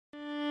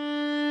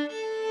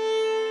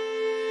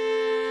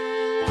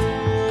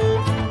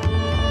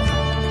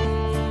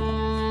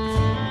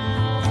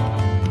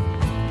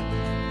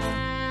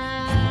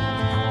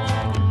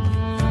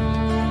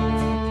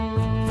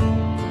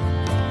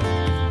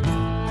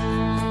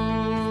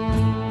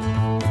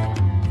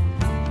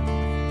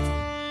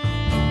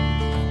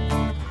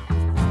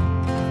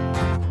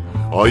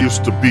I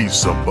used to be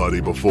somebody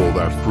before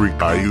that freak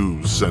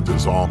Ayuz sent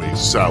his army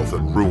south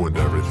and ruined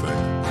everything.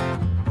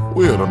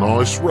 We had a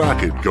nice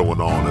racket going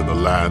on in the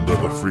land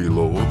of the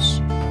Freelords,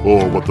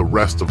 or what the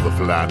rest of the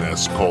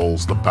Flaness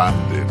calls the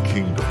Bandit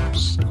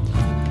Kingdoms.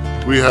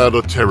 We had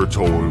a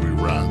territory we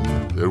ran,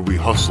 and we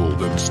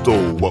hustled and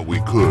stole what we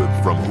could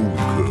from who we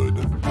could.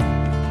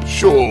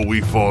 Sure, we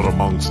fought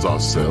amongst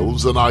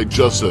ourselves, and I'd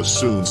just as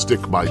soon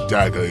stick my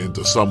dagger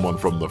into someone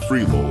from the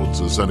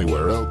Freelords as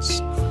anywhere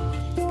else.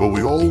 But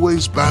we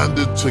always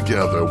banded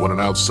together when an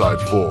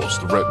outside force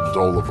threatened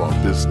all of our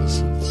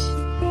businesses.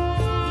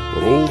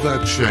 But all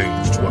that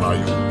changed when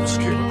Ayuz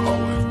came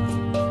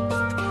a-calling.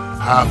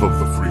 Half of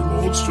the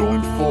Freelords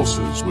joined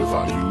forces with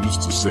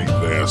Ayuz to save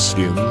their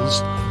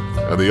skins,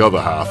 and the other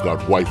half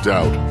got wiped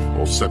out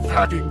or sent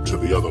packing to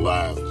the other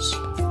lands,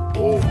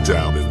 all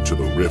down into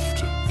the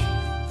Rift.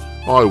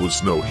 I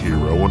was no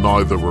hero, and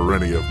neither were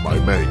any of my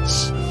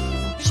mates.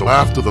 So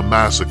after the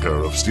massacre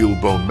of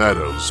Steelbone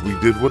Meadows, we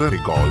did what any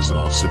guys in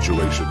our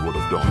situation would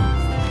have done.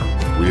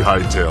 We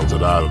hightailed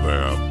it out of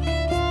there.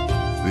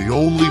 The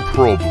only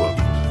problem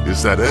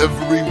is that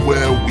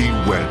everywhere we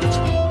went,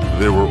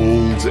 there were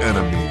old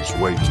enemies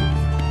waiting.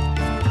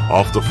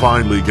 After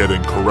finally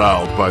getting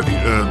corralled by the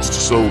Ernst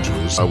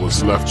soldiers, I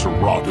was left to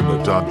rot in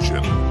a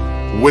dungeon,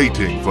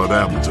 waiting for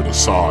them to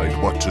decide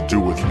what to do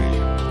with me.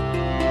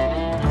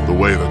 The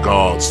way the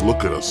guards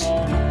look at us,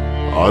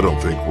 I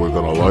don't think we're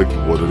gonna like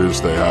what it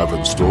is they have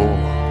in store.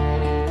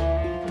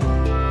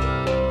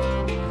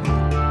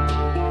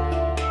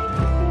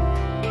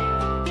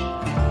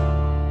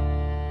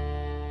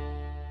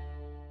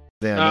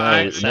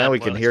 Now we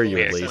can hear you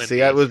at least.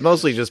 See, it was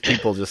mostly just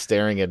people just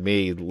staring at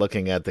me,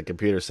 looking at the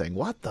computer, saying,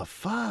 "What the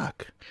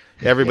fuck?"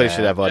 Everybody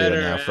should have audio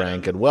now,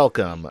 Frank, and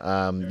welcome.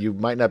 You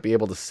might not be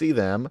able to see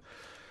them,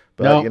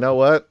 but you know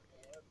what?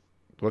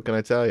 What can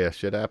I tell you?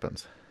 Shit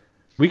happens.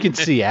 We can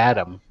see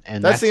Adam,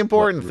 and that's the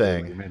important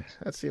thing. Really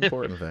that's the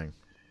important thing.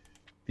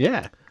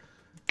 Yeah,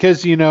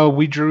 because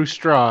we drew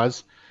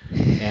straws,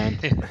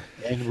 and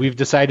we've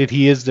decided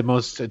he is the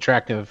most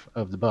attractive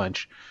of the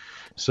bunch.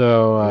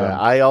 So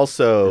I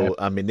also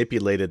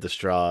manipulated the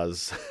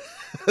straws,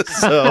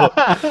 so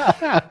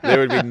there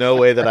would be no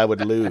way that I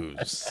would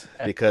lose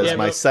because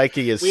my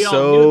psyche is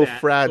so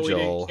fragile. But we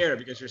didn't care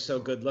because you're so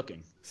good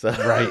looking. So.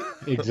 Right,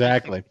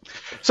 exactly.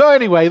 So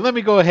anyway, let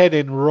me go ahead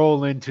and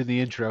roll into the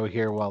intro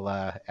here while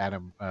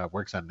Adam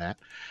works on that.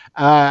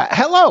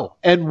 Hello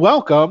and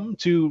welcome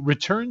to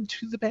Return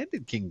to the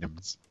Bandit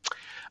Kingdoms.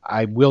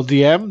 I'm Will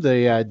DM,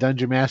 the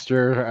Dungeon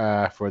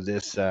Master for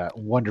this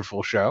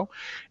wonderful show.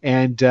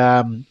 And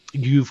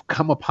you've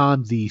come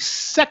upon the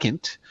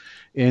second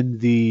in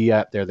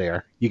the... there they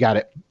are. You got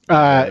it.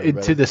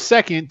 Into the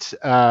second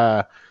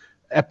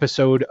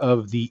episode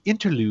of the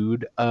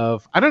interlude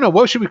of... I don't know,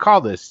 what should we call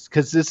this?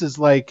 Because this is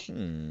like...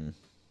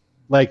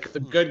 Like the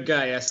good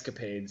guy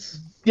escapades.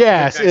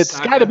 Yes, it's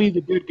got to be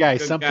the good guy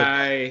something.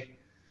 Guy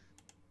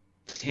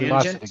we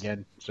lost it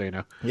again, so you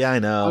know. Yeah, I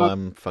know.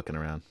 I'm fucking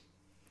around.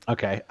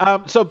 Okay.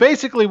 So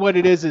basically what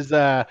it is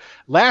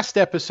last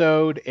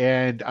episode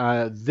and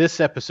this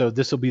episode,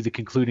 this will be the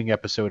concluding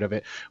episode of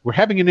it. We're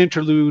having an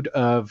interlude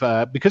of,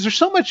 because there's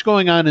so much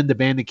going on in the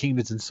Bandit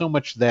Kingdoms and so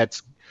much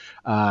that's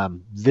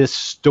this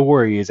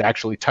story is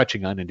actually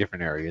touching on in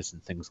different areas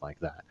and things like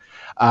that.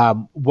 A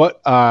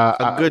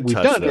good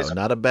touch, though,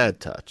 not a bad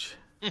touch.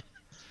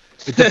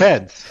 It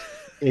depends.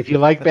 If you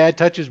like bad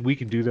touches, we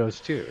can do those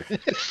too.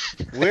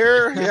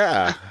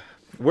 We're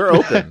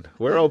open.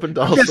 We're open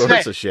to all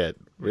sorts of shit.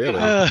 Really.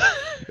 Yeah.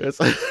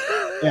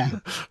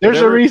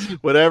 There's a reason.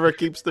 Whatever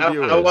keeps the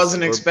viewers. I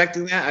wasn't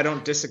expecting that. I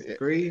don't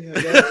disagree.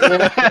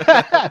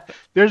 I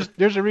guess.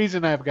 There's a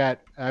reason I've had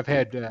 4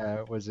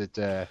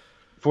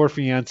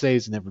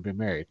 fiancés and never been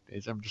married.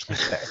 I'm just gonna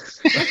say.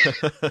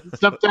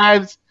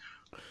 Sometimes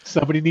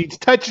somebody needs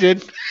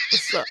touching.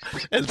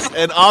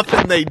 And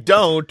often they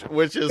don't,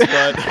 which is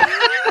what.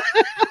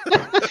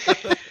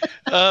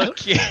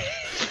 Okay.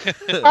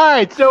 All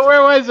right, so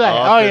where was I?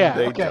 Often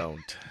they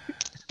don't.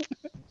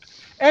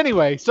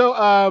 Anyway,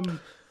 so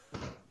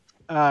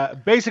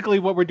basically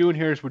what we're doing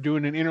here is we're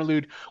doing an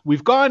interlude.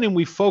 We've gone and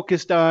we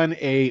focused on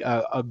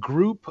a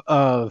group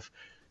of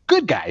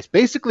good guys.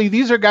 Basically,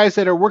 these are guys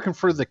that are working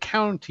for the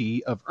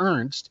county of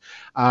Ernst,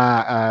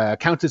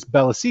 Countess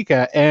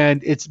Belasica,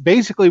 and it's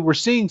basically we're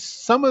seeing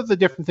some of the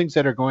different things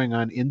that are going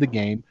on in the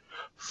game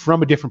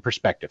from a different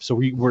perspective.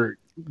 So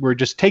we're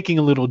just taking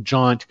a little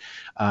jaunt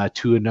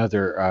to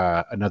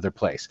another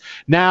place.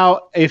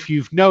 Now, if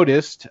you've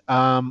noticed,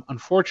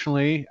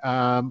 unfortunately,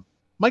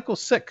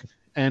 Michael's sick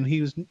and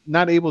he was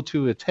not able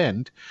to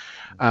attend.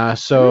 I'm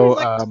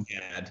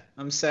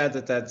sad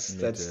that that's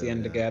the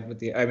end of Gad with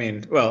the. I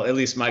mean, well, at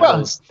least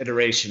Michael's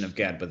iteration of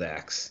Gad with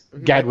Axe.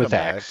 Gad with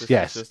Axe,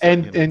 yes.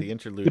 And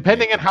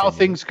depending on how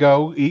things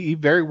go, he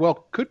very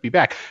well could be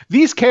back.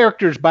 These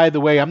characters, by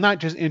the way, I'm not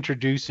just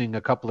introducing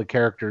a couple of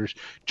characters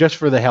just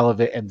for the hell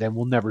of it, and then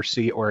we'll never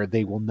see or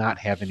they will not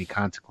have any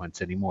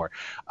consequence anymore.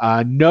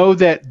 Know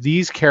that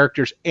these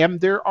characters,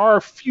 and there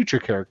are future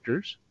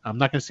characters, I'm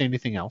not going to say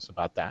anything else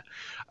about that,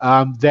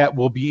 that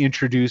will be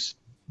introduced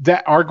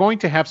that are going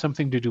to have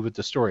something to do with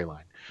the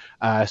storyline.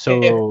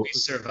 So if we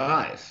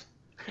survive.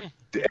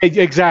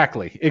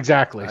 Exactly.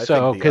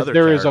 So because the other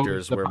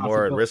characters were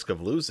more at risk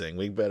of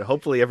losing. But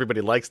hopefully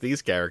everybody likes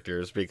these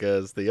characters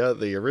because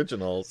the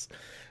originals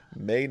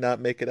may not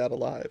make it out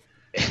alive.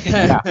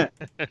 Yeah,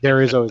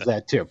 there is always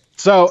that too.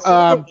 So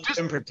just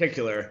in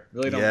particular,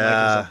 really don't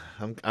like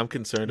him. I'm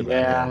concerned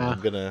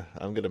about him.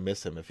 I'm gonna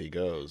miss him if he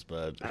goes.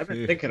 But I've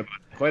been thinking about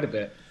it quite a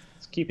bit.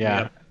 It's keeping me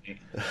up.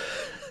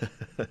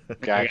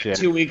 Gotcha.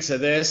 2 weeks of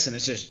this, and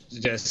it's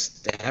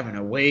just having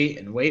to wait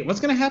and wait.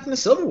 What's gonna happen to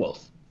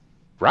Silverwolf?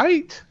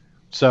 Right.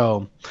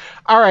 So,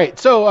 all right.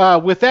 So,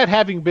 with that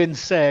having been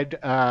said,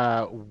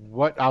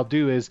 what I'll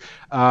do is,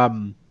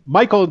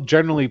 Michael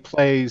generally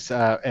plays,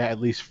 at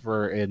least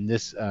in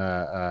this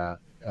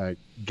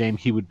game,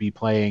 he would be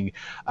playing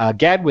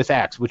Gad with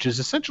Axe, which is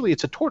essentially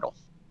it's a turtle,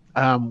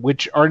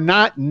 which are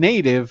not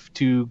native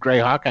to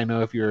Greyhawk. I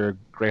know if you're a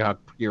Greyhawk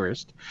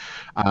purist,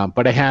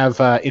 but I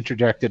have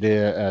interjected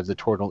the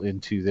turtle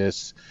into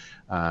this.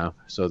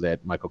 So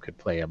that Michael could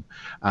play him.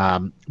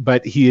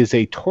 But he is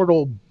a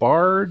turtle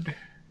bard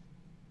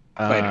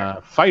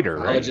fighter,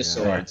 right? Knowledge of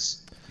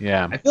swords.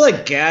 Yeah. I feel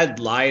like Gad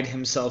lied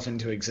himself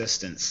into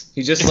existence.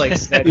 He just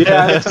said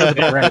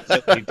right.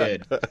 What he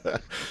did.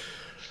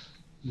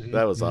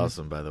 That was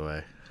awesome, by the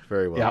way.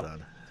 Very well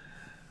done.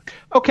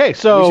 Okay,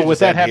 so with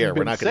that having been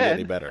we're not going to get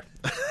any better.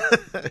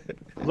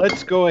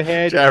 Let's go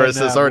ahead. Jairus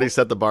has already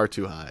set the bar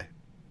too high.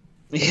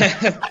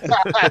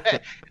 Yeah,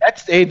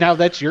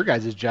 that's your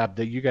guys' job.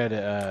 That you got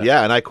to.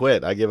 Yeah, and I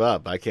quit. I give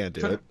up. I can't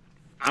do it.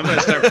 I'm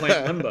gonna start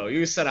playing Limbo.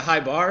 You set a high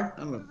bar.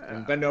 I'm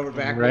gonna bend over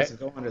backwards and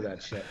go under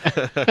that shit.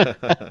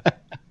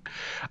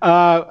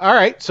 All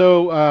right.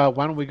 So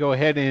why don't we go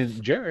ahead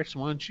and Jairus?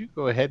 Why don't you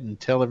go ahead and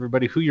tell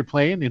everybody who you're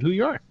playing and who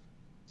you are?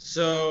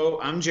 So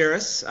I'm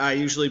Jairus. I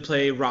usually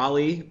play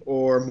Raleigh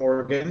or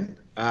Morgan,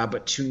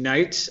 but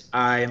tonight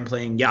I am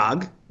playing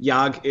Yogg.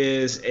 Yogg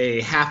is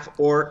a half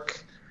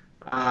orc.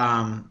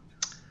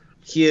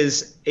 He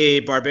is a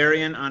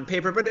barbarian on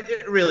paper, but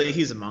really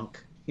he's a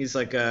monk. He's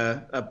like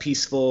a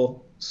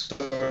peaceful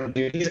sort of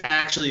dude. He's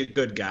actually a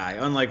good guy,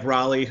 unlike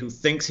Raleigh, who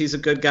thinks he's a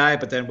good guy,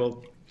 but then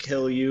will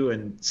kill you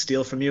and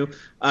steal from you.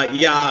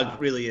 Yogg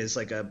really is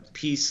like a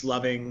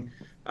peace-loving,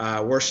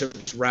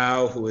 worships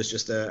Rao, who is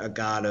just a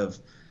god of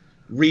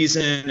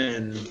reason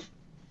and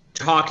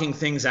talking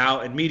things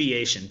out and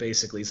mediation,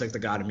 basically. He's like the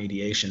god of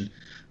mediation.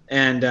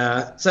 And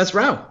so that's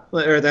Rao,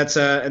 or that's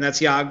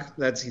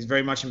Yogg. He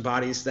very much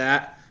embodies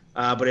that.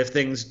 But if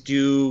things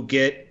do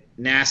get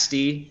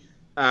nasty,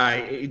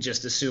 you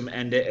just assume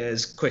end it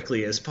as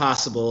quickly as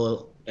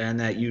possible, and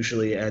that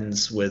usually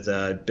ends with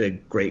a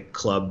big, great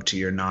club to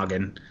your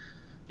noggin.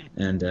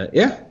 And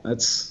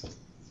that's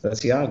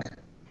Yogg.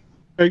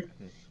 Hey.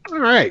 All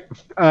right,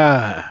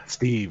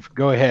 Steve,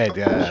 go ahead.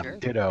 Sure.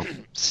 Ditto.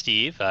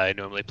 Steve, I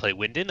normally play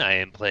Wyndon. I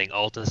am playing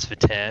Altus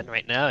Vatan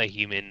right now, a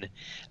human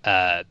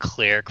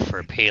cleric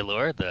for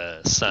Palor,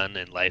 the sun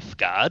and life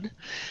god.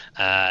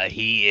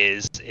 He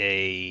is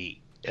a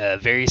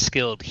very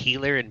skilled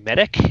healer and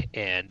medic,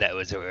 and that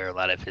was where a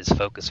lot of his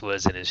focus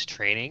was in his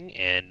training.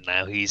 And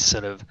now he's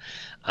sort of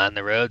on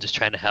the road, just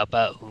trying to help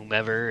out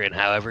whomever and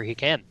however he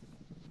can.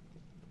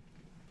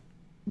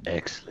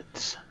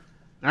 Excellent.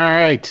 All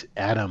right,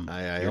 Adam.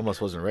 I almost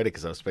wasn't ready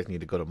because I was expecting you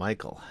to go to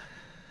Michael.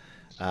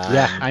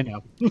 Yeah, I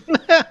know.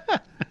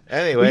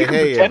 Anyway, you can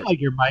pretend like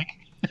you're Mike.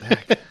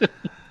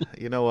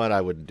 You know what?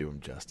 I wouldn't do him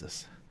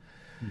justice.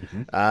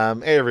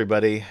 Mm-hmm. Hey,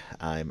 everybody.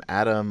 I'm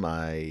Adam.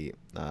 I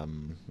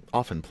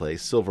often play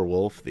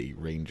Silverwolf, the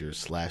ranger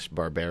 /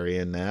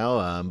 barbarian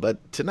now.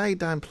 But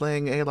tonight I'm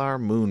playing Alar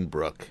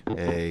Moonbrook,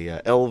 a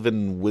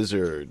elven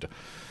wizard,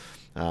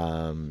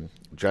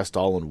 dressed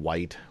all in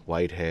white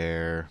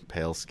hair,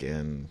 pale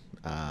skin.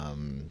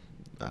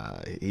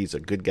 He's a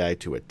good guy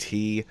to a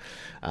T.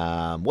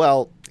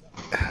 Well,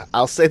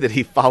 I'll say that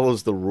he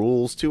follows the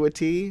rules to a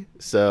T.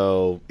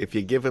 So if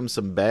you give him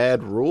some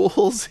bad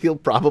rules, he'll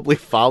probably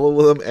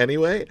follow them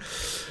anyway.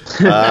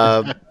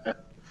 Yeah,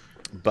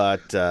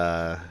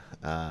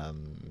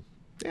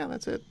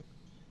 that's it.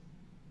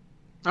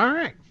 All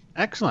right.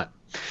 Excellent.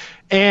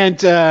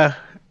 And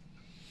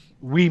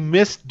we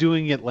missed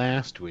doing it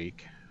last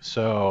week.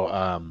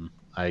 So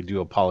I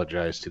do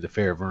apologize to the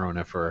Fair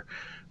Verona for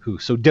who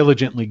so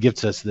diligently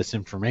gets us this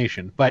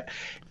information.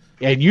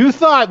 And you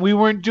thought we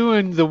weren't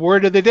doing the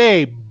word of the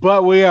day,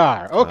 but we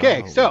are.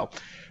 Okay, so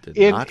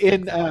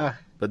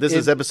but this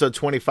is episode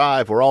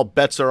 25 where all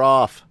bets are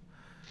off.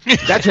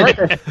 That's right.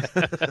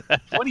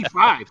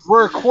 25.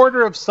 We're a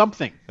quarter of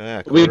something.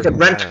 Yeah, we could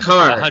rent a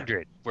car.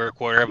 100. We're a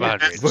quarter of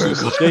 100.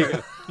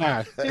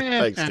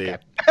 Thanks, Steve.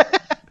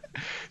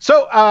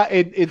 So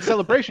in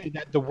celebration,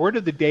 the word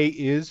of the day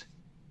is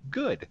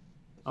good.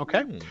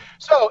 Okay.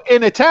 So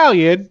in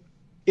Italian,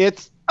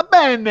 it's a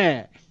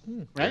bene,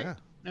 right? Yeah.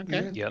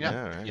 Okay. Yep.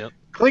 Right.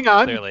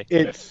 Klingon, Clearly.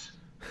 it's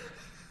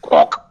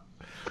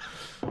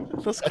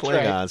those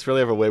Klingons really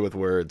have a way with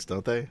words,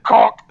 don't they?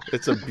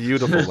 It's a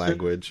beautiful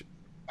language.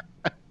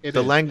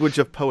 The language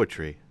of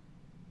poetry.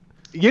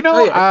 You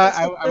know,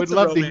 I would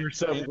love to hear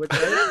some.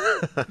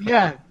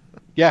 Yeah.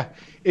 Yeah,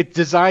 it's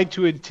designed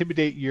to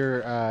intimidate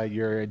your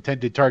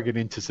intended target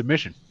into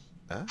submission.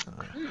 That's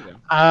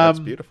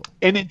beautiful.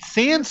 And in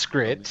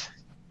Sanskrit,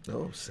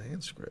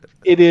 Sanskrit.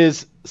 It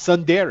is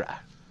Sundara.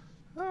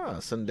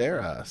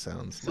 Sundara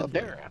sounds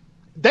lovely.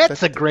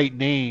 That's a great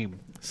name.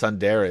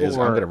 Sundara is.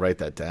 I'm going to write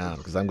that down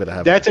because I'm going to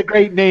have. That's a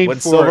great name. When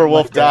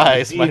Silverwolf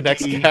dies, my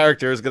next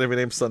character is going to be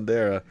named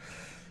Sundara.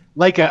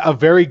 Like a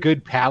very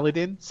good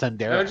paladin,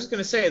 Sundara. I was just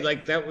going to say,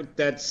 like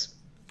that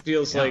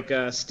feels like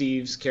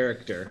Steve's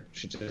character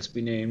should just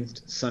be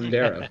named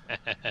Sundara,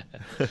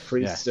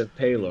 priest of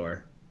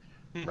Pelor.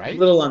 Right. A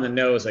little on the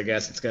nose, I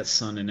guess. It's got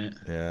sun in it.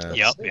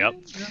 Yeah. Yep.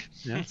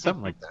 Yeah,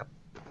 something like that.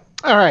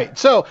 All right,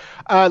 so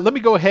let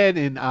me go ahead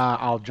and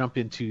I'll jump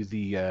into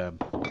the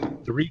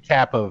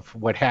recap of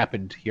what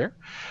happened here.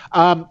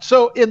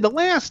 So in the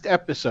last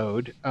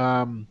episode,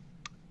 I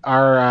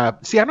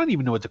don't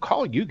even know what to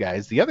call you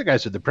guys. The other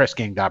guys are the Press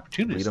Gang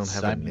Opportunists. We don't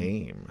have a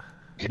name.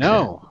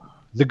 No,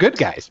 the good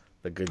guys.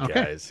 The good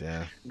guys,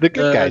 yeah. The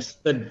good guys.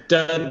 The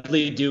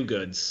Dudley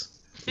Do-Goods.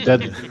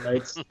 Dudley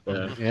Dudley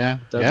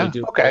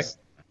Do-Goods. Okay.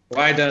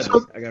 Why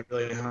Dudley? I got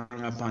really hung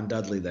up on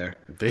Dudley there.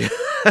 We're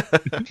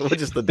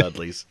just the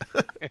Dudleys.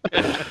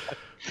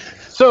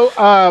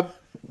 So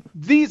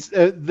these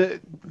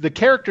the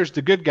characters,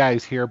 the good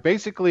guys here,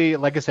 basically,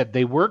 like I said,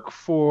 they work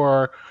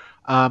for.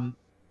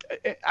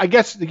 I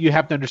guess you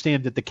have to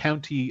understand that the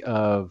county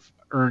of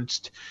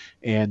Ernst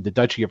and the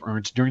Duchy of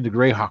Ernst during the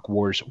Greyhawk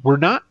Wars were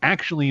not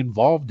actually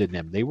involved in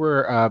them. They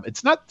were.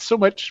 It's not so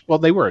much. Well,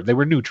 they were. They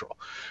were neutral.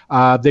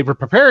 They were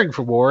preparing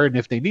for war, and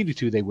if they needed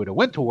to, they would have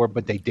went to war,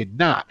 but they did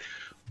not.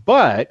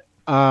 But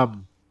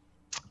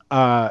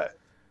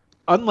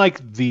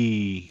unlike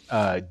the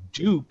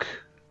Duke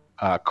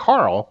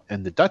Karl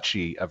and the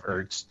Duchy of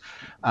Ernst,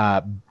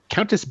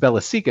 Countess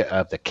Belasica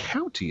of the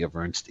County of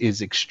Ernst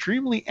is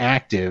extremely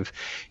active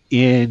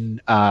in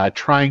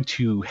trying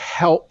to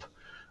help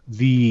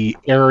the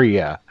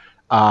area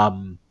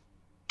in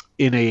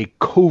a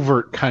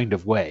covert kind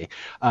of way.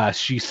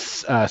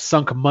 She's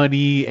sunk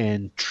money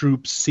and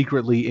troops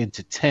secretly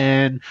into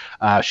 10.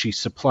 She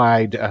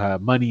supplied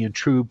money and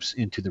troops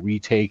into the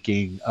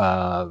retaking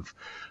of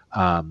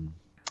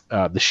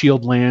the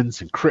Shield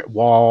Lands and Crit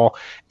Wall.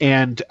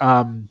 And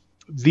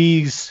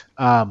these...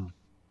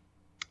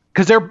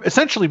 because they're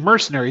essentially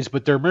mercenaries,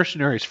 but they're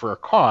mercenaries for a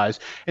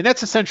cause, and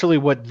that's essentially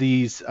what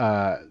these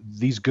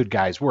good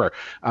guys were.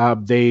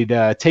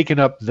 They'd taken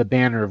up the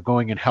banner of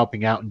going and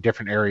helping out in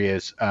different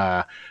areas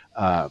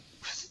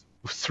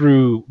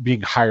through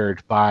being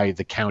hired by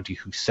the county,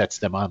 who sets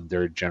them on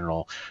their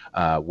general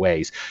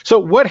ways. So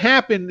what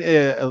happened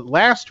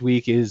last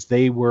week is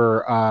they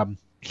were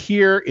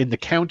here in the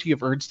county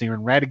of Ernst. They were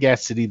in Radagast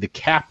City, the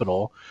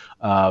capital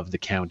of the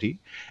county,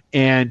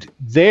 and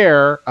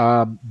there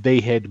they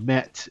had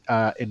met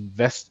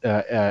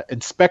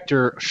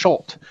Inspector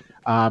Schult,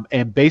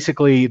 and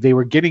basically they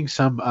were getting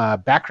some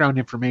background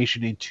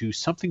information into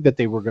something that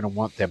they were going to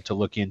want them to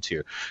look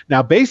into.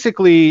 Now,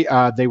 basically,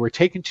 they were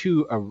taken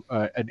to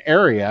an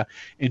area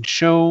and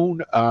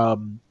shown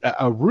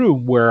a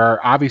room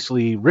where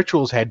obviously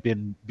rituals had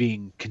been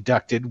being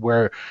conducted,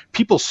 where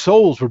people's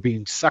souls were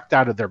being sucked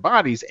out of their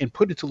bodies and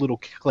put into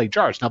little clay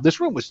jars. Now, this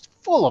room was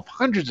full of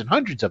hundreds and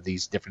hundreds of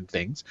these different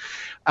things,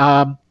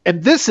 and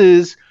this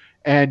is...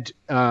 And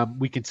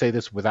we can say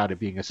this without it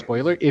being a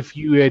spoiler. If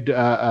you had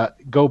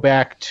go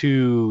back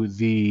to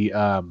the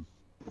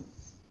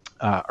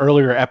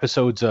earlier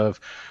episodes of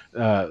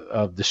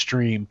the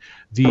stream,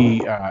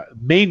 the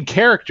main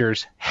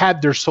characters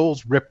had their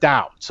souls ripped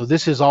out. So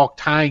this is all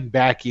tying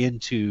back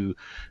into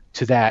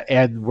that,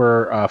 and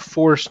were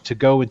forced to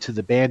go into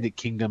the Bandit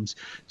Kingdoms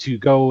to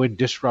go and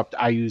disrupt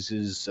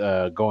Ayuz's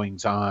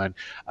goings on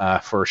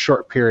for a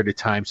short period of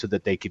time, so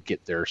that they could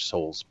get their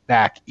souls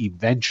back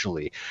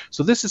eventually.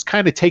 So this is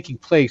kind of taking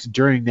place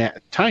during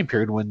that time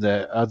period when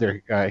the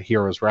other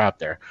heroes were out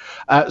there.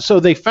 So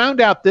they found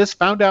out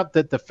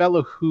that the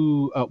fellow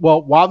who,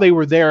 while they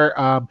were there,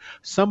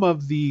 some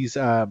of these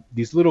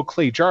little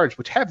clay jars,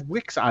 which have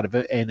wicks out of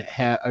it, and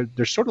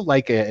they're sort of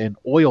like an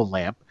oil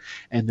lamp,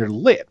 and they're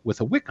lit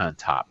with a wick on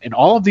top, and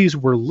all of these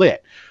were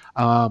lit.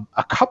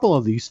 A couple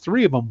of these,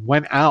 3 of them,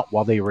 went out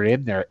while they were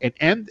in there,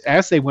 and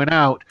as they went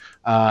out,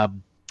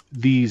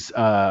 these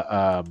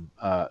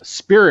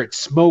spirit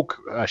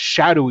smoke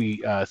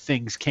shadowy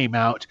things came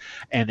out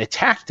and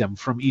attacked them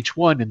from each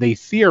one, and they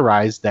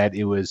theorized that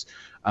it was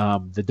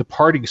the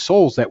departing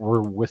souls that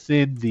were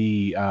within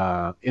the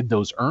in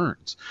those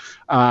urns.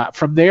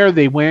 From there,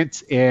 they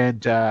went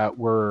and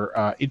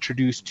were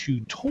introduced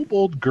to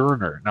Tobold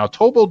Gurner. Now,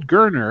 Tobold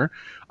Gurner,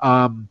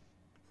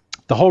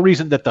 the whole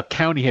reason that the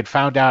county had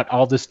found out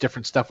all this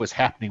different stuff was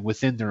happening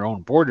within their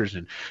own borders,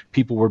 and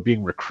people were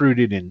being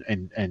recruited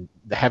and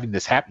having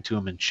this happen to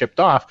them and shipped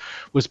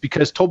off, was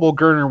because Tobold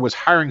Gurner was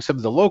hiring some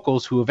of the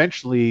locals, who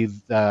eventually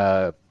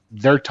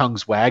their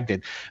tongues wagged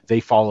and they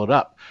followed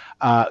up.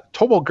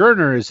 Tobold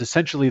Gurner is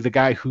essentially the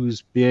guy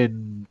who's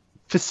been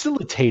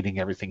facilitating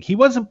everything. He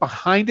wasn't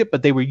behind it,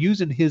 but they were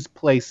using his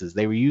places.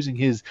 They were using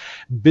his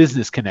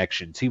business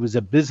connections. He was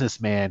a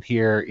businessman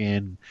here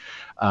in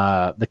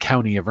the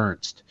county of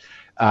Ernst.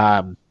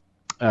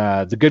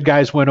 The good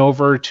guys went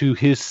over to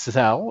his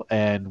cell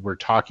and were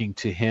talking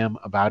to him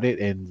about it,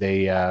 and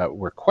they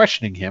were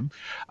questioning him.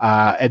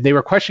 And they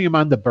were questioning him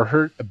on the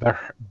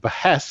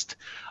behest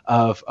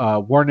of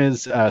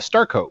Warnes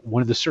Starcoat,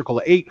 one of the Circle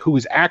of Eight, who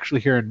was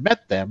actually here and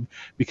met them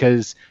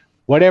because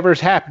whatever's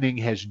happening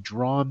has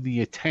drawn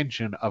the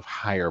attention of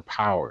higher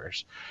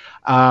powers.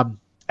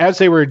 As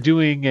they were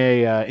doing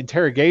a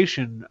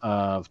interrogation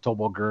of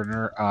Tobal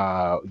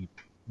Gurner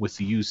with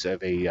the use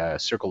of a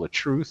Circle of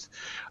Truth,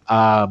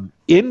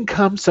 in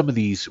come some of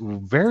these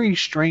very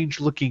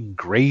strange-looking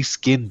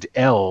gray-skinned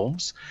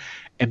elves,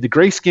 and the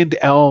gray-skinned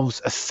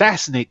elves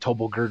assassinate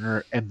Tobal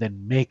Gurner and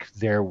then make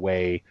their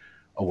way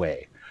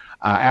away.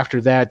 After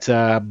that,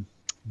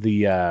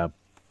 the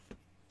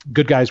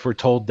good guys were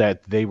told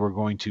that they were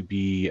going to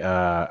be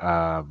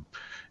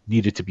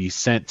needed to be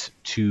sent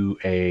to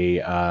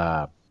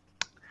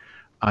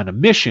on a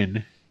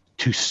mission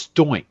to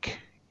Stoink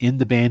in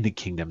the Bandit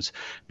Kingdoms,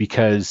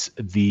 because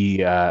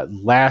the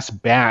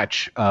last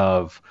batch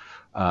of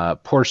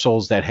poor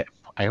souls that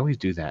I always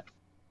do that.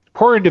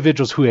 Poor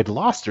individuals who had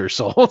lost their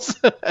souls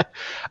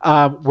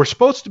were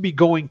supposed to be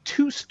going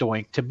to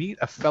Stoink to meet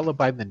a fellow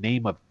by the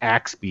name of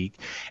Axbeak,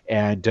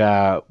 and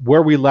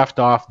where we left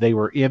off, they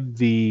were in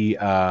the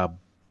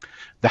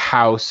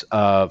house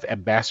of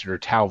Ambassador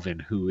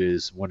Talvin, who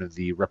is one of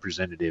the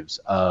representatives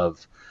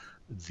of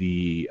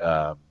the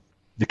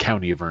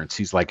county of Ernst.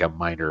 He's like a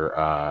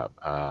minor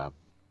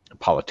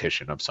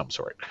politician of some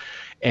sort,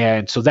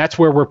 and so that's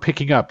where we're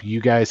picking up. You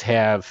guys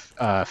have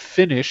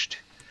finished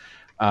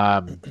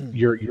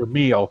your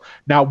meal.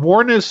 Now,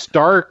 Warnes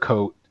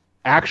Starcoat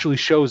actually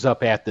shows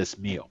up at this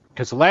meal,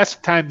 because the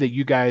last time that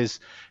you guys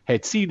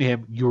had seen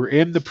him, you were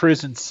in the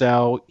prison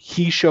cell.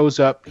 He shows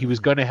up. He was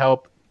going to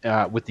help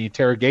with the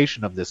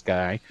interrogation of this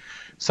guy.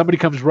 Somebody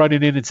comes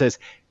running in and says,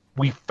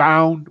 we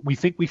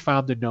think we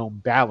found the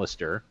gnome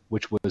Ballister,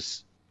 which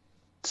was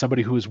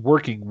somebody who was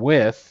working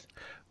with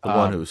the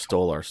one who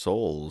stole our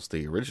souls,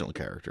 the original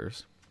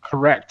characters.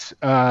 Correct.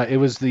 It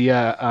was the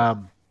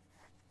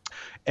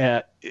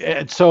and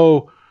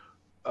so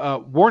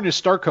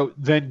Warnes Starcoat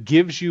then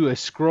gives you a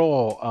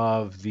scroll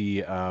of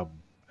the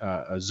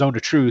Zone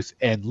of Truth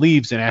and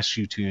leaves and asks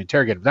you to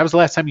interrogate him. That was the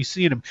last time you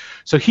seen him.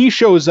 So he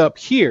shows up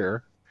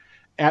here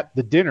at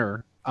the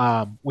dinner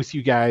with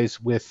you guys,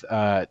 with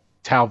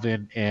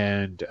Talvin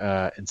and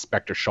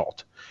Inspector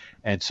Schult.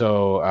 And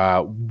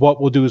so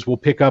what we'll do is we'll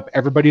pick up,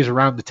 everybody's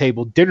around the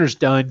table, dinner's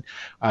done.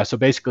 So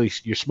basically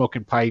you're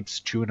smoking pipes,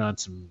 chewing on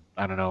some,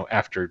 I don't know,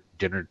 after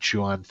dinner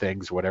chew on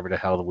things, whatever the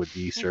hell would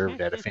be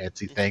served at a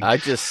fancy thing. I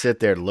just sit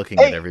there looking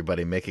at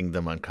everybody, making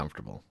them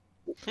uncomfortable.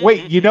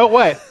 Wait, you know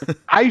what?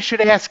 I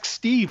should ask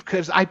Steve,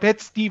 because I bet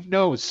Steve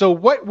knows. So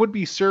what would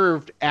be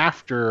served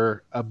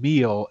after a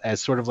meal as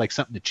sort of like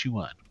something to chew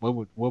on?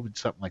 What would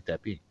something like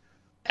that be?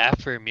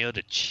 After a meal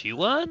to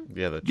chew on?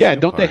 Yeah,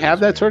 don't they have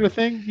that sort of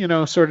thing? You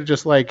know, sort of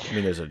just like... I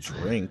mean, there's a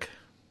drink.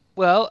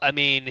 Well, I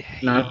mean,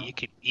 you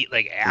could eat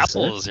like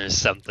apples or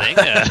something.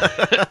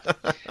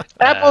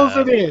 Apples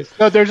it is.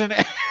 No, there's an...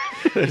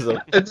 There's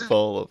a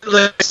bowl of...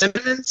 Like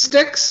cinnamon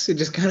sticks? You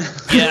just kind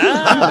of...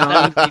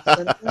 Yeah, that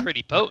would be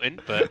pretty potent,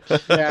 but...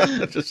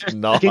 Yeah. Just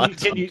not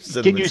Can you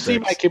see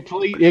my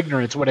complete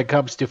ignorance when it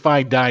comes to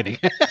fine dining?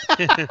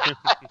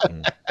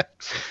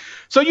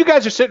 So you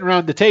guys are sitting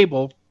around the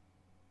table...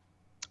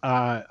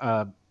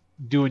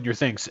 doing your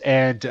things,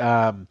 and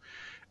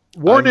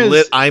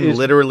Warnes I'm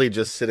literally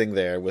just sitting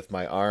there with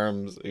my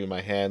arms,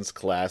 my hands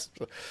clasped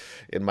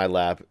in my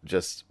lap,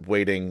 just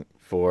waiting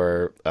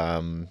for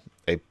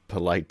a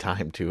polite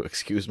time to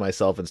excuse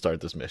myself and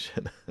start this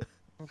mission.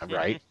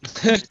 Right.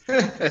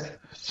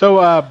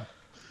 So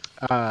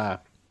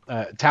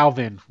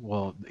Talvin,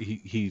 well,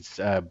 he's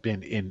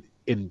been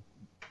in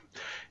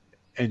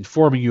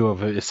informing you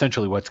of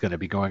essentially what's going to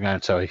be going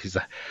on. So he's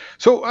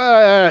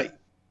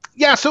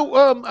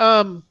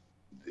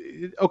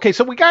okay,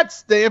 so we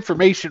got the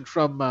information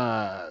from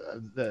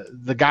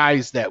the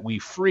guys that we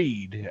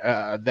freed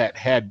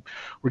that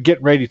were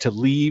getting ready to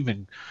leave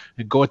and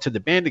go into the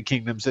Bandit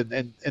Kingdoms,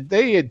 and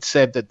they had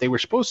said that they were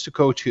supposed to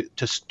go to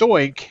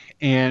Stoink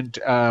and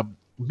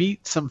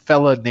meet some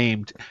fella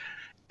named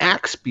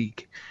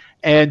Axbeak,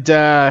 and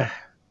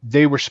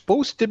they were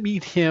supposed to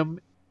meet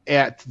him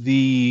at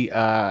the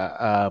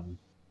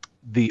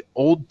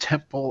old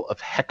temple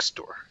of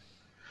Hextor.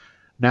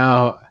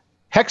 Now,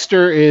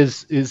 Hextor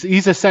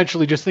he's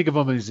essentially, just think of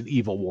him as an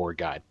evil war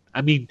god.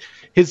 I mean,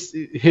 his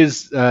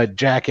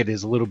jacket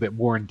is a little bit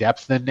more in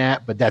depth than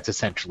that, but that's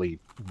essentially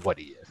what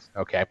he is.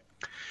 Okay.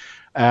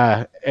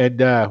 And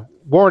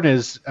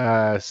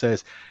Warnes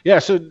says, yeah,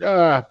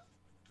 so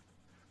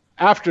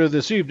after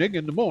this evening,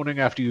 in the morning,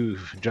 after you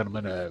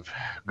gentlemen have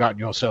gotten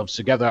yourselves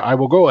together, I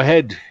will go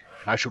ahead.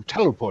 I shall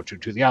teleport you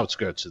to the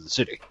outskirts of the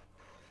city.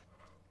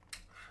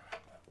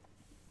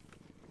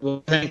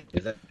 Well, thank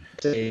you. That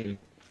saved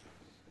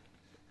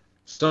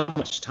so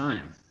much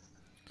time.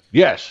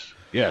 Yes.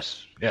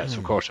 Yes,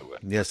 of course it would.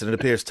 Yes, and it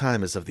appears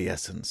time is of the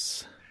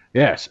essence.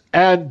 Yes,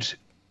 and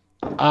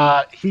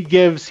he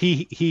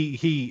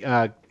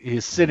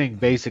is sitting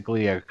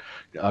basically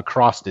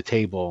across the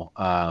table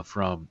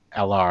from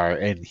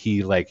LR, and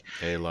he like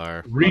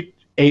Alar.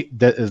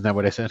 Isn't that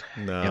what I said?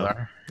 No.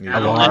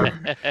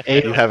 Alar.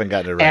 You haven't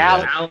gotten it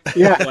right yet.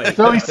 Yeah.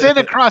 So he's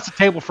sitting across the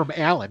table from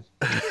Alan.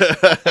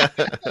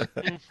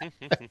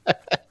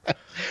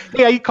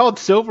 Yeah, he called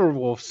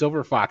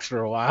Silver Fox for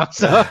a while.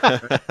 So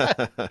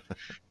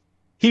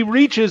he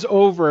reaches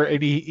over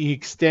and he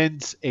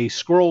extends a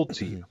scroll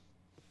to you.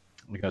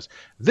 He goes,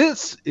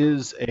 "This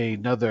is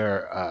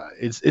another.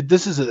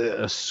 This is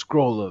a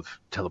scroll of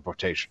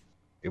teleportation.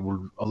 It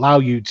will allow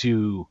you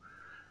to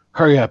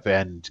hurry up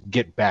and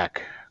get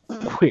back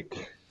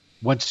quick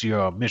once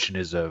your mission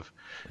is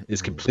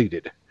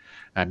completed.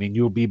 I mean,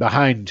 you'll be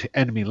behind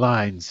enemy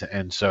lines,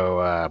 and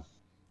so a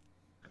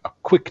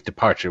quick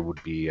departure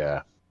would be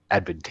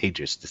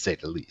advantageous, to say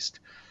the least."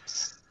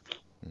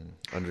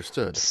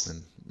 Understood.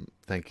 And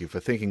thank you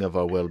for thinking of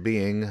our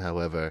well-being.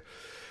 However,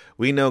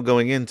 we know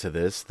going into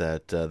this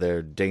that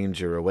their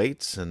danger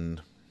awaits,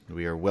 and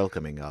we are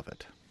welcoming of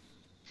it.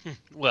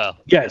 Well,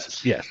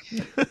 yes.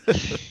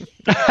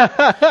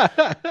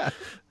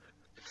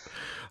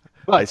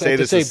 I say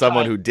this as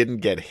someone who didn't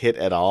get hit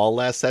at all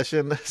last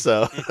session,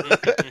 so.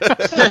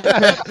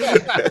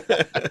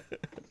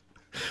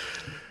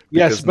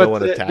 Yes, but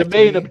the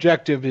main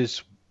objective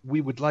is we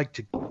would like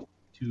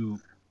to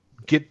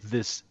get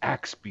this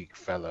Axbeak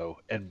fellow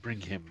and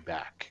bring him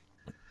back.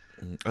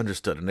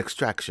 Understood. An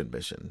extraction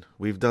mission.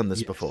 We've done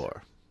this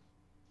before.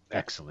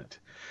 Excellent.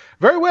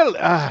 Very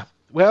well.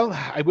 Well,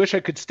 I wish I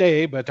could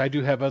stay, but I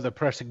do have other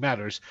pressing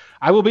matters.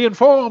 I will be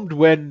informed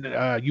when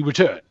you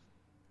return.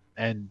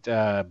 And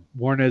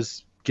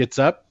Warnes gets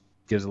up,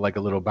 gives like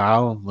a little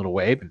bow, a little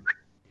wave, and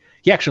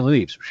he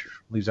actually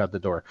leaves out the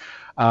door.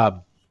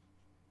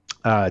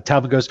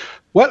 Talvin goes,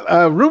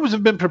 "Well, rooms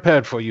have been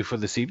prepared for you for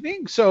this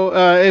evening. So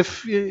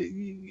if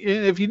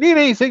you need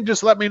anything,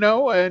 just let me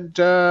know. And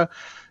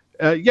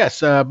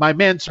yes, my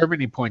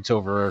manservant," he points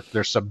over.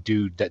 There's some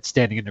dude that's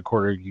standing in the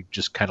corner. You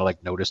just kind of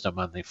like noticed him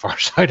on the far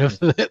side of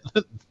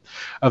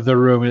the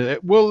room.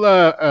 We'll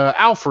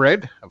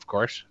Alfred, of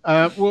course.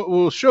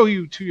 We'll show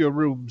you to your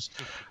rooms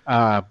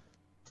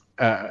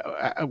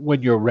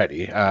when you're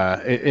ready.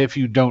 If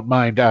you don't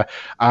mind, the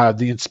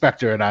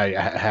inspector and I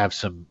have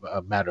some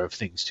matter of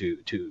things to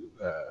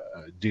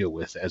deal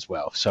with as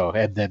well. So,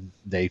 and then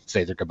they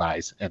say their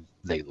goodbyes and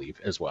they leave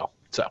as well.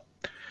 So,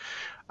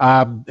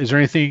 is there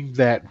anything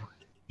that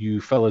you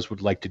fellas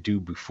would like to do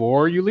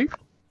before you leave?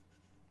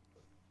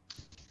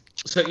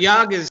 So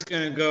Yag is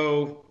going to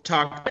go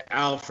talk to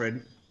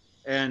Alfred,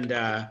 and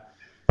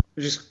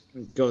he just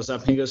goes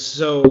up and he goes,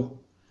 "So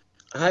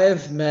I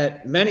have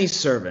met many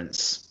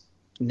servants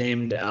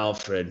named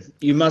Alfred.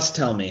 You must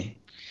tell me,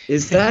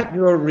 is that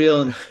your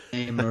real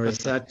name, or is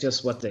that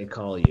just what they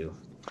call you?"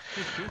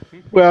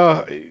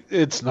 Well,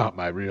 it's not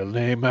my real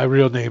name. My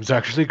real name's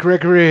actually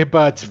Gregory,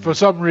 but for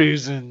some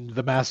reason,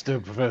 the master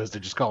prefers to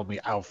just call me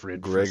Alfred.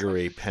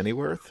 Gregory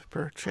Pennyworth,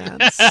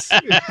 perchance? Yes,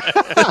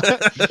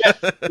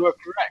 you are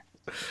correct.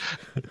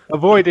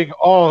 Avoiding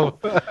all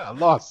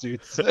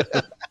lawsuits.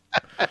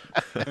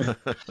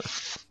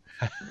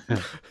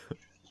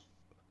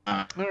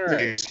 All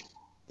right.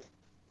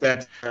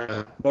 That's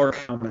more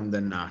common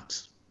than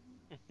not.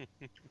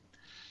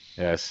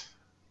 Yes.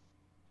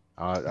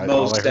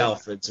 Most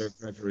Alfreds are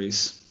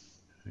Gregories.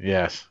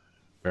 Yes,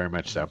 very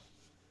much so.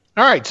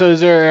 All right. So,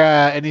 is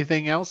there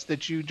anything else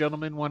that you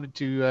gentlemen wanted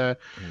to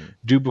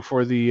do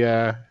before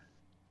the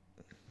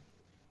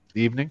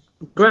evening?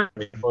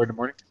 Gregory, or the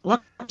morning?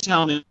 What can you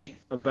tell me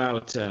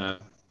about?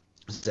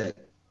 Is that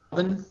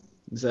Calvin?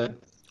 Is that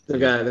the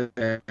guy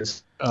that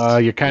is?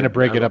 You're kind of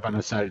breaking up on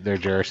the side there,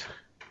 Jairus.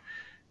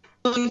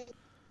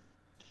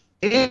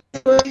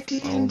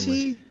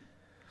 AT&T.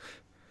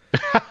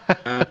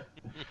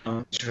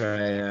 I'll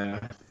try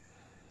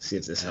see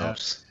if this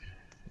helps.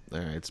 All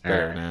right, it's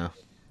better now,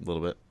 a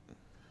little bit.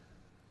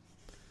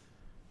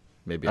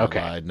 Maybe I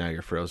lied. Now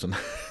you're frozen.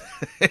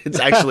 It's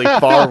actually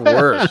far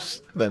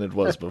worse than it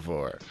was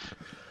before.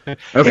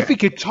 Okay. If he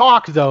could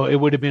talk, though, it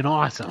would have been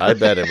awesome. I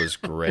bet it was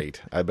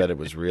great. I bet it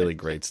was really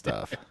great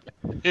stuff.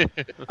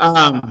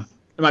 Am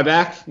I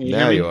back?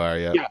 Now you are,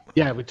 yeah.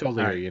 Yeah, we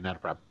totally hear you. Not a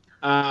problem.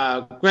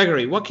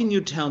 Gregory, what can you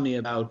tell me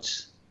about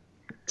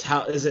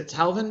is it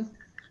Talvin?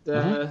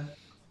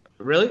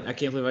 Really? I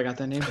can't believe I got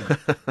that name wrong.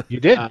 You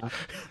did? I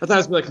thought it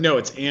was like, no,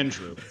 it's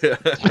Andrew.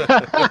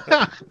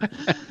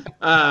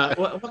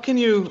 What can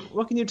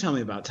you tell me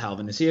about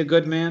Talvin? Is he a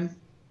good man?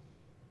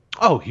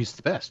 Oh, he's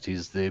the best.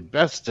 He's the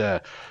best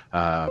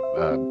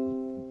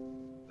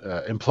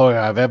employer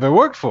I've ever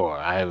worked for.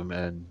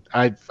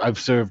 I've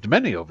served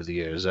many over the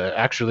years.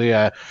 Actually,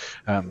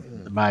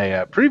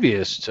 my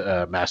previous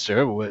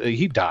master,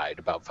 he died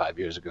about 5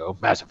 years ago.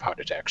 Massive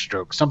heart attack,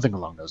 stroke, something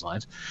along those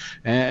lines.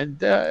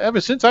 And ever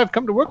since I've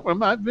come to work with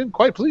him, I've been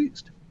quite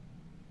pleased.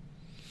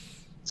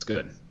 It's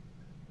good.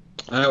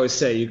 I always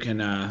say you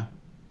can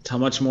tell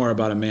much more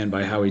about a man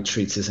by how he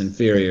treats his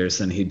inferiors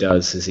than he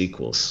does his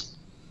equals.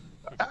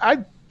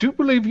 I do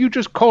believe you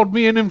just called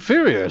me an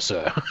inferior,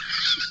 sir.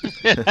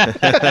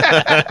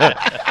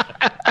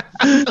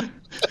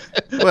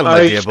 Well,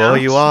 my dear boy,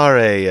 you are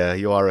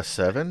a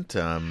servant.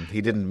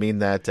 He didn't mean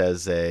that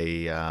as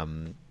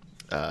an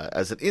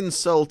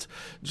insult,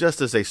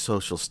 just as a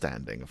social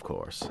standing, of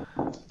course.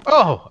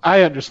 Oh,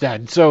 I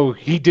understand. So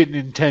he didn't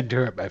intend to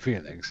hurt my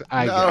feelings.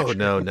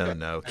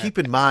 No. Keep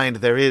in mind,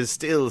 there is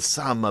still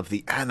some of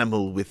the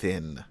animal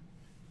within.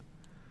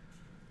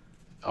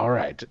 All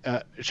right.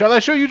 Shall I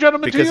show you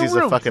gentlemen because to your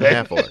room? Because he's a fucking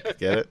half-orc.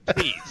 Get it?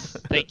 Please.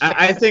 Thank you.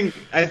 I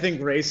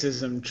think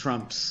racism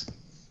trumps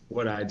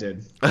what I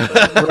did.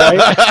 Right?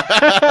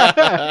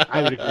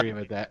 I would agree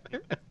with that.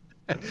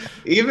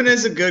 Even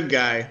as a good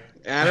guy,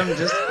 Adam he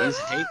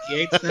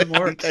hates them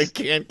orcs. I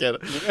can't get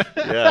it.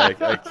 Yeah,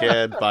 I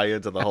can't buy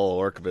into the whole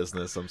orc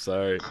business. I'm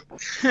sorry.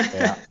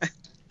 Yeah.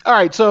 All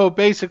right, so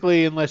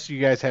basically, unless you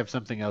guys have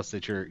something else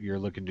that you're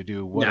looking to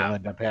do, what will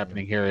end up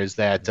happening here is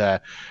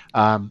that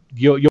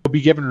you'll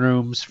be given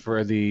rooms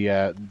for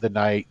the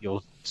night.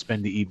 You'll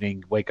spend the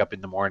evening, wake up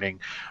in the morning.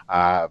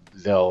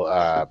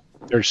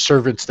 There's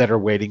servants that are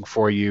waiting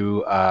for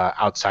you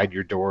outside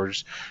your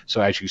doors. So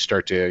as you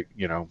start to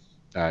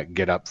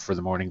get up for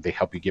the morning, they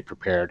help you get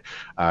prepared,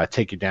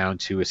 take you down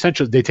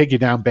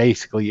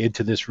basically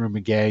into this room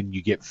again.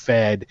 You get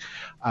fed,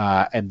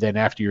 and then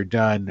after you're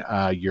done,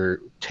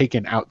 you're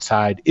taken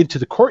outside into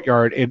the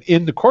courtyard, and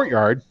in the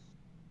courtyard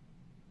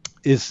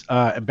is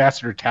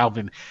Ambassador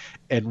Talvin,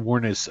 and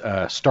Warna's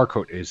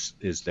Starcoat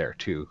is there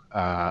too.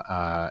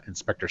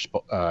 Inspector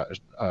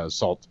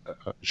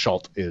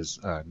Schalt is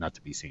not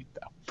to be seen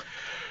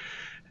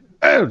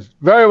though.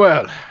 Very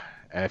well.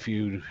 If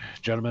you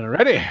gentlemen are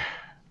ready,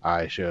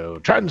 I shall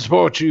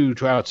transport you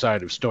to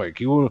outside of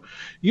Stoic. You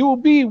will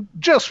be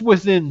just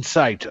within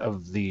sight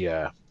of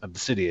the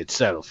city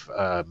itself.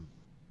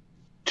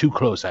 Too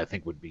close, I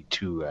think, would be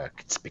too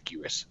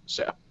conspicuous.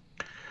 So,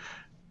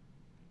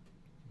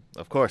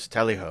 of course,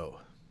 tally-ho.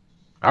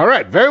 All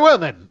right, very well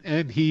then.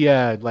 And he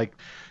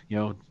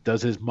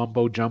does his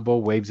mumbo jumbo,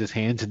 waves his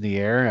hands in the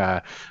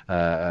air,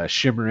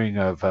 shimmering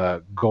of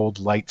gold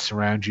light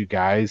surrounds you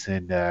guys,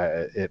 and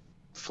it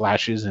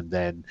flashes, and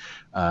then.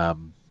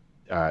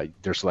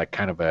 There's like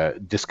kind of a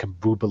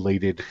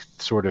discombobulated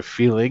sort of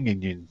feeling,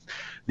 and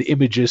the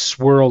images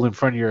swirl in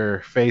front of your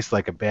face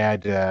like a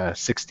bad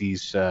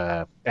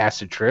 60s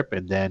acid trip.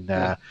 And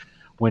then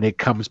when it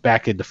comes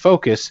back into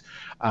focus,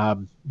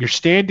 you're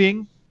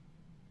standing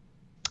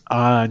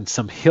on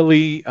some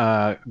hilly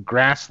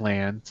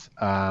grasslands.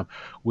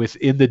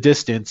 Within the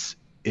distance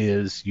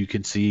you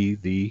can see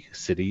the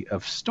city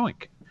of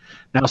Stoink.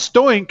 Now,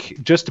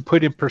 Stoink, just to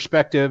put in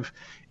perspective,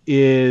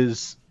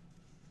 is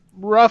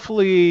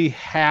roughly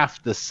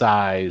half the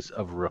size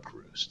of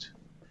Rookroost.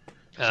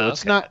 So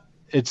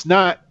it's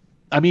not,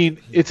 I mean,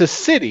 it's a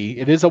city.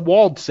 It is a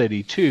walled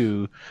city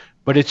too,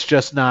 but it's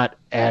just not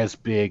as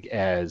big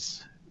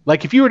as,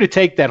 like, if you were to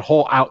take that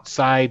whole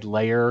outside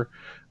layer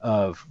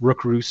of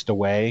Rookroost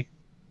away,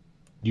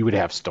 you would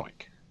have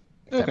Stoink.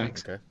 Okay.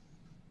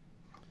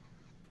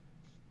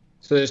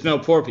 So there's no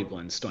poor people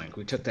in Stoink.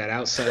 We took that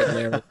outside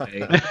layer away.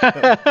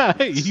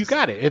 You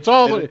got it. It's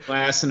all middle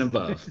class and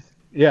above.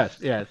 Yes.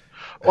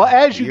 Well,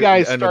 as you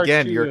guys and start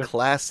again, to, you're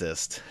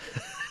classist,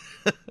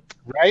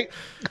 right?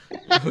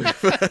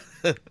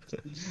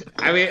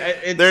 I mean,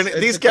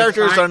 these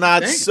characters are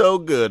not so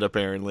good.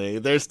 Apparently,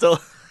 they still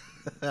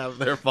have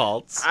their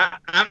faults.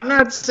 I'm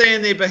not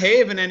saying they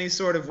behave in any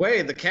sort of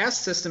way. The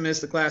caste system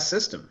is the class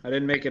system. I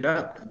didn't make it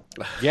up.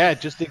 Yeah,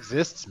 it just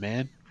exists,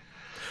 man.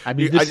 I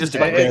mean, it's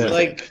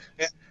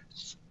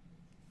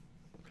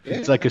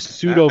like a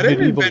pseudo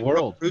medieval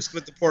world. Roost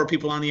with the poor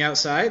people on the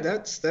outside.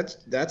 That's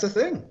a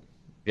thing.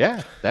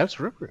 Yeah, that's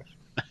Rookroost.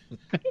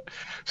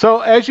 So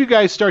as you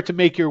guys start to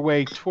make your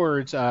way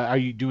towards, are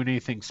you doing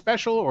anything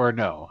special or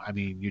no? I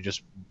mean, you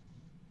just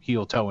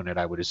heel-toeing it,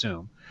 I would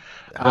assume.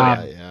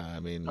 Yeah. I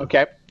mean,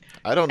 okay.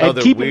 I don't know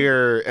that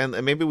we're, and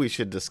maybe we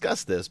should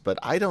discuss this, but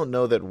I don't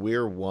know that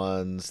we're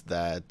ones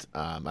that,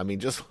 I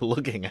mean, just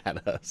looking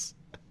at us,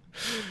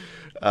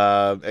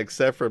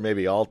 except for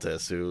maybe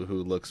Altus,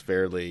 who looks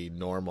fairly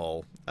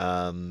normal.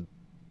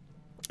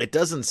 It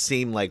doesn't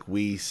seem like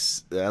we,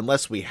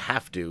 unless we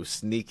have to,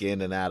 sneak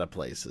in and out of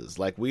places.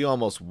 Like, we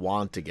almost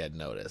want to get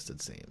noticed,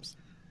 it seems.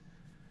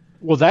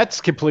 Well,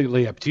 that's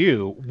completely up to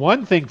you.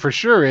 One thing for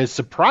sure is,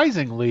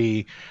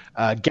 surprisingly,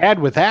 Gad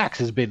with Axe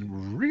has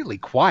been really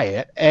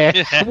quiet,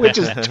 which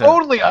is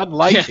totally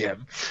unlike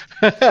him.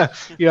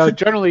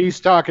 Generally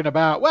he's talking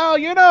about,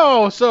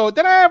 so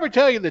did I ever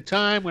tell you the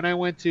time when I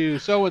went to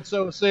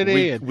so-and-so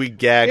city? We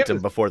gagged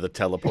him before the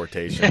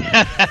teleportation.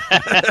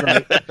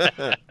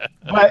 Right.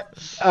 But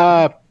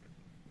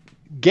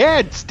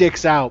Gad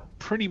sticks out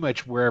pretty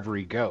much wherever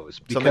he goes.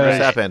 Something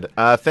just happened.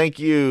 Thank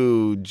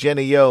you,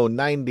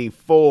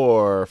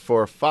 Jenny-O94,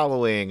 for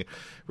following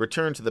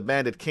Return to the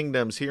Bandit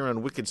Kingdoms here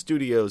on Wicked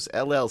Studios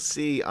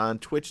LLC on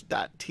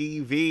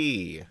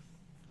Twitch.tv.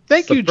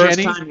 Thank you,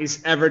 Jenny. First time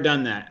he's ever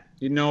done that.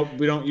 We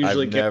don't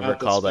usually I've give never out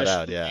the called that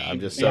special out. Yeah, name. I'm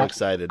just so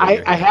excited.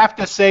 I have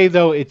to say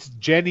though, it's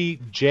Jenny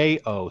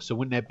J.O. So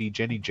wouldn't that be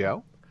Jenny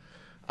Joe?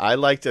 I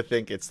like to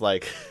think it's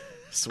like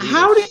Swedish.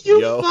 How do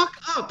you fuck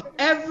up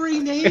every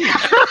name?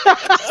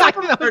 I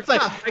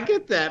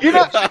get that. You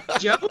know,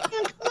 Joe, come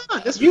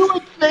on. You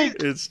would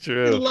think it's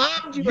true.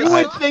 You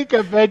would think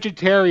a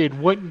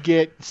vegetarian wouldn't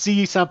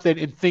see something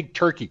and think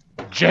turkey.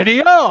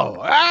 Jenny O.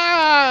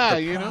 I've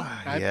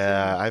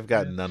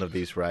got none of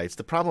these rights.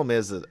 The problem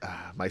is that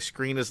my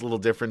screen is a little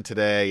different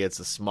today.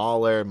 It's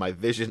smaller. My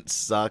vision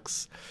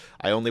sucks.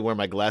 I only wear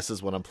my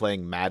glasses when I'm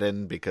playing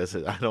Madden because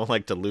I don't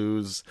like to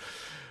lose.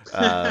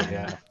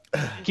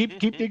 Keep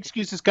the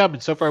excuses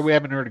coming. So far, we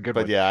haven't heard a good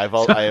one. But yeah,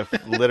 I have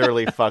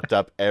literally fucked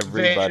up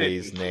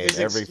everybody's name,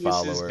 every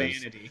follower.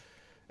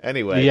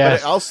 Anyway,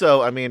 but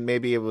also, I mean,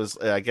 maybe it was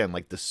again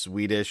like the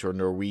Swedish or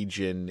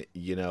Norwegian,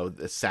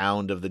 the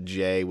sound of the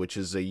J, which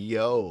is a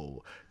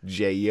yo,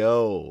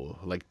 J-O,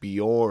 like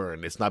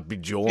Bjorn. It's not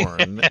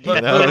Bjorn.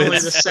 Only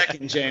the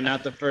second J,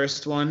 not the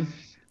first one.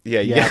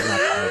 Yeah.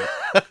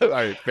 All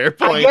right, fair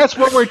point. I guess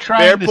what we're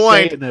trying to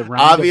say in a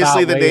roundabout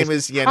Obviously, the way name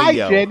is Yenny Hi,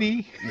 Yo.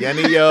 Jenny.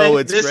 Yenny Yo,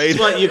 it's this great. This is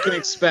what you can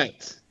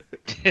expect.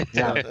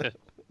 Yeah.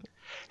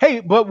 Hey,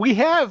 but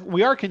we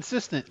are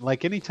consistent.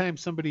 Like anytime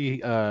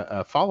somebody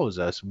follows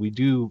us, we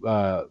do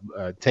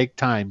take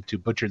time to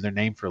butcher their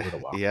name for a little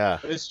while. Yeah,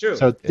 it's true.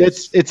 So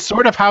it's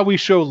sort of how we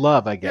show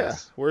love, I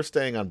guess. Yeah, we're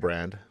staying on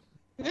brand.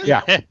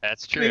 Yeah,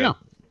 that's true. All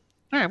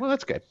right, well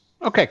that's good.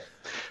 Okay,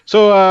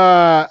 so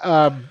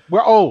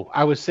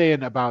I was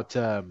saying about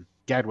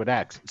Gadwood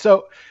Axe.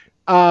 So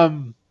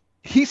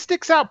he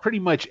sticks out pretty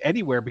much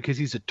anywhere because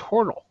he's a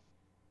turtle,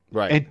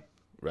 right? And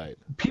right.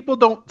 People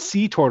don't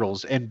see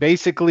turtles, and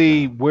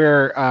basically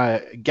where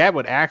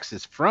Gadwood Axe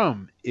is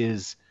from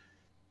is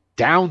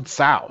down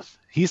south.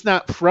 He's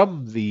not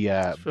from the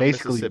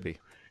basically Mississippi.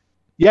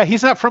 Yeah,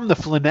 he's not from the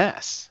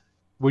Flanness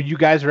where you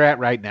guys are at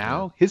right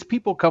now. Yeah. His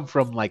people come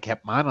from like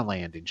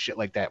Hepmanaland and shit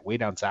like that, way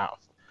down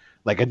south,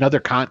 like another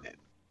continent.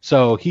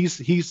 So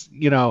he's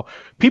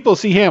people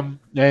see him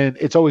and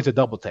it's always a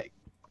double take.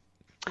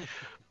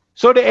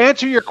 So to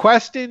answer your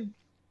question,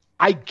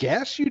 I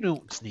guess you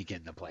don't sneak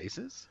into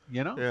places,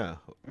 Yeah.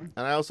 And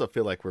I also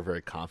feel like we're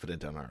very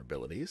confident in our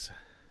abilities.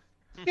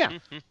 Yeah.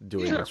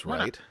 Doing what's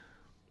right.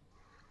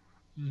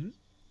 Mm-hmm.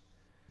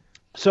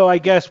 So I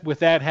guess with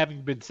that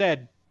having been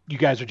said, you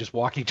guys are just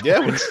walking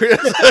towards.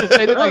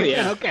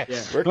 Yeah, okay.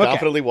 Yeah. We're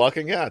confidently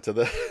walking to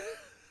the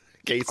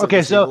gates of the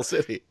evil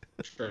city.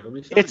 Sure, it'll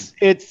be fun.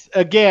 It's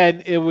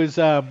again, it was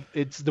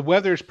it's the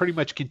weather's pretty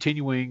much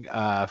continuing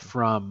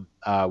from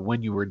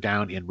when you were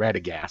down in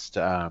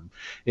Radagast.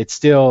 It's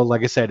still,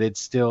 like I said,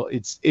 it's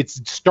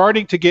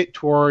starting to get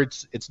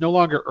towards, it's no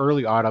longer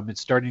early autumn,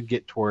 it's starting to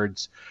get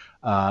towards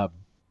a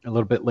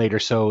little bit later.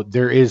 So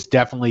there is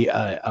definitely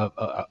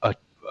a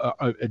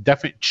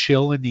definite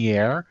chill in the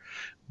air,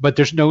 but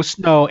there's no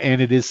snow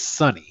and it is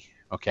sunny.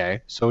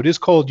 Okay, so it is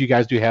cold. You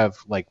guys do have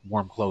like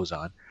warm clothes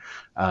on.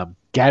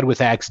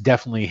 Gadwood Axe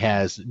definitely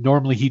has.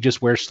 Normally he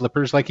just wears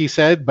slippers, like he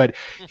said, but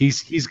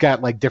he's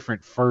got like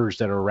different furs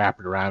that are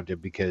wrapped around him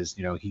because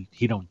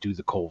he don't do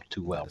the cold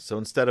too well. So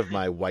instead of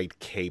my white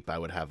cape, I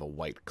would have a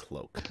white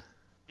cloak.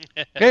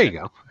 There you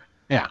go.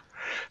 Yeah.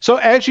 So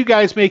as you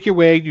guys make your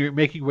way, you're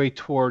making your way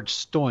towards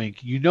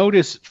Stoink. You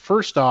notice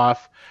first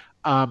off,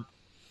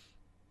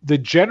 the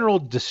general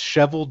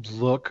disheveled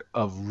look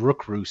of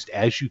Rookroost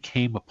as you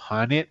came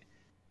upon it.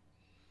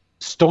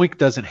 Stoink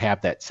doesn't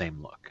have that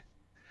same look.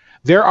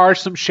 There are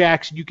some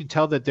shacks, and you can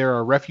tell that there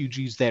are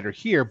refugees that are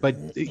here, but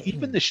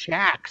even the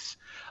shacks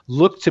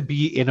look to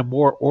be in a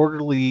more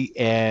orderly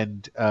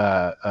and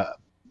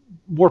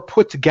more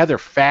put together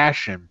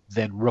fashion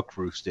than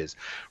Rookroost is.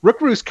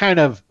 Rookroost kind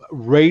of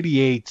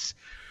radiates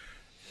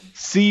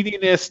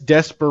seediness,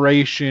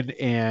 desperation,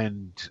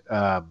 and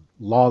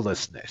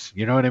lawlessness.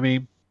 You know what I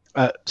mean?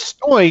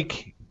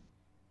 Stoink,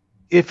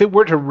 if it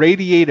were to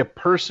radiate a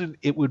person,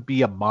 it would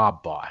be a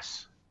mob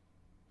boss,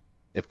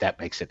 if that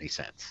makes any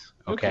sense.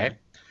 Okay.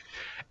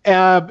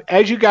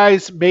 As you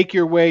guys make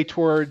your way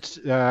towards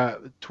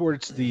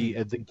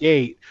the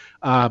gate,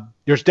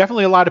 there's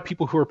definitely a lot of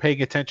people who are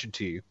paying attention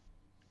to you,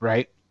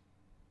 right?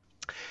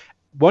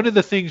 One of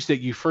the things that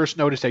you first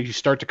notice as you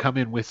start to come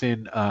in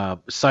within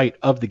sight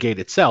of the gate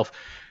itself,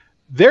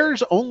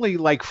 there's only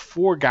like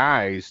 4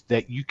 guys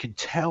that you can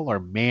tell are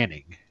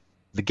manning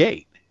the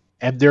gate,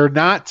 and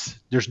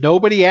there's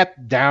nobody at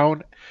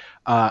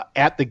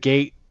the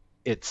gate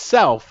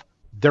itself.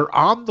 They're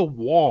on the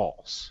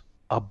walls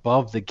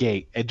above the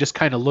gate and just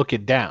kind of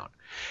looking down.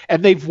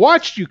 And they've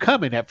watched you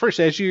come in at first.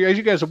 As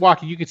you guys are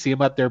walking, you can see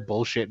them up there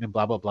bullshitting and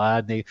blah, blah, blah.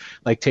 And they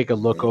like take a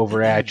look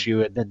over at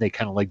you, and then they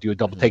kind of like do a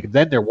double take. And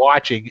then they're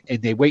watching,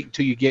 and they wait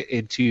until you get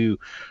into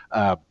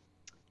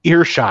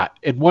earshot.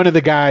 And one of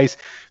the guys,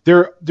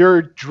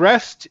 they're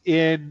dressed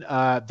in,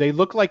 they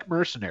look like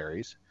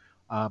mercenaries.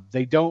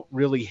 They don't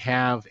really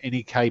have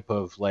any type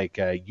of like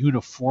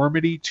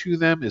uniformity to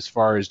them as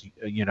far as,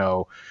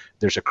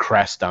 there's a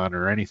crest on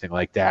or anything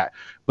like that.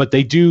 But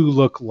they do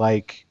look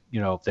like,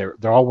 they're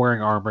all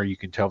wearing armor. You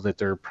can tell that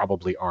they're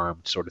probably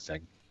armed, sort of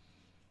thing.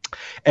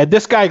 And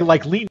this guy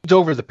like leans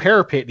over the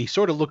parapet, and he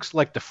sort of looks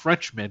like the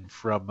Frenchman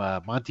from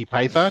Monty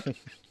Python.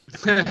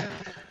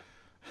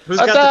 Who's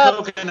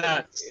got the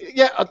coconuts?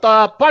 Yeah,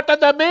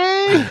 pardon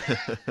me.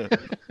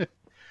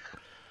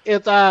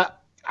 It's I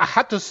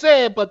had to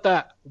say,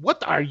 but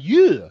what are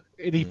you?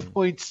 And he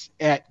points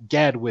at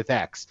Gad with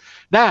X.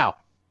 Now,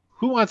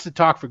 who wants to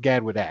talk for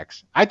Gad with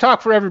X? I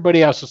talk for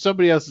everybody else, so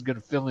somebody else is going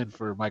to fill in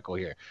for Michael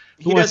here.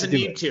 He doesn't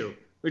need to.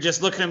 We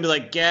just look at him and be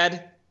like,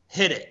 Gad,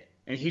 hit it.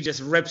 And he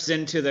just rips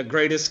into the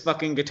greatest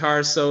fucking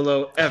guitar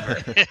solo ever.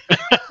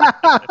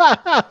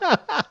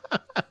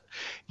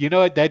 You know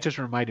what? That just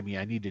reminded me.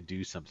 I need to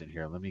do something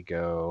here. Let me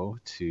go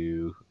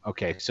to.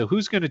 Okay, so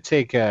who's going to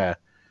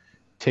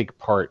take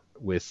part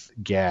with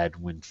Gad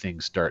when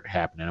things start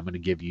happening? I'm going to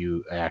give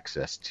you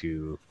access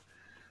to.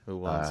 Who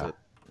wants it?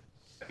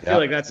 I feel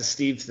like that's a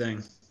Steve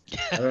thing.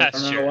 I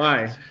don't know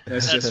why.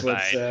 That's just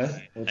what's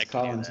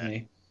calling to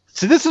me.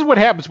 So this is what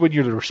happens when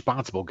you're the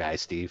responsible guy,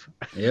 Steve.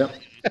 Yep.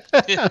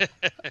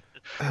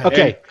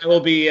 Okay. And I'll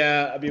be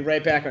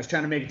right back. I was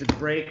trying to make it to the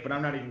break, but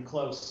I'm not even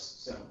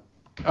close. So.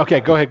 Okay,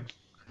 go ahead.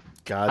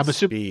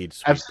 Godspeed,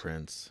 sweet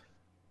prince.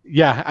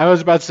 Yeah, I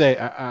was about to say.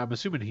 I'm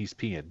assuming he's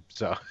peeing.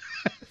 So.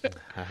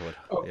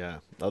 Yeah.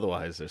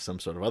 Otherwise, there's some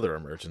sort of other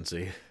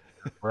emergency.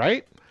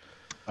 Right.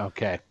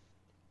 Okay.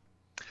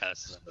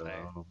 So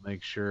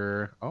make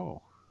sure.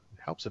 Oh, it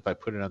helps if I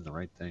put it on the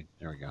right thing.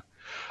 There we go.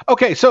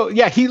 Okay, so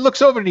yeah, he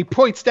looks over and he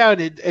points down,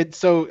 and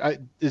so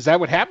is that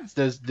what happens?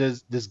 Does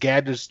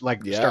Gad just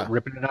start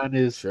ripping it on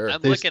his? Sure.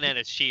 I'm looking at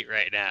a sheet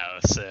right now,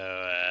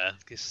 so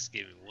just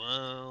give me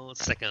 1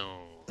 second.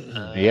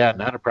 Yeah,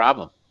 not a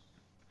problem.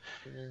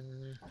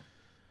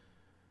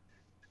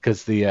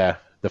 Because the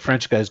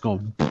French guy's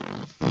going.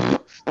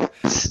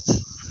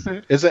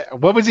 Is it?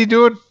 What was he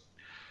doing?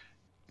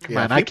 Come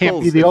on, I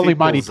can't be the only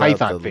Monty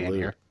Python fan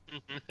here.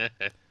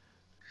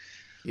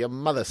 Your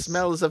mother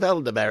smells of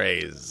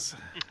elderberries.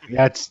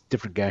 Yeah, it's a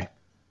different guy.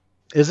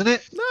 Isn't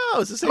it? No,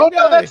 it's the same guy.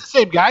 No, that's the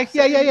same guy.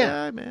 Yeah.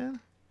 Guy, man.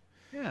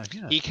 Yeah.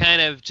 He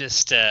kind of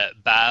just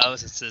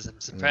bows and says, I'm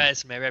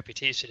surprised my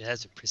reputation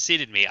hasn't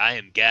preceded me. I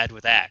am Gad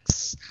with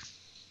Axe.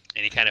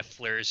 And he kind of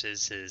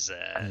flourishes his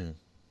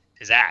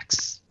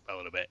axe a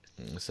little bit.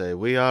 Say,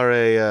 we are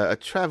a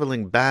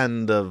traveling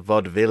band of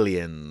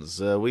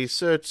vaudevillians. We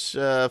search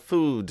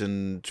food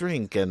and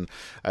drink, and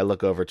I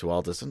look over to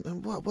Aldous,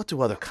 and what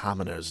do other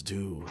commoners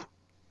do?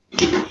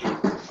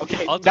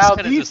 Okay, Aldous now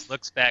kind of just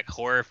looks back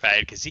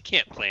horrified because he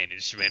can't play an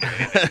instrument.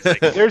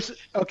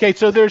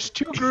 So there's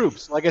two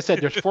groups. Like I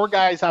said, there's 4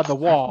 guys on the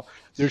wall.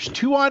 There's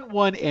 2 on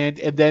one end,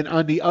 and then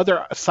on the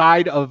other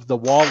side of the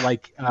wall,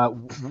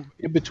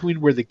 in between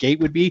where the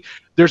gate would be,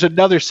 there's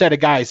another set of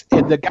guys.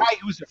 And the guy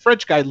who's the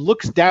French guy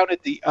looks down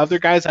at the other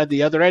guys on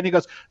the other end. He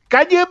goes,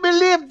 "Can you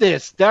believe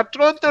this? They're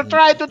trying to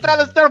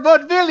tell us they're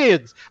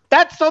vaudevillians.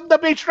 That on the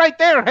beach right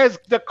there has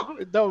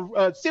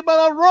the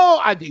similar row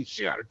on his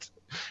shirt."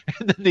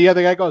 And then the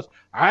other guy goes,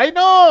 "I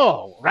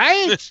know,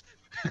 right?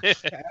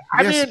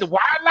 I mean,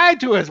 why lie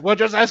to us? We're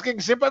just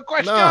asking simple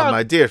questions." No,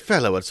 my dear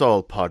fellow, it's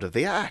all part of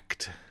the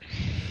act.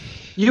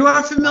 You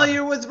are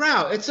familiar with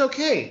Rao. It's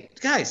okay.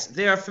 Guys,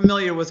 they are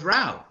familiar with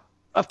Rao.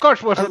 Of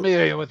course we're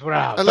familiar with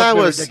Rao.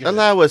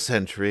 Allow us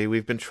entry.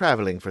 We've been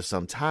traveling for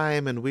some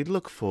time, and we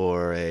look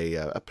for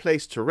a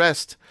place to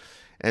rest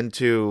and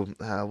to,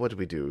 what do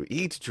we do?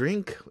 Eat,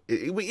 drink?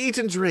 We eat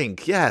and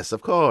drink, yes,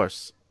 of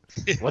course.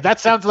 Well, that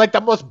sounds like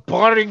the most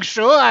boring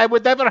show I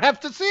would ever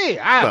have to see.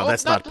 Well,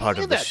 that's not part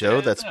of the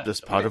show. That's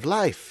just part of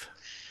life.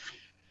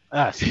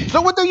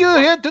 So what are you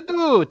here to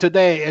do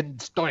today in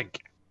Stoink?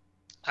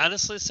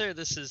 Honestly, sir,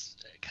 this is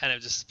kind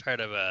of just part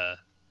of a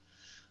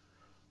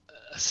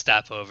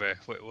stopover.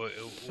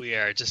 We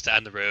are just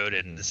on the road,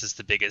 and this is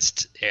the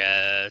biggest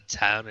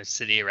town or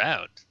city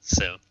around.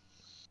 So,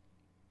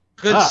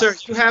 good sir,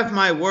 you have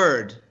my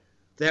word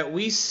that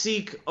we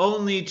seek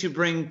only to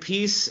bring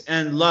peace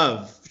and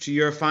love to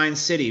your fine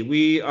city.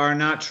 We are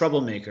not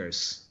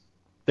troublemakers.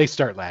 They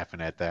start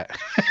laughing at that.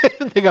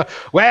 They go,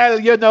 "Well,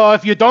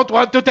 if you don't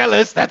want to tell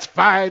us, that's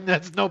fine.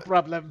 That's no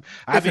problem.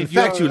 If in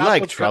fact you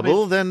like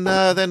trouble,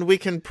 then we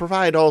can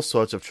provide all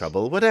sorts of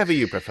trouble, whatever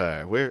you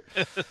prefer. We're."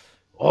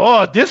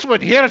 Oh, this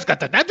one here has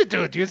got an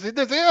attitude. You see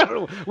this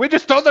here? We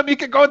just told him he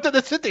could go into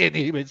the city, and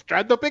he was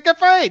trying to pick a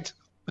fight.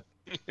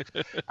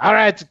 All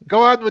right,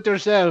 go on with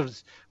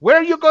yourselves. Where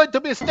are you going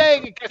to be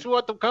staying in case we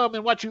want to come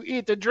and watch you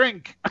eat and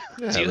drink?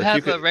 Do you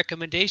have a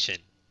recommendation?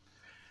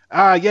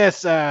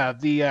 Yes,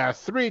 the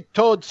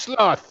three-toed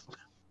sloth.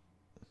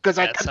 Because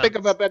I can't think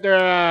of a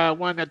better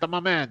one at the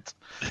moment.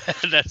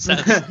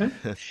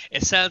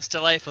 It sounds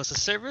delightful. Is the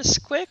service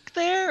quick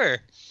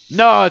there?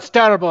 No, it's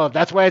terrible.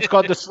 That's why it's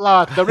called the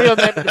sloth. The real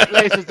name of the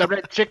place is the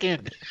Red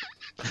Chicken.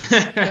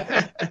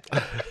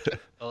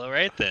 Well, all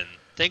right then.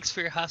 Thanks for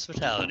your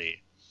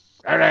hospitality.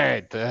 All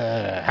right.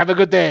 Have a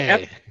good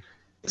day.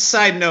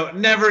 Side note,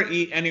 never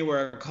eat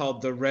anywhere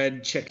called the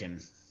Red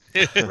Chicken.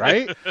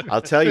 Right?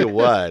 I'll tell you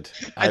what.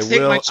 I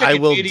take my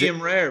chicken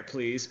medium rare,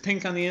 please.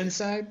 Pink on the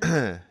inside.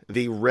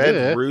 The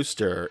Red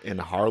Rooster in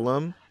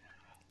Harlem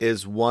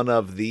is one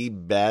of the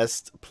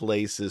best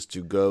places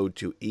to go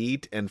to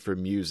eat and for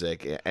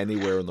music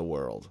anywhere in the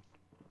world.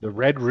 The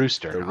Red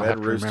Rooster. The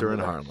Red Rooster in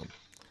Harlem.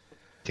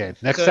 Okay,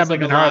 next time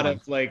I'm in Harlem.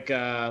 Like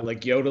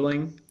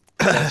yodeling.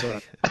 That's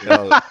what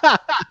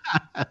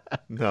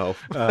no.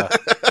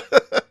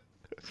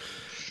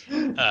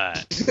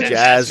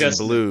 Jazz and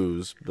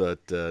blues, but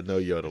no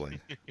yodeling.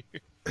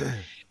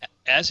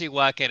 As we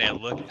walk in, I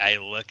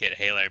look at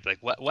Halo and be like,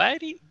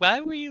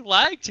 why were you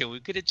lying to? We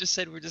could have just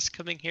said we're just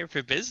coming here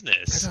for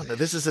business. I don't know.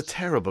 This is a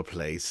terrible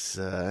place,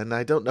 and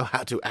I don't know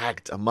how to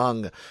act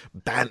among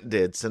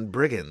bandits and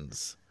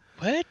brigands.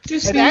 What?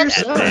 Just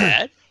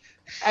bad.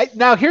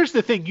 Now, here's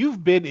the thing.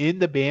 You've been in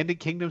the Bandit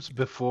Kingdoms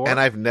before. And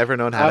I've never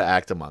known how to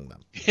act among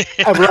them.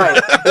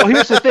 Right. Well,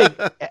 here's the thing.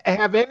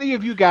 Have any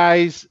of you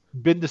guys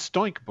been to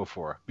Stoink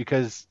before?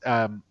 Because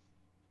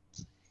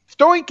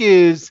Stoink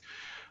is,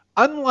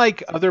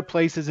 unlike other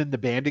places in the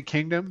Bandit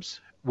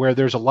Kingdoms, where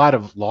there's a lot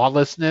of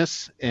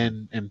lawlessness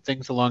and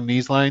things along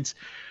these lines,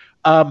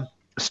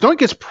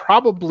 Stoink is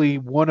probably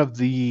one of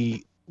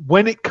the,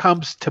 when it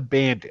comes to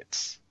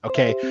bandits,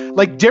 okay,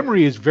 like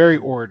Dimmery is very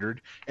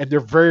ordered and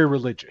they're very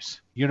religious,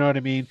 you know what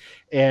I mean?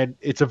 And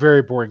it's a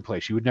very boring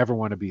place. You would never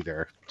want to be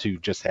there to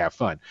just have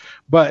fun.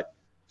 But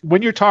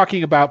when you're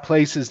talking about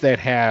places that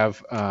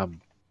have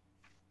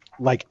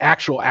like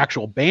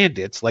actual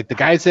bandits, like the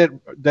guys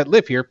that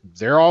live here,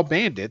 they're all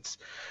bandits.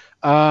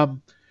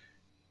 Stoink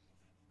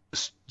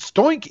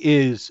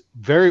is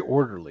very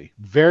orderly,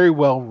 very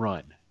well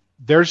run.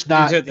 There's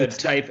not. These are the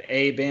type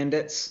A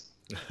bandits.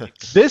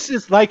 This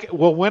is like,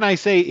 well, when I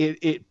say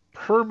it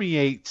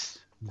permeates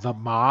the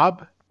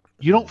mob,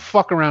 you don't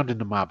fuck around in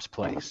the mob's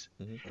place.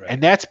 Right.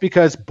 And that's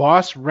because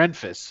Boss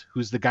Renfus,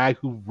 who's the guy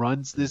who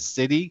runs this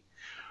city,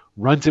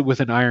 runs it with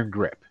an iron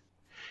grip.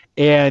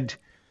 And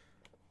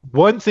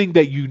one thing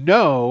that you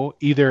know,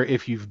 either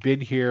if you've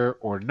been here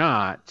or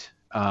not,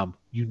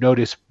 you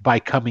notice by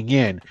coming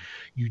in,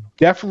 you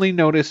definitely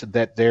notice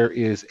that there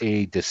is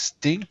a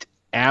distinct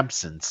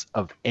absence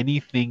of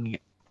anything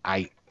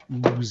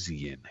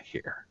Iusian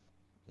here.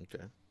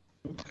 Okay.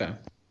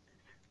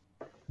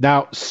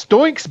 Now,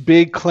 Stoink's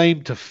big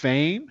claim to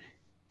fame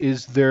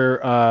is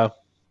they're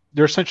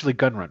essentially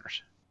gun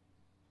runners.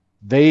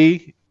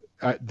 They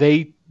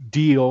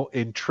deal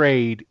and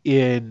trade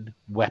in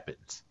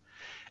weapons,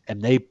 and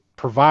they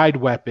provide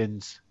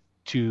weapons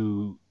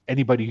to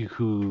anybody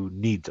who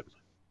needs them.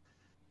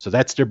 So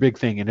that's their big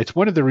thing, and it's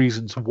one of the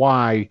reasons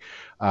why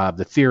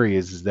the theory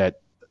is that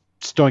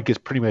Stoink has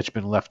pretty much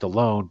been left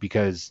alone,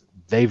 because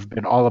they've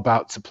been all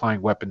about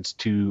supplying weapons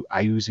to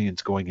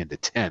Iusians going into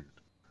 10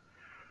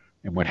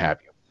 and what have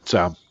you.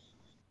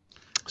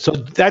 So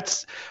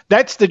that's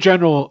the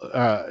general,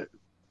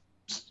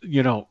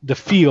 the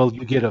feel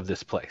you get of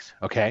this place.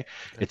 Okay.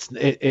 It's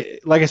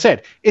like I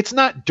said, it's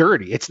not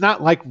dirty. It's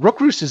not like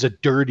Rookroos is a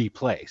dirty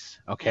place.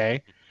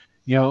 Okay.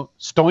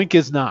 Stoink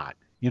is not,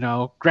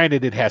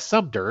 granted it has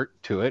some dirt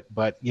to it,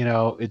 but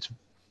it's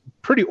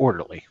pretty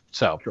orderly.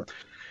 So, sure.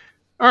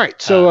 All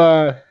right.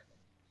 So,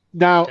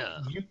 now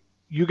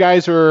you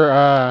guys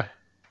are,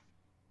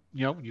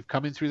 you've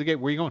come in through the gate.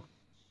 Where are you going?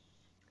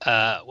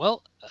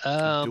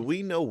 Do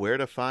we know where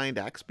to find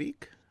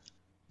Axbeak?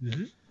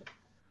 Mm-hmm.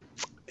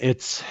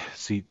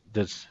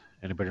 Does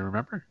anybody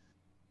remember?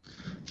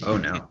 Oh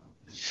no.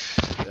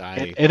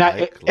 I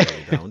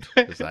don't,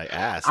 because I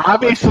asked.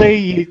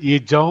 Obviously, you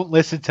don't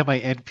listen to my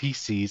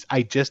NPCs.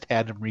 I just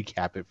had them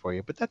recap it for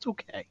you, but that's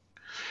okay.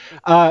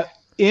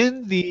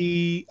 In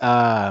the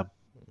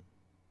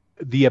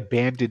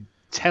abandoned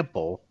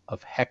temple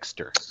of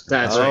Hexter.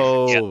 That's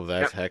right. Yep.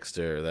 That's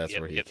Hexter. That's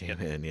where he came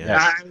in.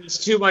 Yeah. It's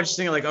too much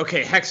thinking like,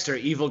 okay, Hexter,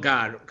 evil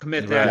god,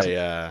 commit that.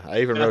 Yeah. I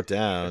even wrote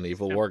down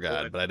evil war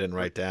god, but I didn't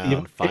write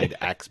down find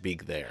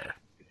Axbeak there.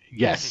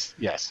 Yes.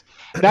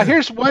 Now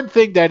here's one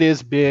thing that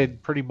has been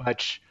pretty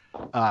much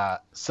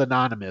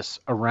synonymous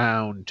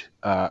around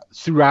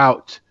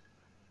throughout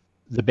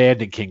the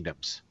Bandit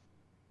Kingdoms.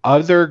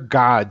 Other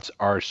gods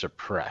are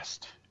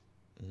suppressed.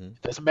 Mm-hmm.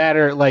 Doesn't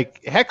matter.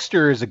 Like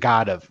Hexter is a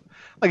god of,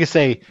 like I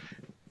say,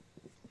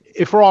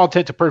 if for all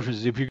intents and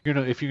purposes, if you're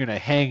gonna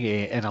hang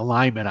an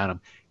alignment on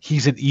him,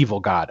 he's an evil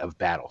god of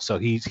battle. So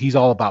he's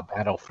all about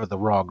battle for the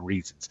wrong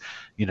reasons,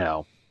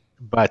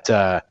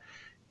 But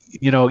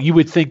you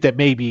would think that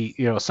maybe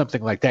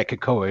something like that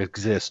could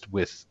coexist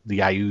with the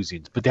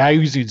Iusians, but the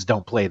Iusians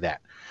don't play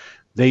that.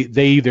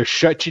 They either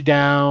shut you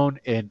down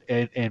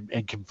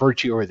and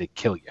convert you, or they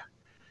kill you.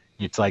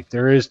 It's like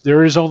there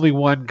is only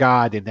one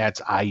god, and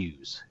that's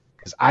Iuz,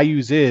 because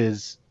Iuz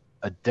is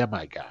a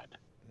demigod.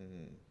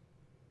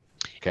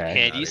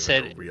 Okay. And you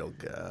said a real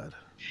god.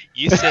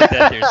 You said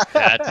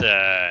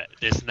that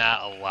there's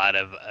not a lot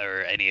of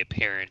or any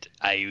apparent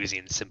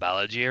Iusian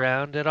symbology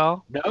around at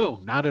all. No,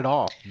 not at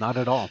all. Not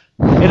at all.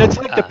 And it's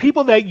like the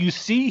people that you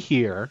see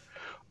here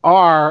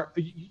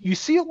you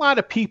see a lot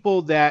of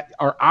people that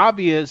are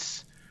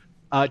obvious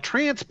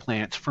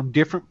transplants from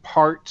different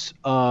parts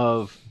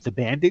of the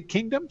Bandit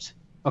Kingdoms.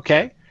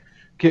 Okay.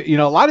 A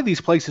lot of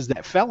these places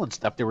that fell and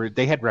stuff,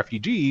 they had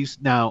refugees.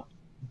 Now,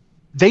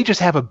 they just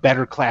have a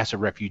better class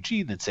of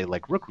refugee than, say,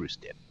 like Rookroos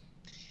did.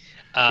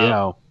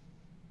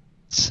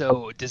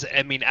 So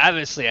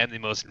obviously I'm the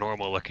most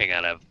normal looking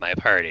out of my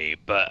party,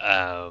 but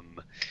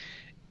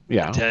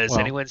does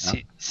anyone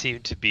seem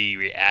to be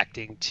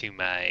reacting to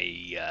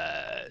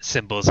my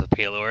symbols of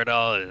Paylor at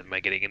all? Am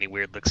I getting any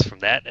weird looks from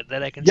that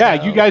I can tell?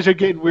 Yeah, you guys are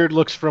getting weird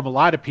looks from a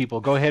lot of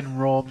people. Go ahead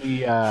and roll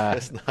me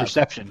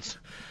perceptions.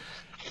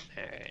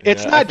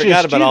 It's not just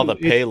I forgot about all the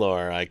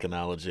Paylor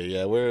iconology.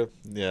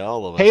 Yeah,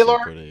 all of us.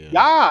 Paylor,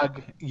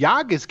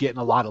 Yogg is getting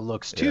a lot of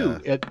looks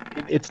too. Yeah.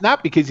 It's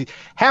not because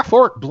half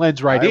orc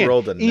blends right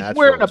in. He's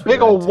wearing a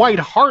big old white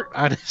heart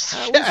on his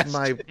chest.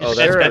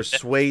 That's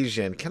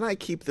persuasion. Can I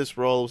keep this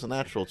roll as a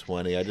natural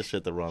 20? I just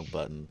hit the wrong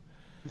button.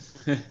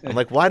 I'm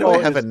like, why do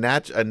I have a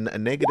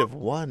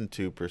 -1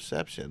 to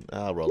perception?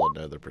 I'll roll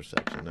another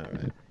perception. All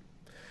right,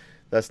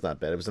 that's not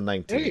bad. It was a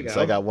 19,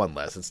 so I got one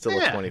less. It's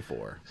still a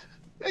 24.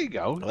 There you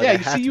go. Well, you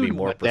have to be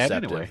more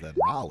perceptive than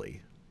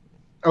Raleigh.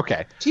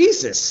 Okay.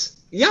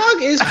 Jesus.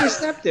 Yogg is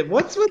perceptive.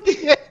 What's with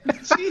the...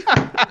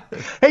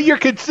 Hey, you're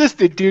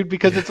consistent, dude,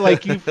 because it's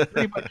like you've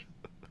pretty much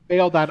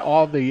failed on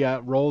all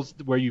the rolls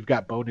where you've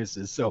got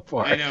bonuses so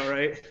far. I know,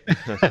 right?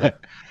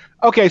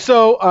 Okay,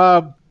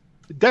 so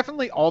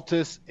definitely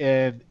Altus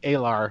and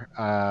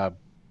Alar.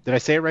 Did I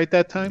say it right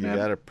that time? You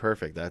got it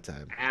perfect that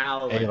time.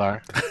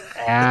 Alar.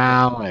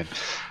 Alan.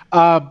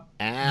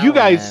 You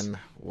guys...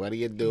 What are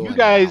you doing? You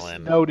guys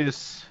Alan?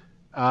 Notice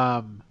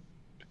that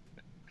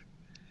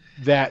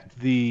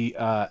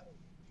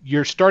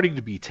you're starting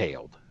to be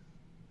tailed.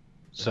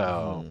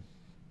 So,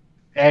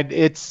 and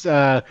it's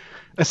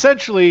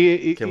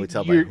essentially. Can we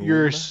tell by whom?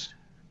 You're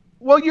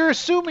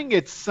assuming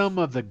it's some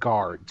of the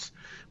guards,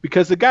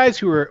 because the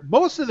guys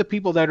most of the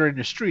people that are in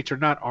the streets are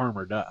not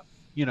armored up.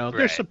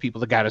 There's some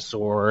people that got a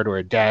sword or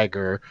a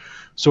dagger,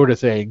 sort of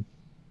thing.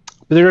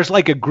 But there's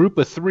like a group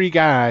of 3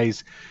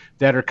 guys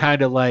that are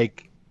kind of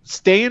like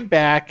staying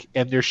back,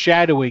 and they're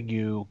shadowing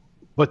you,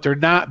 but they're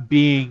not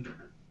being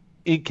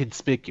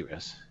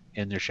inconspicuous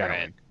in their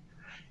shadowing.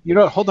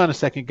 Right. Hold on a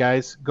second,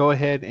 guys. Go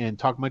ahead and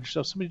talk about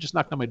yourself. Somebody just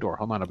knocked on my door.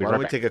 Hold on, I'll be right back.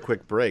 Why don't we take a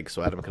quick break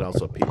so Adam can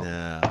also pee?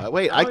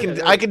 Wait,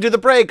 I can do the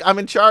break. I'm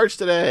in charge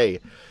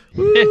today.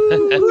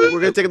 We're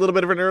gonna take a little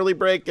bit of an early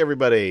break,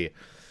 everybody.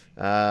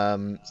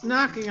 It's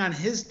knocking on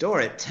his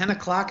door at 10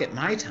 o'clock at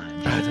my time.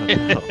 I don't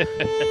know.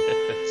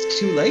 It's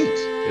too late.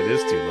 It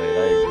is too late.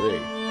 I agree.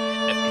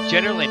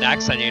 Generally,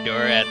 knocks on your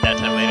door at that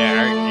time of night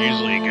aren't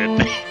usually a good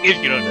thing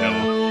if you don't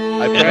know.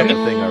 I've tried the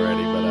thing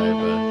already, but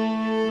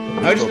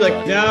I would just be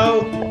like,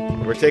 no.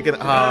 We're taking.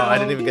 I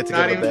didn't even get to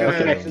go to the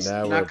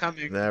bathroom. Not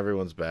coming. Now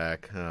everyone's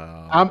back.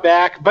 Oh. I'm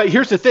back, but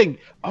here's the thing.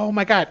 Oh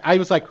my God! I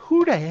was like,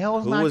 who the hell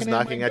is knocking? Who was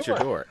knocking at your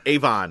door?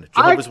 Avon,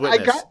 Jehovah's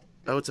Witness.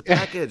 It's a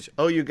package.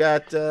 You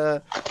got.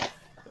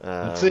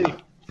 Let's see.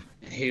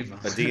 Avon.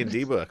 A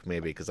D&D book,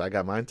 maybe, because I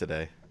got mine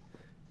today.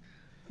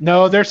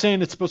 No, they're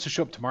saying it's supposed to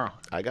show up tomorrow.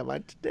 I got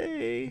mine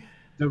today.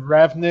 The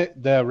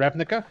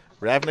Ravnica?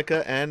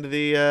 Ravnica and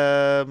the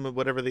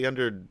whatever the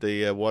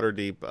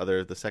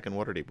Waterdeep the second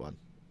Waterdeep one.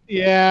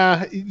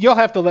 Yeah, you'll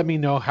have to let me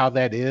know how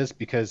that is,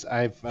 because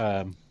I'm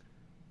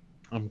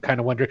kind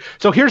of wondering.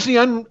 So here's the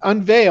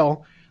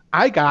unveil.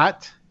 I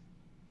got.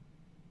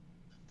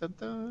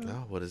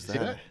 Oh, what is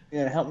that?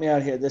 Yeah, help me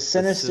out here. The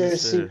Sinister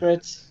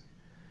Secrets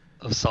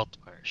of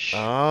Saltmarsh.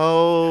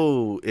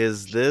 Oh,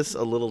 is this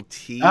a little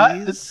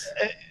tease?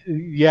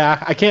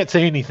 Yeah, I can't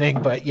say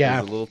anything, but yeah.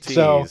 It's a little tease.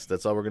 So,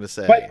 that's all we're going to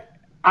say. But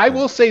I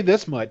will say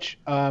this much.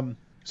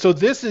 So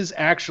this is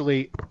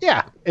actually,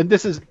 and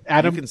this is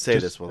Adam. You can say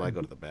this while I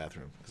go to the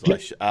bathroom.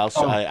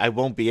 I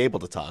won't be able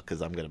to talk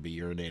because I'm going to be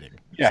urinating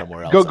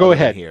somewhere else. Go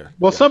ahead. Here.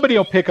 Well, somebody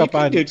will pick up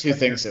on. Do 2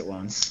 things at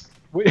once.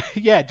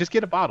 Yeah, just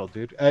get a bottle,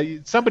 dude.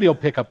 Somebody will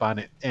pick up on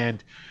it.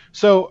 And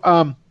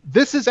so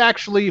this is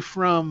actually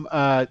from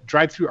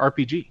Drive-Thru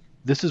RPG.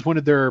 This is one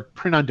of their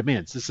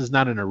print-on-demands. This is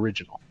not an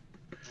original.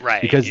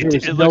 Right. Because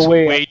it looks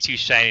way too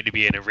shiny to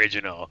be an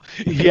original.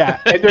 Yeah,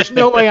 and there's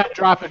no way I'm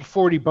dropping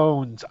 40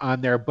 bones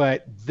on there,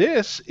 but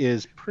this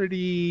is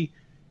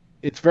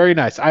it's very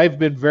nice. I've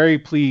been very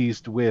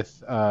pleased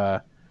with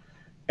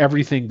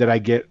everything that I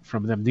get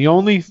from them. The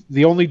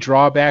only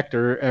drawback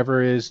there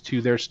ever is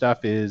to their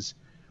stuff is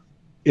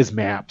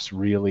maps,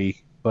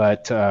 really.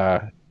 But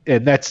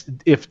and that's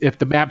if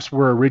the maps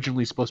were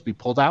originally supposed to be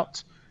pulled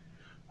out.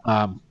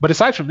 But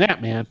aside from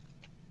that, man,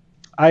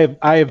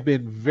 I have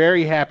been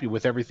very happy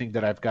with everything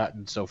that I've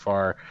gotten so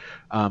far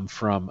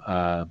from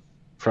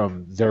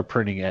their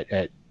printing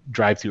at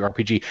Drive-Thru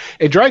RPG.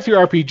 And Drive-Thru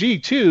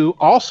RPG too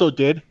also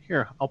did.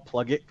 Here, I'll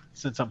plug it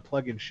since I'm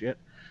plugging shit.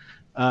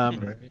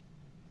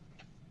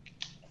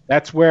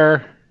 That's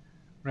where,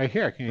 right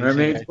here.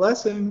 Mermaid's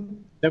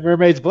Blessing. The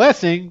Mermaid's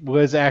Blessing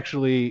was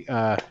actually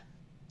printed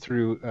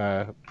through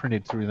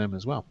them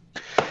as well.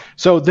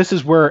 So this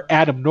is where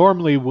Adam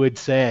normally would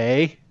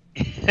say.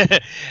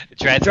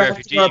 Drive-Thru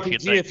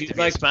RPG if you'd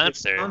like to be a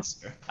sponsor.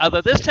 Although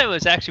this time it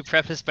was actually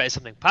prefaced by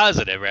something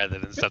positive rather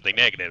than something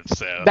negative.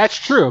 So that's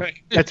true.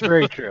 That's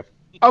very true.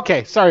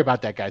 Okay, sorry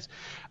about that, guys.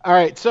 All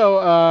right,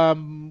 so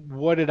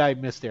what did I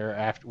miss there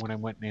after when I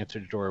went and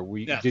answered the door?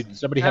 Did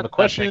somebody have a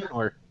question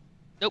or?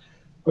 Nope.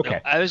 Okay.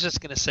 Nope. I was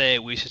just gonna say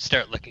we should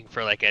start looking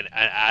for like an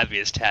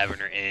obvious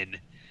tavern or inn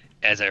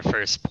as our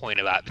first point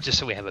about, just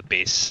so we have a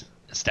base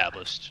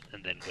established,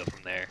 and then go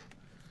from there.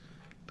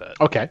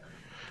 But okay,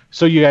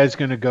 so you guys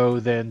gonna go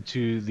then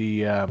to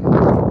the?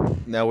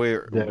 No,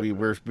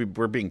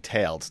 we're being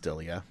tailed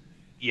still, yeah.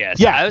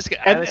 Yes. Yeah, I was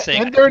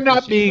saying, and they're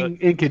not being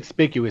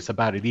inconspicuous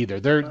about it either.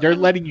 They're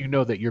letting you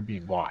know that you're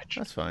being watched.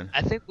 That's fine.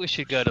 I think we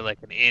should go to like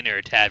an inn or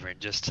a tavern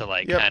just to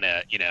like kind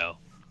of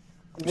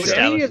Would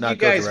any of you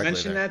guys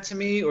mention that to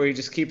me, or you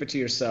just keep it to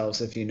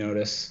yourselves if you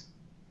notice?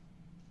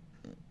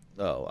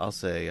 Oh, I'll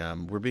say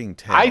we're being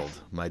tailed,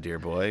 my dear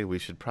boy. We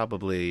should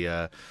probably,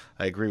 I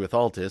agree with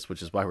Altus,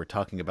 which is why we're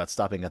talking about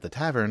stopping at the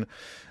tavern.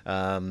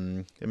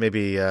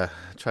 Maybe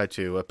try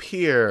to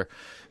appear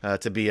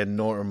to be a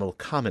normal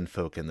common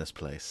folk in this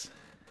place.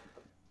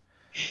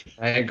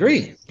 I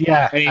agree.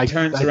 Yeah. And he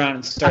turns around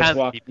and starts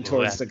walking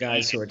towards the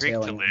guys who are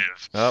tailing him.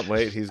 Oh,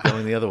 wait, he's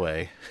going the other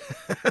way.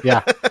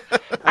 Yeah.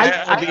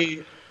 I'll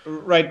be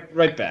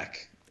right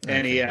back.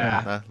 And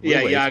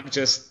Yag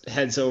just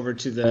heads over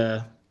to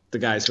the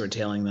guys who are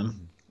tailing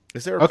them.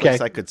 Is there a place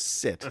I could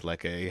sit,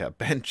 like a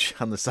bench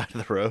on the side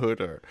of the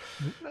road, or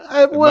am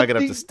I going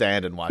to have to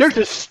stand and watch? There's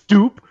a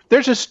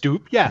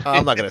stoop. Yeah.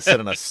 I'm not going to sit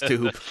on a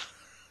stoop.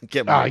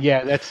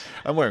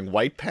 I'm wearing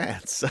white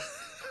pants.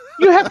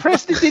 You have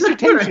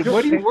prestidigitation.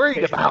 What are you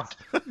worried about?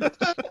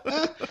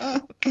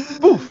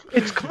 Oof,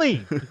 it's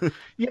clean.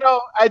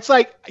 It's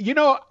like,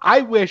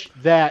 I wish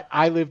that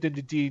I lived in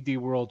the D&D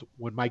world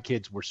when my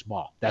kids were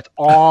small. That's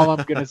all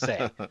I'm going to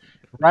say.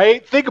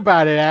 Right? Think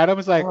about it, Adam.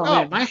 It's like,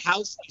 man, my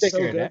house is so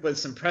good with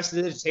some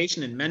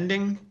prestidigitation and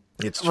mending.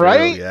 It's true,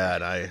 right? Yeah,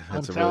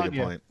 that's a really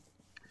good point.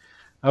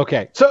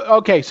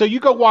 Okay, so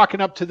you go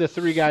walking up to the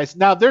three guys.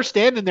 Now they're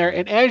standing there,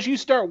 and as you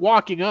start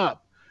walking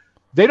up,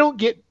 they don't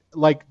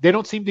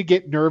seem to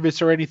get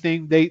nervous or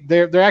anything.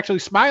 They're actually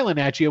smiling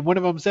at you, and one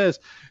of them says,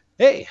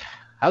 "Hey,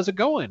 how's it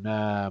going?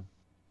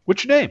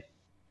 What's your name?"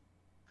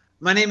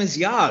 My name is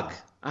Yag.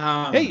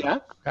 Hey,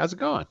 Yag, how's it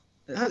going?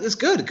 It's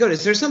good. Good.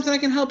 Is there something I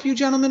can help you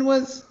gentlemen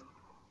with?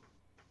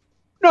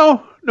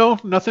 No,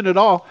 nothing at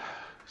all.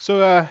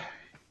 So,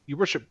 you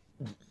worship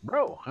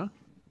Bro, huh?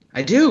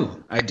 I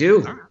do.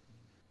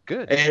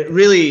 Good.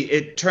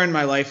 It turned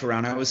my life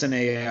around. I was in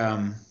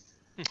a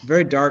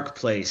very dark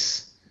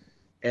place,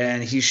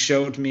 and he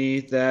showed me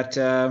that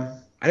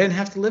I didn't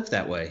have to live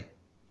that way.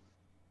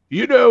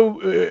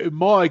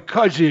 My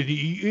cousin,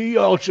 he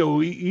also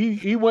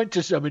went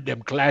to some of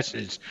them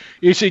classes.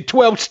 It's a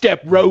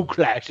 12-step row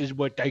class is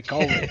what they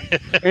call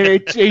it.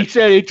 And he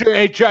said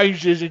it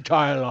changed his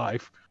entire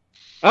life.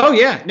 Oh,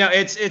 yeah. No,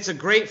 it's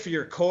great for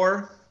your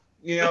core,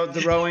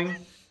 the rowing.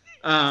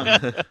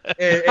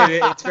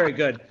 It's very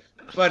good.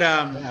 But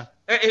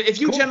if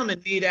you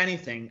gentlemen need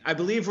anything, I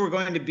believe we're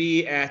going to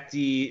be at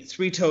the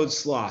Three-Toed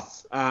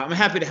Sloth. I'm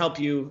happy to help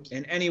you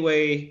in any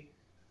way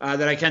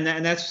that I can,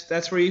 and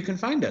that's where you can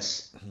find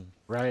us.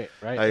 Right.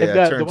 I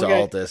turn to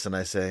Altus and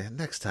I say,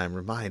 next time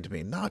remind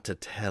me not to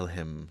tell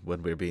him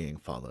when we're being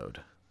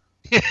followed.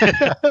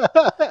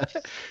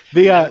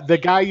 The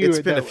guy it's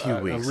been a few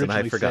weeks and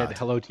I forgot. Said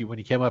hello to you when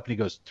he came up, and he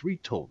goes,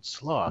 Three-Toed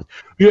Sloth.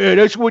 Yeah,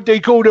 that's what they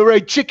call the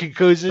red chicken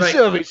because the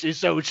service is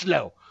so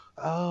slow.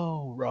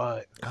 Oh,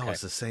 right. Okay. Oh,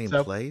 it's the same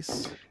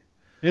place?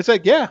 It's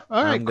like, yeah,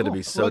 all right, I'm going to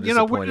be so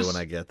disappointed when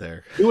I get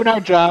there. Doing our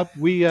job.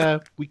 We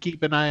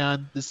keep an eye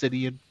on the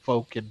city and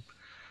folk and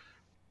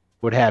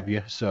what have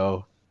you.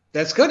 So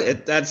that's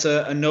good. That's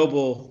a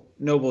noble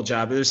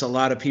job. There's a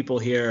lot of people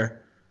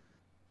here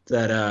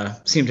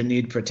that seem to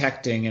need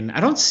protecting, and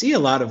I don't see a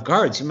lot of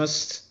guards. Are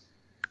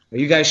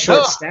you guys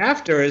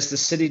short-staffed, or is the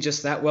city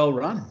just that well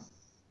run?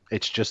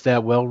 It's just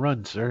that well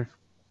run, sir.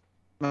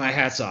 My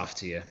hat's off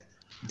to you.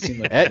 It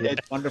seemed like a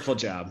wonderful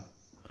job.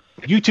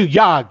 You two,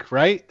 Yag,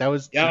 right? That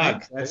was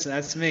Yag.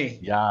 That's me.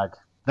 Yag.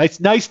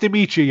 Nice to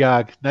meet you,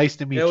 Yag. Nice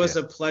to meet you. It was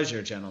a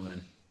pleasure,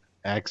 gentlemen.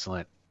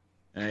 Excellent.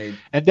 And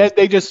then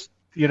they just,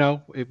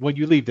 when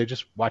you leave, they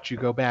just watch you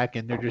go back,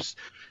 and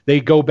they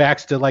go back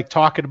to like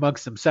talking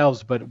amongst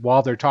themselves, but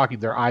while they're talking,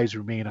 their eyes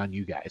remain on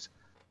you guys.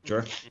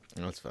 Sure.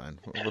 That's fine.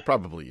 We're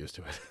probably used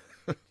to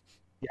it.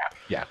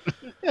 Yeah.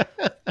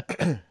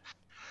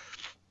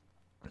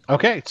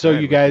 Okay, so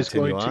you guys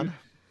going on?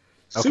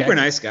 to super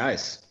nice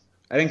guys.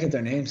 I didn't get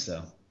their names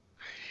though.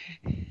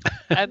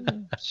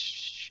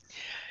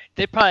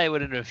 They probably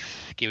wouldn't have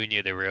given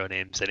you their real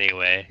names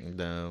anyway.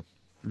 No.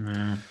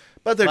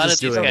 But they're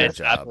just doing their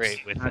jobs.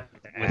 Operate with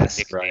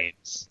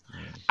nicknames.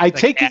 I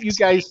take it you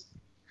guys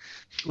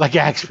like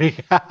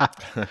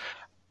Axby.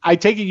 I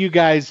take it you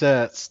guys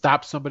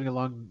stop somebody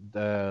along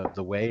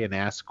the way and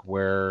ask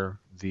where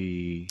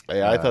the.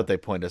 I thought they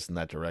point us in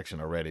that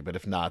direction already, but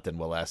if not, then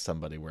we'll ask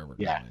somebody where we're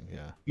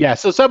going. Yeah.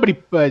 So somebody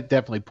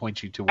definitely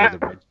points you to where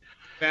the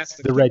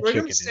red We're chicken going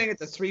to be staying at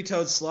the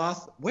Three-Toed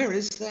Sloth. Where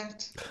is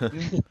that?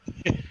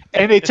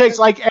 And it takes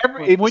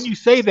when you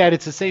say that,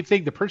 it's the same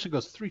thing. The person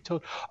goes,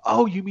 Three-Toed.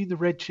 Oh, you mean the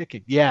red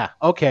chicken? Yeah.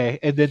 Okay.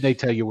 And then they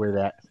tell you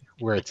where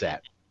where it's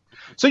at.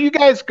 So you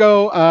guys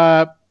go.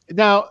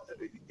 Now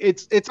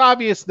it's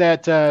obvious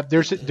that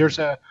there's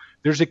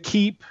a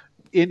keep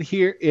in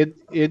here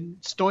in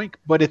Stoink,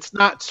 but it's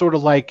not sort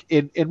of like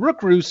in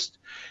Rook Roost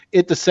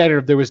at the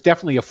center. There was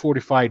definitely a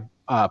fortified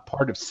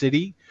part of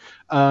city.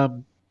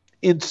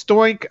 In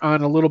Stoink,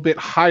 on a little bit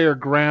higher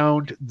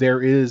ground,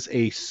 there is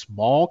a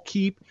small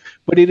keep,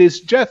 but it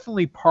is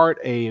definitely part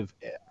of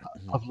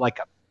like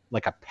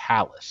a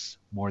palace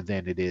more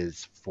than it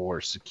is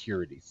for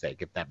security's sake,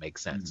 if that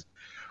makes sense.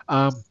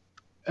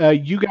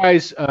 You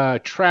guys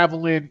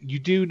traveling, you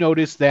do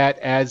notice that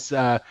as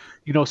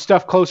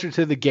stuff closer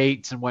to the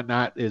gates and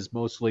whatnot is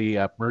mostly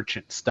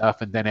merchant stuff,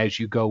 and then as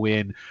you go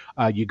in,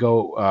 you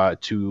go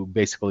to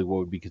basically what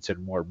would be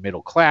considered more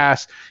middle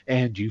class,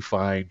 and you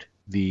find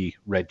the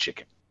Red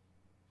Chicken.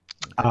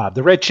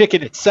 The Red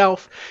Chicken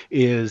itself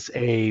is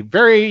a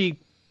very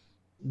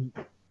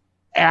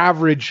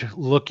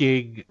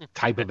average-looking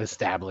type of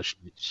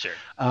establishment. Sure.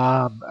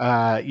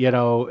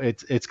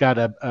 It's got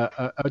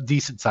a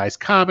decent-sized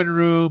common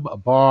room, a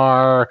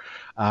bar.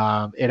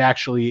 It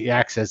actually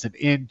acts as an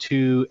inn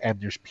too, and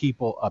there's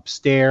people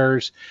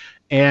upstairs.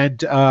 And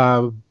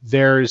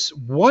there's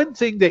one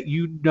thing that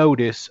you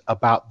notice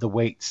about the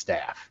wait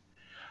staff.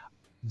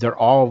 They're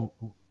all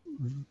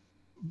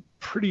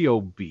pretty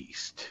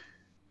obese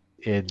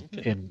in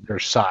their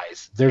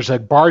size. There's a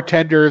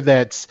bartender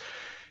that's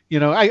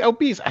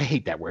obese. I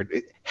hate that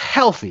word.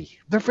 Healthy.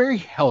 They're very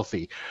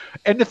healthy.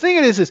 And the thing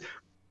is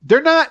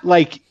they're not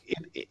like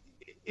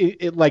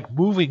like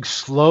moving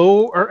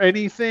slow or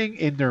anything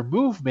in their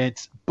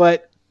movements,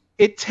 but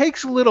it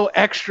takes a little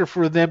extra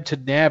for them to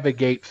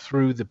navigate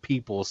through the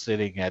people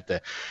sitting at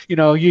the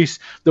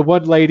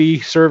one lady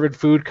serving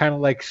food kind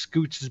of like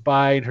scooches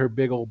by, and her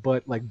big old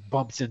butt like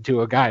bumps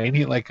into a guy, and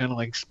he like kind of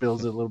like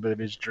spills a little bit of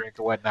his drink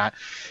or whatnot.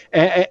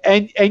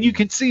 And you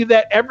can see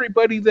that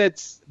everybody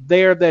that's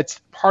there,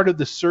 that's part of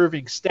the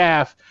serving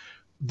staff,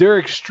 they're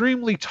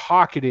extremely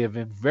talkative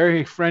and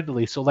very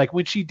friendly. So like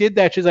when she did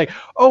that, she's like,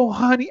 "Oh,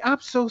 honey, I'm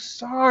so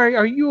sorry.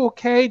 Are you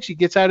okay?" And she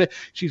gets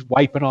she's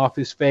wiping off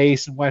his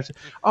face and wipes.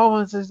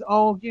 And says,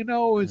 "Oh,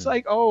 it's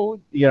like,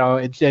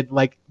 and then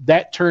like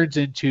that turns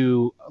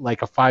into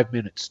like a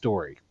 5-minute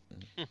story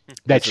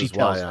that she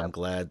tells. This is why I'm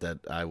glad that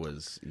I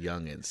was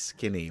young and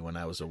skinny when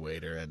I was a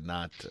waiter and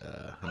not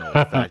an old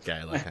fat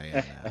guy like I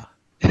am now.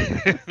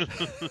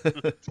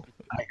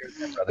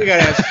 We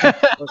gotta ask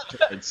those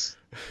kids.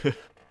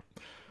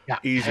 Yeah.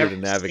 Easier to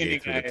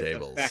navigate through the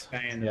tables.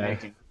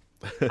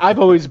 I've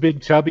always been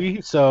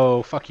chubby,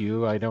 so fuck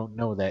you. I don't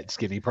know that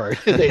skinny part.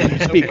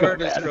 The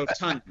word is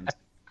rotund.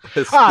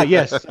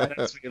 Yes. That's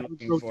what you're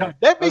looking for.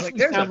 That makes me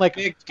sound like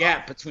a big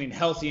gap between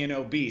healthy and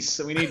obese,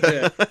 so we need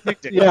to.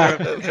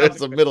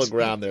 There's a middle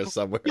ground there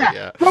somewhere.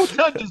 Yeah.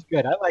 Rotund is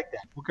good. I like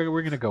that.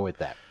 We're gonna go with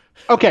that.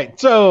 Okay,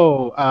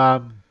 so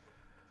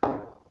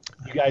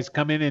you guys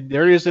come in, and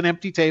there is an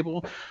empty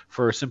table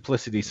for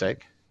simplicity's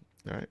sake.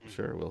 All right,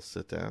 sure. We'll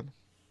sit down.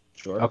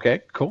 Sure.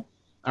 Okay, cool.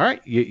 All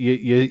right,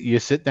 you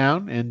sit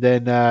down, and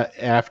then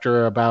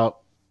after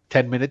about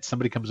 10 minutes,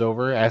 somebody comes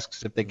over,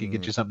 asks if they can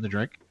get you something to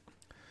drink.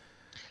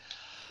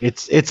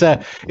 It's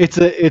a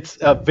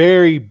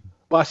very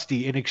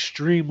busty and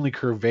extremely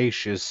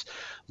curvaceous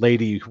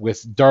lady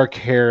with dark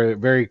hair,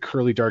 very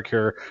curly dark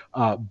hair,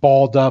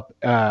 balled up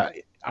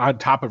on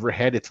top of her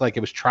head. It's like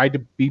it was tried to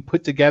be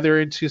put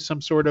together into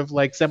some sort of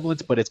like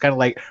semblance, but it's kind of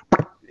like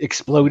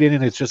exploded,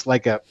 and it's just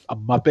like a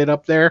Muppet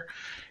up there,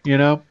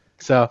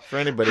 So for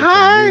anybody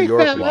from New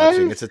York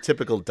watching, it's a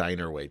typical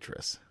diner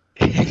waitress.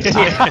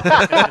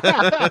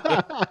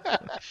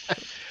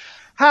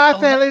 Hi,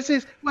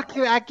 fellas. What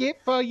can I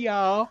get for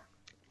y'all?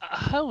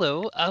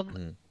 Hello.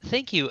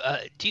 Thank you.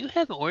 Do you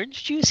have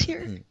orange juice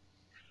here?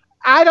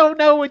 I don't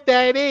know what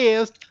that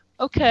is.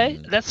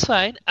 Okay, that's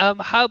fine.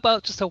 How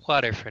about just a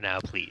water for now,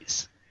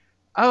 please?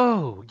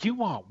 Oh, you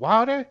want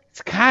water?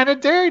 It's kind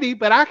of dirty,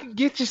 but I can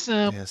get you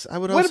some. Yes, I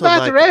would. What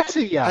about the rest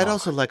of y'all? I'd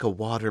also like a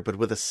water, but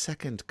with a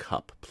second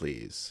cup,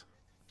 please.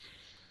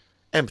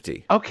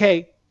 Empty.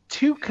 Okay,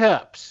 2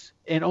 cups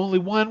and only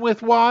one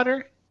with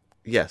water.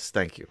 Yes,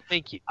 thank you.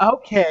 Thank you.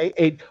 Okay,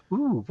 and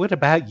what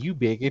about you,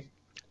 Bigot?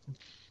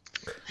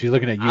 She's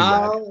looking at you.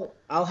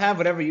 I'll have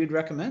whatever you'd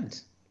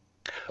recommend.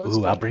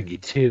 I'll bring you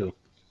 2.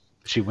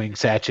 She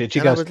winks at you. And she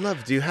and goes, I would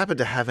love. Do you happen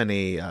to have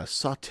any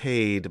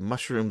sautéed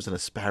mushrooms and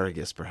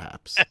asparagus,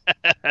 perhaps?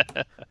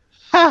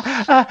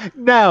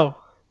 No.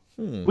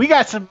 We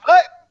got some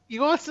mutton.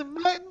 You want some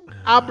mutton?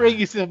 I'll bring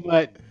you some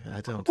mutton.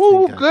 I don't.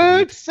 Oh,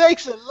 good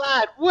sakes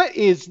alive! What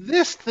is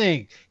this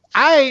thing?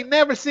 I ain't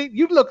never seen.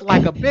 You look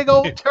like a big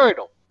old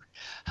turtle.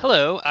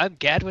 Hello, I'm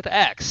Gad with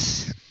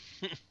Axe.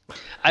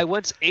 I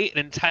once ate an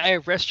entire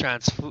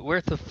restaurant's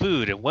worth of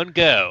food in one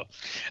go,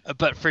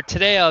 but for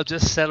today I'll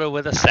just settle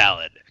with a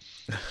salad.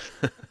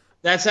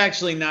 That's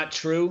actually not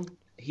true.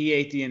 He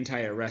ate the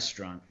entire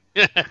restaurant.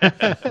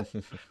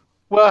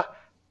 Well,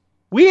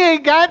 we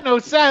ain't got no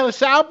salad,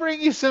 so I'll bring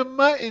you some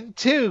mutton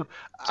too.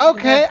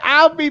 Okay,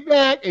 I'll be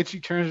back. And she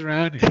turns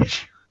around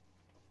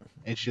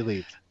and she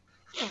leaves.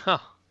 Huh.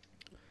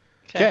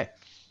 Okay.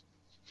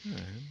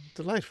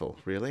 Delightful,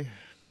 really.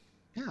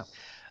 Yeah.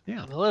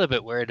 I'm a little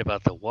bit worried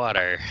about the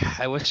water.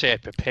 I wish I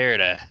had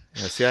prepared a...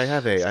 Yeah, see,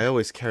 I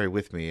always carry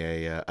with me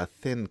a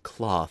thin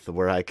cloth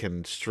where I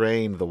can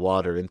strain the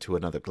water into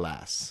another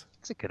glass.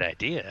 It's a good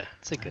idea.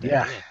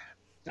 Idea.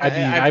 I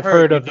mean, I've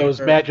heard of those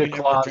magic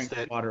cloths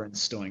that water and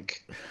stoink.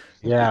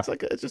 Yeah,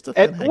 it's just a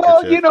thin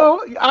handkerchief.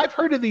 Well, I've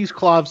heard of these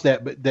cloths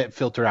that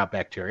filter out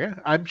bacteria.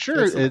 I'm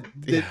sure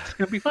it's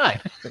gonna be fine.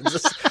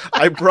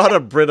 I brought a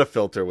Brita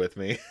filter with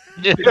me.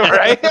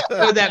 Right?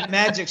 Oh, that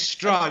magic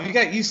straw. You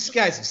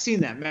guys have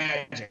seen that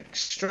magic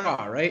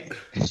straw, right?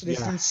 It's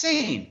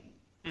insane.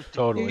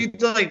 Totally.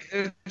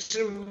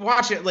 You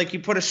watch it like you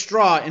put a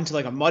straw into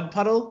like a mud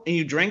puddle and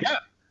you drink,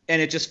 and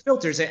it just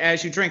filters it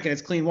as you drink, and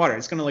it's clean water.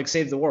 It's gonna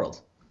save the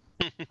world.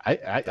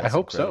 I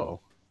hope so.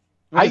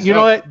 You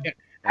know what?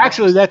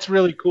 Actually, that's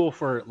really cool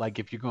for like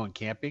if you're going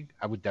camping.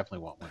 I would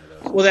definitely want one of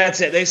those. Well,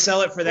 that's it. They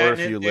sell it for that. Or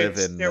if you live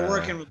in they're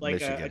working with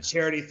like a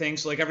charity thing.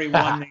 So like every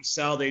one they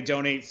sell, they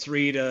donate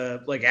 3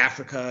 to like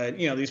Africa.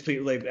 These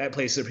people like at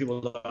places where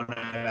people don't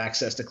have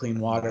access to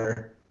clean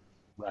water.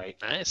 Right.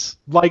 Nice.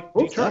 Like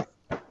Detroit.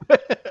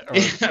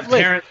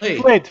 Apparently.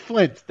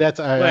 Flint.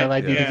 That's I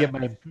need to get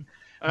my.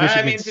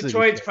 I mean,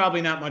 Detroit's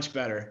probably not much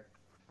better.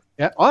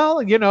 Yeah,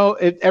 well,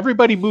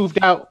 everybody moved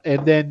out,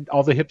 and then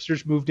all the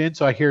hipsters moved in,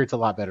 so I hear it's a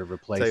lot better of a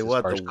place. Tell you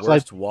what, the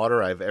worst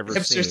water I've ever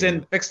seen. Hipsters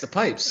didn't fix the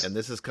pipes. And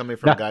this is coming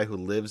from a guy who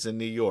lives in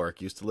New York,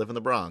 used to live in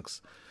the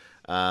Bronx.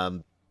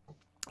 The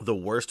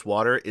worst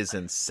water is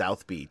in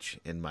South Beach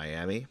in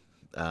Miami.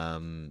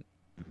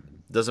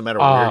 Doesn't matter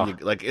where you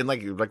like in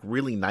like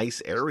really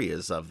nice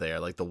areas of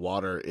there. Like the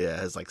water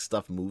has like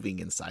stuff moving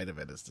inside of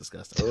it. It's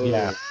disgusting.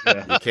 Yeah.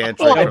 You can't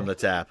drink from the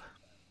tap.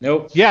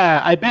 Nope.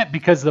 Yeah, I bet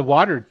because the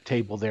water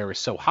table there is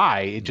so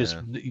high, it just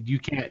you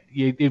can't.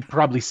 It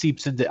probably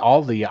seeps into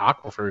all the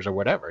aquifers or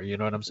whatever. You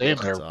know what I'm saying?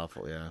 That's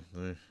awful. Yeah.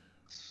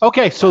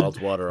 Okay, so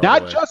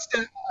not just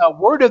a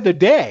word of the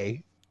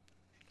day.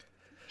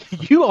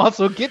 You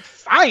also get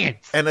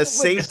science and a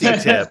safety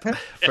tip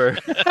for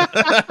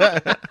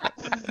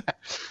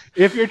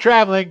if you're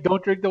traveling.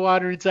 Don't drink the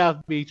water in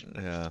South Beach.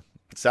 Yeah,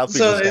 South Beach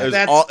is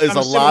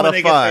a lot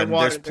of fun.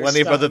 There's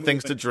plenty of other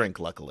things to drink.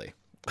 Luckily.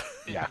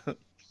 Yeah.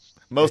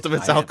 Most of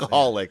it's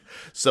alcoholic,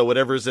 so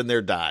whatever's in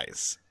there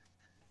dies.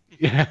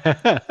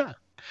 Yeah.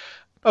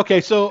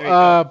 Okay,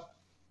 so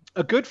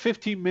a good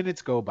 15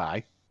 minutes go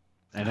by,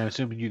 and I'm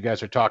assuming you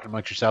guys are talking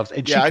amongst yourselves.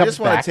 And I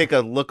just want to take a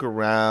look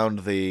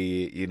around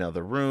the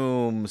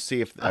room, see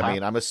if I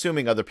mean I'm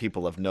assuming other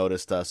people have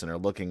noticed us and are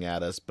looking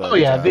at us. But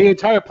the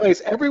entire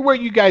place, everywhere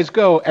you guys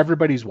go,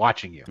 everybody's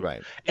watching you,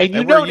 right?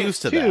 And we're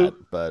used to that,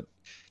 but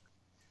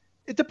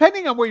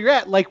depending on where you're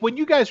at, like when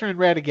you guys are in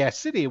Radagast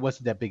City, it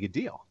wasn't that big a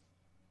deal.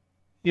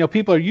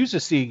 People are used to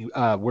seeing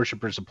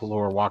worshippers of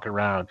Pelor walking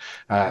around.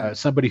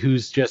 Somebody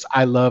who's just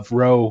 "I love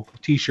Roe"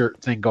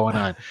 T-shirt thing going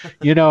on.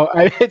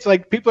 It's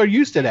like people are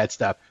used to that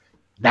stuff.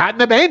 Not in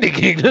the Bandit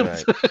Kingdom.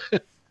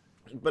 Right.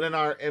 But in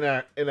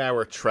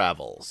our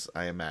travels,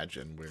 I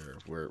imagine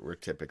we're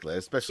typically,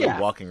 especially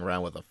walking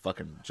around with a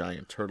fucking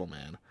giant turtle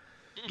man.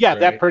 Yeah,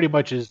 that pretty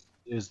much is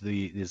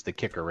the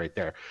kicker right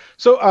there.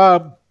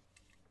 So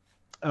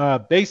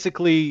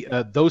basically,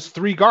 those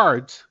 3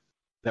 guards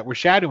that were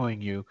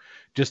shadowing you.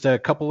 Just a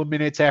couple of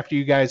minutes after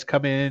you guys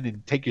come in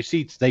and take your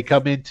seats, they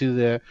come into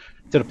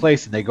the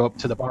place and they go up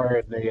to the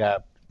bar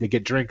and they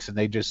get drinks and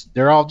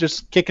they're all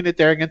just kicking it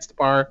there against the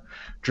bar,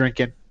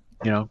 drinking,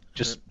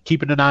 just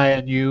keeping an eye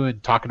on you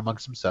and talking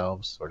amongst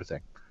themselves, sort of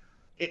thing.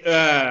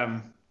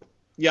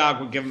 Yog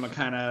would give them a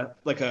kind of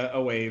like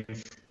a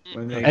wave,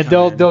 and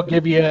they'll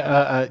give you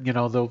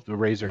they'll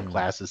raise their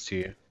glasses to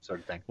you, sort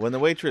of thing. When the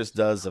waitress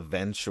does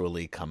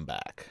eventually come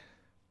back.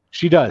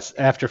 She does.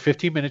 After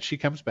 15 minutes, she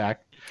comes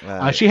back.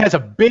 She has a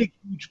big,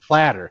 huge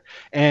platter,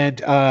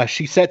 and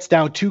she sets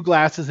down 2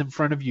 glasses in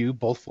front of you,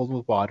 both filled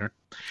with water.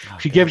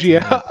 She gives you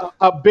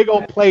a big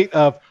old plate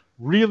of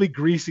really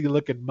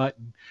greasy-looking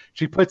mutton.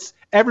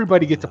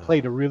 Everybody gets a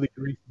plate of really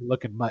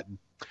greasy-looking mutton.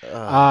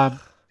 And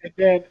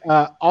then,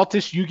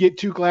 Altus, you get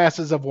 2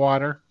 glasses of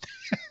water.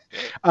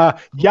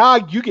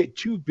 Yag, you get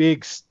 2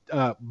 big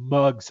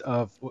mugs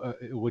of,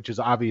 which is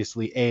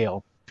obviously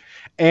ale.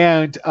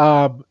 And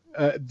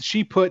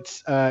she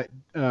puts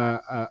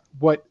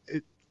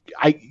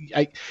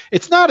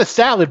it's not a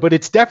salad, but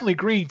it's definitely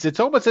greens. It's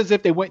almost as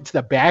if they went into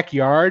the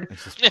backyard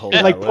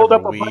and pulled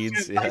up a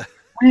weeds, bunch of,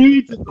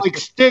 weeds and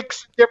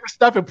sticks, different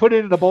stuff, and put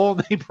it in a bowl.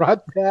 And they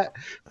brought that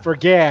for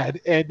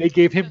Gad, and they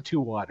gave him 2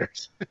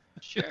 waters.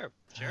 Sure.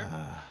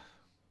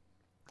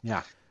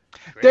 Yeah.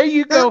 Great. There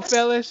you go,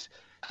 fellas.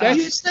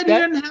 You said you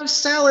didn't have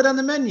salad on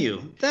the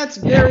menu. That's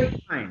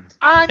very kind.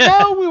 I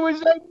know we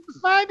was able to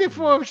find it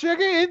for him,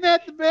 Sugar. Isn't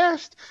that the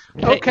best?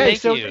 Okay,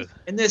 Thank you.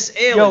 And this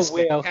ale is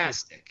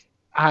fantastic.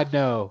 I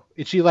know.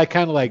 And she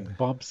kind of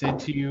bumps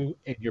into you,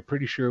 and you're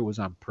pretty sure it was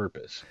on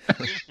purpose.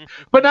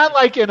 But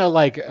not in a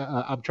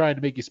I'm trying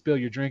to make you spill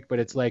your drink, but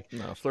it's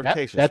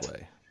flirtatious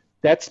way.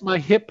 That's my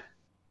hip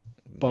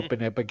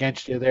bumping up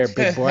against you there,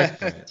 big boy.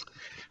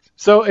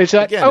 So it's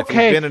again,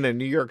 okay. If you've been in a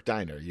New York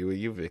diner,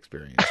 you've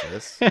experienced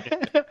this.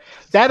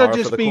 That'll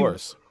just be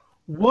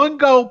 1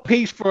 gold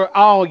piece for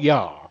all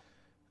y'all.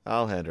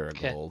 I'll hand her a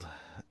gold.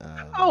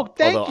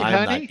 Thank you, honey.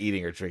 I'm not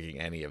eating or drinking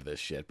any of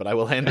this shit, but I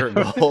will hand her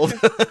a gold.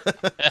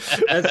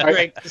 That's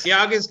great.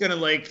 Yaga's gonna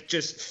like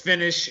just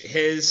finish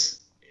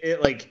his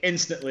like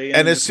instantly.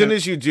 And as soon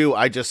as you do,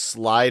 I just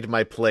slide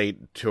my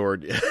plate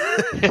toward you.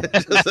 And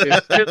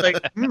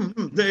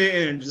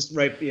just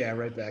right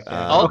back.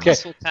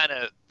 Aldous will kind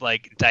of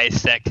like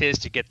dissect his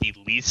to get the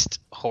least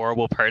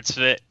horrible parts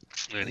of it,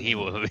 and he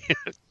will.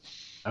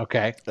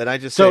 Okay. And I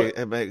just say,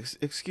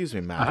 excuse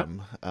me,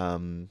 madam,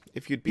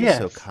 if you'd be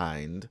so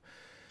kind.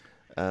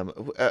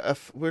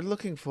 We're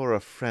looking for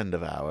a friend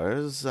of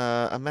ours,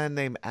 a man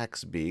named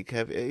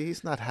Axbeak.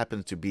 He's not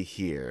happened to be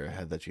here,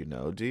 that you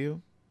know, do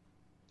you?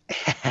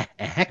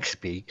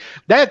 Axbeak?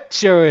 That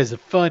sure is a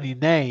funny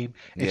name.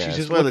 And she's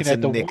just looking at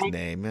the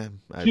nickname.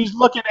 She's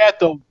looking at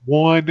the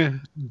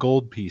 1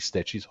 gold piece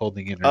that she's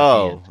holding in her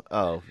hand.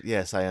 Oh,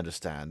 yes, I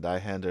understand. I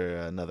hand her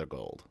another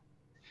gold.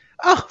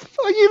 Oh,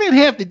 well, you didn't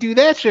have to do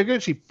that, sugar.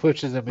 She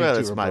pushes him into her bra.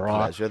 Well, it's my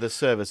pleasure. The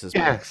service is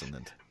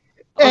excellent.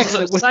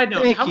 Also, side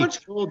note, how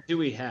much gold do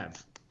we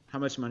have? How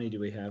much money do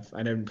we have?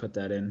 I didn't put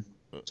that in.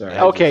 Sorry.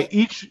 Okay,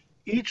 each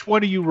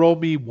one of you roll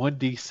me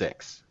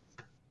 1d6.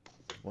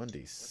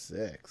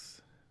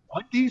 1d6?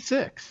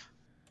 1d6.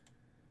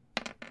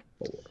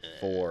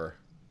 4.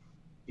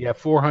 You have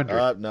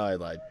 400. No, I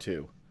lied.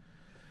 2.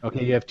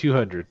 Okay, you have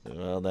 200.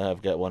 Well, now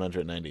I've got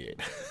 198.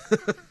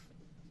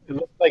 It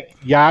looks like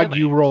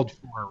you rolled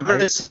 4.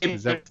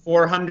 Right?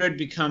 400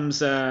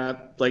 becomes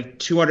like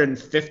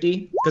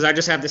 250 because I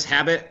just have this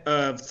habit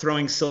of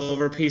throwing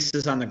silver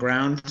pieces on the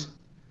ground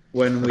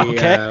when we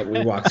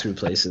walk through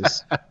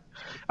places.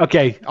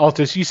 Okay,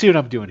 Altus, you see what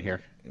I'm doing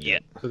here? Yeah.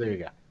 So there you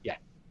go. Yeah.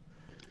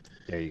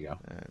 There you go.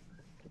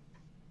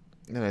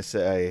 And I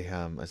said,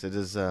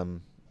 does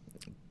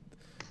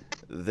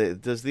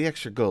the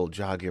extra gold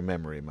jog your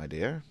memory, my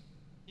dear?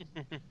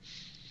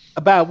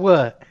 About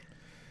what?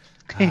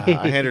 I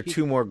hand her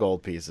 2 more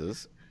gold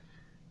pieces.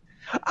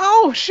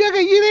 Oh,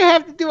 sugar, you didn't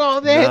have to do all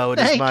that. No, it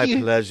is my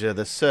pleasure.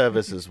 The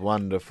service is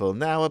wonderful.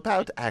 Now,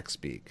 about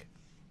Axbeak.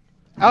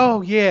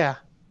 Oh, yeah.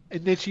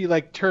 And then she,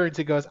 turns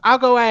and goes, I'll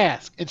go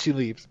ask. And she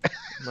leaves.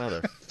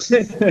 Mother.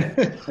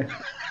 And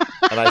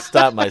I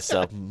stop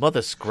myself.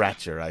 Mother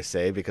Scratcher, I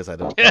say, because I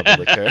don't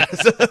probably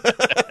curse.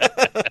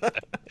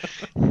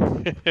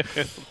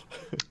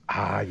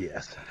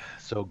 Yes.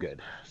 So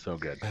good. So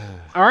good.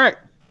 All right.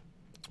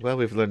 Well,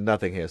 we've learned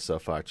nothing here so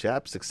far,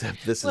 chaps,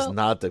 except this is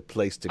not the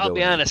place to go. I'll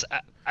be honest,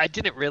 I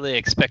didn't really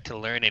expect to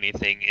learn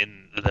anything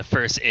in the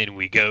first inn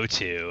we go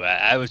to.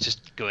 I was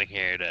just going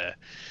here to,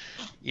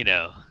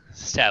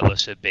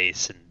 establish a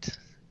base and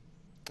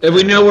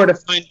we know where to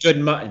find good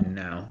mutton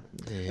now.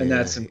 Yeah, and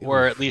that's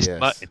or at least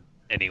mutton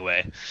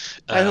anyway.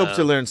 I hope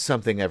to learn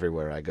something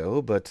everywhere I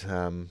go, but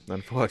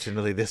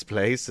unfortunately this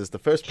place is the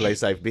first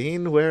place I've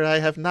been where I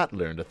have not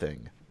learned a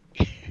thing.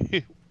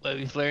 Well,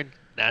 we've learned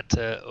not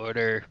to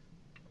order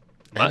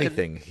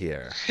anything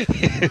here.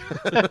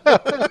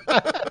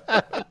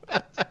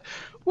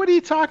 What are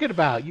you talking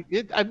about?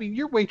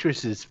 Your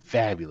waitress is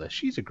fabulous.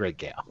 She's a great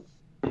gal.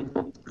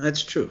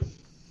 That's true.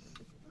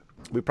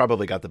 We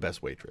probably got the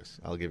best waitress.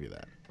 I'll give you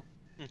that.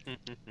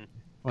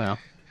 Well,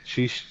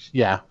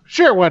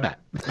 sure, why not?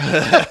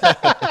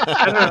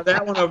 I don't know.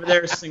 That one over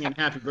there is singing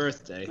 "Happy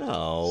Birthday."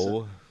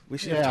 No, we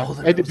should have told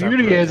her. And the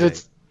beauty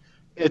is,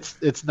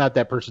 it's not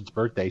that person's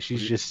birthday.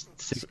 She's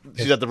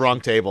at the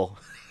wrong table.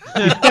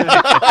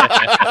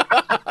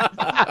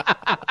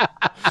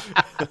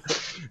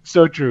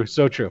 So true.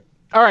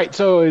 All right,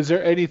 so is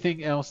there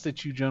anything else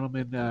that you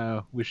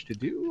gentlemen wish to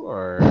do,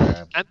 or?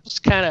 I'm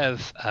just kind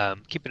of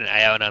keeping an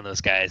eye out on those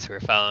guys who are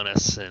following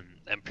us, and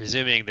I'm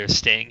presuming they're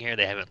staying here.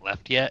 They haven't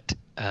left yet.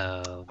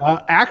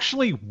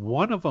 Actually,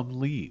 one of them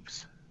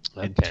leaves,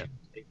 and 2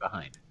 stay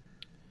behind.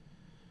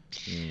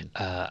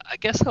 I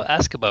guess I'll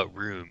ask about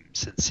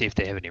rooms and see if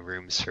they have any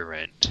rooms for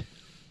rent.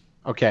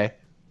 Okay.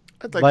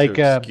 I'd like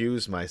to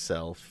excuse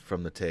myself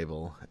from the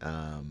table,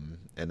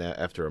 and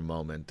after a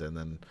moment, and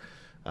then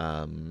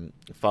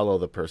follow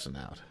the person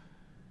out.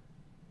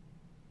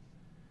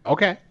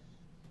 Okay.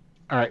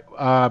 All right.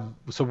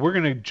 So we're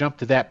going to jump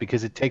to that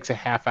because it takes a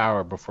half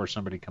hour before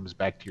somebody comes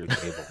back to your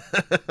table.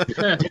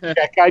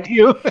 Check out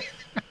you.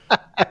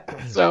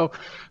 So,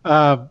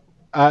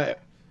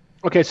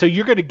 okay. So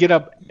you're going to get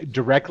up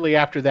directly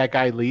after that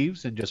guy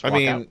leaves and just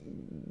walk out?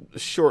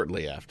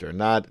 Shortly after,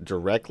 not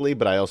directly,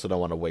 but I also don't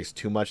want to waste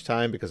too much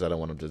time because I don't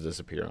want him to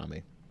disappear on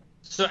me.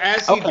 So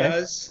as he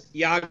does,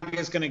 Yaga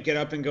is going to get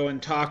up and go and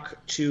talk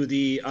to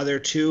the other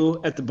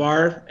 2 at the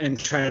bar and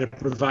try to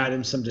provide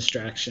him some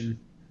distraction.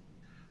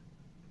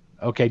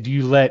 Okay. Do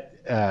you let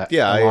I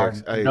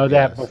know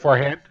that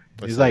beforehand?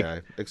 He's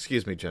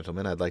excuse me,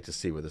 gentlemen. I'd like to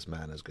see where this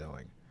man is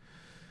going.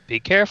 Be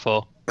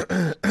careful.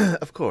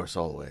 Of course,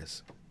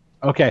 always.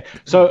 Okay,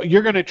 so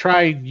you're going to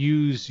try and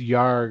use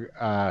Yag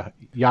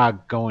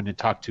going and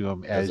talk to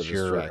him as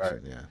your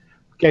distraction. Yeah.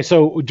 Okay,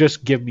 so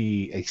just give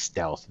me a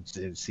stealth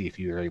and see if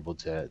you're able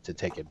to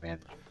take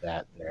advantage of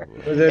that there.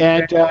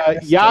 And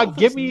Yag,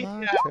 give me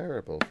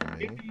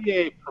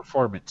a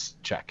performance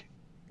check.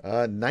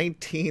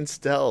 19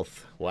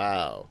 stealth.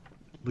 Wow.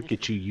 Look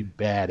at you, you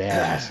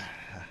badass.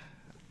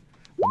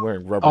 I'm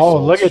wearing rubber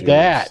look shoes. at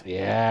that.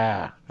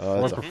 Yeah.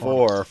 Oh, that's a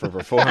 4 for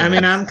performance. I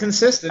mean, I'm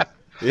consistent.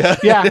 Yeah,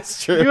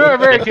 it's true. You are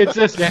very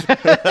consistent.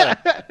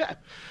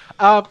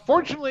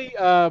 Fortunately,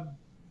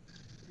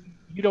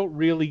 you don't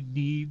really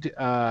need.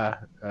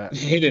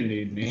 He didn't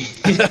need me.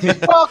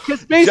 Well,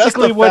 because basically just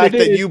the what fact it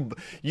that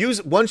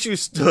is, once you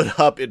stood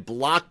up, it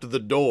blocked the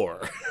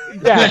door.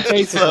 Yeah,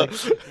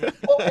 basically.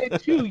 Well, and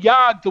two,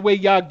 Yogg, the way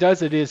Yogg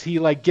does it is he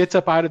like gets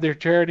up out of their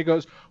chair and he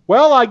goes,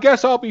 "Well, I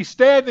guess I'll be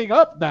standing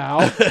up now.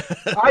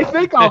 I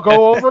think I'll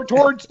go over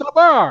towards the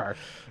bar.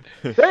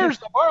 There's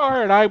the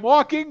bar, and I'm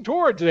walking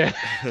towards it."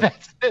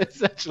 That's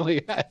essentially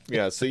it.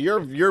 Yeah, so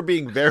you're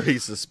being very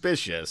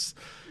suspicious.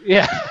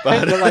 Yeah,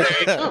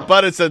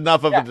 but it's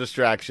enough of a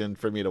distraction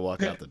for me to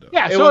walk out the door.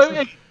 Yeah, It so wasn't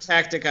a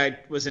tactic I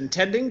was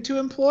intending to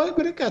employ,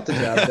 but it got the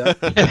job done.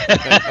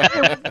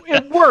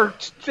 it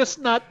worked, just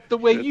not the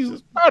way you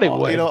thought it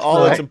would.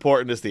 All that's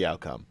important is the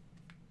outcome.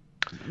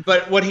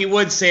 But what he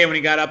would say when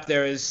he got up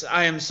there is,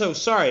 "I am so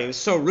sorry. It was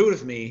so rude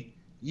of me.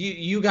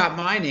 You got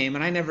my name,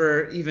 and I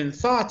never even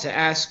thought to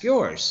ask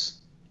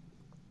yours."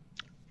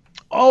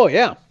 Oh,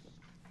 yeah.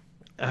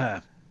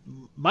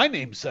 My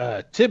name's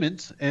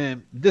Timmons,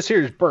 and this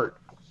here is Bert.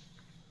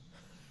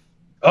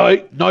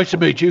 Hi, nice to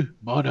meet you.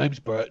 My name's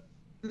Bert.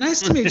 Nice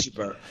to meet you,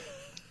 Bert.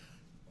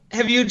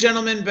 Have you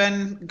gentlemen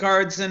been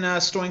guards in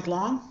Stoink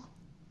long?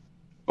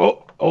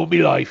 All my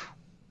life.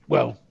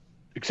 Well,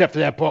 except for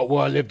that part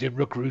where I lived in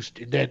Rook Roost,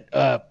 and then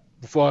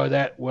before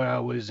that where I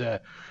was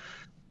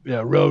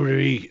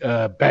rotary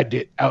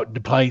bandit out in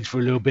the plains for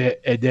a little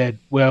bit, and then,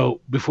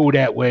 well, before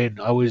that when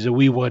I was a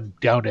wee one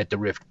down at the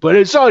Rift. But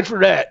aside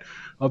from that,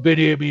 I've been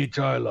here my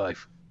entire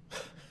life.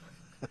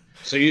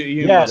 So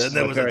you yes. Then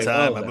there was a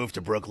time I moved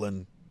to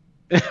Brooklyn.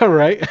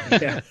 Right?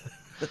 Yeah.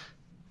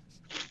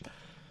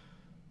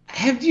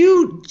 Have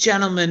you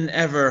gentlemen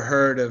ever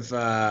heard of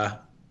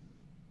a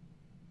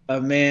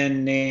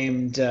man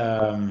named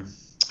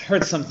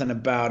heard something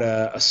about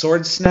a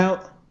sword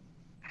snout?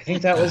 I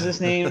think that was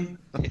his name.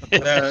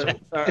 The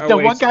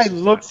one guy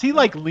looks, he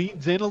like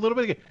leans in a little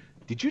bit.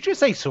 Did you just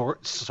say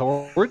sword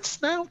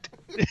snout?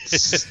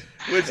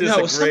 Which is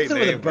a great name,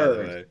 with a bird.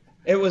 By the way.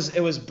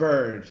 It was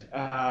bird.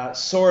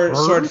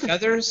 Sword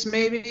feathers,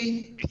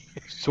 maybe.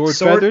 Sword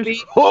feathers.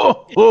 Beat?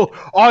 Oh,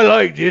 I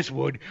like this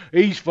one.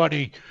 He's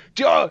funny.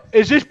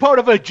 Is this part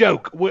of a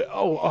joke?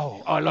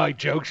 Oh, I like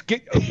jokes.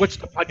 What's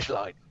the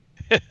punchline?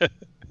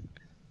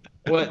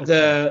 What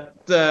the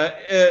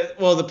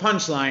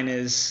punchline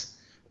is,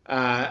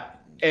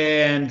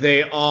 and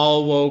they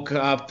all woke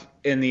up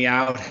in the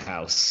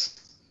outhouse.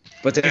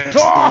 But there's a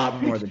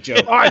lot more the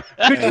joke.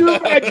 Could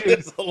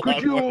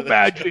you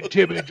imagine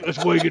Tim and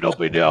us waking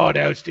up in the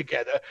outhouse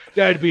together?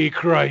 That'd be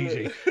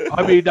crazy.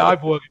 I mean,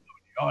 I've woken up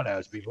in the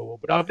outhouse before,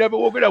 but I've never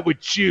woken up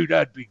with you.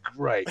 That'd be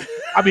great.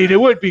 I mean,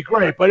 it would be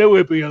great, but it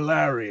would be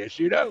hilarious,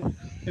 you know?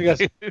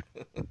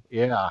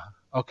 Yeah,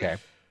 okay.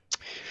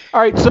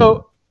 All right,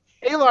 so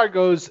Alar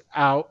goes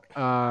out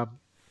a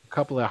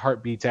couple of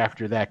heartbeats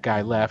after that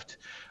guy left.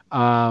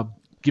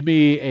 Give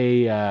me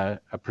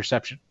a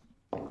perception.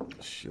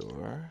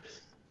 Sure.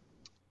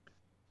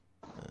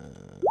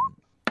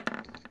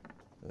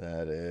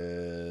 That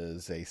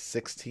is a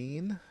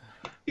 16.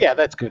 Yeah,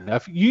 that's good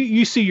enough.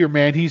 You see your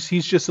man. He's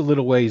just a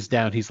little ways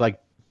down. He's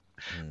like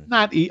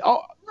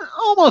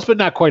almost, but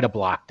not quite a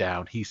block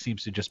down. He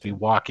seems to just be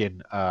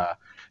walking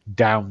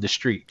down the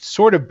street,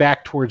 sort of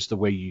back towards the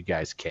way you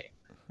guys came.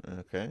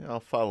 Okay,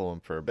 I'll follow him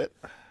for a bit.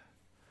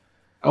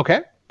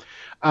 Okay.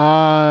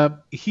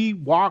 He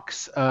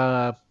walks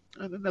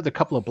another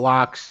couple of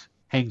blocks.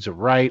 Hangs a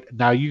right.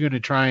 Now you're going to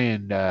try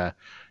and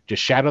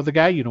just shadow the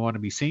guy. You don't want to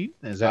be seen.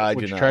 Is that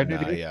what you're trying to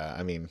do? Yeah,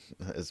 I mean,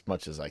 as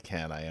much as I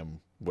can. I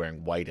am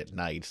wearing white at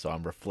night, so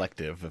I'm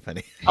reflective. If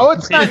any. Oh,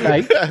 it's not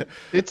night.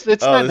 It's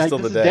not night.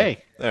 This is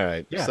day. All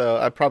right. Yeah. So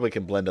I probably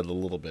can blend it a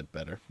little bit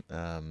better.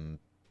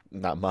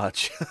 Not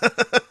much.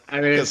 I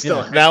mean, it's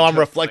still now I'm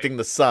reflecting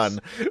the sun,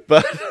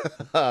 but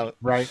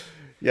right.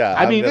 Yeah,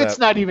 I mean, it's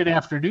not even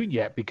afternoon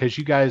yet because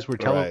you guys were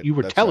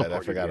teleported. Right.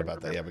 I forgot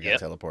about that. Yeah, we got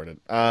teleported.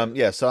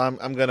 So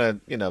I'm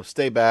gonna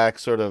stay back,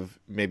 sort of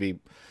maybe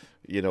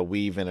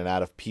weave in and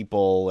out of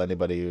people,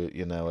 anybody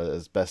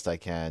as best I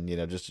can,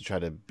 just to try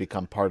to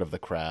become part of the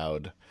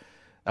crowd.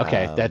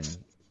 Okay, that's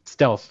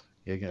stealth.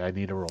 I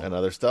need a roll.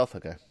 Another stealth.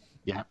 Okay.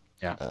 Yeah.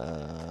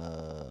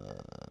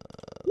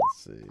 Let's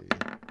see.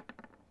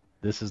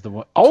 This is the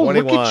one. Oh,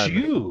 21. Look at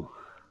you.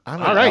 All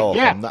right, elf.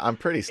 Yeah. I'm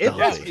pretty stealthy. It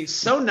must be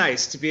so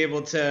nice to be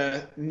able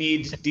to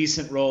need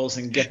decent rolls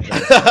and get them.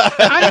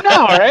 I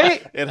know,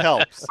 right? It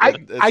helps.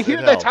 I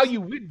hear that's how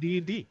you win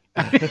D&D.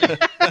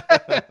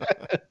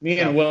 Me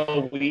and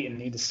Will Wheaton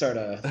need to start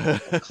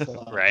a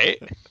club.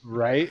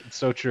 Right?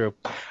 So true.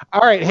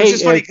 All right, Which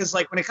is funny because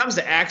when it comes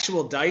to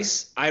actual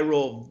dice, I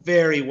roll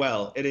very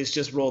well. It is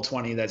just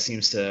Roll20 that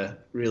seems to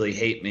really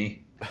hate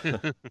me.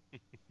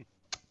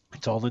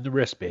 It's all in the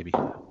wrist, baby.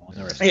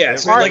 Yeah,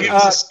 so it's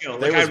a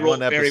skill. I roll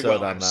very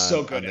well. I'm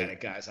so good at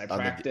it, guys. I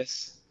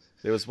practice.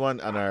 There was one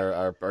on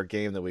our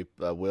game that we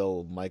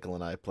Will, Michael,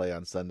 and I play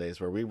on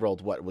Sundays where we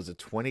rolled, what was it,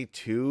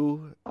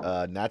 22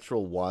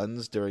 natural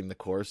ones during the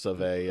course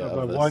of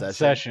a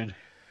session.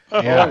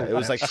 Yeah, it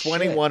was like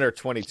 21 or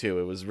 22.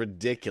 It was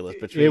ridiculous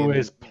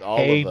between all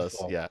of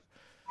us.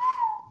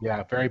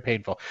 Yeah, very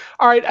painful.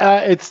 All right,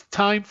 it's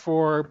time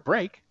for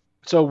break.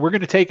 So we're going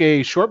to take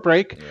a short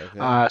break.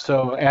 Okay.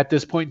 So at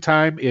this point in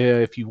time,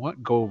 if you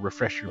want, go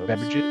refresh your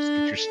beverages,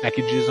 get your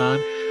snackages on,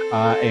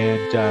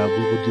 and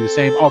we will do the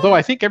same. Although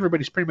I think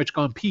everybody's pretty much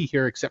gone pee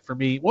here except for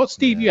me. Well,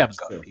 Steve, you haven't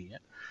gone pee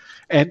yet.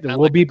 And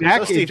we'll be back.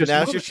 So Steve,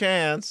 now's your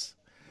chance.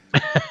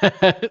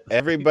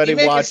 Everybody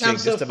watching,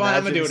 just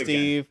imagine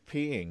Steve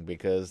peeing,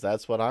 because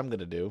that's what I'm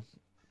going to do.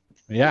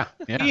 Yeah.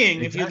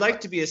 Peeing, if you'd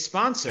like to be a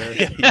sponsor, I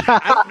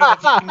don't know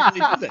if you can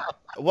really do that.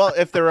 Well,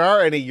 if there are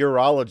any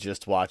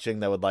urologists watching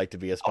that would like to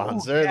be a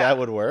sponsor, that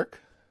would work.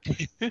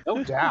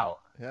 No doubt.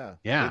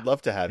 Yeah. We'd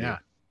love to have you.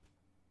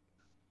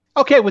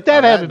 Okay, with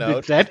that having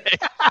been said,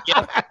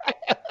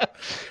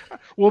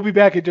 we'll be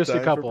back in just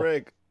a couple.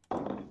 Break.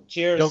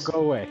 Cheers. Don't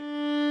go away.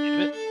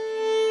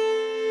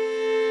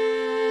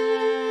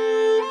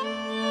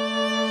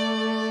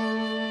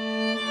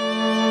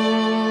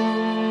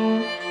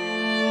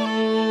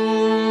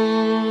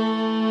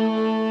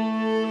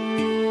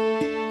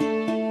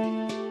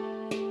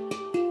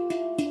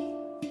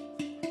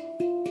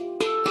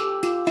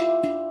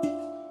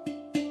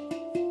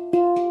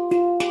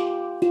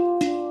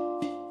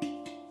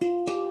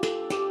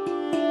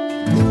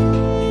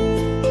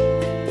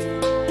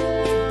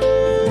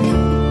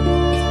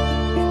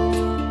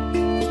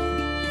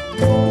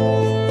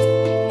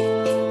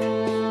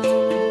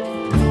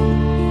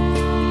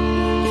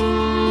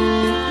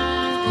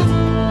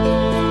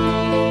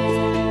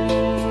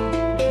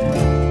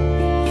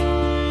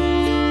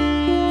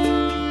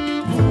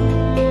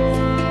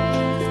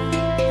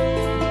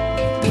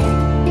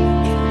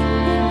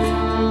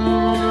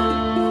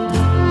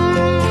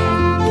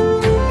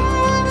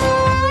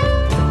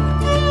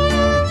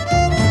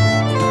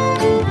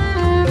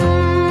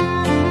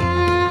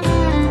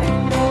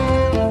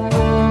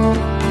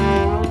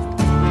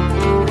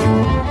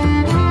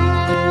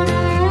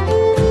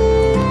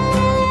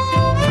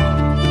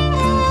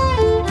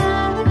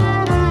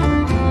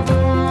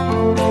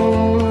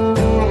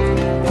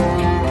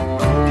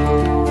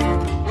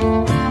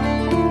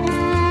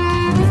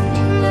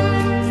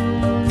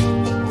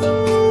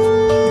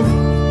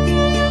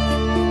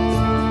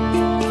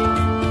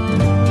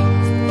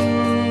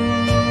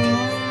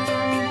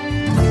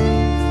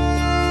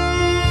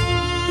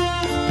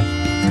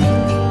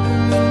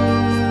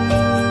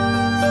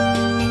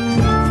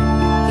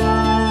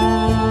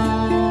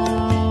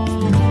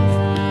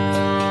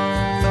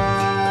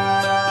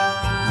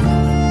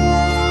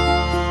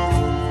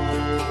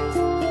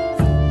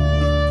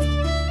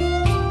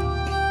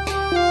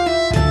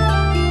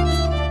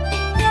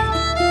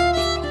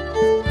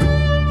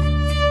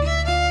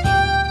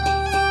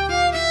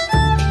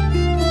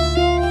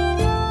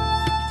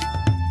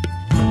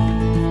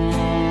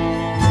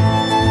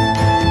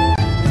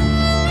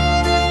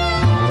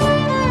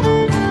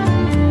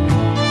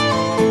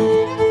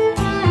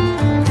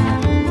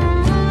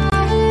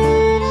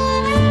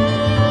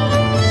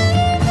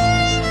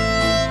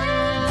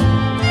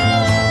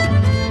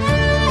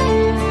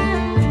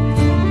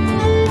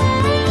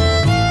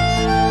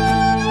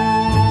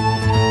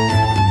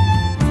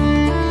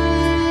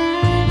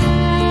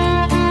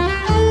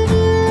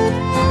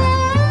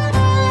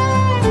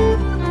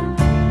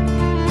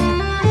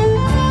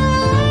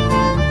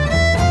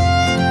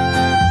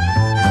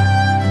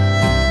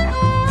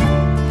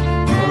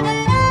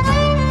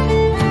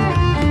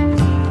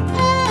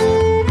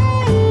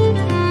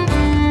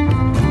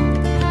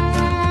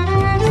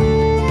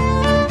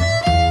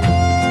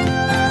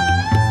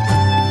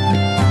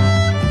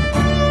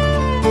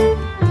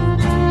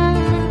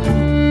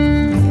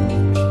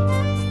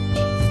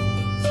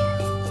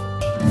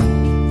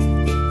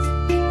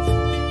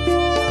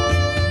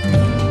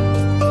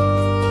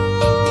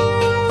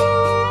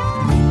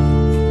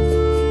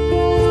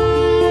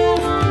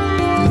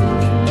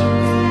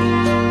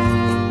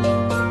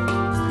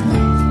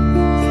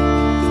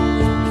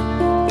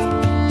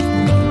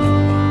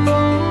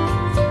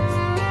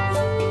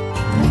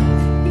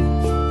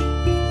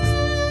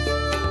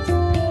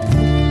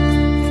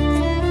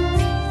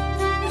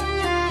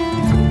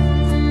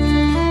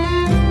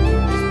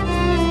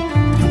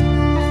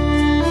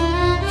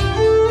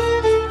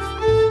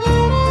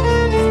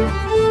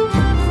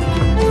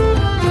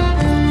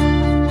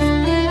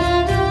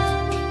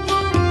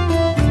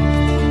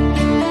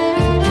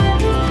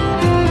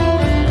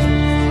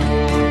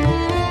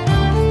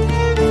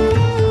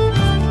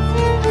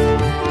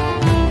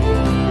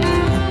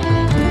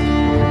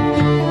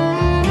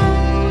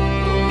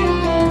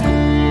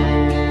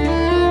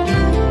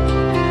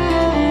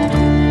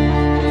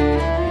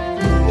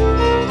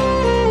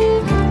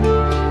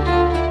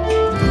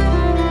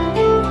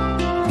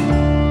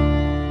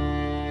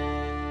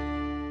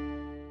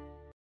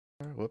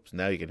 Whoops,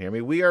 now you can hear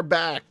me. We are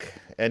back,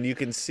 and you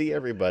can see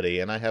everybody,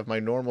 and I have my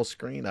normal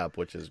screen up,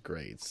 which is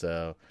great.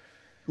 So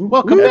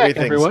Welcome back,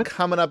 Everything's everyone.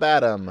 coming up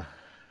at him.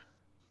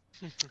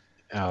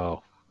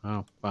 Oh,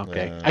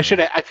 okay. I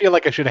feel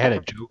like I should have had a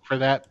joke for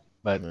that,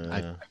 but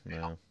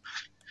No.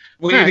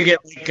 We need to get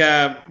like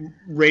a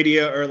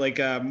radio or like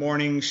a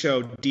morning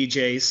show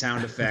DJ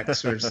sound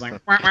effects. We're just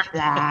like.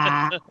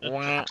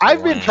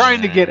 I've been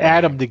trying to get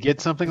Adam to get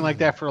something like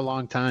that for a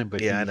long time,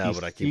 but I know,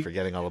 but I keep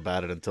forgetting all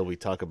about it until we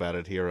talk about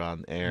it here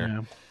on air.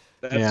 Yeah.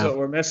 That's what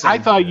we're missing. I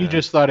thought you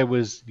just thought it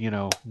was,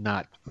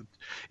 not.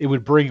 It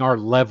would bring our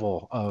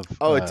level of.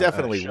 Oh, it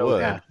definitely would.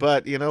 Yeah.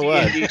 But you know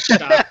what? It's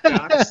start,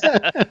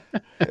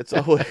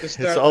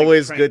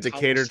 always like, good to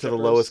prank cater call to the strippers.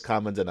 lowest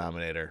common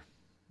denominator.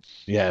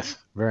 Yes,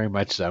 very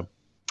much so.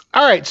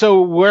 All right,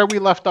 so where we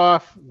left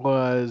off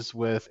was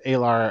with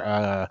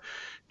Alar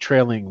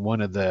trailing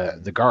one of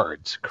the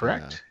guards,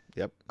 correct?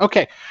 Yep.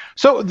 Okay,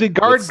 so the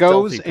guard With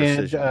goes stealthy and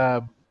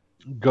precision.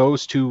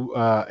 goes to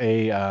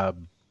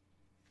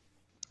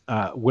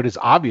what is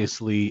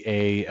obviously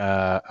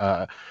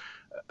a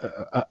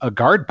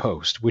guard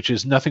post, which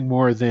is nothing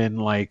more than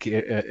like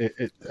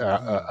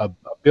a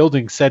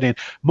building set in.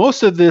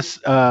 Most of this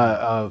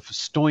of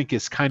Stoink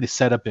is kind of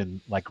set up in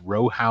like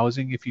row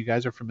housing, if you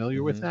guys are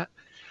familiar with that.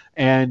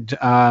 And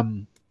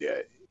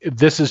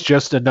this is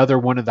just another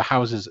one of the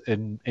houses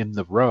in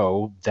the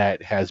row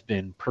that has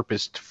been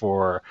purposed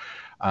for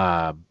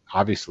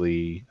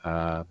obviously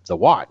the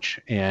watch.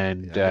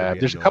 And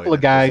there's a couple of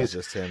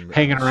guys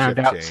hanging around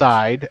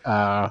outside,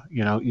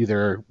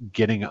 either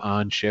getting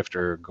on shift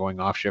or going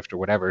off shift or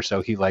whatever.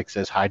 So he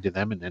says hi to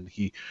them, and then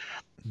he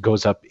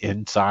goes up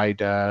inside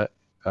the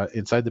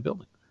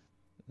building.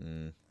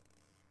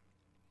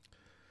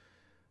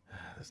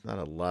 There's not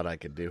a lot I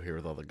could do here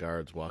with all the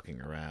guards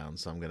walking around,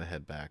 so I'm going to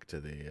head back to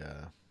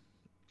the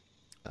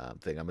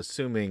thing. I'm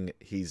assuming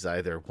he's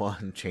either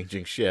one,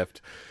 changing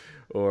shift,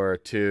 or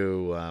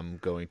two,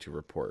 going to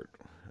report.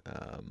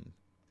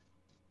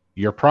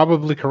 You're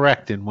probably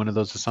correct in one of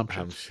those I'm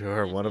assumptions.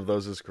 sure one of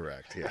those is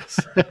correct, yes.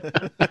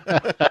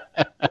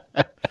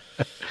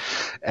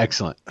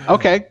 Excellent.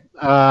 Okay.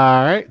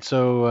 All right.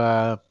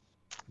 So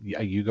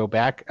you go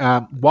back.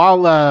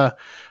 While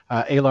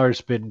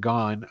Alar's been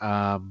gone,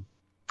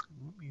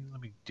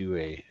 let me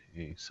do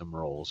some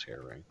rolls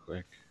here right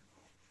quick.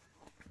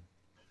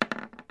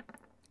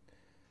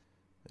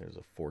 There's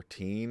a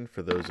 14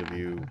 for those of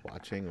you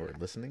watching or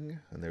listening,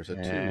 and there's a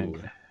 2.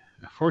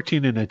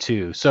 14 and a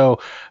 2.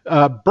 So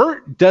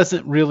Bert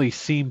doesn't really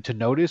seem to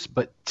notice,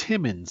 but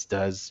Timmons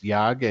does,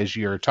 Yag, as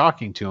you're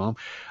talking to him.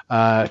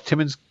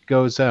 Timmons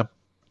goes,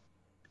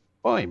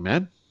 boy,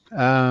 man,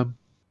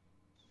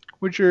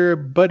 where'd your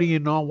buddy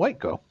in all white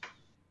go?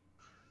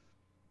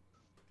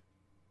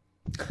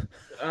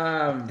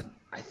 I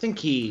think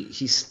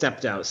he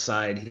stepped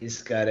outside.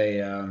 He's got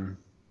a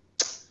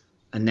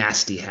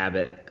nasty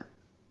habit.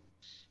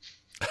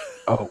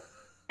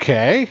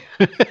 Okay.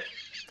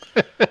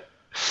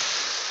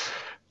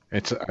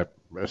 It's all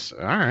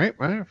right.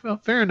 Well,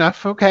 fair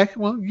enough. Okay.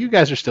 Well, you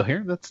guys are still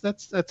here.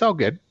 That's all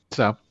good.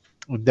 So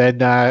then,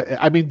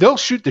 they'll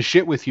shoot the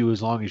shit with you as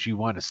long as you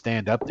want to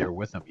stand up there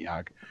with them,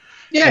 Yag.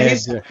 Yeah,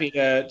 he's happy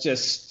to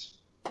just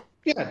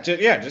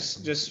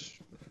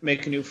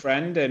make a new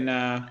friend,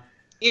 and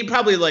he'd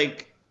probably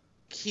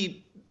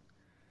keep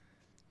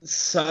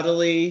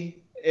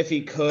subtly, if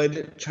he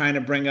could, trying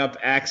to bring up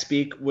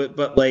Axbeak,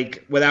 but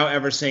without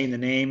ever saying the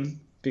name,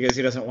 because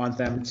he doesn't want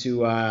them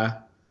to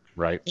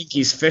think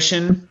he's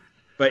fishing.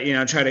 But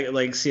try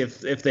to see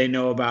if they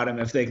know about him,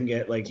 if they can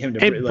get him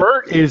to. And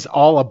Bert is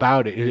all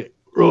about it.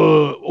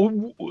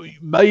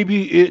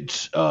 Maybe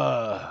it's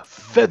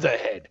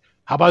Featherhead.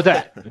 How about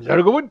that? Is that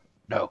a good one?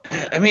 No.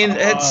 I mean,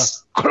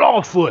 it's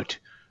Clawfoot.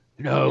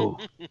 No,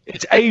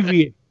 it's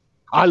avian.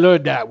 I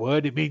learned that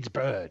word. It means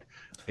bird.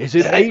 Is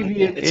it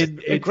avian?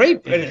 It's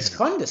great, and it's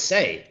fun to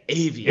say.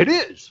 Avian. It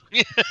is.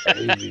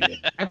 Avian.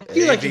 I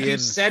feel like if you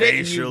said it and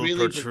you facial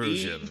really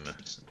protrusion.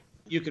 believed,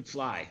 you could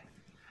fly.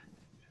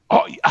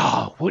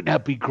 Oh, wouldn't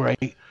that be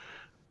great?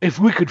 If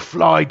we could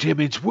fly,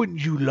 Timmons,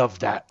 wouldn't you love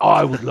that?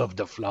 I would love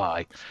to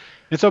fly.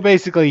 And so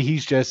basically,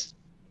 he's just.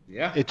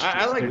 Yeah, It's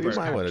I like We Bert.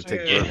 might want to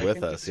take Bert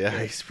with us. Yeah,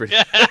 he's pretty.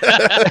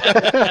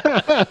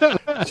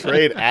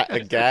 Trade a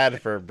Gad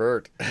for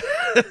Bert.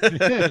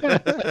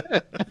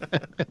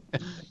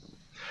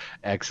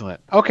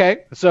 Excellent.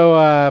 Okay,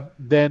 so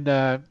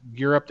then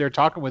you're up there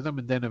talking with him,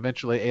 and then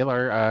eventually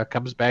Alar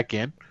comes back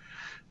in.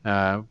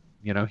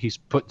 He's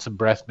putting some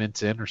breath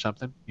mints in or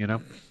something,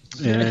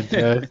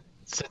 and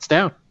sits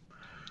down.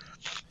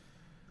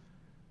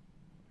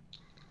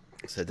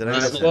 So did I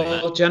miss anything?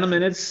 Well,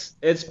 gentlemen,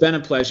 it's been a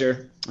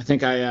pleasure. I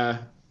think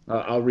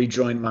I'll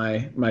rejoin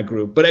my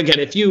group. But again,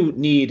 if you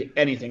need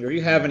anything or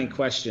you have any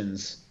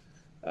questions,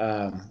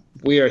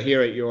 we are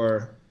here at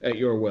your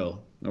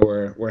will.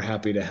 We're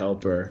happy to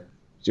help or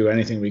do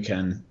anything we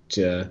can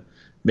to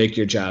make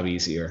your job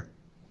easier.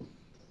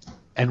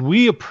 And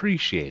we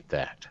appreciate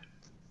that,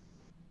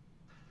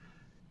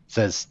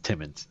 says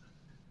Timmons.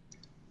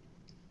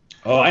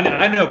 Oh,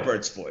 I know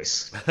Bert's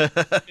voice. That's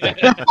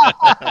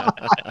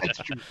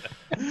true.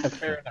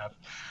 Fair enough.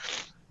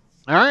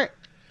 All right.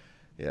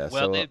 Yeah.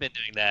 Well, they've been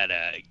doing that.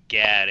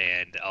 Gad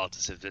and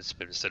Altus have just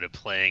been sort of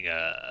playing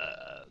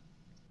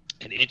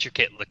an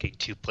intricate-looking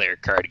two-player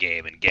card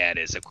game, and Gad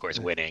is, of course,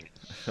 winning.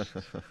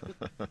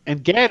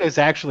 And Gad is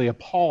actually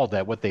appalled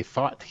at what they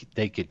thought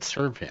they could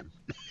serve him.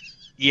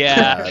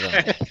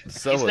 Yeah.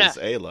 So is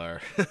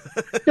Alar.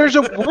 There's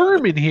a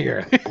worm in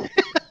here.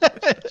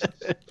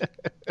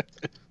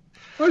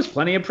 There's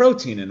plenty of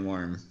protein in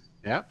worm.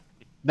 Yeah.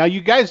 Now,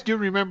 you guys do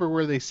remember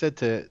where they said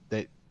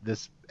that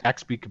this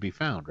Axby could be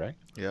found, right?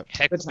 Yep.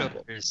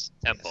 Hector's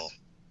Temple.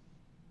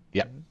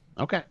 Yep.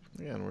 Okay.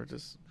 Yeah, and we're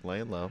just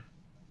laying low.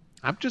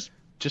 I'm just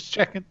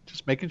checking,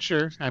 just making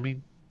sure. I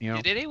mean,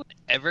 Did anyone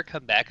ever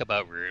come back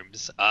about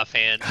rooms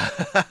offhand?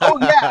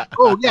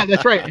 Oh yeah,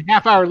 that's right. A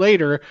half hour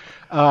later,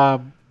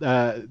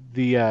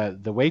 the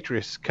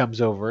waitress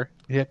comes over.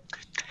 Yeah.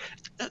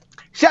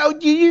 So,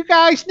 do you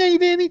guys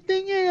need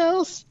anything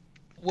else?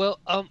 Well,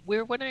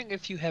 we're wondering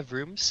if you have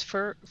rooms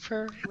for.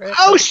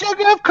 Oh,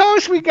 sugar! Of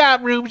course we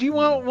got rooms. You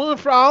want one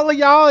for all of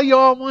y'all? Or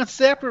y'all want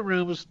separate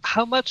rooms?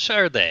 How much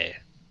are they?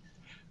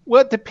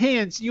 Well, it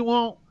depends. You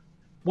want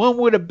one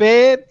with a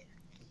bed?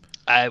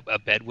 A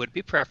bed would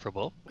be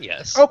preferable.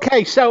 Yes.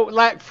 Okay, so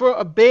like for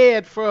a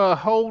bed for a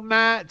whole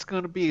night, it's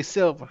going to be a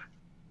silver.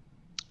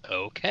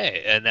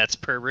 Okay, and that's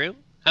per room.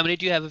 How many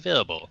do you have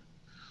available?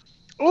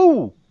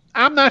 Ooh,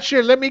 I'm not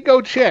sure. Let me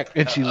go check.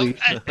 And she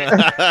leaves.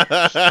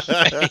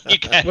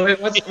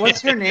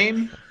 What's her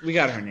name? We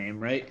got her name,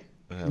 right?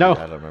 No. I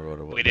don't remember what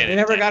it was. We didn't. We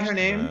never got her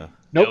name?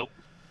 Nope.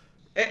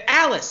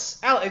 Alice.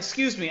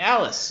 Excuse me,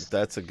 Alice.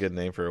 That's a good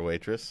name for a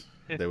waitress.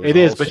 It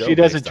is, but she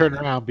doesn't turn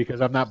around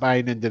because I'm not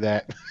buying into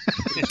that.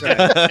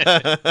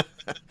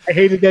 I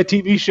hated that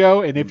TV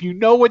show, and if you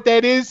know what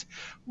that is,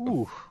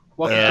 ooh.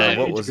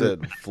 What was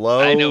it?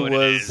 Flo I know what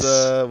was it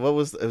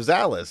is. It was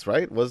Alice,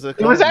 right? Was it?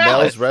 It was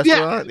Alice. Mel's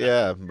restaurant.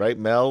 Yeah, right.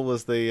 Mel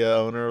was the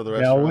owner of the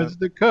restaurant. Mel was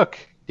the cook.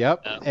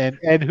 Yep. Oh.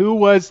 And who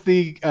was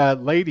the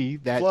lady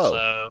that?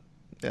 Flo.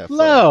 Yeah,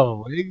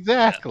 Flo.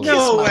 Exactly. No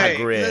Kiss my way.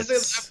 grits.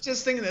 I'm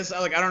just thinking this.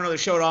 Like, I don't know the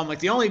show at all. I'm like,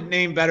 the only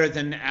name better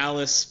than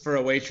Alice for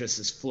a waitress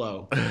is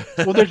Flo.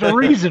 Well, there's a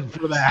reason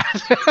for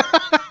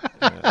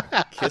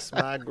that. Kiss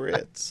my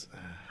grits.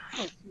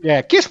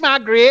 Yeah, kiss my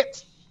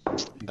grits.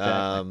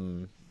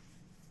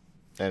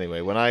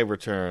 Anyway, when I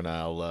return,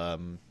 I'll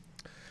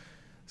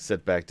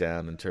sit back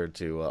down and turn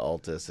to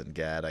Altus and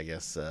Gad, I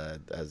guess,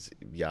 as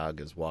Yag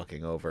is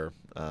walking over,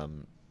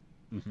 and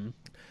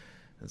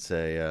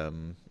say,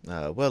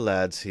 well,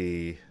 lads,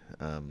 he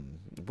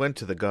went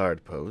to the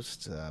guard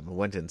post,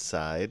 went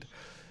inside.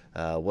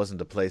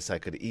 Wasn't a place I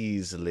could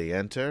easily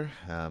enter,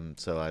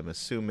 so I'm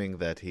assuming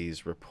that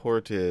he's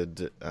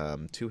reported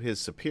to his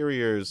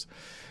superiors.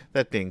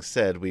 That being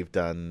said, we've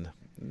done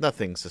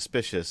nothing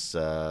suspicious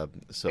so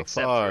Except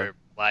far. for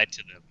lied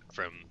to them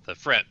from the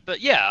front.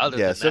 But yeah, other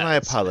Yes, than and that, I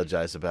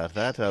apologize about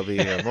that. I'll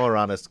be more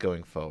honest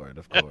going forward,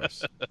 of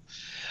course.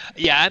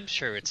 Yeah, I'm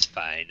sure it's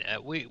fine.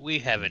 We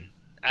haven't.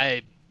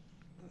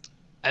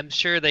 I'm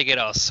sure they get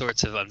all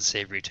sorts of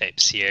unsavory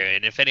types here,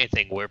 and if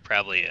anything, we're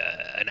probably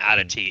an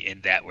oddity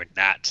in that we're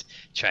not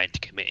trying to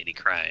commit any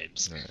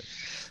crimes. Right.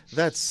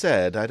 That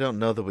said, I don't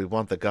know that we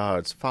want the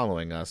guards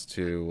following us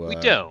to We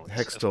don't,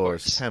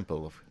 Hextor's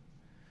temple.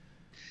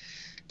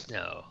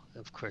 No,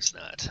 of course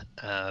not.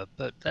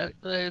 But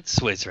it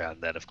sways around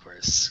that, of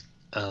course.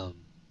 I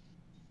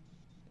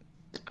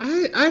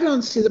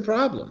don't see the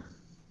problem.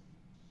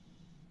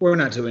 We're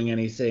not doing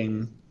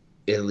anything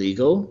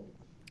illegal.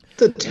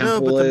 The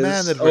temple no, but the is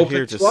man that we're open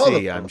here to all the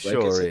see, I'm public,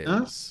 sure, it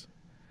not? is.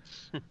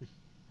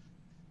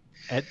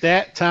 At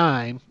that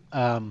time,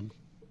 at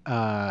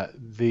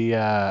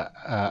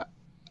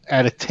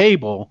a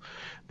table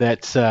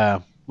that's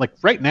like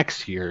right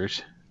next to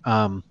yours,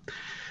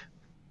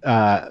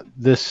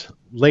 this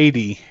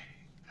lady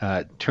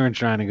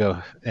turns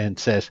around and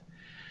says,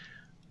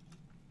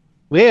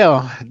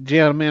 "Well,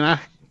 gentlemen,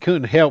 I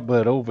couldn't help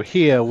but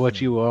overhear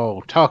what you were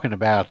all talking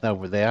about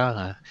over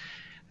there.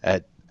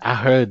 I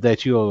heard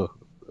that you're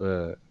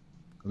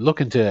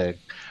looking to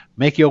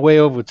make your way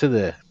over to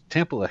the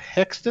Temple of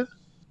Hextor."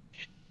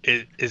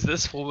 Is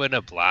this woman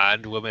a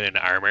blonde woman in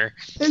armor?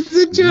 Is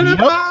it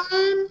Jennifer?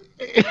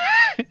 It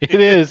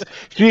is.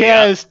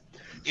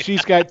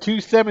 She's got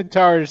two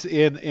scimitars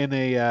in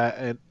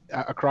a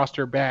across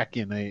her back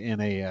in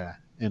a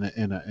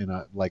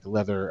like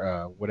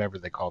leather whatever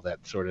they call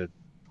that sort of,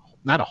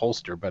 not a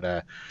holster but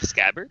a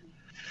scabbard.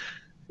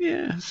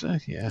 Yes,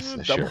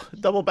 sure.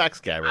 Double back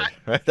scabbard,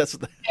 right? That's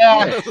what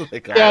they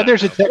call Yeah, it.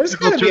 there's a There's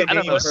got to be a I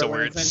don't name know for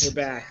when it's swords. on your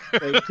back.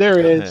 Like, There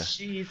is.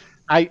 sheath.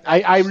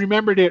 I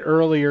remembered it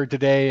earlier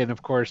today, and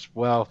of course,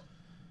 well,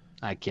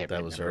 I can't.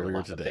 That was remember a earlier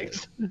lot of today.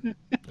 things.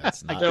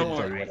 That's not. Don't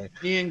tell you worry. what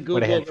Me and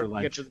what I had Google for will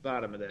get lunch. to the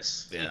bottom of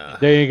this. Yeah.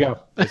 There you go.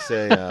 They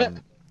say,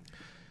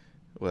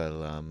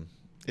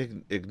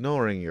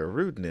 ignoring your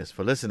rudeness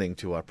for listening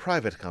to our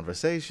private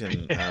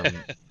conversation.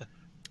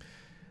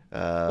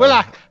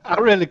 Well, I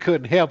really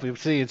couldn't help it,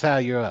 seeing as how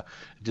you're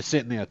just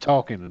sitting there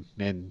talking,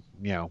 and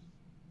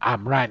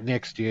I'm right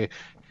next to you.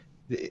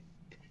 It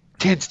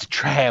tends to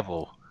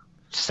travel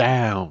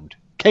sound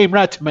came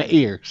right to my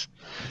ears.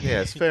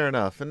 Yes, fair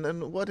enough.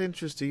 And what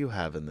interest do you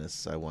have in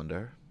this, I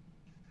wonder?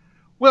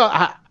 Well,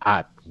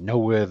 I know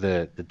where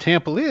the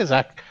temple is.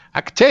 I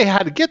could tell you how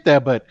to get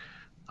there, but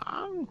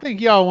I don't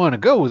think y'all want to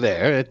go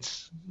there.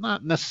 It's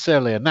not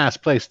necessarily a nice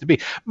place to be.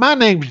 My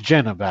name's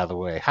Jenna, by the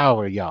way. How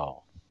are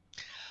y'all?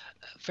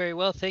 Very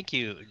well, thank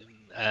you,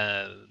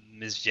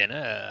 Ms.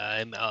 Jenna.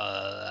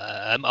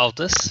 I'm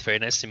Aldous. Very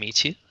nice to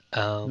meet you.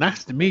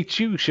 Nice to meet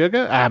you,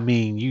 Sugar. I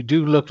mean, you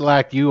do look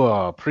like you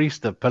are a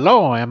priest of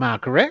Pelor. Am I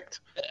correct?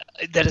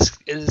 It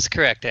is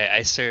correct.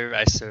 I serve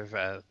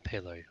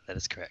Pelor. That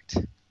is correct.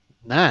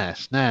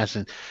 Nice.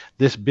 And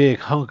this big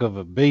hunk of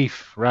a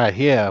beef right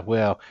here.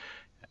 Well,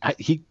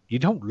 you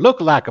don't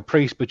look like a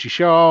priest, but you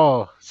sure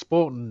are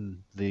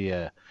sporting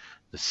the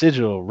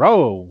sigil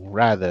roll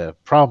rather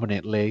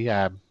prominently.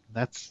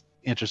 That's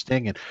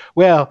interesting. And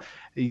well,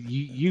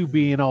 you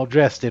being all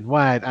dressed in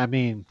white, I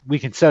mean, we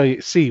can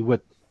see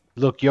what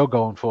look you're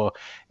going for.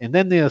 And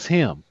then there's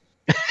him.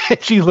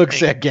 She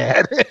looks at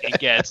Gad.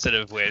 Gad sort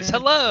of wears,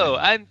 "Hello,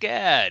 I'm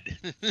Gad."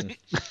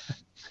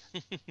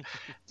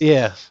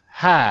 Yes.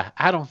 Hi.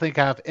 I don't think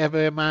I've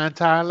ever in my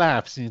entire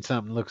life seen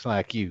something looks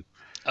like you.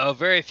 Oh,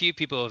 very few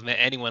people have met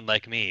anyone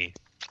like me.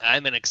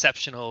 I'm an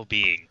exceptional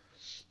being.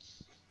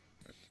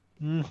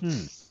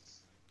 Mm-hmm.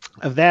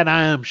 Of that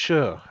I am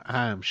sure.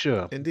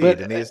 Indeed,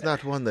 but, and he is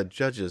not one that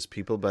judges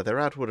people by their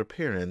outward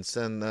appearance.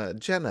 And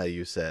Jenna,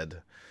 you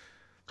said.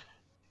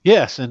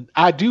 Yes, and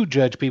I do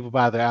judge people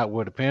by their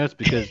outward appearance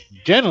because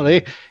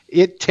generally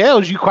it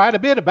tells you quite a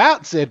bit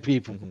about said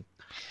people. Mm-hmm.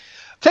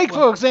 Take,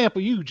 for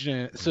example, you,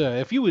 sir,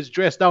 if you was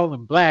dressed all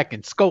in black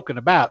and skulking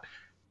about,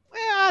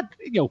 well,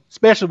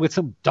 especially with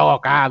some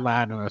dark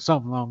eyeliner or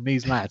something along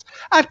these lines,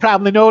 I'd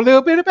probably know a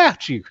little bit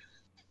about you.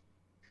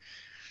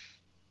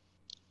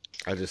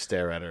 I just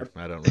stare at her.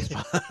 I don't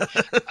respond.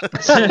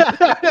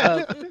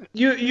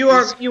 You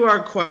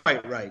are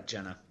quite right,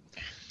 Jenna.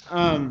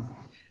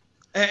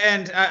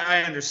 And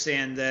I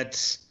understand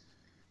that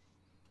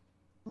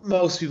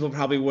most people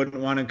probably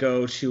wouldn't want to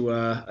go to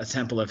a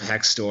Temple of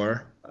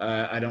Hextor.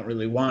 I don't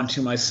really want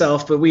to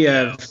myself, but we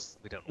have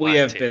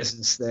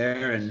business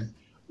there, and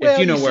if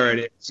you know where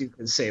it is, you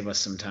can save us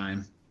some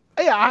time.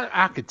 Yeah,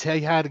 I could tell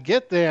you how to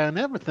get there and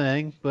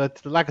everything,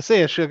 but like I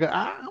said, Sugar,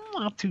 I'm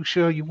not too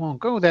sure you won't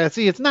go there.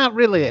 See, it's not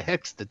really a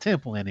Hextor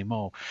temple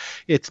anymore.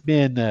 It's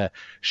been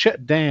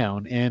shut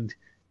down, and,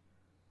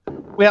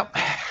 well,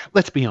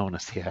 let's be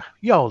honest here.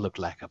 Y'all look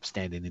like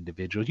upstanding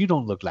individuals. You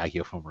don't look like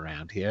you're from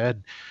around here.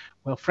 And,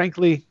 well,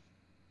 frankly,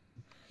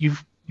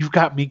 you've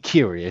got me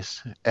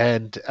curious,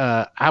 and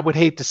I would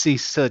hate to see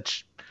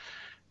such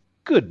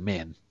good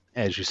men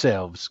as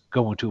yourselves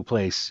go into a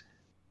place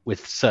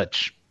with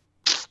such,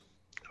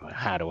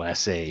 how do I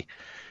say,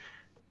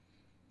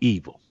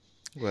 evil.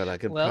 Well, I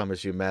can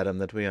promise you, madam,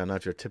 that we are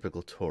not your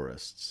typical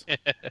tourists.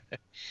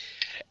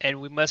 And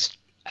we must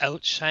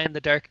outshine the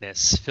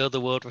darkness, fill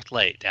the world with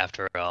light,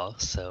 after all,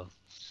 so...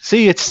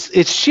 See, it's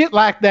shit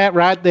like that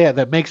right there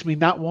that makes me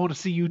not want to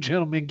see you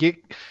gentlemen get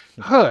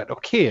hurt or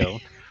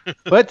killed.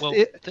 But well,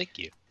 thank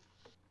you.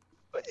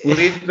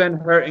 We've been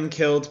hurt and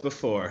killed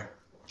before.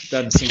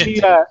 Doesn't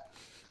seem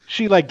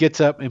she like gets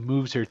up and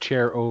moves her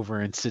chair over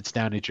and sits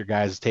down at your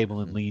guys' table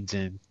and leans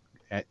in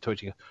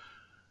towards you.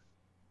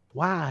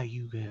 Why are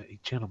you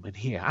gentlemen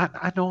here?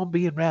 I know I'm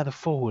being rather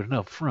forward and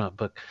up front,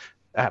 but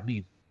I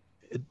mean,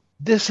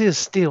 this is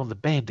still the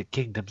Bandit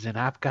Kingdoms, and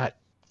I've got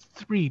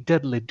 3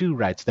 Dudley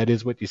Do-Rights. That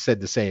is what you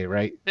said to say,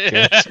 right?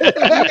 Yeah.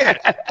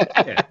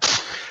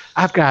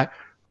 I've got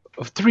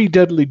 3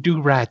 Dudley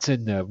Do-Rights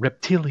and a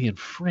reptilian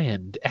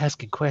friend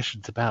asking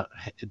questions about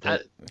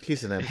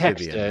he's an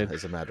amphibian,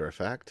 as a matter of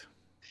fact.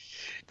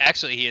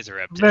 Actually, he is a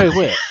reptile. Very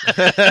well.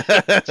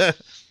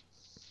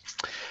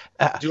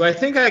 Do I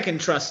think I can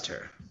trust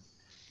her?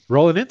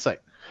 Roll an insight.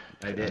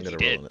 I did. I'm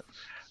gonna roll it.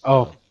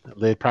 Oh,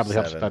 it probably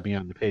helps if I be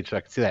on the page so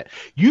I can see that.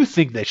 You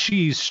think that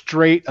she's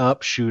straight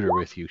up shooter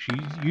with you.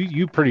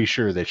 You pretty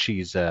sure that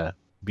she's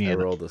being. I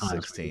rolled a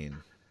 16.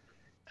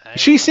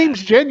 She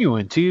seems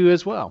genuine to you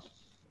as well.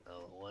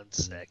 Oh, one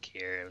sec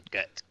here. I've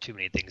got too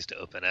many things to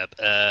open up.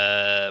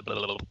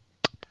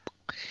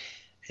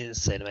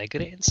 Insight. Am I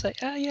good at insight?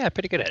 Yeah,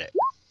 pretty good at it.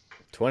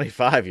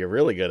 25. You're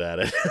really good at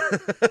it.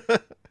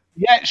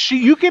 Yeah,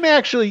 you can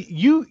actually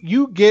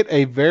you get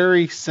a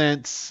very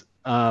sense.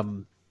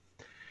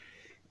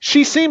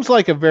 She seems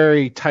like a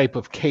very type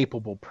of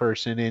capable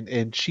person,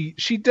 and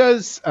she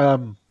does.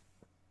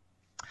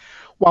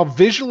 While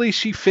visually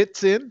she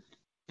fits in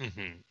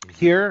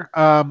here,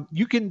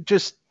 you can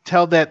just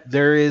tell that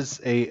there is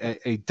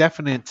a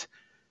definite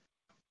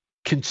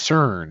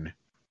concern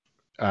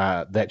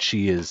that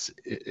she is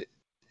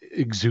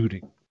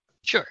exuding.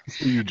 Sure,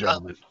 you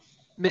gentlemen.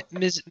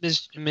 Ms.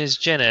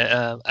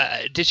 Jenna,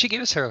 did she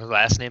give us her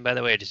last name, by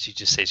the way, or did she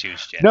just say she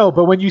was Jenna? No,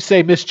 but when you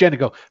say Miss Jenna,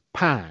 go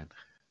Pine.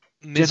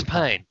 Ms.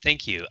 Pine,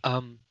 thank you.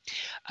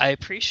 I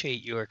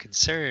appreciate your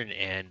concern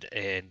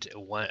and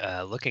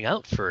looking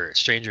out for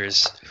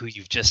strangers who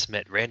you've just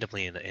met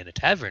randomly in a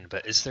tavern.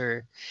 But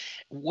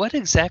what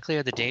exactly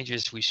are the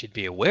dangers we should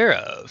be aware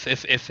of?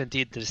 If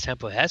indeed this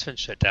temple has been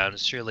shut down,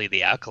 surely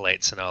the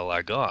acolytes and all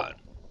are gone.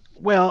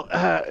 Well,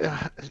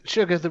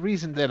 Sugar, the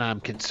reason that I'm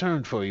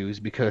concerned for you is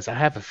because I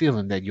have a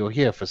feeling that you're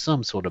here for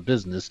some sort of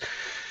business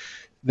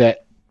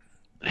that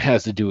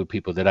has to do with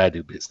people that I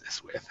do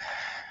business with.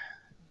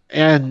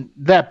 And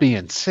that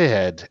being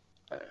said,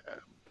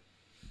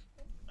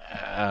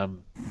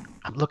 I'm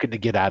looking to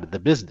get out of the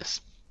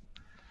business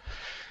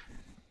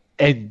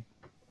and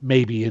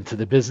maybe into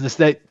the business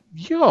that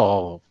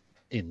you're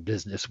in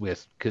business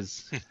with,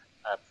 because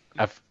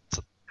a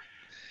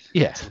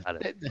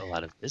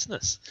lot of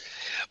business.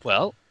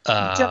 Well,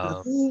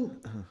 who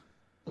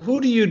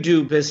do you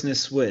do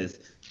business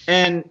with?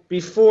 And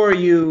before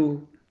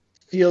you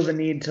feel the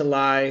need to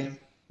lie,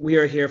 we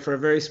are here for a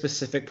very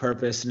specific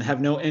purpose and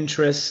have no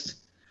interest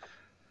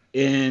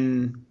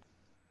in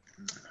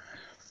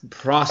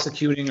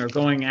prosecuting or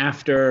going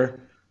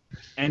after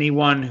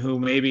anyone who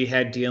maybe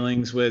had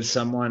dealings with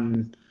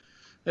someone.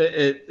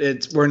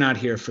 We're not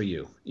here for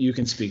you. You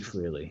can speak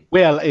freely.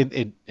 Well,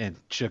 and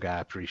Sugar, I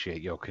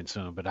appreciate your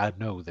concern, but I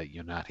know that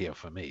you're not here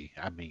for me.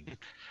 I mean,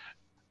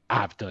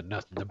 I've done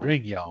nothing to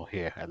bring y'all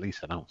here. At least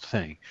I don't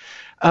think.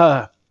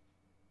 I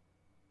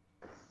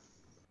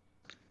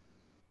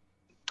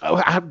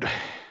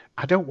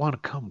don't want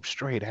to come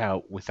straight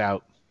out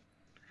without.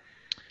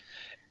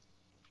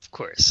 Of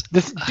course.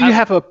 Do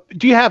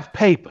you have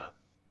paper?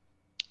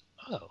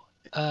 Oh,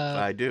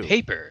 I do.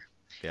 Paper.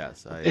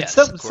 Yes, it's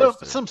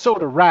some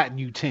sort of writing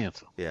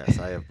utensil. Yes,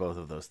 I have both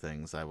of those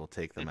things. I will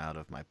take them out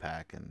of my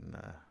pack and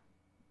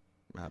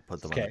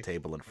put them on the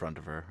table in front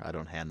of her. I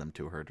don't hand them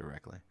to her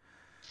directly.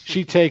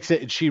 She takes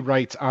it and she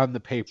writes on the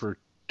paper,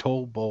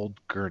 Tobold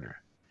Gurner.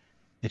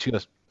 And she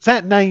goes, does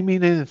that name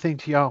mean anything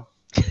to y'all?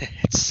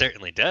 It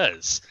certainly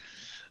does.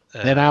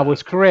 Then I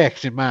was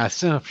correct in my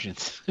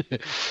assumptions.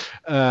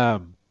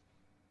 Let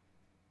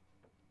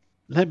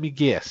me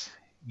guess.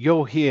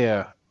 You're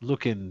here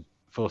looking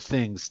for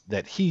things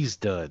that he's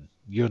done.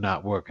 You're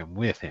not working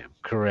with him,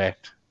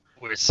 correct?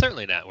 We're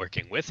certainly not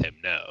working with him,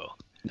 no.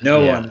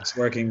 No one's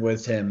working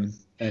with him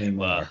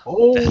anymore.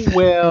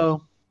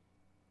 Well,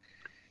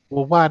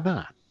 why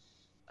not?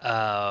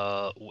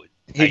 Yogg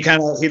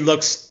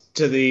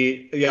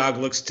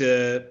looks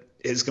to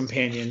his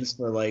companions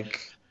for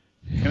like,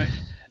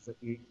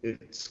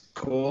 it's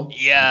cool.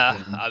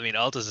 Yeah, I mean,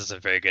 Altus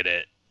isn't very good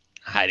at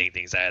hiding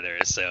things either,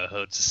 so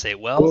he'll just say,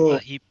 yeah,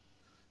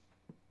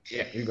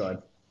 you're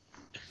good.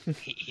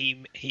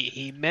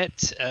 He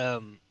met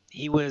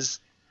he was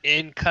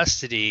in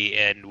custody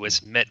and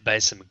was met by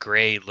some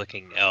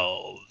gray-looking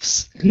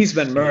elves. He's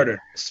been murdered,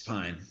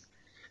 Spine.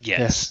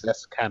 Yes,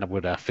 that's kind of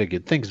what I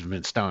figured. Things have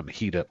been starting to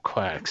heat up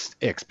quite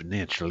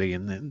exponentially,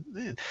 and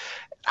then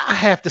I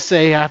have to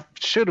say I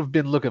should have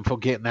been looking for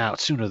getting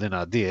out sooner than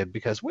I did,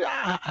 because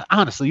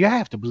honestly, you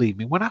have to believe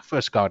me. When I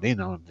first got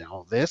in on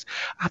all this,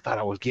 I thought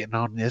I was getting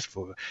on this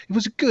it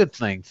was a good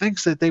thing.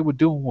 Things that they were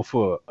doing were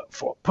for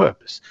a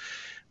purpose.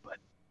 But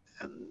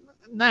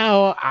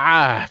now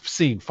I've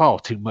seen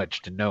far too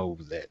much to know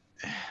that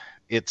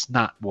it's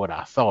not what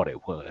I thought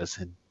it was,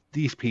 and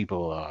these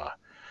people are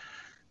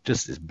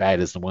just as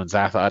bad as the ones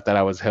I thought that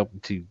I was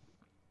helping to,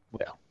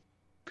 well.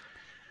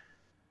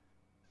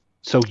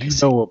 So you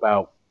know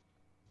about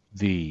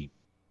and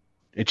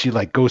she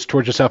like goes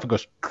towards herself and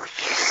goes.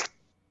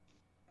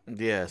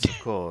 Yes, of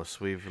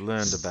course. We've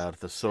learned about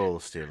the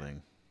soul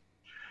stealing.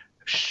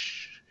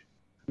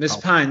 Miss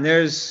Pine,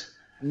 there's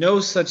no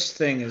such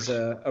thing as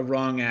a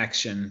wrong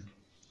action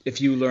if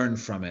you learn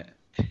from it.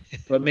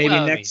 But maybe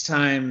next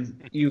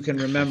time you can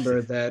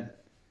remember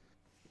that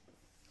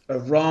a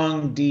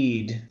wrong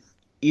deed,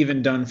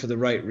 even done for the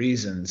right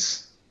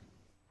reasons,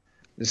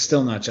 is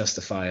still not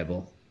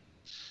justifiable.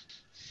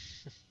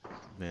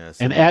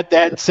 Yes. And at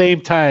that same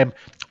time,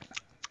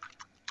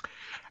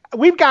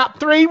 we've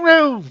got 3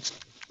 rooms.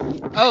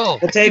 Oh,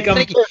 we'll take them.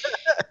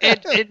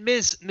 And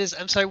Ms.,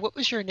 I'm sorry, what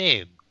was your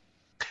name?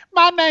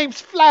 My name's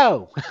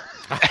Flo.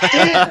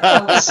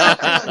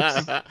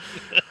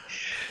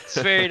 It's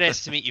very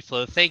nice to meet you,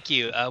 Flo. Thank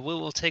you. We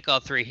will take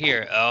all 3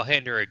 here. I'll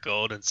hand her a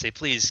gold and say,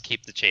 please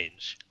keep the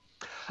change.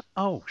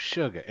 Oh,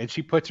 Sugar. And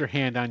she puts her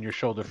hand on your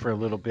shoulder for a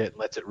little bit,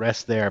 lets it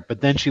rest there.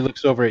 But then she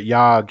looks over at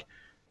Yogg,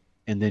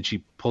 and then she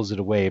pulls it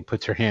away and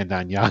puts her hand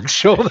on Yogg's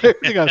shoulder.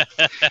 She goes,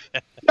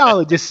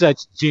 y'all are just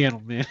such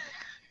gentlemen.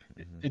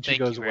 And she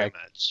goes away.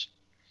 Much.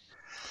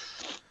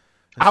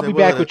 I'll be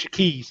back with your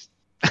keys.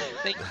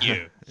 Thank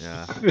you.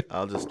 Yeah,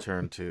 I'll just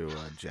turn to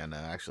Jenna.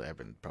 Actually, I've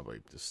been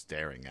probably just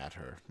staring at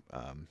her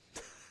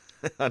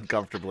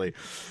uncomfortably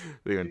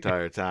the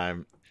entire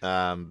time.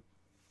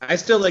 I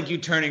still like you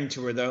turning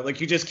to her though. Like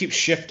you just keep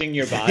shifting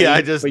your body. Yeah,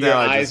 I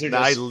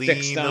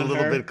lean a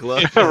little bit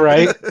closer.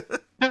 Right.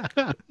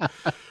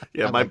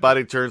 Yeah, my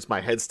body turns,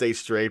 my head stays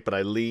straight, but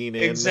I lean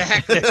in.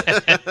 Exactly.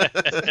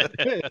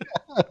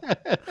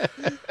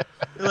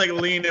 You like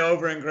lean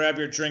over and grab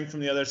your drink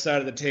from the other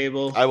side of the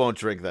table. I won't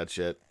drink that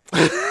shit.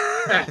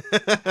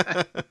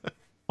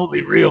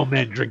 Only real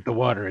men drink the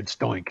water and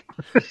stoink.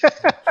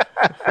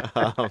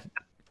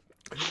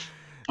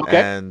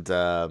 Okay. And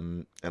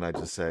I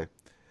just say,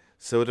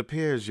 so it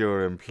appears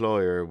your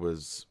employer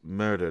was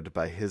murdered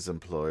by his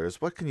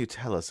employers. What can you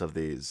tell us of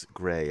these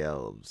gray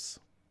elves?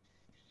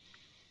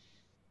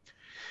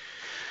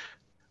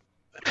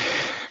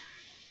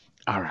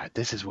 All right,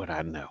 this is what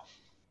I know.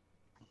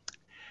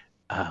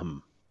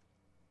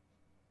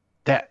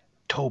 That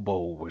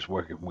Tobo was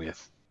working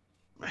with.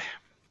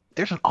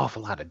 There's an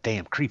awful lot of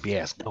damn creepy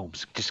ass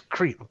gnomes. Just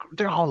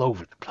they're all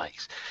over the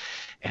place,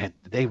 and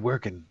they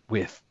working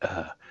with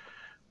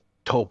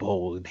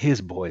Tobo and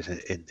his boys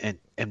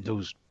and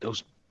those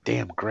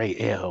damn gray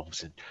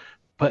elves.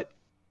 But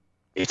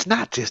it's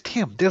not just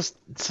him. There's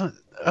some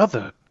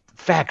other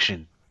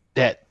faction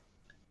that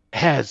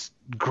has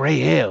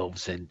gray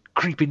elves and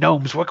creepy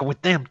gnomes working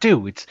with them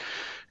too. It's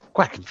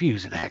quite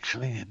confusing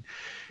actually, and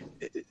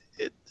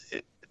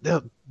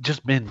they've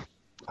just been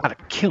a lot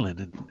of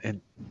killing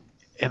and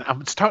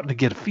I'm starting to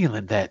get a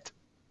feeling that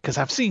because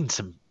I've seen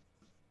some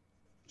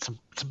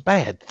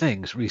bad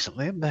things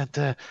recently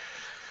that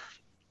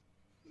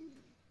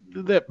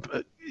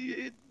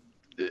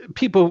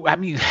people. I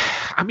mean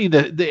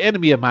the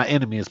enemy of my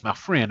enemy is my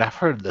friend. I've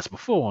heard of this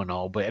before and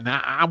all, but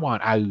I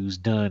want Ayu's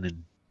done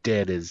and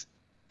dead is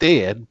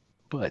dead,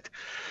 but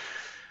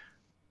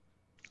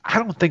I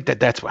don't think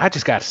that's what I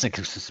just got a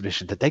sinking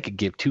suspicion that they could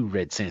give two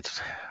red cents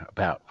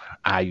about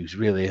Ayu's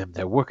really.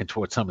 They're working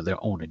towards some of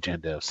their own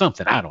agenda or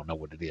something. I don't know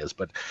what it is,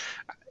 but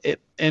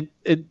and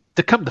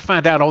to come to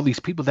find out all these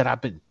people that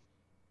I've been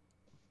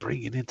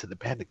bringing into the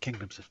Bandit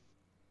Kingdoms have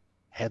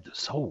had their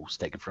souls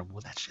taken from them.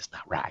 Well, that's just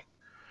not right.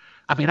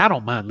 I mean, I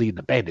don't mind leading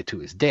a bandit to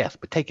his death,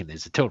 but taking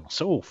his eternal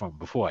soul from him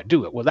before I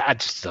do it, well,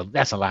 that's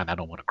a line I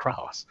don't want to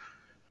cross.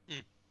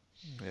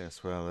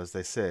 Yes, well, as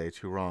they say,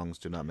 two wrongs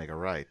do not make a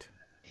right.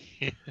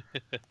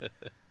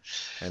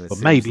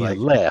 But maybe a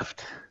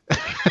left.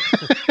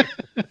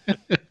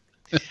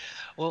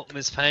 Well,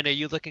 Ms. Pine, are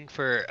you looking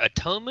for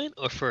atonement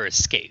or for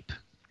escape?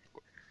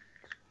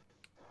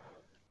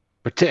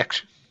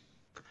 Protection.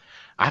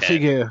 I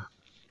figure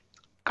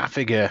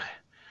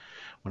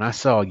when I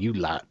saw you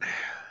lot,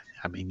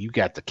 I mean, you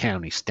got the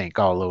county stink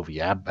all over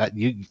you.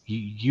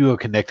 You are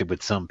connected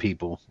with some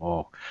people,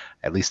 or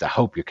at least I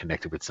hope you're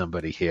connected with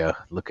somebody here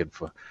looking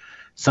for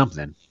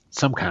something,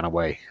 some kind of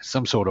way,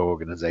 some sort of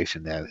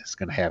organization that is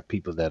going to have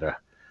people that are,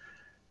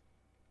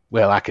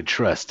 well, I can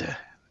trust to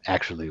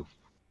actually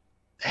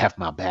have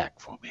my back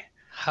for me.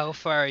 How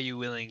far are you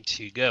willing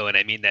to go? And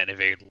I mean that in a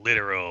very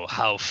literal,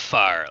 how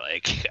far,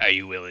 like, are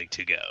you willing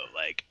to go?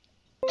 Like,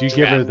 do you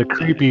give her the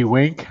creepy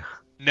wink?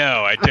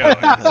 No, I don't.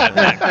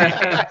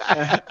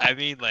 I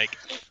mean, like,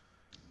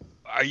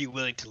 are you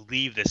willing to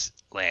leave this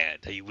land?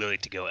 Are you willing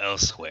to go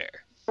elsewhere?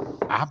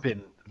 I've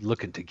been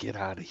looking to get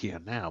out of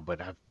here now,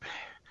 but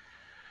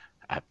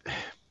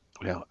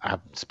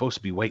I'm supposed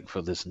to be waiting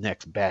for this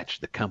next batch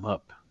to come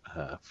up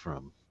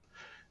from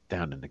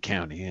down in the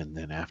county, and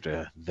then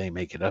after they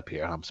make it up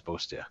here, I'm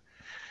supposed to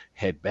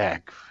head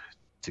back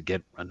to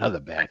get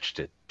another batch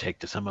to take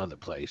to some other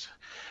place.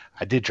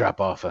 I did drop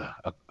off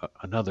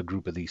another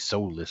group of these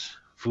soulless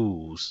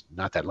fools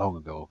not that long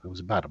ago. It was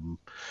about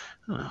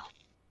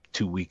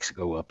 2 weeks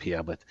ago up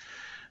here, but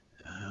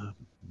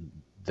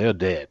they're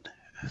dead,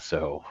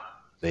 so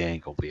they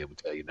ain't gonna be able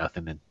to tell you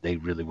nothing, and they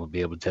really won't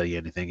be able to tell you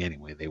anything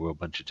anyway. They were a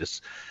bunch of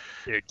just...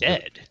 They're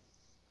dead?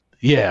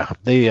 Yeah,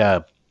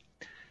 they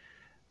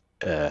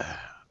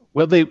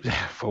well, they,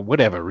 for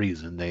whatever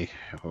reason, they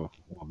were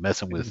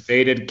messing with...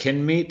 Invaded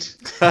kin meat?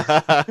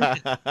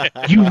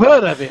 You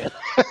heard of it!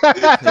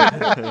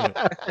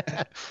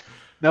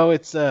 No,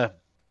 it's,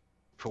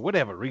 for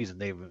whatever reason,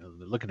 they were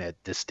looking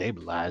at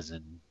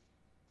destabilizing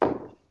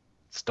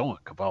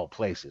Stoic of all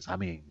places. I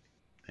mean,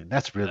 and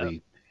that's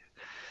really...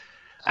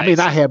 I mean,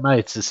 I had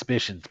my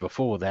suspicions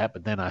before that,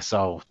 but then I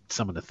saw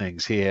some of the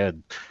things here.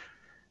 And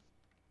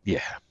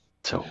yeah,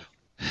 so...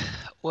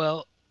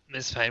 Well,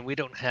 Ms. Pine, we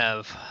don't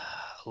have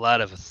a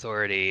lot of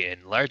authority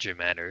in larger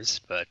matters,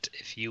 but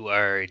if you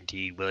are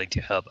indeed willing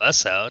to help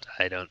us out,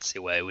 I don't see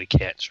why we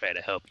can't try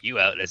to help you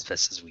out as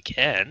best as we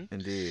can.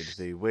 Indeed,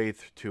 the way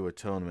to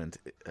atonement,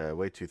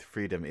 way to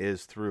freedom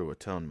is through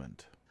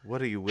atonement.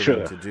 What are you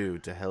willing to do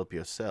to help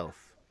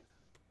yourself?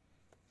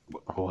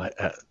 What?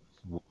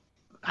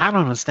 I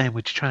don't understand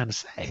what you're trying to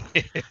say.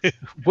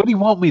 What do you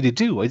want me to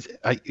do? Are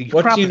you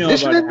what do you know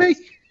about me?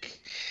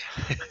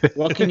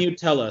 What can you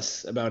tell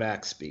us about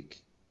Axebeak?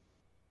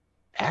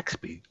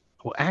 Axebeak?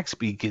 Well,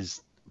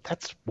 Axebeak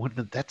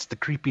that's the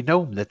creepy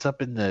gnome that's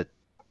up in the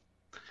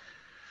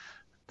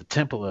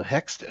Temple of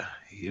Hexter.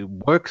 He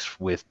works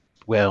for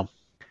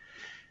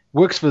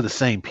the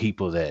same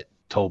people that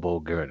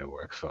Tobo Gerda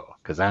works for.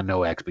 Because I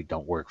know Axebeak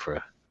don't work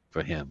for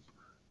him.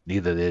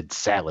 Neither did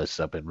Salus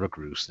up in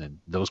Rookroost, and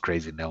those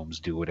crazy gnomes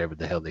do whatever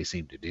the hell they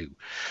seem to do.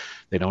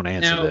 They don't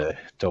answer the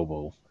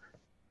Tobo.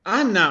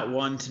 I'm not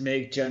one to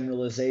make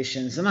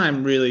generalizations, and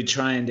I'm really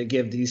trying to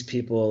give these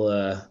people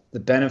the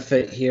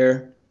benefit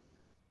here.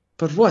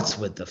 But what's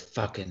with the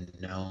fucking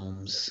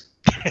gnomes?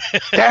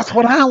 That's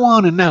what I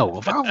want to know.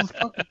 Of all the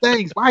fucking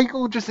things, why are you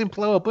going to just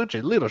employ a bunch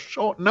of little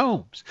short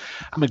gnomes?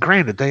 I mean,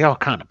 granted, they are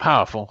kind of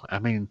powerful. I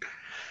mean...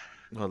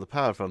 Well, the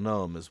powerful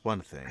gnome is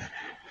one thing.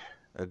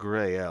 A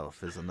gray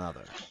elf is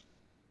another.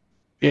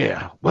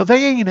 Yeah. Well,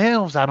 they ain't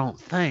elves, I don't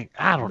think.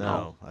 I don't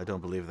know. No, I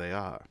don't believe they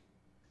are.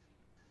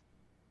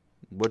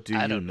 What do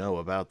you know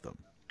about them?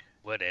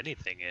 What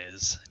anything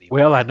is. Anymore.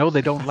 Well, I know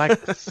they don't like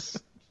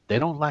they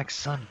don't like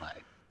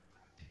sunlight.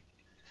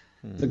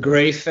 The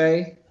gray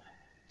fae?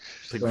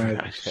 The gray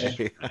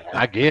fae.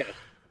 I guess.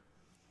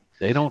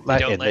 They don't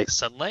like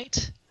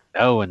sunlight?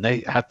 No, and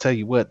I tell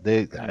you what,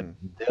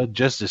 they'll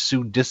just as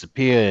soon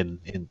disappear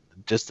in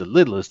just the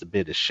littlest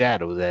bit of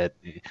shadow that,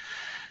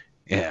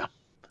 yeah.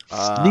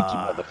 Sneaky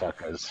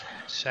motherfuckers.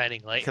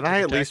 Shining light. Can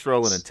I at least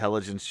roll an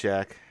intelligence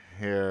check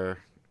here?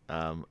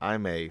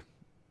 I'm a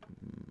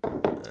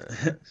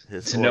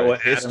to know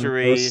what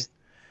history.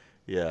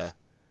 Yeah.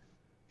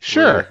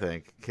 Sure. What do you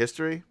think?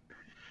 History?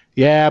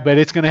 Yeah, but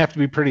it's going to have to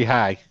be pretty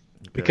high.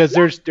 Because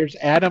there's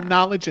Adam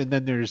knowledge and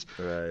then there's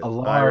a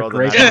large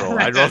great.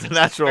 I rolled a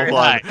natural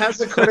one.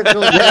 How's a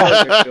critical?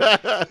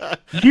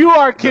 You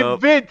are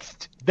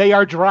convinced they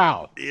are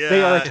drow. Yeah,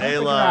 they are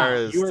Alar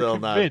is still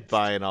not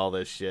buying all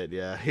this shit.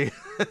 Yeah,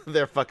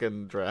 they're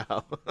fucking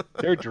drow.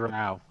 They're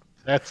drow.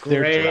 That's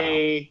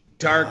gray,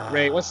 dark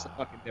gray. What's the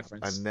fucking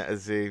difference?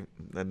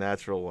 A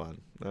natural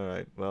one. All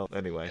right. Well,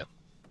 anyway. Yep.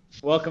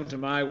 Welcome to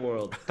my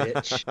world,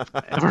 bitch.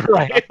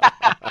 Right.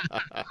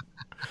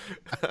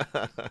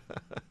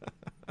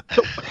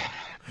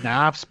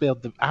 Now I've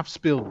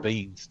spilled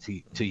beans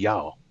to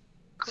y'all.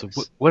 So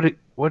what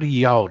are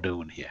y'all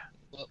doing here?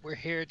 Well, we're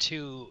here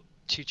to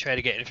try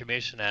to get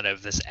information out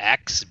of this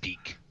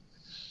Axebeak.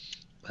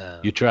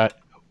 You tried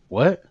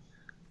what?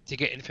 To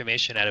get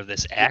information out of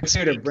this Axebeak.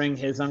 We're here to bring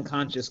his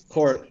unconscious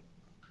corpse.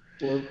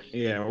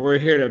 We're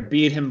here to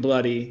beat him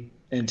bloody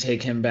and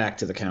take him back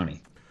to the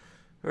county.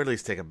 Or at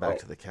least take him back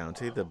to the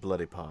county. The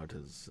bloody part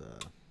is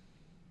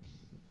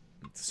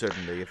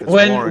certainly, if it's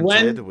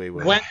warranted, we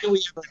will. When do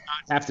we ever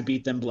not have to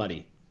beat them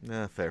bloody?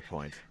 Fair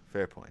point.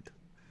 Fair point.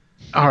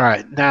 All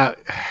right. Now,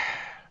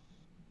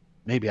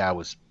 maybe I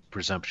was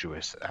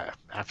presumptuous.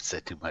 I've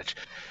said too much.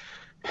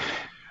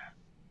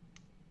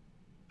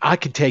 I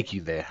can take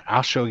you there.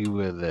 I'll show you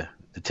where the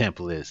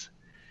temple is.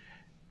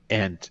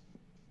 And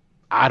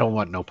I don't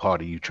want no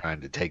part of you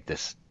trying to take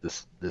this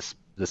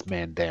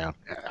man down.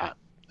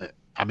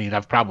 I mean,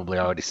 I've probably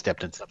already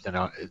stepped in something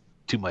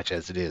too much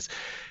as it is.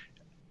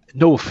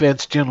 No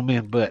offense,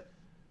 gentlemen, but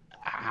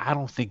I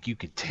don't think you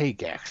can take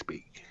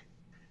Axebeak.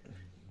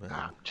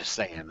 I'm just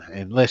saying,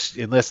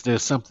 unless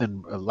there's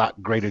something a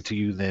lot greater to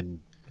you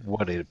than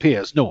what it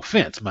appears. No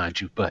offense,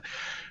 mind you,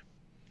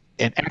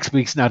 and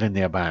Axebeak's not in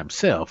there by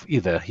himself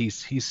either.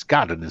 He's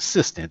got an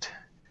assistant.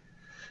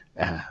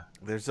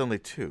 There's only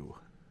two.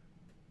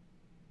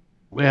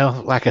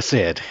 Well, like I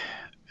said,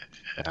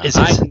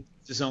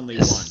 there's only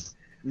one.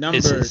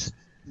 Numbers.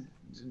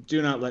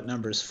 Do not let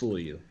numbers fool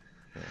you.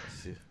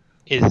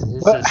 Is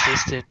his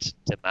assistant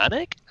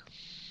demonic?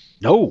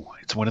 No,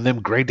 it's one of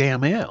them gray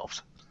damn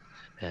elves.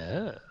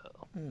 Oh.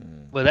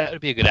 Well, that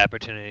would be a good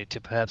opportunity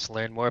to perhaps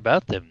learn more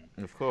about them.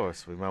 Of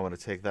course. We might want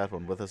to take that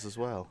one with us as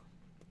well.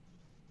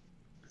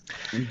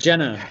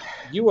 Jenna,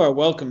 you are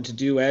welcome to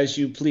do as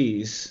you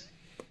please,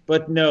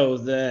 but know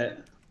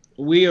that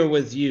we are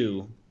with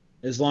you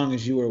as long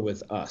as you are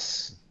with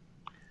us.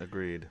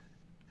 Agreed.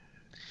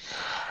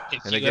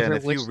 And again,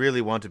 if you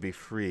really want to be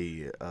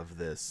free of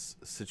this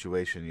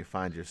situation you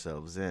find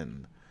yourselves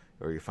in,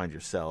 or you find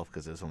yourself,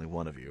 because there's only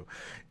one of you,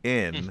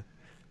 in,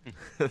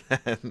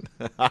 then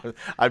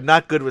I'm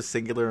not good with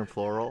singular and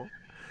plural.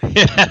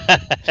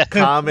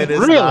 Common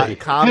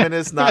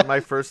is not my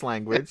first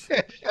language.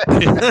 You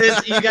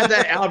got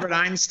that Albert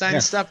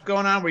Einstein stuff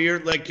going on where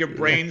you're like your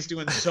brain's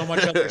doing so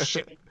much other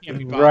shit.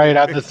 Right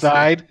on the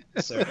side.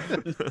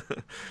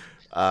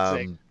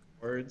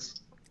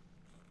 Words.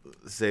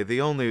 Say the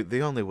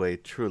only way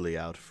truly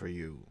out for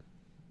you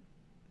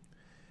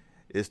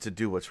is to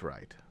do what's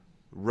right.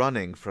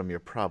 Running from your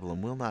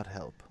problem will not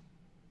help.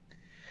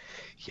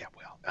 Yeah,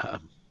 well,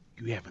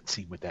 you haven't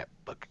seen what that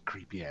fucking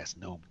creepy ass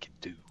gnome can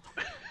do.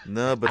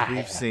 No, but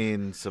we've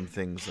seen some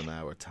things in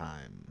our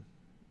time.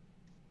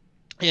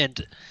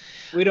 And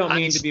we don't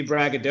mean to be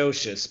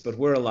braggadocious, but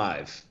we're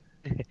alive.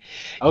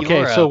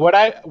 Okay, so what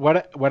I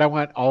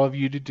want all of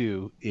you to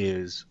do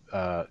is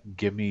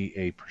give me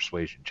a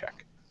persuasion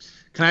check.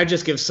 Can I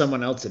just give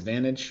someone else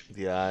advantage?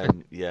 Yeah.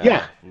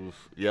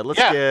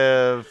 Let's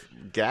give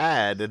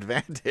Gad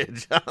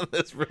advantage on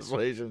this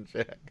persuasion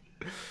check.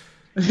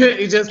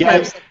 He just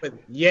pipes up with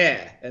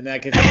and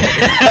that gets.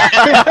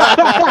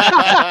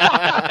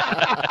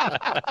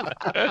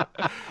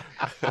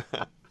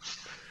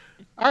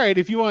 All right,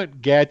 if you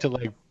want Gad to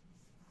like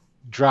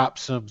drop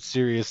some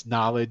serious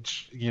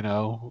knowledge,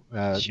 sure.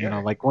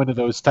 Like one of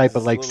those type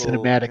of like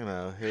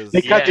cinematic.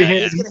 They cut to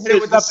him. He's gonna hit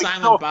it with the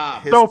silent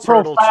Bob. So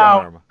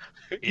profound.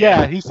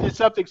 Yeah, he said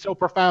something so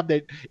profound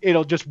that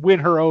it'll just win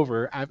her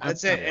over.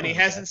 That's it. And he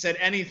hasn't said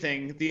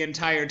anything the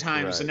entire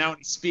time, right. So now when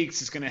he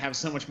speaks, it's going to have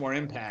so much more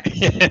impact.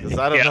 Because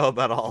I don't know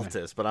about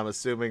Altus, but I'm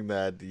assuming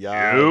that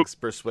Yog's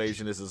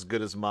persuasion is as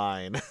good as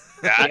mine.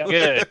 Not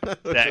good.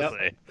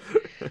 Exactly.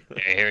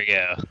 Okay, here we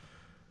go.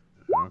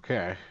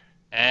 Okay.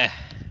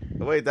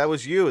 Wait, that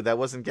was you. That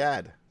wasn't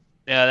Gad.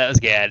 No, that was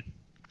Gad.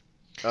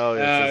 Oh,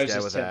 it's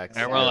Gad with Axe.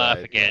 I roll off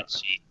again.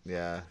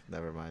 Yeah,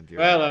 never mind.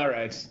 Well, all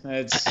right.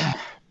 That's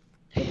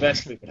the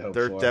best we could hope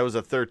for. That was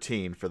a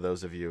 13 for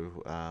those of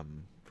you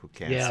who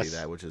can't see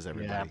that, which is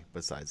everybody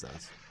besides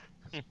us.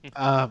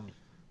 I'm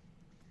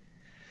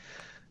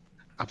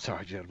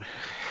sorry, gentlemen.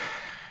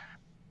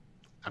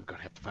 I'm going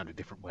to have to find a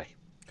different way.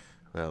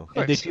 Well,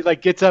 and then she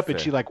gets up and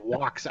she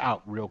walks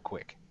out real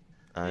quick.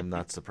 I'm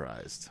not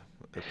surprised.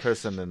 A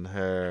person in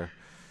her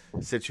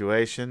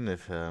situation,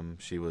 if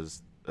she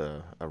was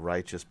a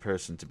righteous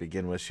person to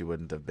begin with, she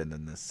wouldn't have been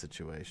in this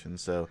situation.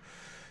 So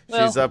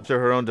she's up to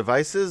her own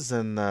devices,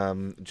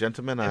 and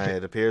gentlemen,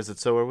 it appears that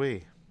so are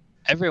we.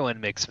 Everyone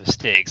makes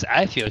mistakes.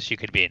 I feel she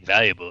could be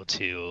invaluable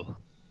to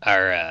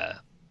our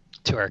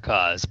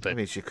cause, but I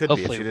mean, she could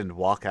be if she didn't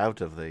walk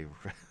out of the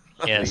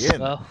yes.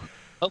 Well,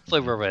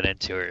 hopefully we'll run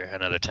into her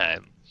another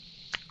time.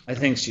 I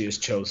think she is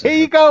chosen. Here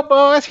you go,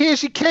 boys.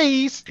 Here's your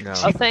keys. No.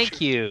 Oh, thank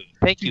you,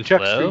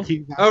 Flo.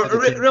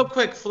 Real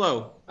quick,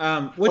 Flo.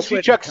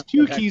 She chucks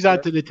 2 keys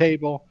onto the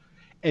table,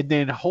 and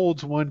then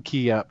holds 1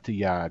 key up to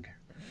Yog.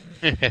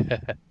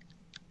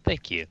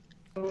 Thank you.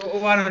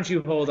 Why don't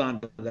you hold on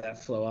to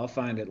that, Flo? I'll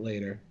find it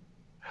later.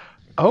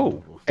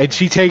 Oh, and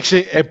she takes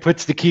it and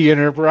puts the key in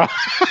her bra.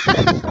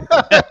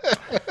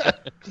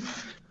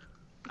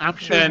 I'm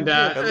sure. And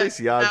at least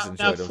Yog's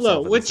enjoyed himself.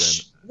 Flo,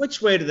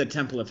 which way to the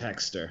Temple of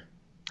Hexter?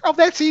 Oh,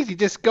 that's easy.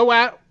 Just go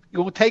out.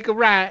 You're going to take a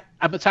right.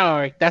 I'm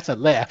sorry. That's a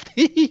left.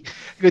 You're going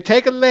to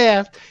take a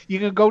left.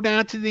 You're going to go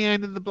down to the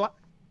end of the block.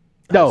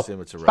 No,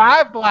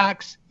 5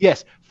 blocks.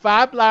 Yes,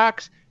 5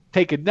 blocks.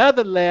 Take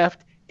another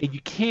left, and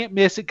you can't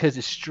miss it because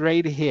it's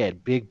straight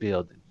ahead. Big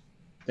building.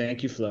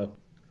 Thank you, Flo.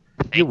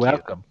 You're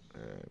welcome.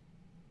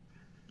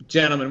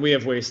 Gentlemen, we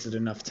have wasted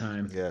enough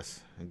time.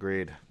 Yes,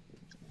 agreed.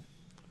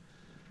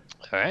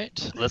 All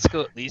right, let's go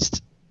at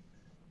least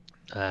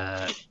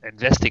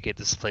investigate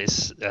this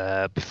place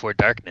before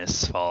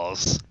darkness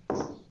falls.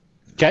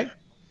 Okay.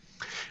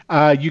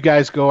 You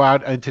guys go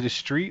out into the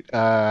street,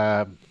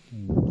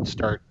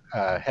 start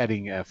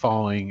heading,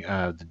 following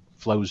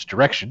Flo's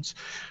directions.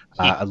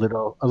 A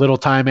little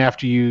time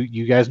after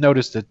you guys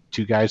notice that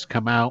 2 guys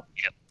come out.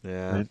 Yep.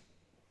 Yeah. And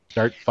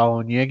start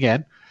following you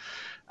again.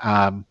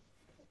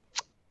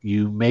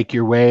 You make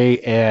your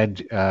way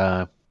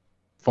and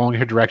following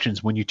her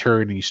directions. When you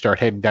turn and you start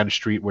heading down the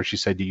street where she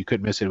said that you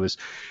couldn't miss it,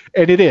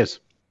 it is.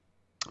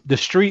 The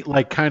street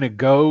kind of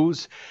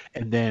goes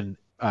and then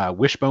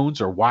wishbones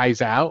or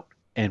wise out,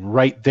 and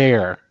right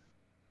there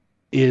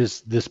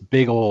is this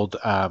big old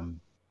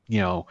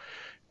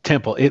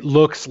temple. It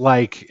looks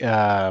like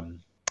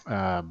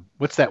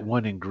what's that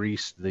one in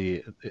Greece?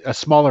 A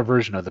smaller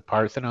version of the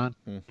Parthenon.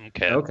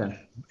 Okay.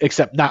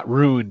 Except not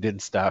ruined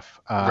and stuff.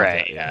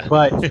 Right. Yeah.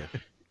 But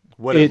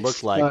what it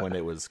looked like when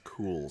it was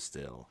cool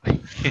still.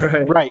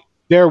 Right.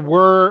 There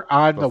were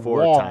on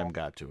before the wall. Time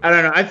got to it. I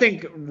don't know. I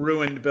think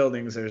ruined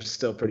buildings are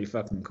still pretty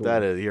fucking cool.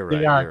 That is, you're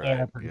right.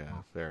 Yeah,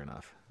 fair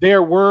enough.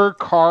 There were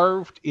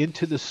carved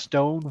into the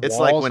stone It's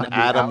walls like when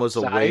Adam was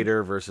a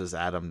waiter versus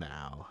Adam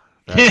now.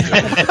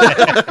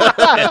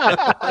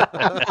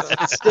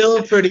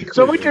 Still pretty cool.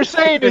 So what you're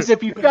saying is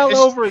if you fell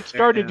over and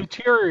started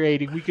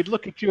deteriorating, we could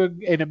look at you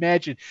and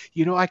imagine,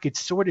 I could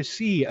sort of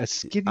see a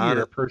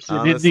skinnier person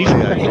honestly, in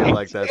these I feel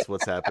like that's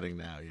what's happening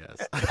now,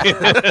 yes.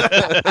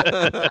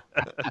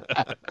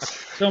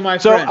 So my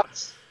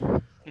friends.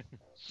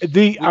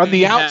 On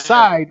the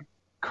outside,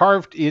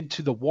 carved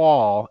into the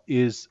wall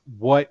is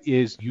what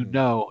is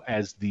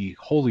as the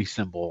holy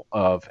symbol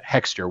of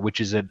Hexter, which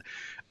is a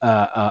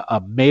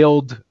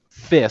mailed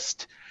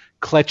fist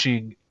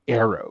clutching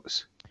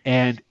arrows,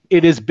 and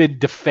it has been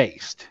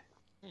defaced.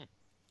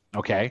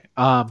 Okay.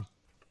 The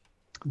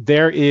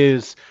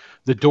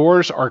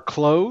doors are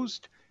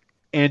closed,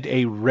 and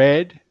a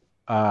red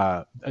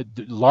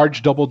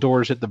large double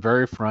doors at the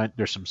very front.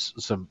 There's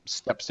some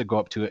steps that go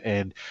up to it,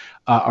 and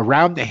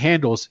around the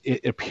handles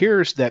it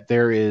appears that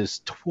there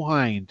is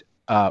twined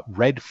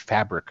red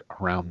fabric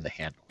around the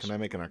handles. Can I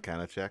make an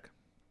Arcana check?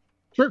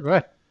 Sure, go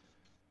ahead.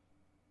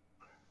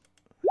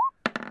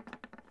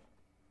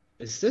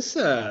 Is this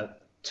a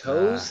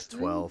toes?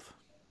 12.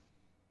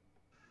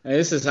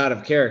 This is out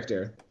of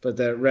character, but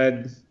the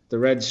red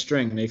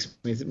string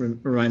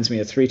reminds me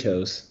of Three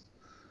Toes.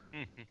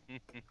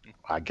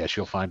 I guess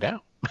you'll find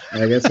out.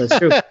 I guess that's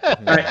true. All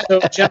right, so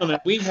gentlemen,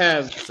 we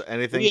have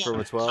anything from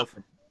a 12.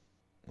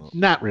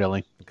 Not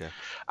really. Okay.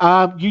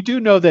 You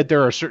do know that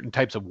there are certain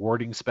types of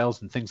warding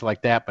spells and things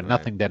like that, but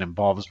nothing that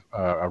involves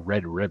a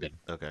red ribbon.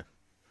 Okay.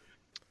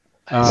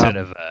 I sort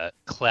of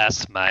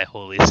clasp my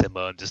holy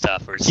symbol and just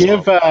offer.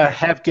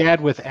 Have Gad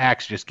with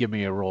axe. Just give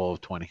me a roll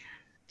of 20.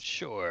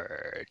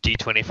 Sure.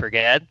 D20 for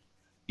Gad.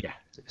 Yeah,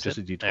 just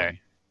a D20. All right.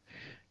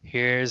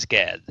 Here's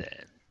Gad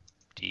then.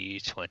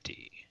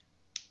 D20.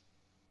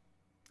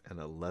 An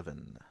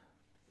 11.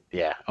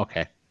 Yeah.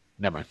 Okay.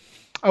 Never mind.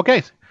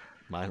 Okay.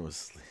 Mine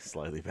was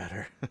slightly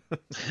better.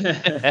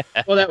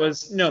 Well, that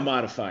was no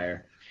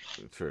modifier.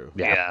 True.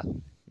 Yeah.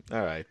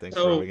 All right. Thanks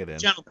for rubbing it in.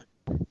 Gentlemen,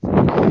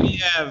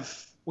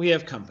 we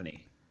have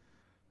company.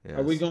 Yes.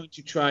 Are we going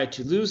to try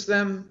to lose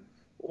them,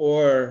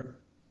 or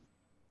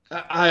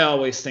I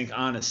always think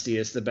honesty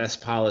is the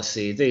best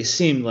policy. They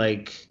seem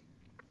like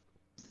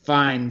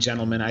fine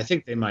gentlemen. I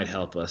think they might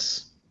help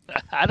us.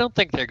 I don't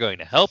think they're going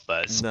to help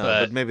us. No,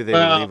 but maybe they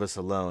will leave us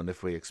alone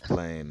if we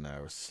explain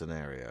our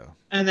scenario.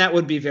 And that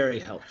would be very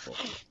helpful.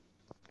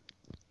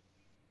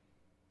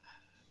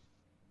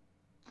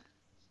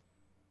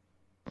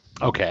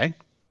 Okay.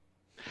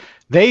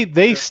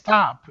 They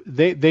stop.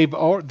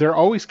 They're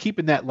always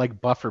keeping that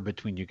like buffer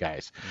between you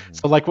guys. Mm-hmm.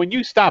 So like when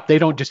you stop, they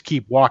don't just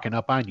keep walking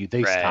up on you.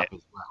 They stop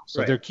as well.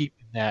 So they're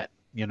keeping that.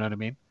 You know what I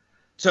mean?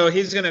 So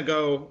he's gonna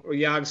go. Or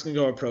Yog's gonna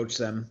go approach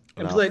them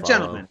and be like,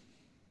 "Gentlemen,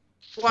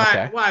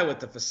 why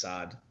with the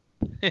facade?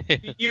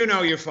 You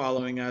know you're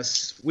following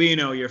us. We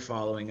know you're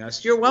following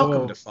us. You're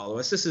welcome to follow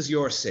us. This is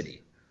your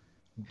city.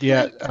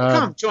 Yeah,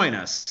 come join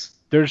us.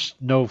 There's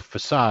no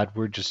facade.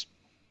 We're just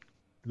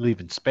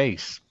leaving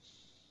space.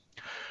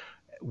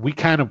 We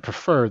kind of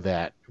prefer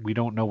that. We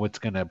don't know what's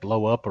going to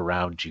blow up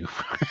around you.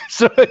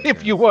 So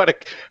if you want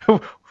to,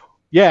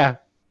 yeah,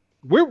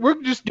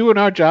 we're just doing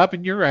our job,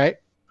 and you're right.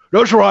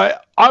 That's right.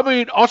 I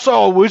mean, I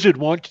saw a wizard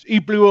once. He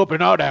blew up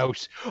an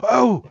outhouse.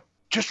 Oh,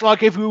 just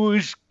like if we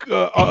was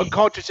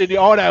unconscious in the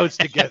outhouse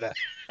together.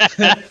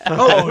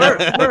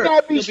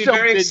 Bert, you'll be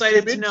very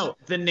excited to know.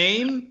 The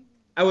name,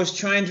 I was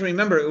trying to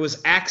remember. It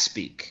was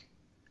Axbeak.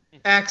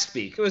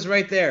 Axbeak. It was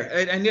right there.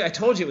 I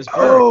told you it was Bert.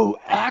 Oh,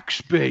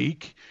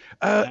 Axbeak.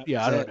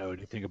 Yeah, I don't know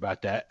anything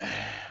about that.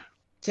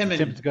 Tim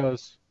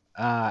goes,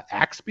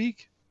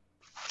 Axbeak?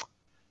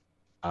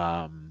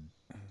 I've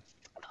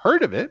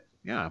heard of it.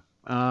 Yeah.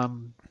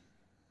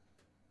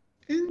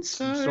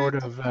 Inside. Sort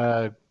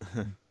of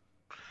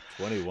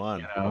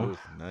 21. Ooh,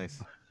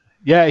 nice.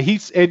 Yeah,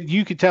 and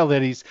you could tell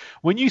that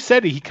when you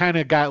said it, he kind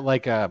of got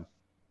like an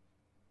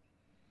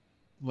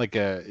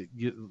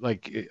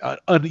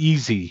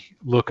uneasy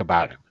look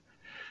about him.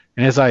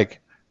 And it's like,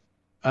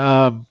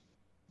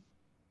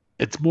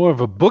 it's more of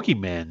a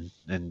boogeyman,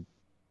 and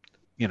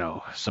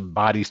some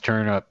bodies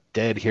turn up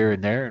dead here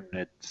and there,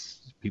 and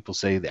people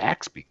say the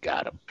Axbeak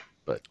got him.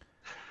 But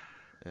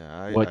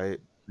I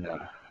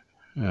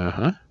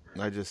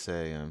just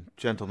say,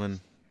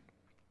 gentlemen,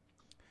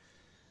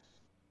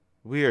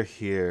 we are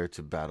here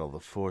to battle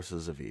the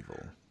forces of evil.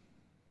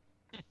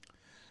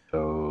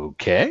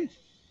 Okay.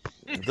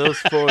 Those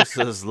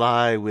forces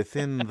lie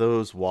within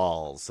those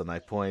walls, and I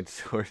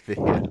point toward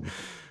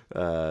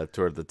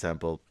the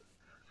temple.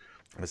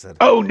 I said,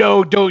 "Oh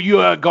no, don't you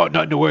got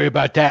nothing to worry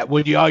about that.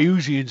 When the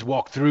Iusians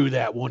walked through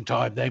that one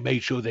time, they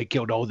made sure they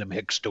killed all them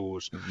Hex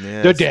stores.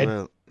 Yes, they're dead.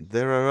 Well,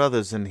 there are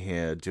others in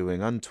here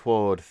doing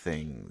untoward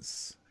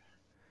things.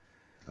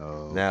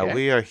 Okay. Now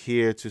we are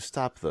here to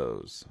stop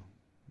those.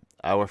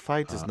 Our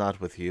fight is not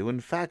with you. In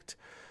fact,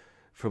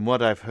 from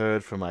what I've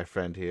heard from my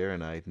friend here,"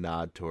 and I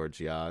nod towards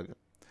Yog,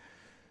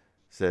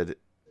 said,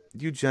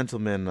 "You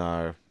gentlemen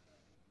are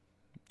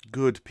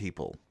good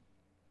people.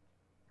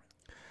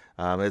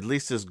 At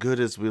least as good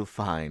as we'll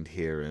find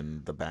here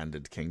in the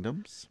Banded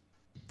Kingdoms.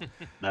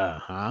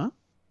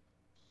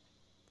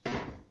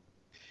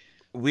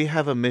 We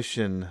have a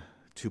mission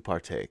to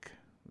partake.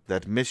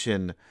 That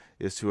mission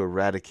is to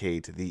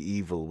eradicate the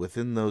evil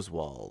within those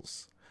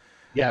walls.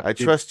 Yeah, I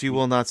trust you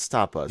will not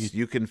stop us.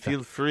 You can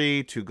feel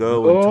free to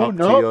go and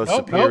talk to your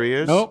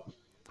superiors." No.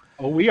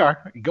 Oh, we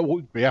are.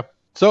 Yeah.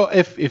 So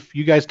if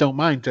you guys don't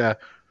mind,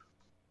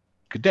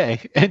 good day.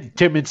 And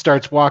Timon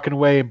starts walking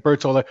away, and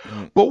Bert's all like,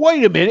 "But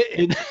wait a minute!"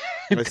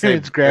 And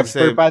Timon grabs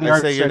Bert by the arm.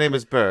 I say, "Your name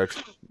is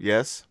Bert,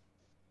 yes?"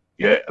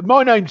 "Yeah,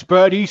 my name's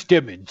Bert. He's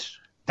Timmons.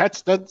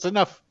 That's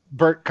enough,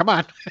 Bert. Come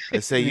on." I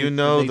say, "You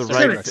know the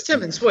right."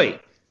 Timmons, wait.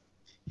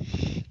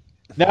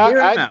 Now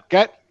I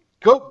got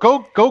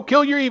go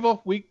kill your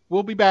evil.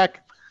 We'll be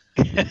back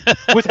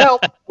with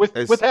help.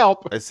 With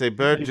help. I say,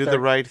 "Bert, do the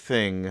right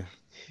thing.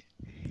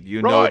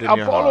 You know it in I'm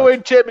your following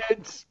heart."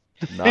 Timmons.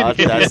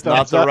 That's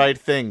not the right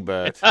thing,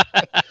 Bert.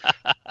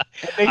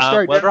 They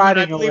start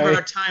I believe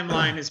our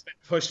timeline has been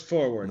pushed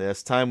forward.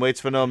 Yes, time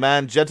waits for no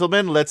man.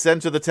 Gentlemen, let's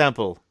enter the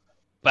temple.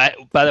 By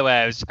the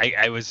way,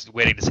 I was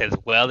waiting to say this.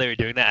 While they were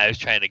doing that, I was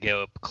trying to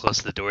go up close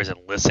to the doors and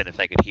listen if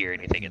I could hear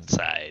anything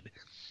inside.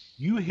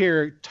 You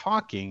hear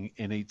talking,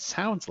 and it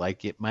sounds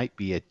like it might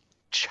be a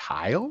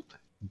child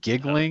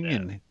giggling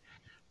and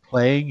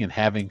playing and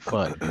having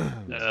fun.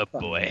 Oh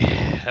boy.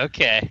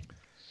 Okay.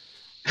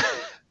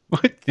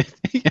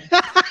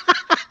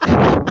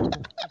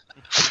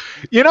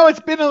 It's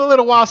been a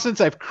little while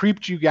since I've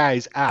creeped you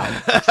guys out.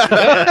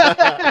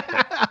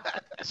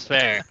 It's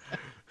fair.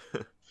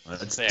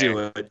 Let's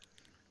do it.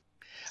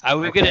 Are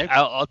we gonna?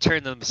 I'll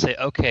turn them and say,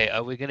 "Okay,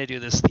 are we gonna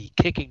do this the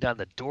kicking down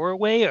the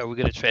doorway, or are we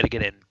gonna try to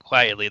get in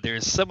quietly?"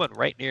 There's someone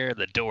right near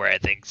the door, I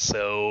think.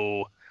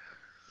 So,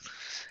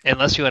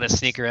 Unless you want to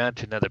sneak around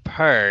to another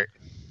part.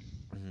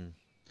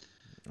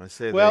 I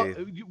say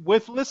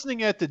with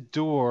listening at the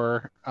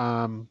door,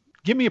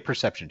 give me a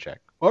perception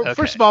check. Well, Okay.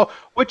 First of all,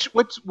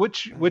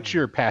 what's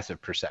your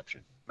passive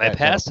perception? My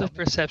passive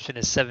perception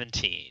is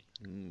 17.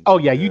 Oh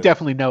yeah, you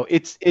definitely know.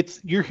 It's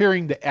you're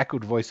hearing the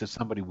echoed voice of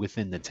somebody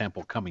within the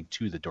temple coming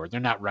to the door. They're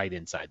not right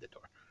inside the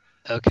door.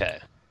 Okay.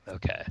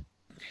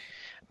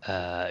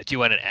 Do you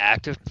want an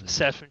active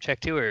perception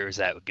check too, or is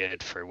that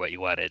good for what you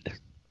wanted?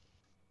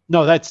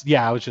 No,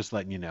 I was just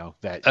letting you know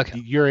that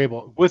you're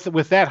able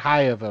with that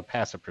high of a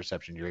passive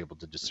perception, you're able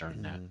to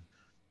discern that.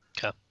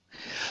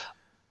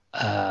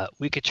 Okay.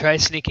 We could try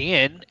sneaking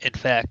in. In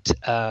fact,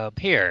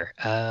 here.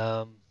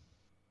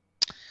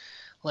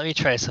 Let me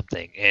try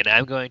something, and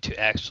I'm going to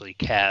actually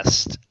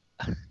cast.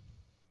 Let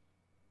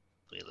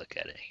me look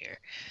at it here.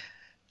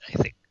 I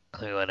think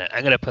I'm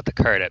going to put the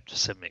card up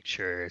just to make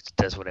sure it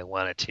does what I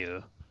want it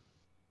to.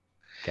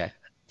 Okay.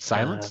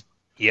 Silence.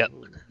 Yep.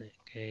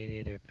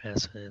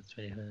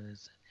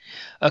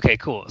 Okay,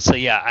 cool. So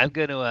yeah, I'm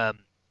going to.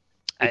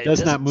 It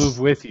does not move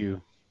with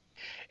you.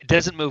 It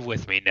doesn't move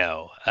with me,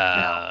 no.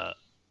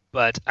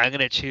 But I'm going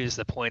to choose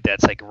the point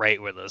that's like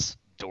right where those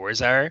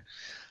doors are,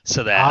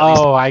 so that.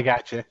 I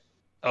got you.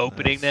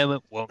 Opening them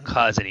won't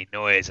cause any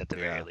noise at the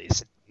very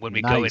least. When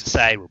we go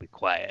inside, we'll be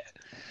quiet.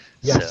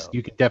 Yes,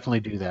 you can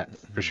definitely do that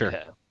for sure.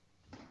 Yeah.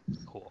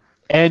 Cool.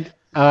 And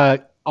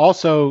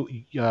also,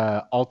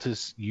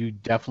 Altus, you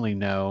definitely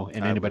know,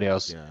 and anybody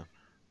else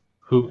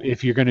who,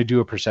 if you're going to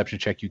do a perception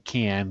check, you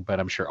can, but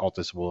I'm sure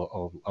Altus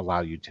will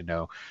allow you to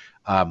know.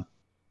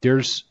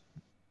 They're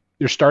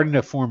starting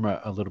to form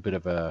a little bit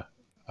of a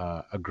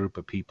group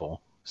of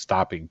people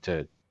stopping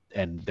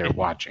and they're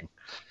watching.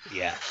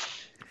 Yeah.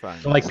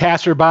 So, like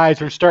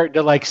passerbys are starting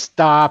to like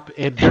stop,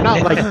 and they're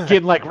not like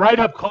getting like right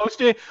up close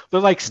to it. They're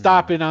like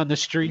stopping on the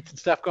streets and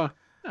stuff, going.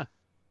 Huh.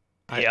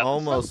 I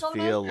almost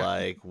feel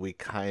like we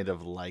kind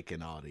of like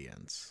an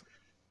audience.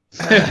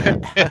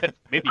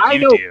 Maybe I you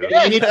know. do.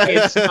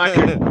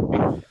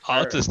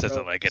 Altus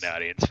doesn't like an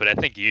audience, but I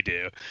think you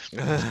do.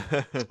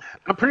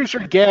 I'm pretty sure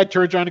Gad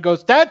turns around and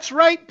goes, "That's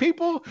right,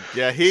 people."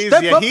 Yeah, he's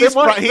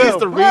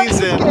the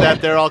reason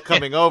that they're all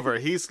coming over.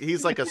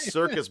 He's like a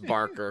circus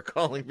barker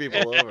calling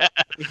people over.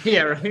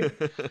 Yeah, right.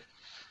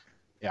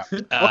 Yeah.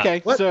 Okay.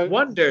 What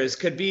wonders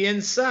could be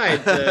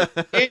inside the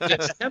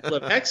ancient temple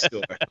of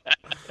Extor?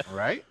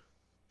 Right.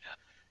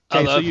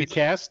 Okay, so you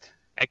cast.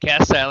 I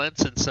cast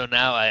silence, and so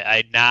now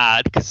I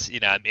nod because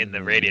I'm in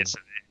the radius,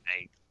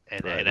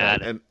 and I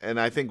nod. And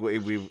I think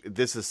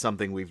this is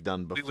something we've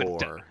done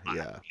before.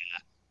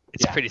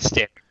 It's pretty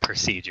standard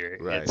procedure.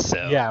 Right. And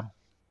so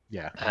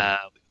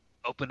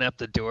open up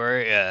the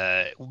door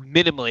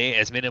minimally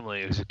as we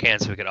can,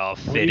 so we can all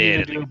fit in. What are you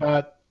gonna do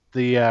about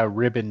the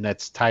ribbon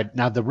that's tied?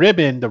 Now the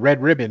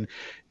red ribbon.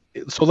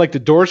 So like the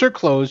doors are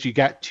closed, you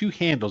got two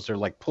handles. They're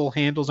like pull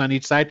handles on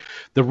each side.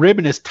 The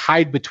ribbon is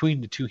tied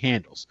between the two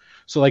handles.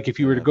 So like if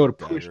you were to go to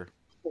push,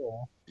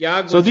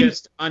 Yag will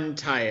just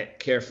untie it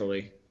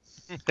carefully.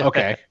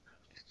 Okay.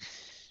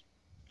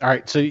 All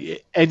right. So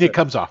and it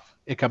comes off.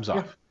 It comes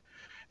off.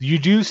 You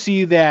do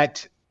see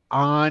that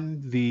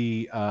on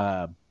the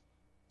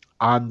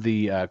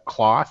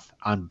cloth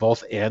on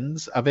both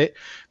ends of it,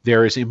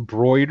 there is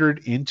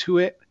embroidered into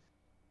it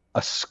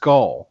a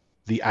skull,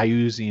 the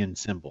Iusian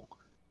symbol.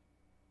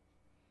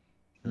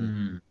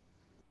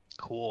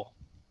 Cool.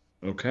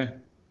 Okay.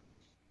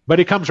 But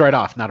it comes right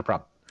off, not a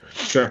problem.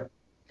 Sure.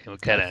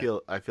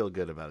 I feel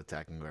good about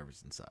attacking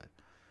whoever's inside.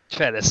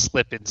 Try to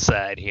slip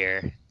inside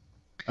here.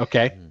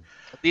 Okay.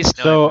 At least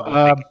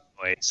so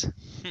noise.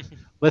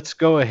 Let's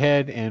go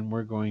ahead and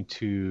we're going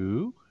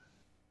to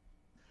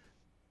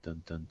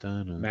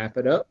map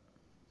it up.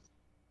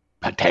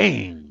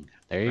 Patang.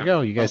 There you go.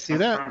 You guys see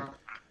that?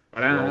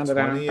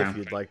 Roll20, if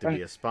you'd like to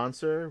be a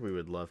sponsor, we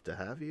would love to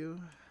have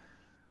you.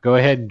 Go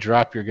ahead and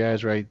drop your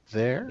guys right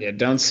there. Yeah,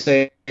 don't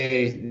say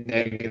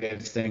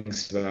negative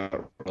things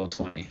about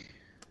Roll20.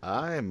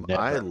 I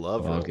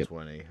love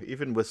Roll20.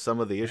 Even with some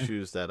of the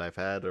issues that I've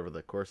had over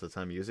the course of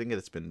time using it,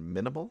 it's been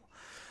minimal.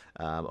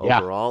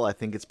 Overall, I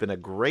think it's been a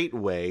great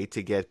way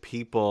to get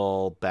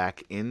people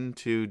back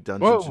into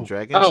Dungeons and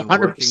Dragons and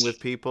working with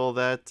people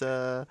that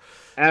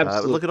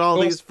look at all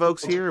these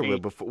folks here.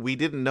 We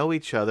didn't know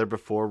each other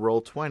before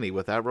Roll20.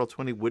 Without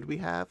Roll20, would we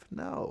have?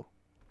 No.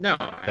 No,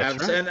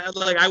 and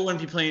I wouldn't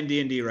be playing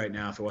D&D right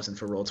now if it wasn't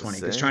for Roll20.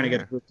 Because trying to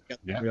get a group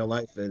together in real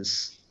life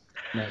is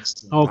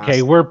next.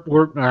 Okay, we're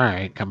all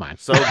right. Come on.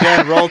 So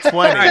again,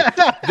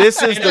 Roll20.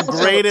 This is the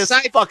greatest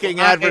fucking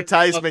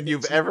advertisement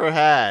you've ever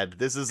had.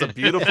 This is a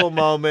beautiful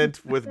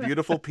moment with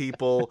beautiful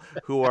people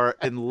who are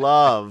in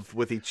love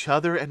with each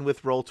other and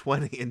with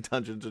Roll20 in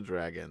Dungeons and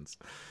Dragons.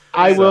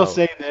 I will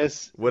say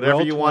this: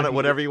 whatever you want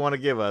to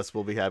give us,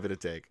 we'll be happy to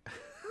take.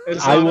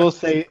 I will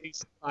say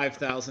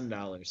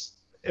 $5,000.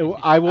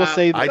 I will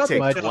say I take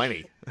much.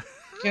 20.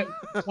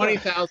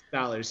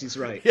 $20,000. He's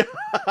right.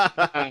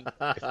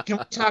 Can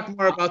we talk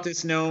more about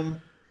this gnome?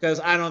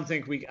 Because I don't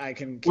think I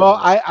can. Well,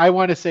 I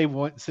want to say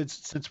one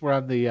since we're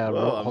on the.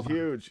 I'm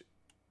huge.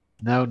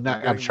 No,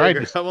 I'm trying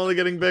to. I'm only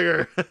getting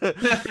bigger.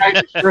 Trying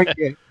to shrink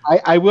it.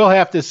 I will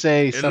have to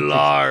say something.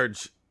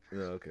 Enlarge.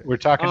 Okay. We're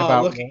talking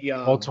about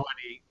Roll20.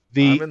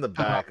 I'm in the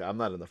back. I'm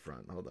not in the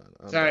front. Hold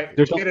on. Sorry.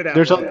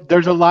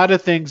 There's a lot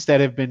of things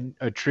that have been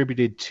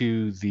attributed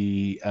to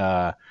the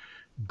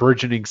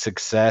burgeoning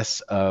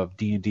success of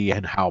D&D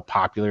and how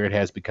popular it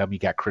has become. You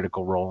got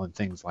Critical Role and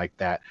things like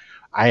that.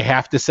 I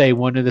have to say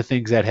one of the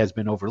things that has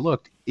been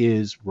overlooked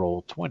is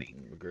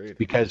Roll20. Agreed.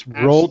 Because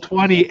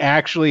Roll20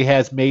 actually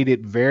has made it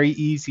very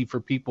easy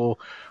for people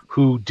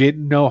who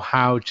didn't know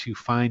how to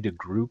find a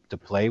group to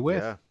play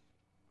with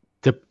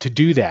to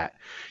do that.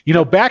 You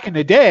know, back in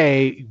the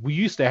day, we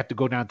used to have to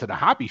go down to the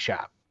hobby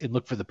shop and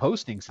look for the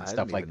postings and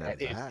stuff like that.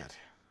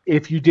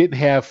 If you didn't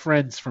have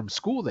friends from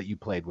school that you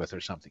played with or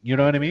something. You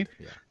know what I mean?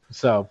 Yeah.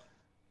 So...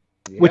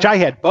 Yeah. Which I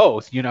had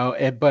both, you know,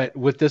 but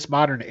with this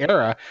modern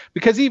era,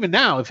 because even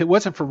now, if it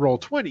wasn't for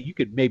Roll20, you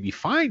could maybe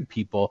find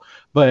people,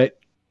 but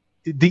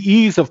the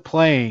ease of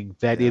playing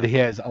that it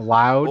has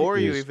allowed. Or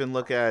you even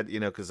look at, you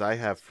know, because I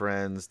have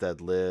friends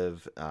that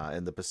live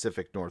in the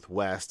Pacific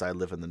Northwest. I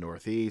live in the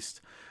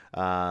Northeast.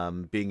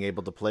 Being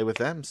able to play with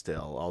them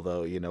still,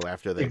 although, you know,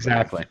 after they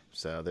exactly.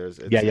 So it's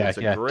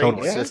a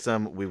great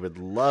system. We would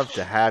love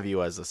to have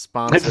you as a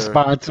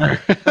sponsor.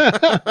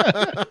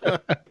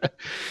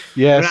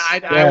 Yes,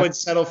 I would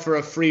settle for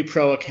a free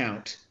pro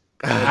account.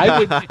 I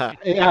would,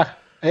 yeah.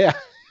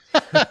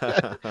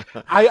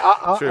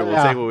 Sure,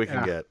 we'll take what we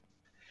can get.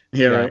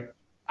 Yeah, right.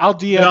 I'll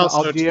DM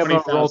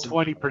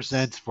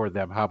Roll20% for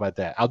them. How about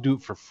that? I'll do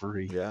it for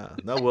free. Yeah,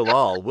 no,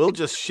 we'll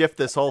just shift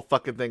this whole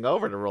fucking thing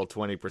over to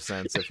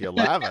Roll20% if you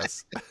allow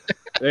us.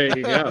 There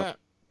you go.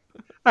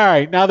 All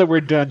right, now that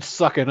we're done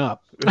sucking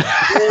up.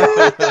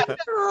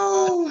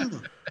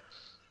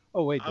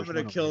 Oh wait, I'm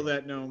gonna kill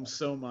that gnome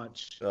so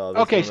much.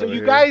 Okay, so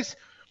you guys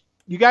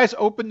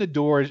open the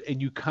doors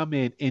and you come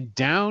in, and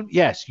down.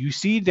 Yes, you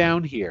see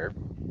down here.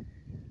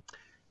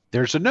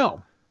 There's a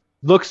gnome.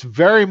 Looks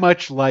very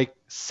much like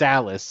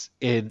Salus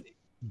in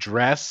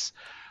dress.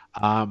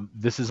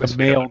 This is a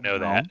male. Know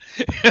that.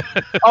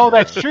 Oh,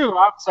 that's true.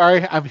 I'm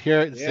sorry. I'm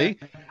here. Yeah. See,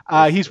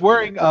 he's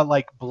wearing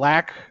like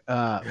black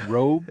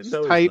robes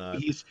type.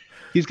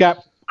 He's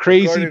got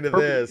crazy. According to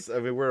this, I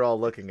mean, we're all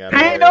looking at it.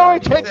 Pay no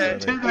attention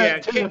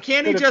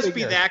Can he just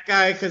be that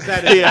guy? Because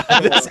that is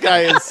this guy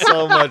is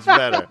so much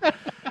better.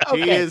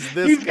 Okay.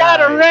 He's got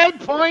a red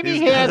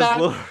pointy head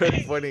on. Little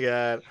red pointy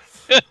hat.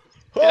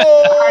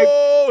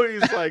 Oh,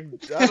 he's like,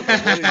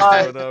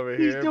 I don't know what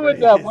he's doing over here. He's doing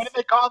that. What do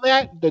they call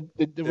that?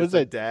 Was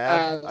it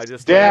dab? I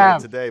just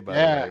learned it today, by the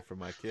way, for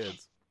my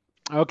kids.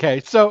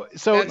 Okay, so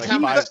that's how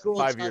my school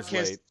 5 years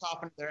kids late.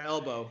 coughing their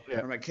elbow.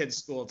 Or my kids'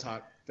 school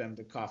taught them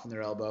to cough in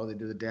their elbow. They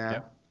do the dab.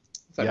 Yep.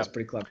 I thought it was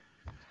pretty clever.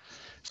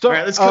 So, all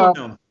right, let's kill a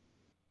gnome.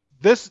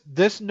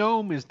 This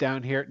gnome is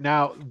down here.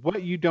 Now,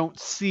 what you don't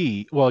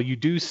see, well, you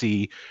do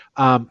see,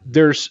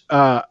 there's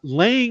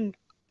laying,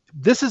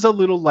 this is a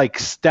little like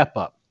step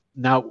up.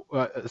 Now,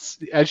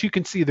 as you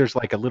can see, there's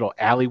like a little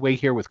alleyway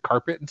here with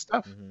carpet and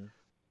stuff.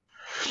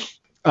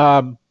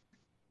 Mm-hmm.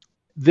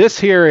 This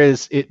here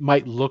is, it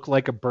might look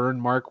like a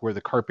burn mark where the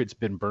carpet's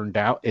been burned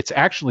out. It's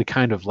actually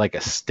kind of like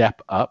a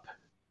step up.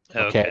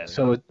 Okay.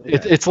 So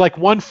it's like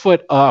 1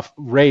 foot off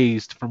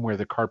raised from where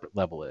the carpet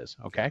level is.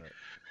 Okay.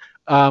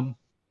 Right.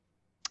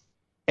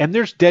 And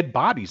there's dead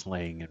bodies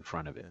laying in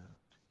front of it.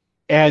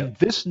 And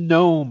this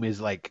gnome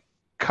is like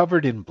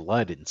covered in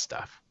blood and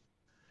stuff.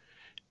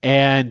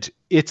 And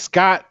it's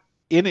got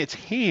in its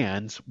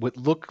hands what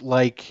look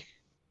like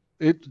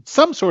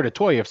some sort of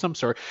toy of some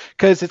sort,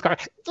 because it's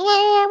got,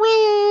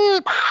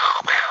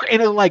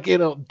 and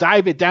it'll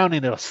dive it down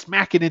and it'll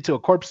smack it into a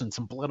corpse and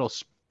some blood will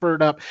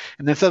spurt up,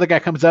 and this other guy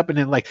comes up and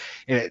then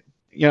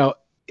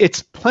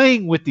it's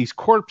playing with these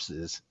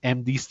corpses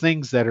and these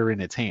things that are in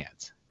its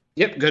hands.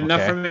 Yep, good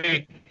enough for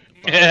me.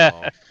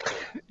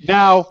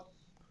 Now,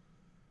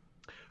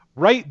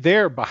 right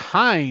there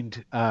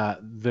behind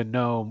the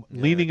gnome,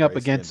 leaning up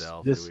against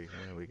this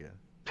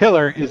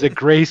pillar, is a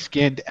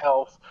gray-skinned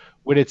elf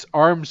with its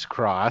arms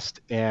crossed.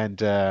 And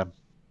I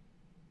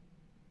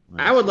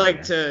would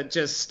like to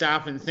just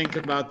stop and think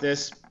about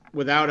this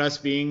without us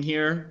being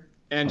here,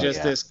 and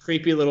this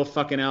creepy little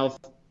fucking elf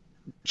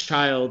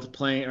child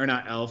playing, or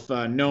not elf,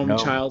 gnome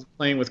child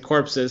playing with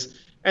corpses.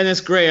 And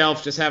this gray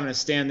elf just having to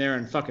stand there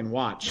and fucking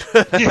watch.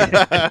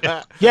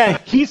 Yeah,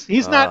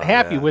 he's not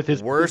happy with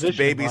his worst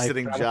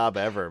babysitting job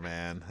ever,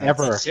 man.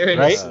 Ever,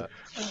 right?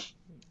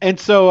 And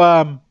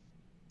so,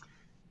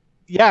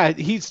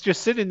 he's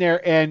just sitting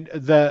there, and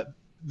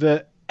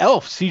the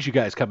elf sees you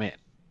guys come in.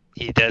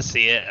 He does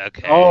see it.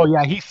 Okay. Oh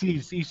yeah, he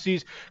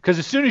sees because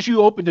as soon as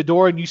you open the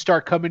door and you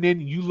start coming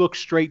in, you look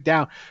straight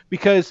down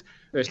because.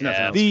 There's nothing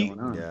else going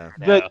on. Yeah.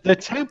 The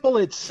temple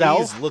itself.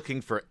 He's looking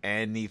for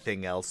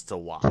anything else to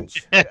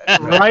watch.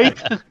 Right?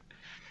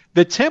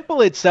 The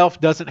temple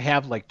itself doesn't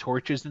have like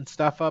torches and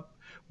stuff up,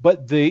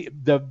 but the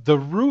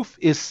roof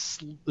is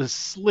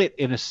slit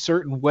in a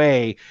certain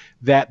way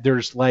that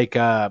there's like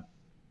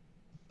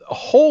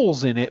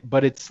holes in it,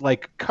 but it's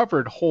like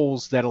covered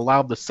holes that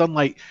allow the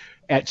sunlight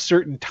at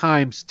certain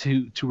times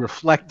to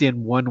reflect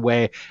in one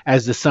way.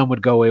 As the sun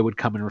would go, it would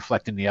come and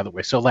reflect in the other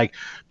way. So like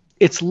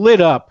it's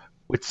lit up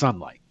with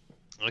sunlight.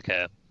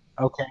 Okay.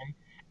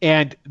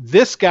 And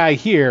this guy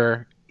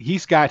here,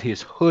 he's got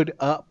his hood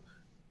up,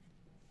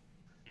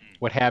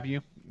 what have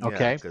you.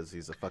 Okay, because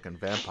he's a fucking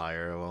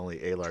vampire. Only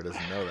Alar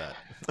doesn't know that,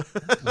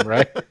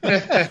 right?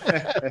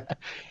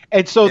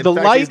 And so in the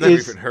fact, light he's never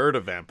is even heard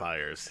of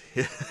vampires.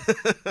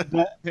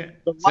 the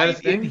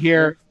light in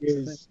here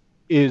is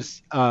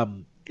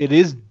it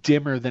is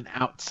dimmer than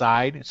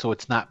outside, so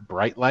it's not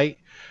bright light,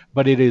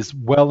 but it is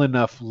well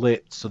enough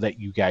lit so that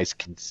you guys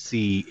can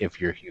see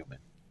if you're human.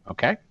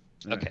 Okay.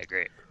 Okay,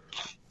 great.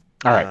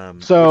 All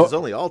right. So it's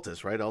only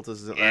Altus, right? Altus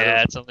is.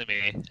 Yeah, it's only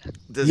me.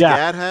 Does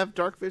Gad have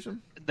dark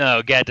vision?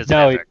 No, Gad doesn't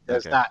have dark vision. No, he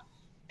does not.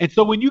 And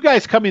so when you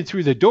guys come in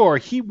through the door,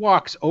 he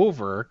walks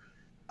over,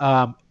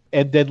 and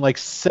then like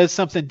says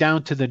something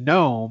down to the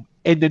gnome,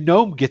 and the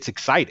gnome gets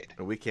excited.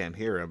 We can't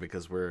hear him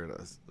because we're in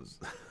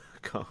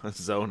a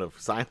zone of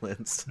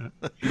silence.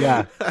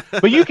 Yeah,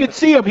 but you can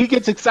see him. He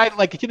gets excited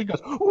like a kid and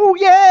goes, "Ooh,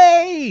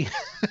 yay!"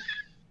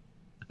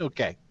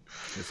 Okay.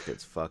 This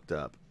gets fucked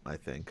up, I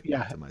think.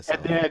 Yeah, to myself.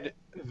 and then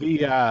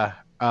the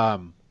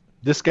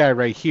this guy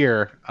right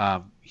here,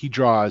 he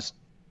draws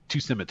 2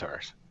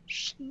 scimitars.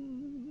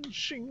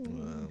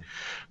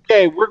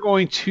 Okay, we're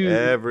going to.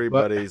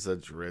 Everybody's a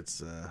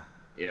Dritza.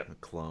 Yep. A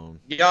clone.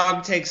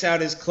 Yogg takes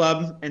out his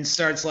club and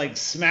starts like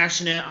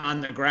smashing it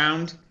on the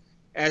ground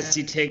as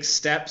he takes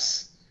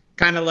steps,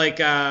 kind of like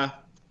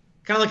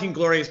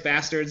Inglourious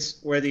Bastards,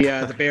 where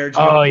the bear.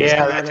 Oh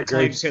yeah, that's a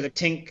great. You just hear the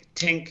tink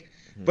tink,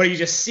 but you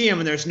just see him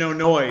and there's no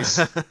noise.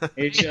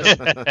 It's just.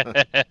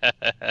 Okay,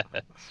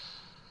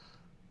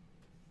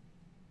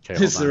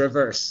 it's the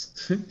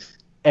reverse.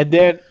 And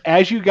then,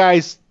 as you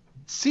guys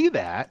see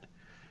that,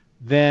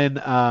 then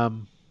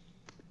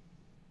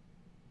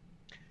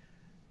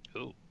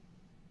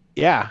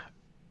yeah.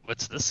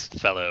 What's this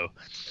fellow?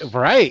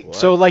 Right. What?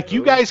 So like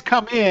you guys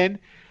come in,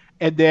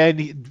 and then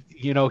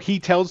he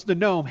tells the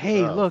gnome,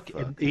 "Hey, look,"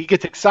 fuck. and he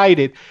gets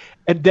excited,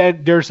 and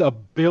then there's a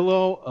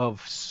billow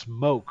of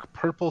smoke,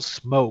 purple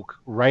smoke,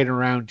 right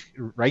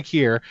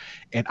here,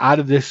 and out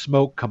of this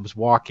smoke comes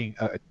walking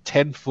a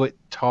 10-foot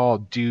tall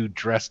dude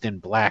dressed in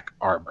black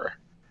armor.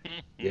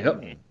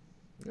 Yep.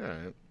 All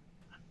right.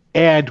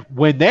 And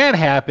when that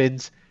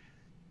happens,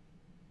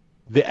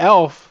 the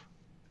elf,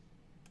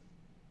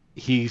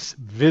 he's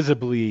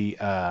visibly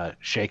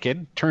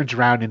shaken, turns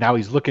around, and now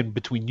he's looking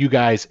between you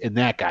guys and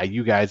that guy,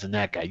 you guys and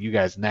that guy, you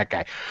guys and that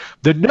guy.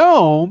 The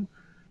gnome,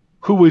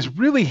 who was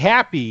really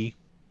happy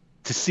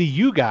to see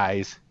you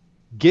guys,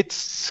 gets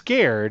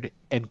scared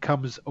and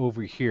comes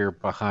over here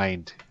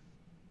behind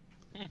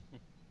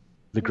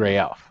the gray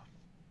elf.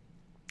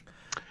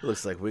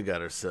 Looks like we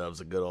got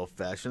ourselves a good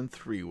old-fashioned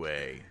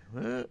 3-way.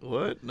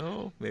 What?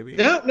 No, maybe.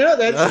 No,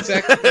 that's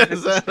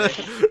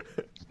exactly.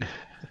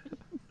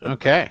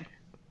 Okay.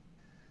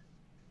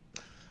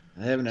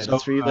 I haven't had a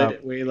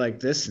 3-way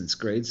like this since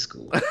grade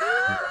school.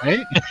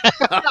 Right?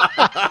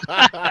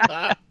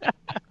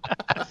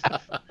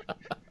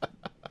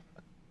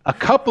 A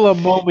couple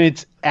of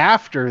moments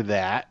after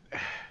that.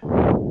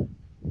 Oh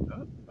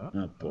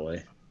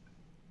boy.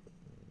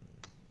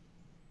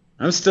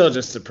 I'm still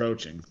just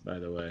approaching, by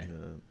the way.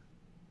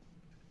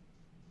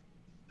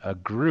 A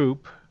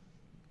group.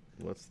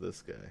 What's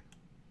this guy?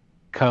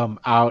 Come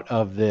out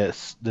of the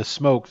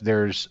smoke.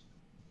 There's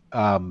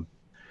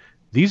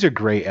these are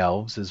gray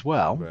elves as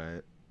well.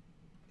 Right.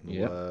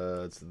 Yep.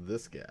 What's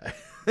this guy?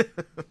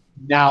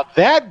 Now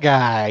that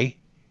guy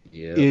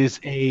Yep. is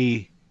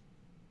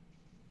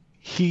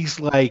he's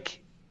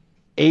like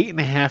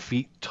 8.5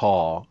 feet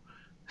tall,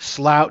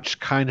 slouched,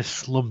 kind of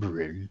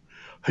slumbering.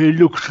 He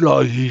looks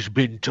like he's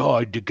been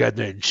tied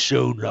together and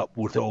sewn up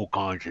with all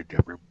kinds of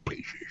different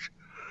pieces.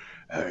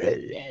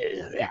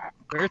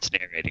 Bert's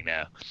narrating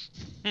now.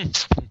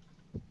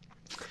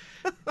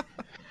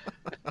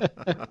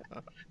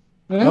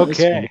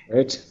 Okay.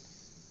 Right.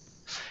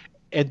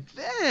 And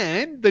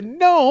then the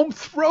gnome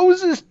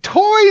throws his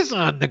toys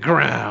on the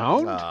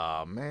ground.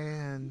 Oh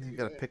man, you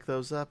gotta pick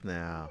those up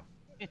now.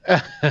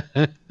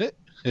 I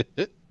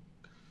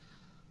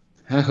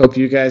hope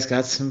you guys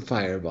got some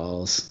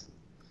fireballs.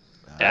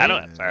 I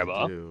don't have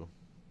fireball. do.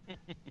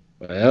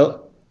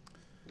 Well,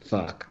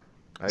 fuck.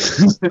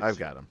 I've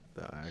got them.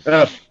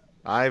 Oh.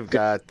 I've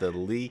got the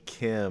Lee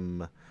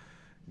Kim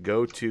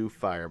go-to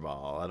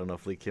fireball. I don't know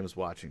if Lee Kim's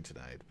watching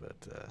tonight, but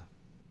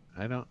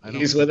I don't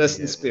He's with us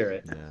in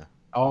spirit. yeah.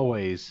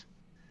 always.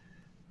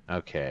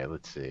 Okay,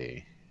 let's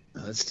see.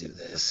 Let's do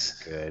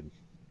this. Good.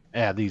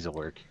 Yeah, these will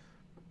work.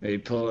 Maybe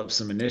pull up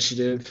some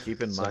initiative.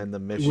 Keep in mind the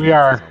mission. We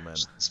are- gentlemen.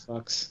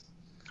 Fucks.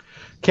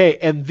 Okay,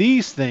 and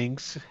these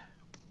things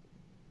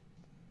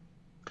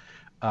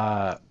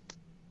pop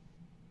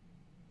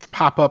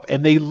up,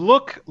 and they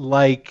look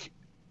like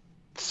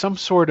some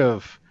sort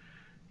of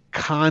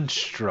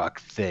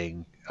construct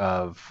thing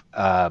of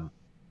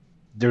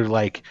they're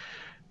like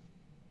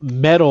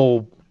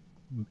metal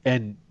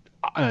and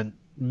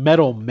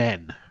metal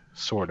men,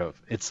 sort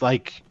of. It's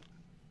like,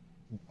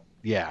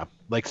 yeah,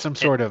 like some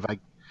sort of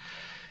like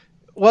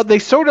Well, they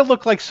sort of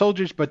look like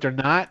soldiers, but they're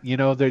not. You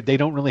know, they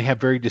don't really have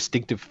very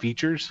distinctive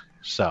features.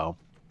 So.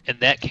 And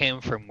that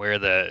came from where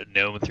the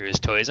gnome threw his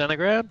toys on the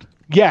ground?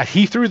 Yeah,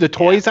 he threw the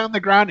toys on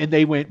the ground, and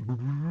they went,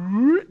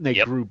 and they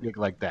grew big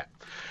like that.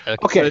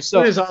 Okay, so as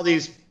soon as all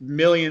these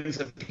millions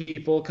of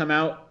people come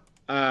out,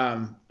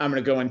 I'm going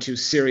to go into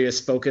serious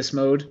focus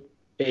mode,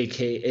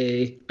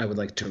 a.k.a. I would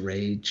like to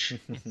rage.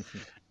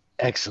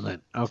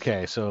 Excellent.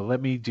 Okay, so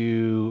let me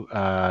do,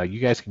 you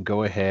guys can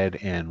go ahead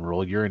and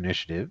roll your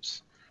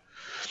initiatives.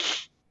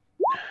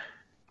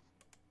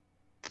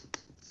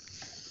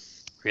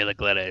 Really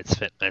glad I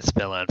spent my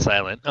spell on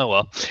silent. Oh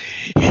well.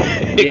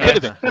 It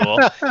could have been cool.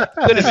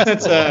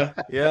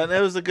 Yeah,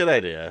 that was a good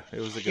idea. It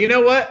was a good. You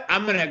know what?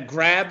 I'm gonna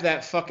grab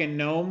that fucking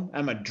gnome.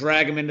 I'm gonna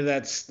drag him into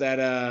that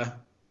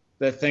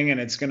thing, and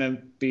it's gonna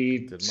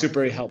be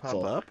super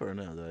helpful. Pop up or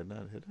no? Did I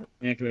not hit it?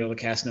 You're not gonna be able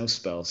to cast no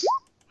spells.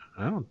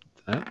 Oh,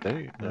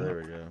 there you go. There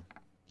we go.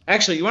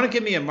 Actually, you want to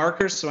give me a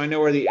marker so I know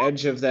where the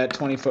edge of that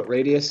 20-foot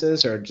radius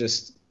is, or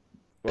just?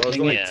 Well, it's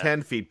only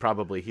 10 feet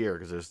probably here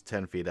because there's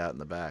 10 feet out in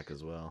the back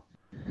as well.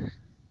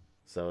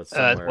 So it's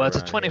well, it's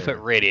a 20-foot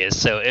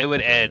radius, so it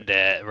would end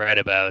right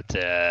about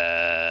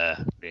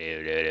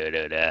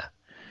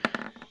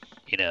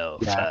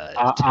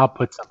I'll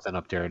put something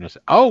up there.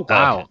 Oh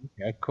wow,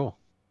 okay, cool.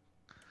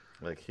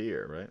 Like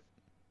here, right?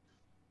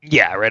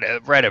 Yeah,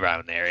 right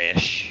around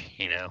there-ish.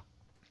 You know.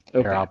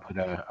 Okay. Here,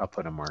 I'll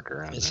put a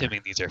marker on.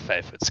 Assuming these are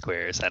 5-foot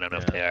squares, I don't know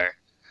if they are.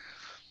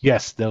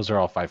 Yes, those are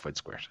all 5-foot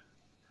squares.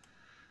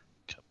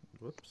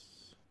 Whoops.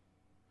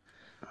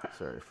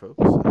 Sorry, folks.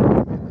 I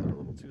made that a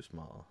little too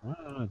small.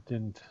 It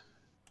didn't.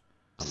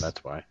 Oh,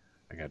 that's why.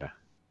 I gotta.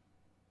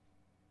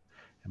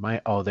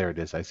 Oh, there it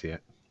is. I see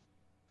it.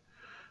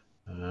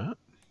 I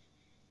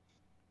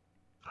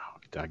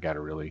gotta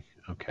really.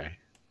 Okay.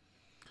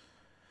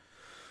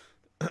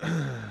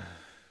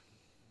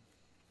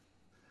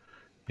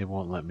 It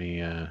won't let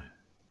me.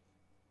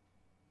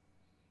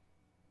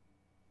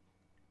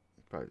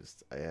 Probably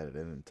just I add it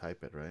in and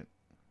type it, right?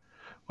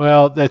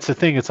 Well, that's the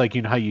thing. It's like,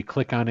 you know how you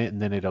click on it and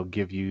then it'll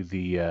give you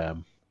the.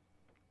 All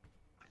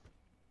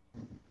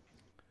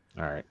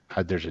right,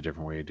 there's a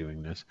different way of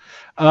doing this.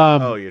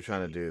 You're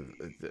trying to do.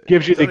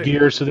 Gives you the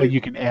gear so that you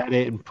can add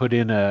it and put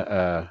in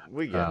a.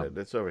 We get it.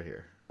 It's over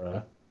here.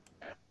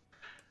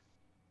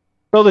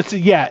 Well, it's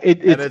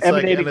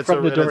emanating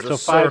from the door. So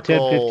 5,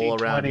 10, 15,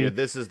 20. Here.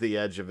 This is the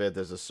edge of it.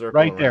 There's a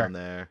circle right around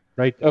there.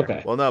 Right there.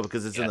 Okay. Well, no,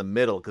 because it's in the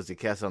middle because you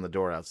cast on the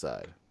door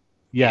outside.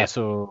 Yeah.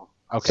 So.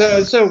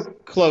 Okay. So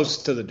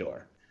close to the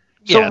door.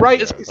 So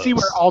see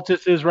where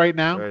Altus is right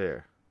now? Right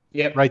here.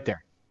 Yep. Right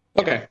there.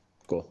 Okay.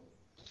 Cool.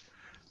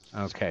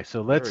 Okay,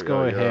 so let's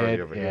go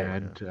ahead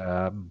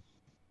and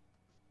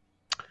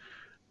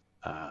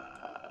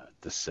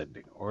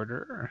descending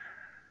order.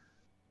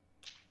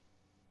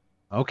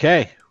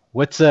 Okay,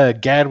 what's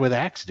Gad with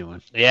Axe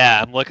doing?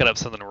 Yeah, I'm looking up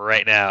something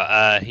right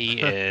now. He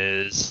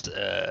is.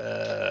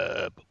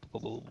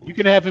 You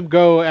can have him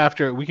go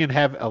after. We can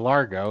have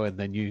Alar go, and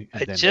then you.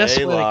 I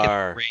just want to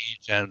get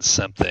range on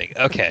something.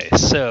 Okay,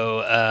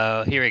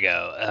 so here we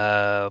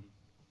go.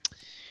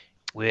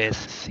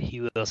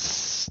 He will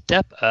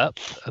step up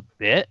a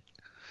bit,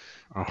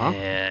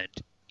 and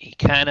he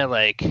kind of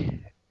like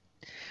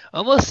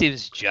almost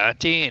seems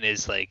jaunty, and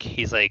is like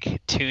he's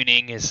like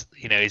tuning his.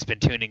 He's been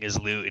tuning his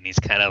lute, and he's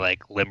kind of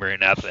like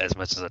limbering up as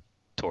much as a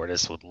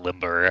tortoise would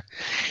limber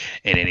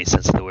in any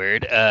sense of the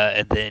word.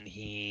 And then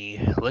he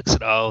looks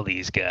at all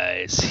these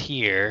guys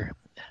here.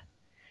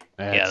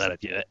 Yeah, that'll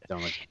do it.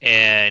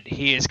 And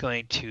he is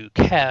going to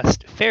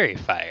cast Fairy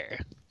Fire.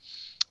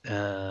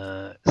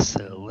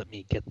 So let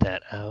me get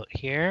that out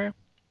here.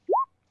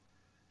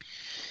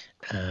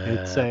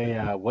 It's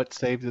a what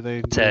save do they?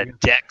 It's a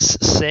Dex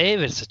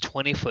save. It's a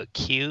 20-foot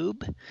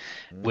cube,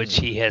 which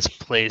he has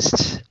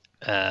placed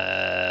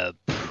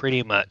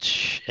pretty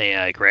much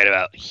like right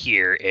about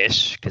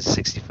here-ish, because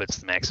 60 foot's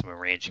the maximum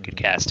range you could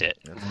cast it.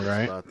 That's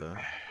right. Spot, though.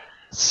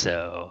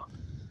 So,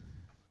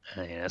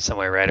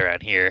 somewhere right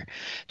around here.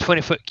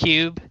 20-foot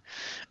cube.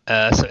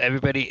 So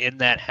everybody in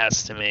that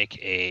has to make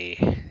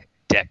a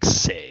Dex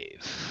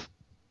save.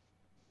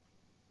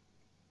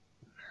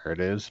 There it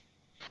is.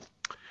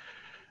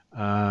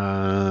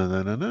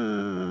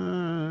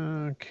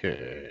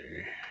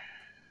 Okay.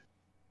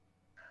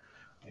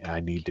 I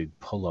need to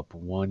pull up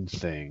one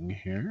thing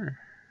here.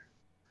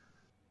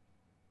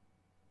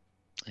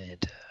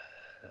 And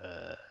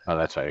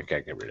that's right. I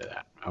gotta get rid of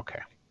that.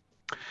 Okay.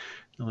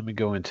 Now let me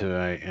go into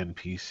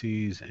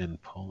NPCs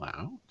and pull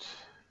out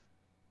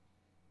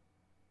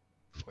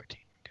 14.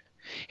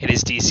 And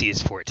his DC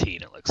is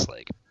 14. It looks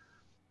like.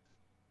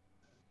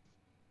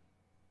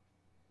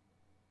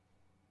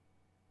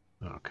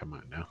 Oh, come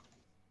on now.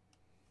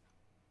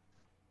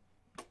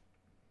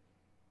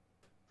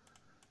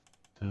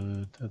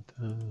 I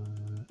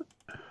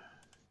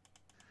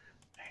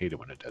hate it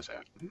when it does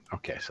that.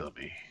 Okay, so let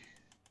me.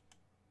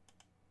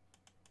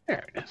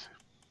 There it is.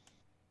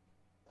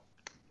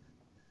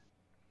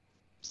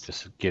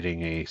 Just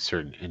getting a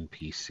certain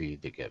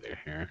NPC together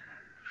here.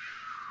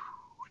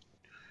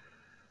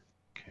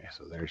 Okay,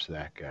 so there's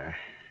that guy.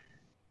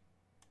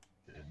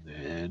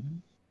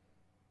 Then.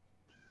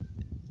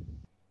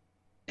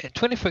 And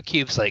 20-foot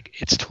cubes, like,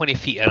 it's 20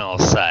 feet on all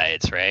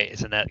sides, right?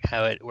 Isn't that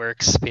how it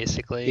works,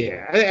 basically?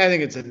 Yeah, I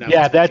think it's enough.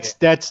 Yeah, that's.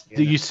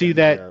 Do you see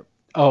that? Yeah.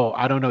 Oh,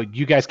 I don't know.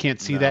 You guys can't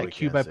see that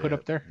cube I put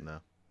up there? No.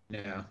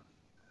 No.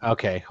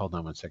 Okay, hold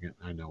on one second.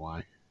 I know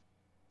why.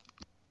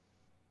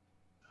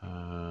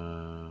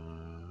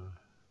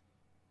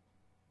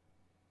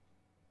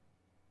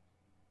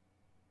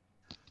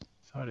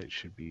 Thought it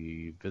should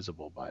be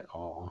visible by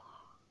all.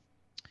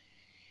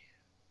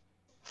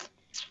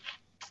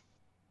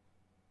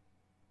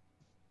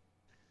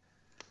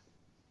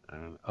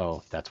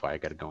 Oh, that's why I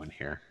got to go in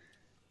here.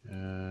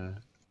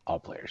 All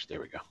players. There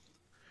we go.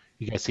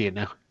 You guys see it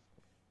now?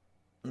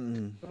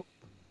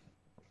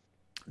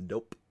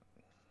 Nope.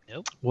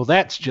 Well,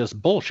 that's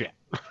just bullshit.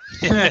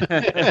 Can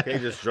you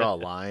just draw a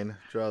line?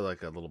 Draw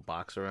like a little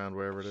box around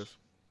wherever it is?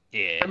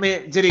 Yeah. I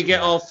mean, did he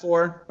get all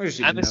four?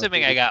 I'm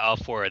assuming I got all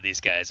four of these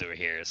guys over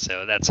here,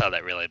 so that's how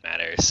that really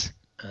matters.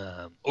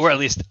 Or at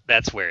least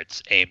that's where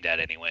it's aimed at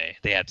anyway.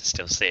 They have to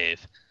still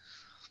save.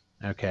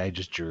 Okay, I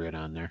just drew it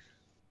on there.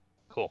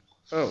 Cool.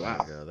 Oh,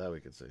 wow. Yeah, that we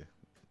could see.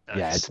 Nice.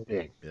 Yeah, it's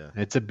big. Yeah.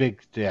 It's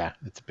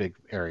a big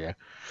area.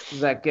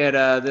 Does that get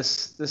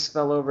this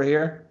fellow over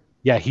here?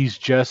 Yeah, he's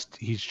just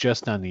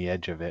on the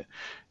edge of it.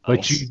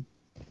 But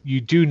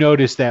you do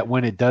notice that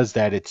when it does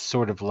that, it's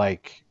sort of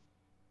like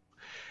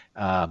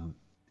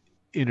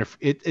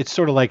it's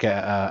sort of like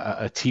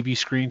a TV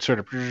screen, sort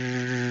of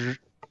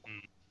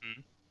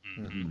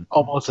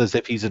almost as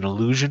if he's an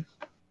illusion.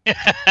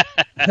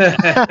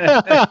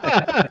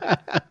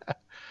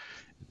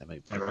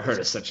 Never heard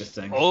of such a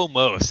thing.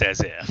 Almost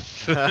as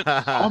if.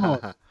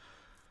 Almost.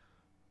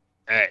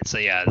 All right, so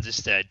yeah,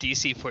 just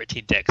DC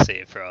 14 deck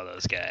save for all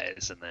those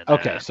guys, and then.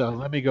 Okay, so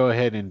let me go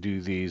ahead and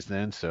do these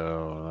then.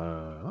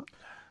 So.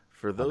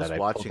 For those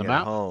watching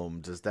at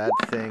home, does that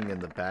thing in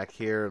the back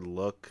here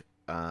look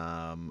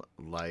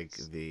like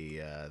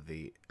the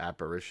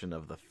apparition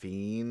of the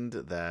fiend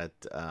that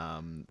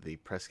the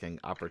Press Gang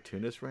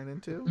Opportunist ran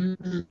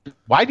into?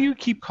 Why do you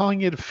keep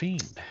calling it a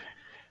fiend?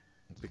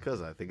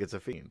 Because I think it's a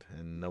fiend,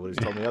 and nobody's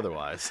told me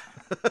otherwise.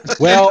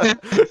 Well,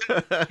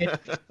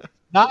 it's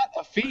not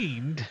a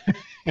fiend.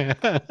 An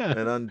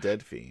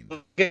undead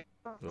fiend.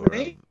 Or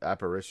an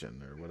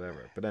apparition, or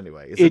whatever. But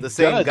anyway, is it the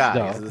same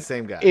guy? Is it the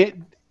same guy?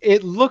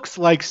 It looks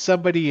like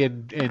somebody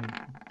in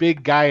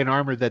big guy in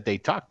armor that they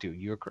talked to.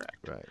 You're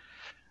correct. Right.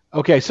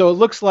 Okay, so it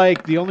looks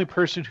like the only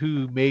person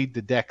who made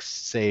the dex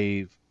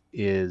save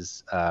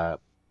is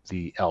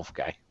the elf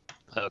guy.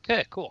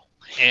 Okay, cool.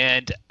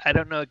 And I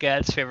don't know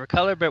Gad's favorite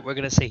color, but we're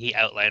going to say he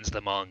outlines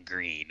them all in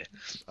green.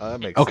 That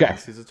makes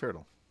sense. He's a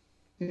turtle.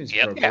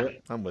 Yep. Yeah.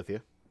 I'm with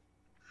you.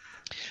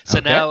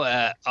 So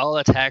now all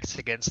attacks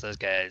against those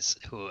guys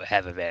who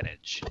have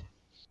advantage.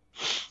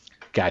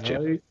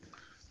 Gotcha.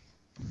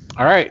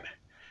 All right.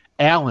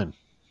 Alan.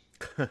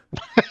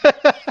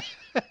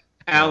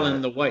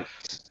 Alan the White.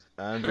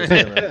 I'm just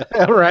gonna,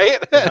 right?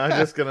 I'm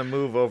just going to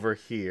move over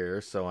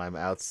here so I'm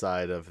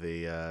outside of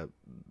the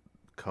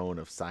cone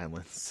of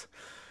silence.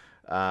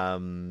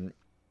 I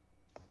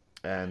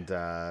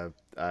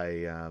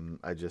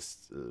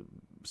just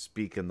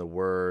speak in the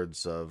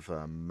words of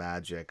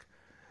magic,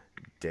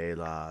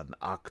 Delan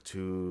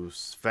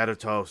Actus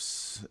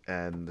Veritas,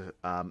 and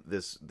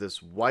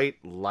this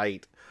white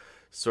light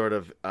sort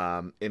of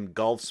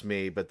engulfs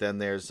me, but then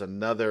there's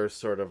another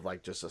sort of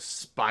like just a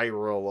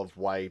spiral of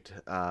white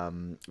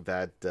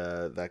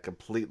that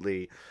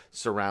completely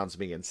surrounds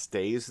me and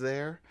stays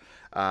there.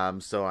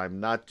 So I'm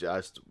not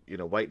just,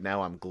 white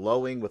now, I'm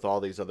glowing with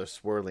all these other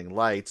swirling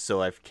lights.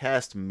 So I've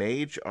cast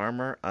Mage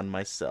Armor on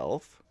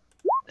myself.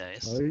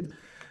 Nice.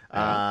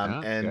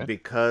 And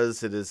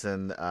because it is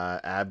an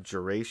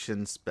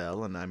abjuration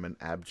spell, and I'm an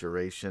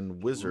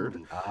abjuration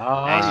wizard, word.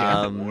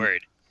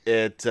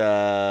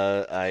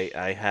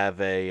 I have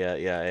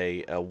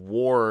a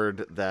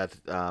ward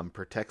that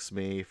protects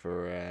me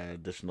for an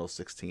additional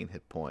 16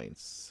 hit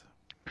points.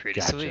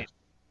 Pretty sweet.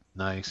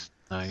 Nice.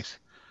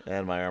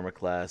 And my armor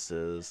class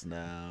is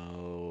now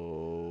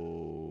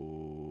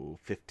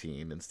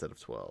 15 instead of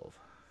 12.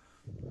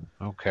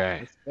 Okay.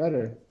 That's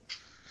better.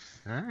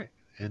 All right.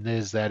 And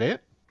is that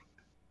it?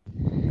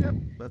 Yep,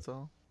 that's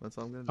all. That's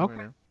all I'm going to do right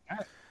now. All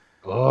right.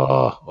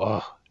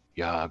 Oh,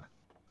 Yogg.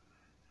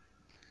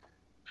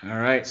 All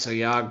right, so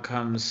Yogg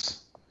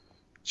comes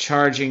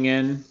charging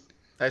in.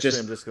 Actually,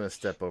 I'm just going to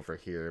step over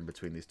here in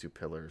between these two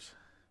pillars.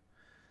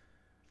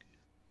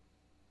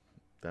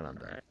 Then I'm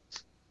done. Right.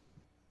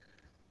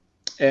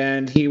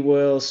 And he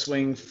will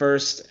swing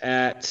first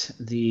at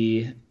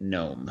the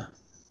gnome.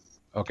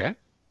 Okay.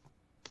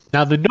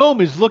 Now the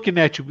gnome is looking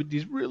at you with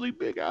these really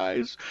big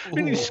eyes,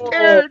 and he's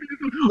scared.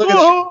 Look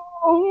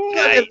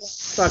at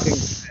fucking.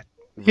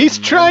 He's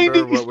trying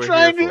to.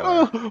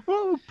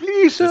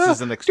 Please. This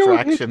is an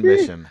extraction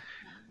mission.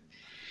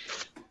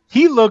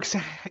 He looks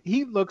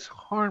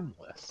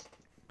harmless.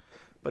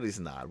 But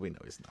he's not. We know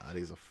he's not.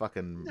 He's a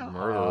fucking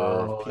murderer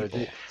of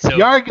people. So,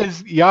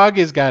 Yogg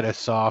has got a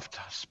soft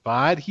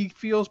spot. He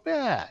feels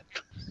bad.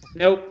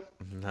 Nope.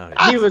 No,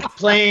 he was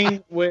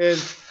playing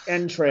with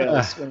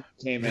entrails when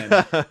he came in.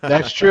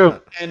 That's true.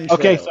 Entrails.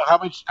 Okay, so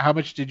how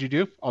much did you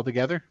do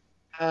altogether?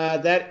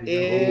 That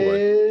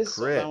is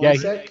crit. Yeah,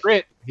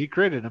 he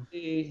critted him.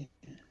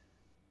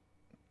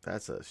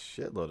 That's a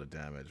shitload of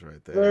damage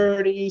right there.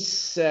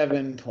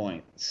 37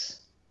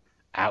 points.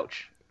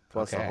 Ouch.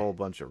 Plus a whole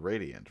bunch of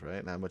radiant, right?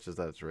 And how much is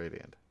that? It's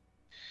radiant.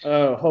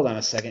 Oh, hold on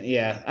a second.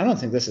 Yeah, I don't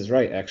think this is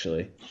right,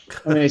 actually.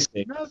 Let me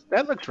see. No,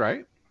 that looks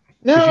right.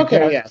 No,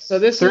 okay, yeah. So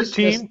this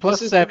 13 is 13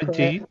 plus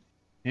 17.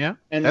 Yeah,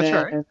 and that's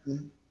then right.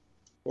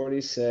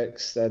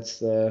 46. That's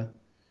the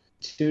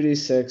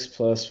 2d6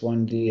 plus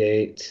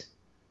 1d8.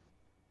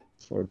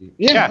 40.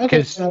 Yeah,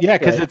 because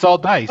it's all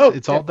dice. Oh,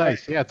 it's all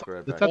dice. Yeah,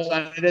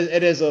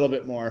 it is a little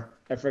bit more.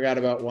 I forgot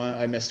about one.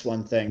 I missed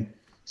one thing.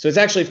 So it's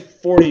actually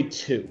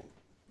 42.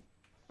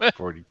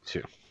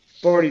 42.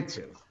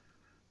 42.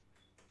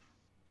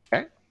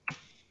 Okay.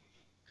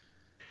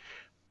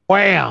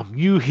 Wham!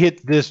 You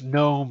hit this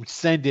gnome,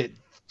 send it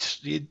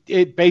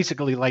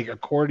basically like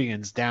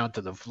accordions down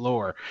to the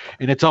floor,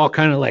 and it's all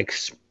kind of like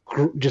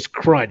just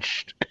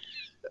crunched.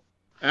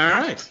 All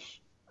right.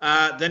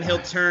 Then he'll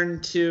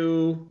turn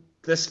to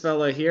this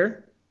fella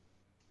here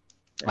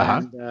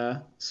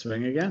and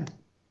swing again.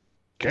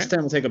 Okay. This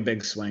time we'll take a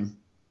big swing.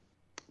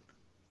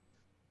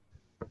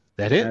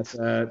 That is.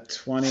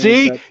 That's 20.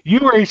 See, you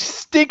were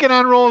stinking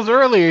on rolls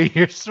earlier.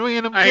 You're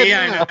swinging them.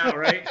 Yeah, I know,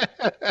 right?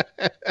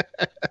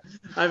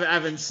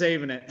 I've been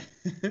saving it.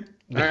 All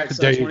right,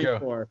 so there 24. You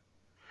go.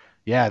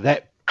 Yeah,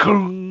 that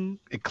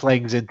it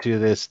clangs into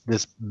this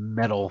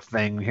metal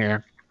thing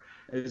here.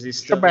 Is he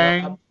still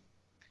bang?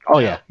 Oh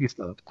yeah, he's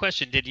still.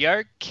 Question: did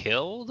Yarg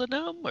kill the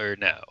gnome or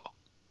no?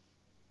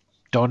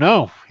 Don't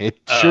know. It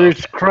sure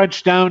is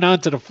crunched down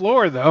onto the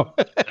floor though.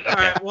 All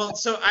right. Well,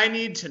 so I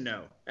need to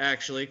know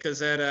actually, because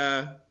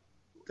that.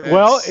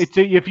 Well,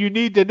 if you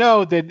need to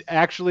know, then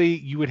actually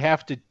you would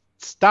have to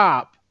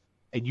stop,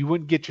 and you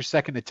wouldn't get your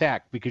second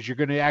attack because you're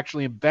going to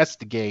actually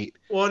investigate.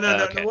 Well,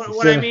 no. Okay.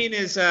 What I mean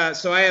is,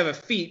 so I have a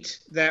feat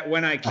that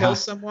when I kill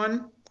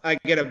someone, I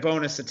get a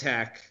bonus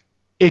attack.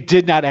 It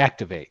did not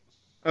activate.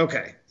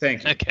 Okay,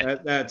 thank you. Okay.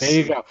 That's... There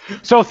you go.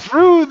 So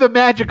through the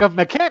magic of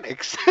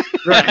mechanics.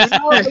 Right.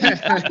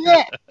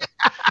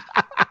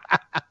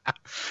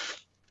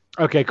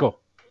 Okay, cool.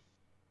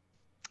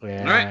 Yeah.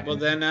 All right, well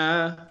then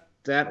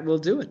that will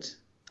do it.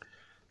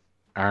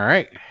 All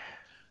right.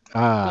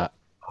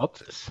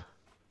 Altus.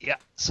 Yeah,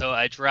 so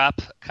I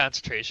drop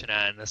concentration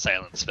on the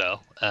silence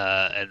spell,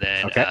 and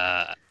then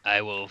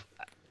I will...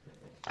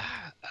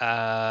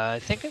 I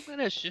think I'm going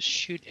to just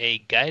shoot a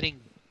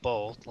guiding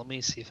bolt. Let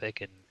me see if I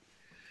can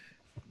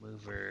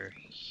move her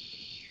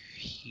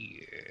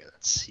here.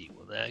 Let's see,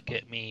 will that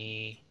get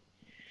me...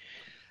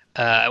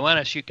 I want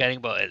to shoot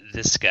guiding bolt at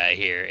this guy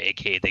here,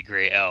 aka the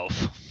Gray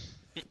Elf.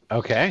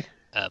 Okay.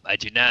 I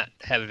do not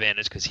have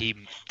advantage because he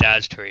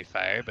dodged Tory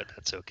Fire, but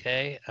that's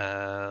okay.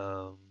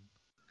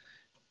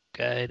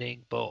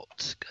 Guiding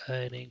bolt.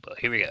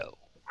 Here we go.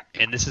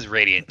 And this is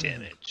radiant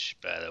damage,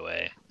 by the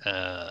way,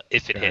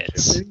 if it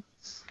hits.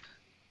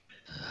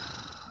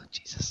 Oh,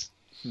 Jesus.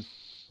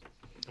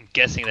 I'm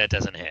guessing that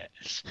doesn't hit.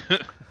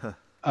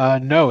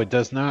 No, it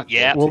does not.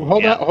 Yeah. Well,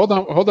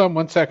 hold on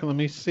 1 second. Let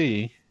me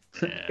see.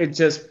 It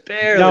just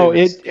barely. No,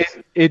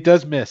 it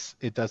does miss.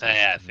 It does.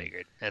 Yeah, I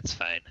figured. That's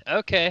fine.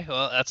 Okay,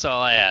 well, that's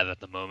all I have at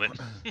the moment.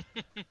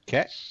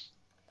 Okay.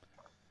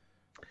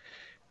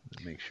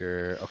 Make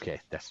sure.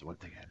 Okay, that's the one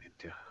thing I didn't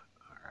do.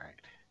 All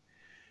right.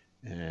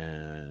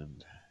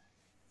 And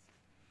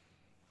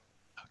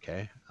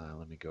okay,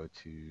 let me go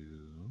to.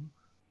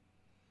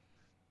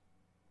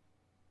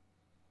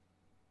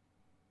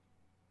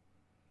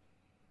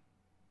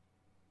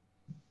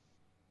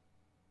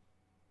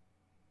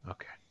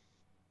 Okay.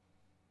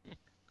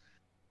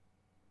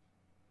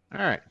 All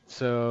right,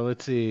 so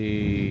let's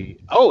see.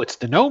 Oh, it's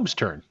the gnome's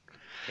turn.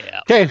 Yeah.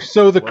 Okay,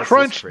 so the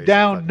crunch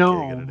down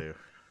gnome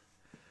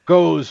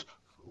goes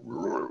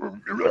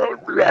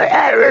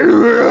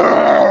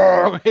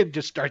and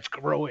just starts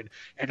growing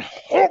and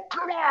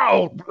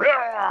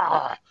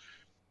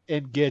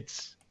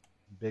gets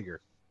bigger.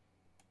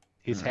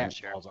 His hat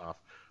falls off.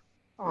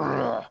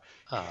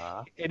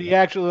 And he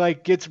actually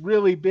gets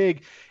really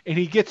big, and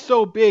he gets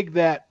so big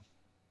that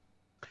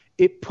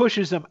it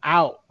pushes him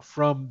out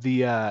from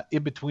the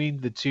in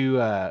between the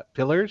two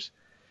pillars,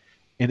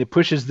 and it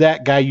pushes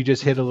that guy you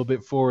just hit a little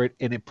bit forward,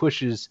 and it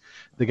pushes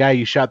the guy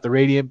you shot the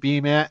radiant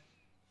beam at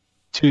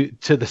to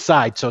the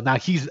side. So now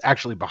he's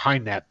actually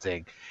behind that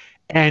thing,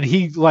 and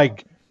he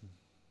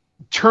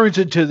turns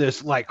into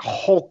this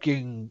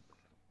hulking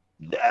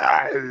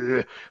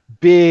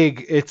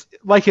big. It's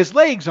like his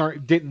legs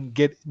didn't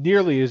get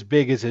nearly as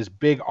big as his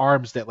big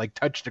arms that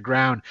touched the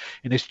ground,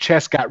 and his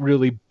chest got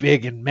really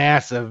big and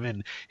massive,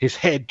 and his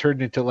head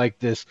turned into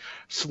this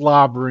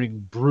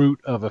slobbering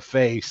brute of a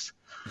face.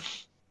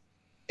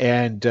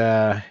 And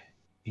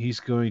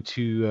he's going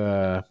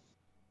to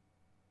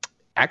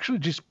actually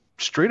just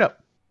straight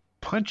up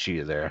punch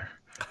you there.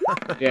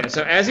 Yeah,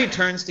 so as he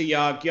turns to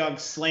Yogg, Yogg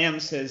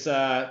slams his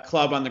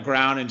club on the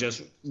ground and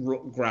just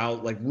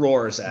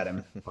roars at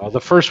him. Well,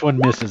 the first one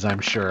misses,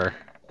 I'm sure.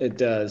 It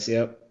does,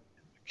 yep.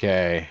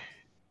 Okay.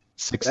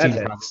 16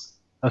 hits.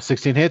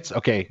 16 hits?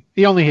 Okay.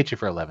 He only hit you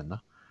for 11, though.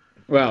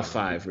 Well,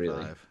 5,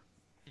 really. 5.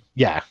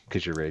 Yeah,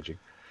 because you're raging.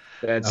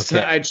 That's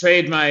okay. I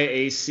trade my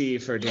AC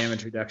for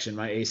damage reduction.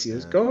 My AC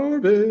is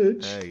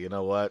garbage. Hey, you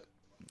know what?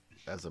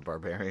 As a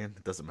barbarian,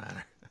 it doesn't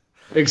matter.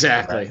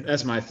 Exactly. Right.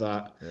 That's my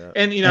thought. Yeah.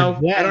 And, you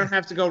know, I don't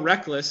have to go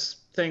reckless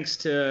thanks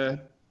to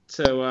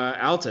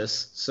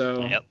Altus.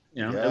 So,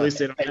 you know, at least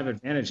they don't have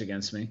advantage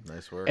against me.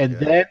 Nice work. And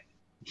then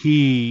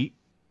he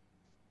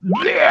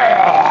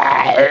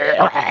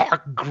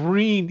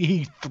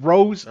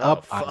throws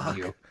up on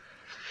you.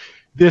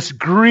 This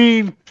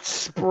green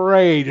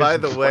spray. By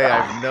the way,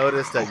 I've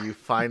noticed that you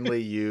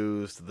finally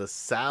used the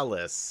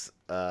Salus.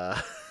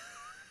 Yeah,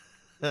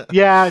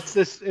 it's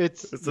this.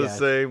 It's the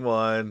same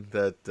one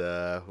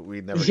that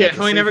we never. Got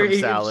to we see never. From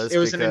Salus it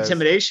was an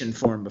intimidation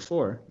form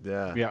before.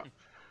 Yeah.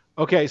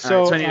 Okay,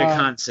 so I need a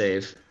con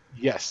save.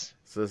 Yes.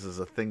 So this is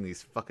a thing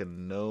these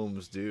fucking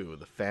gnomes do.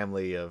 The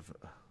family of.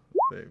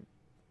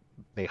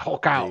 They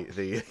Hulk out.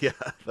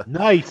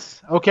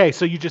 Nice. Okay,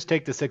 so you just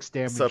take the 6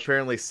 damage. So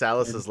apparently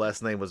Salus's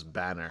last name was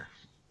Banner.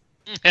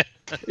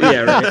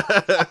 Yeah, right.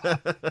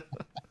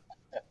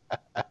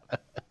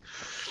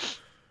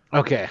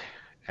 Okay,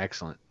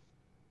 excellent.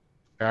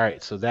 All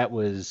right, so that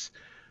was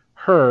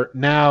her.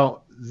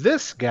 Now,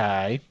 this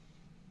guy,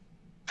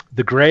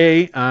 the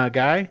gray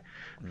guy,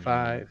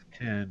 5,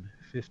 10,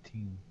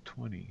 15,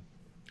 20,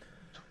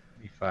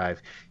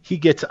 25, he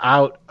gets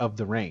out of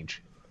the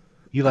range.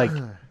 He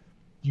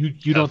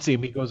you don't see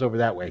him. He goes over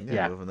that way.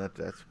 Yeah.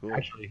 That's cool.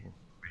 Actually,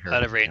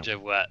 out of range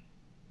of what?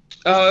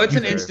 Oh, it's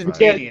an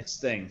instantaneous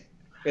thing.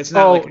 It's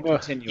not like a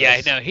continuous.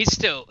 Yeah, no, he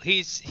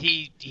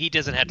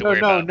doesn't have to worry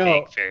about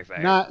being fairy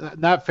fire.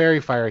 Not fairy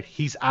fire.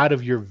 He's out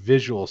of your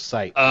visual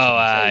sight. Oh,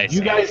 I see.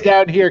 You guys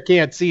down here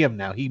can't see him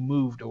now. He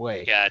moved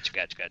away. Gotcha.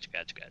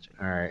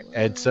 All right,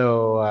 and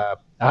so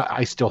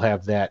I still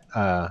have that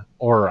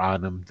aura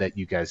on him that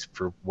you guys,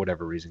 for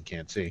whatever reason,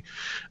 can't see.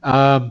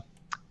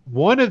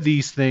 One of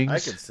these things. I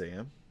can see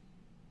him.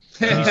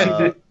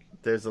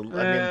 There's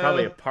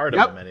probably a part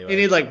of him anyway. You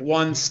need like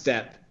one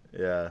step.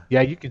 Yeah.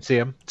 Yeah, you can see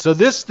him. So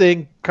this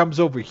thing comes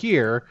over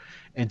here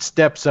and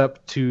steps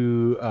up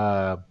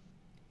to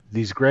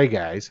these gray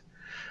guys.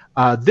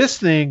 This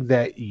thing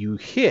that you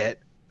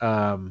hit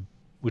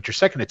with your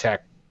second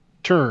attack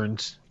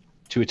turns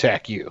to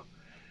attack you.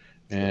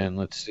 And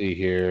let's see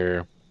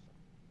here.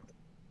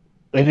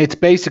 And it's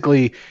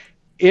basically,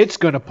 it's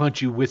going to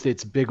punch you with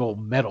its big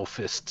old metal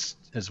fists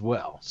as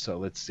well. So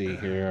let's see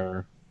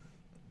here.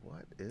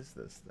 What is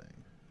this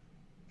thing?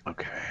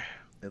 Okay.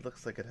 It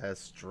looks like it has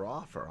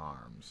straw for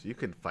arms. You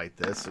can fight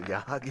this.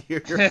 Yeah,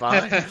 you're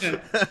fine.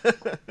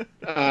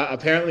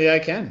 Apparently I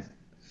can.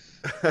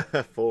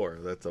 4.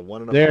 That's a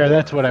 1 and a 4. There,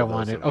 that's what I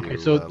wanted. Okay,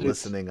 so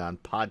listening on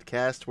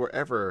podcast,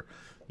 wherever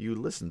you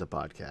listen to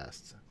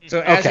podcasts. So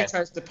as he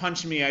tries to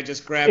punch me, I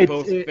just grab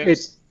both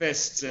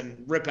fists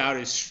and rip out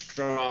his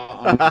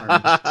straw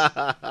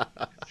arms.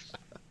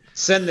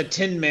 Send the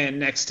Tin Man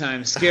next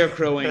time.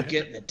 Scarecrow ain't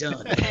getting it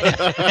done.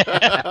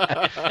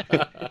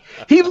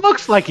 He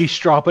looks like he's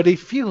straw, but he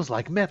feels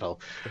like metal.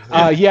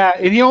 Yeah,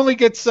 and he only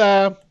gets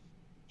 1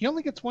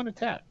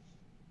 attack,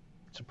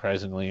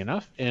 surprisingly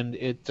enough, and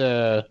it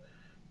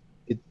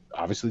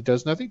obviously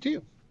does nothing to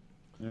you.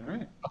 All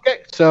right.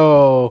 Okay,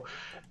 so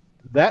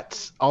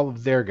that's all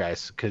of their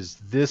guys, because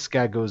this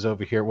guy goes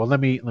over here. Well, let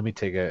me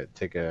take an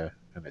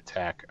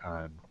attack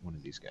on one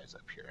of these guys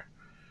up here.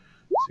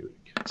 Let's see what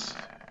he gets.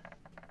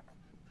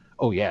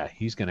 Oh yeah,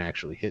 he's gonna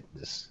actually hit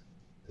this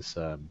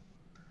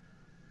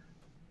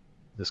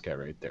guy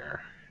right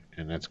there,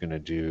 and that's gonna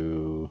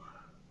do.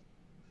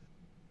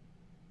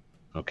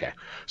 Okay,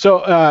 so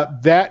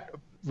that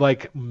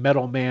like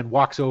metal man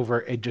walks over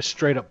and just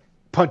straight up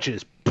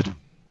punches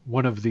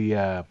one of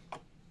the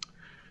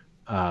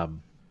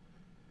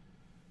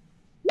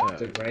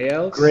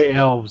gray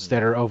elves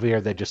that are over here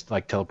that just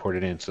like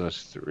teleported in. So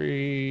it's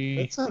 3.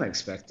 That's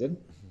unexpected.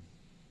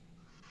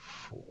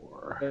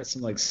 4. There's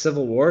some like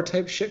Civil War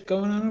type shit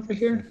going on over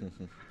here.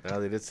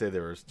 Well, they did say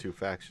there was 2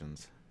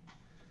 factions.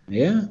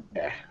 Yeah.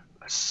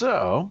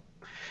 So,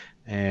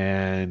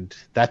 and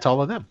that's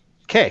all of them.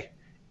 Okay,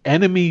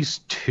 enemies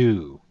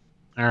 2.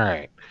 All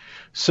right.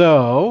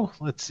 So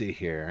let's see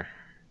here.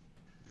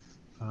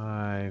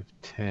 5,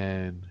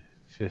 10,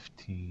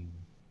 15,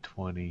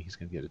 20. He's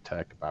going to get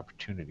attack of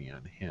opportunity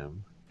on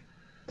him.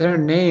 Their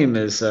name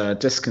is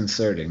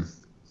disconcerting.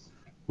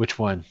 Which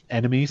one?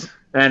 Enemies?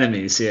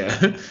 Enemies, yeah.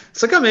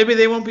 It's like, maybe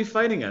they won't be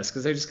fighting us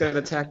because they just got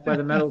attacked by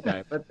the metal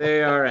guy, but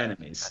they are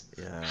enemies.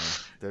 Yeah,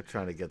 they're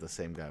trying to get the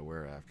same guy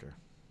we're after.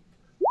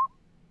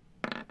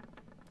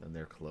 And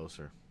they're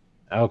closer.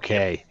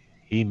 Okay,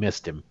 he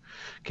missed him.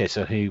 Okay,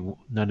 so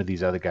none of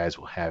these other guys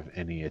will have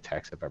any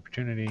attacks of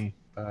opportunity.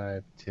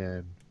 5,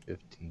 10,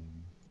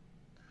 15,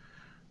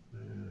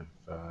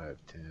 5,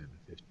 10,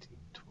 15,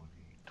 20,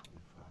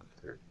 25,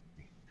 30.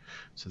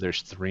 So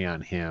there's 3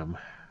 on him.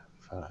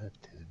 5, 10,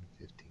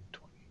 15,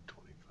 20,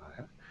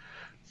 25,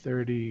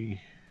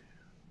 30,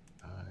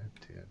 5,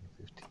 10,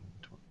 15,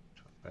 20,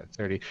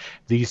 25,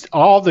 30.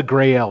 All the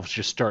gray elves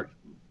just start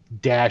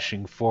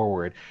dashing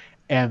forward,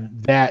 and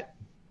that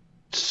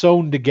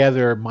sewn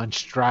together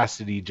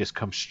monstrosity just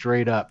comes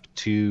straight up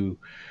to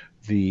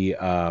the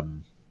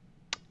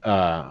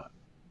the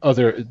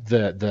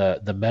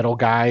metal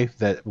guy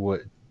that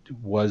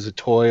was a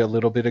toy a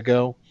little bit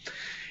ago,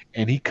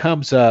 and he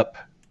comes up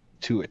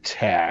to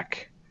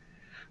attack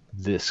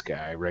this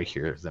guy right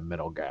here, the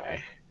metal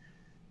guy.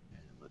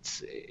 Let's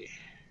see.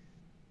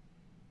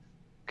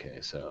 Okay,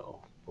 so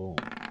boom,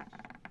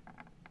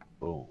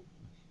 boom.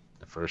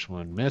 The first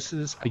one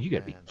misses. Oh, you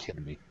gotta be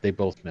kidding me! They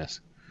both miss.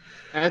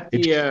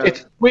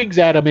 It swings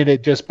at him, and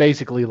it just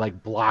basically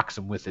like blocks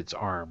him with its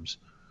arms.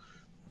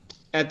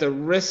 At the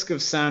risk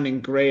of sounding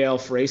gray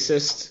elf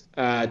racist,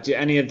 do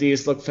any of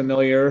these look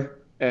familiar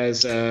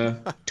as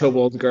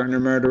Tobold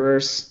Gurner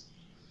murderers?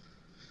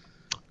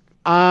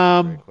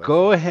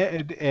 Go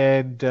ahead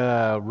and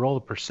roll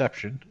a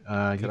perception.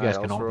 You guys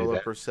can all do roll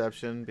that. A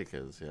perception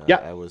because yeah,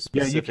 I was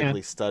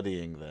specifically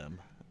studying them.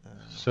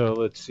 So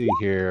let's see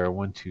here.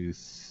 1, 2,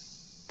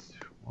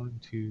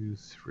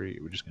 3.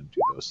 We're just gonna do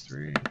those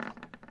 3.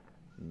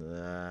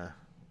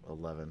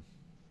 11.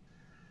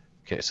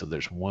 Okay, so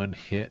there's one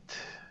hit.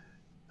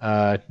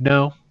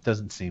 No,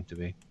 doesn't seem to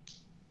be.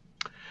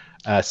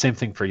 Same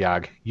thing for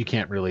Yag. You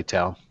can't really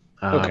tell.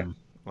 Okay.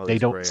 Well, they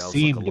don't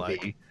seem to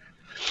be.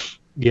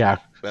 Yeah.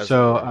 That's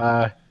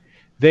so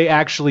they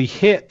actually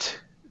hit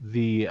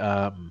the.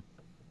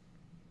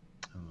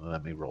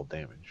 Let me roll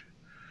damage.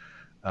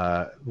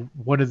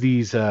 One of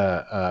these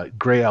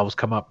gray elves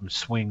come up and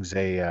swings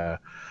a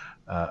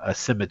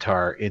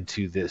scimitar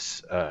into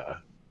this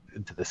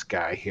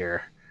guy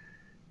here,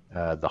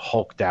 the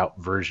hulked out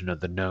version of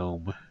the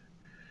gnome.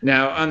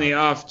 Now, on the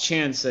off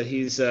chance that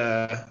he's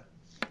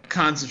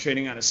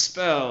concentrating on a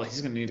spell,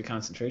 he's going to need a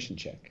concentration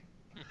check.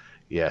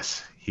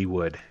 Yes, he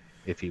would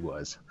if he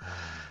was.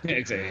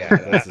 Exactly.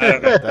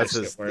 Yeah, that's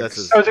his.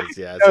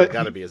 Yeah, it's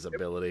got to be his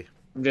ability.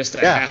 I'm just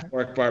a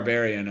half-orc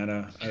barbarian. I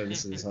don't.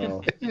 This is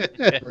all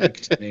Greek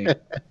to me.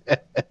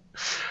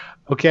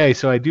 Okay,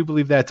 so I do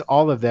believe that's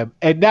all of them.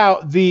 And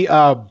now the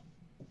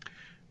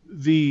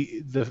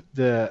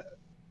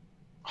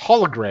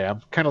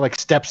hologram kind of like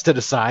steps to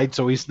the side,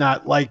 so he's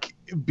not like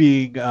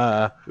being.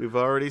 We've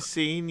already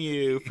seen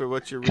you for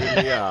what you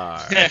really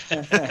are.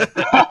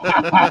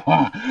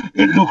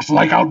 It looks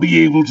like I'll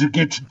be able to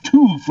get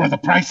 2 for the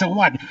price of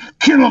 1.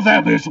 Kill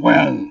them as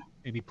well. And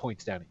he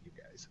points down at you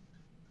guys.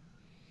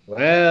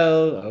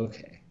 Well,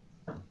 okay.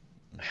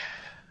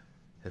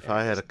 If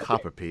I had a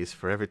copper piece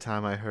for every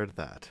time I heard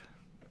that.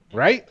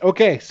 Right?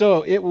 Okay,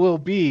 so it will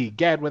be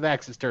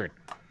Gadwith's turn.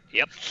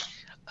 Yep.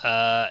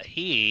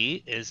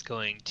 He is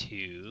going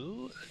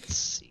to. Let's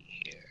see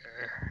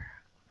here.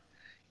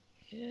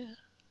 Yeah.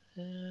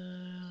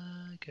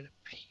 Get up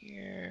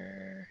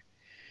here.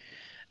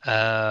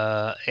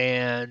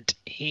 And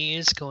he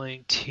is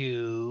going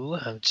to.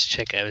 I was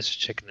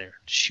checking the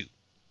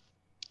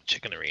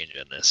checking the range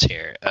on this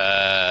here.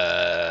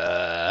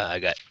 I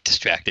got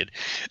distracted.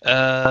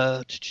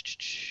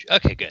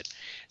 Okay, good.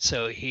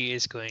 So he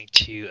is going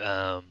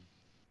to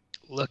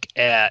look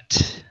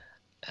at.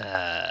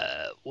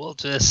 We'll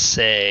just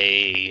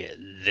say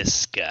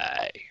this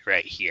guy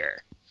right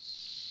here.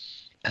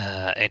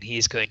 And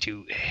he's going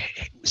to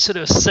sort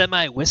of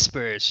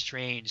semi-whisper a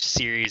strange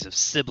series of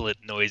sibilant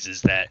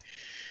noises that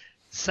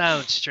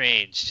sound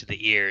strange to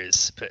the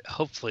ears, but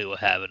hopefully will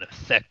have an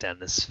effect on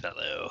this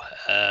fellow.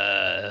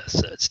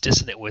 So it's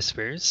dissonant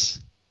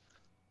whispers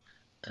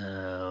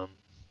onto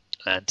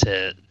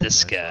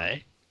this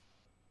guy.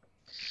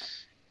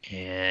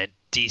 And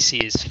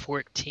DC is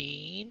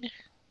 14.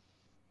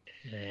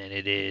 And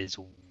it is,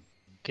 I'm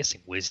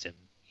guessing, wisdom.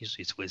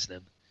 Usually it's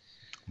wisdom.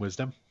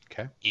 Wisdom?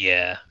 Okay.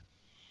 Yeah.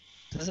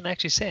 Doesn't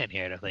actually say in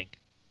here, I don't think.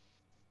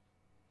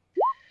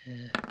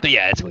 But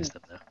yeah, it's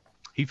wisdom, though.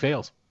 He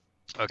fails.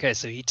 Okay,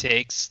 so he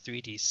takes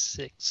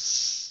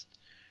 3d6.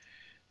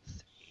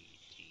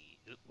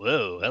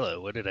 Whoa,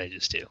 hello, what did I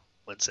just do?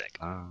 1 sec.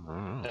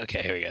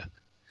 Okay, here we go.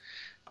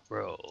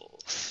 Roll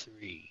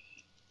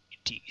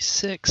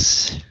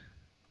 3d6.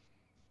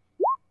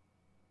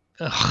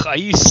 Ugh, are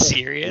you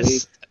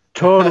serious?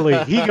 Totally.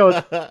 He goes,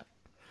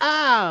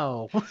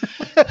 ow.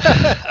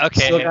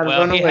 Okay,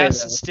 well, he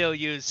has to still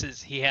use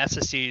his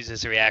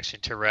reaction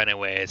to run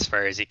away as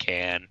far as he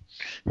can.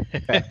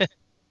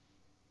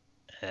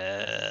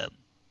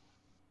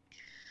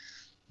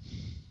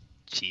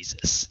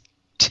 Jesus.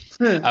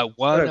 A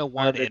 1, a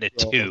 1, and a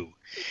 2.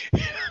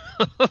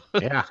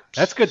 Yeah,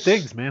 that's good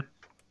things, man.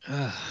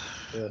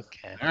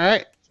 Okay. All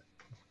right.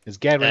 Is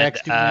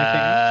Gadwith doing anything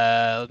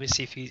else? Let me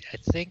see if I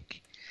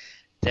think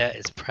that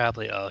is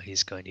probably all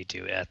he's going to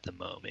do at the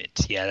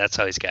moment. Yeah, that's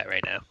all he's got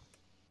right now.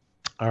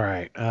 All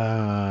right.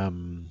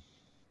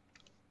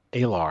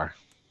 Alar.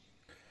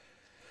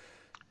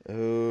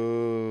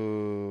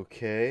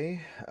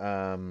 Okay.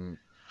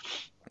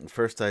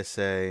 First I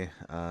say,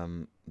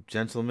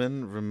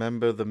 gentlemen,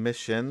 remember the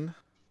mission.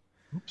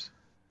 Oops.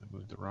 I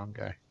moved the wrong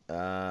guy.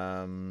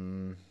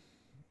 And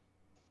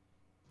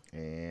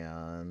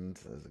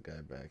there's a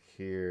guy back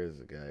here. There's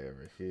a guy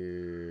over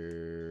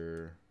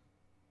here.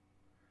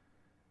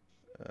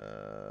 Damn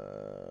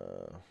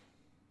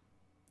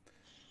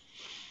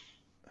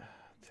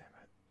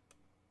it.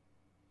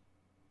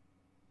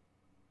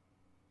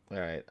 All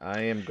right,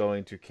 I am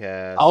going to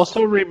cast.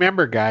 Also,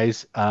 remember,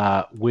 guys,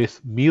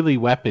 with melee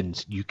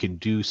weapons, you can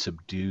do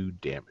subdue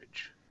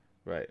damage.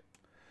 Right.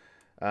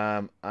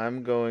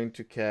 I'm going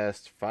to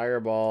cast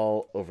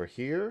Fireball over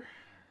here.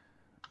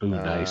 Ooh,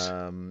 nice.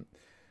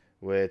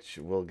 Which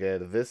will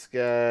get this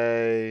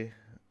guy,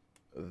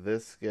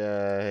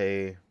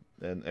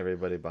 and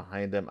everybody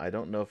behind him. I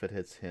don't know if it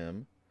hits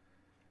him.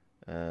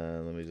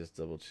 Let me just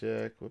double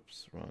check.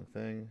 Whoops, wrong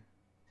thing.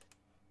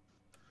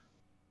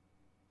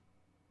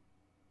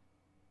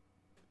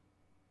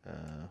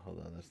 Hold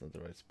on, that's not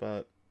the right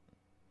spot.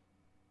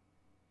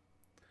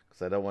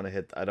 Because I don't want to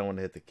hit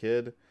the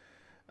kid.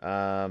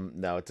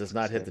 No, it does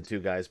not hit the two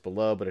guys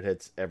below, but it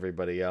hits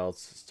everybody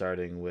else,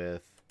 starting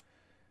with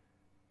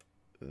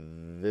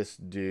this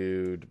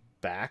dude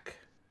back.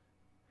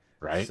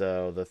 Right.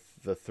 So the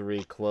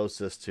three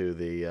closest to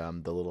the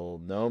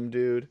little gnome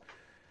dude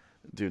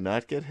do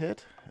not get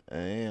hit.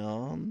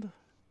 And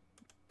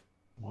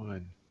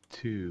 1,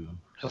 2.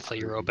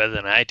 Hopefully you roll better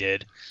than I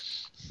did.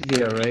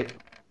 Yeah, right.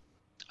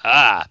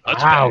 Ah,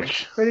 that's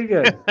Ouch. Pretty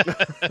good.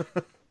 better.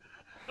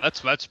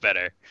 That's much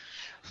better.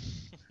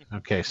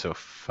 Okay, so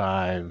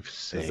 5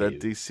 save. Is that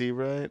DC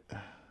right?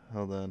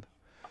 Hold on.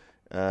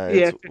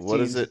 Yeah, What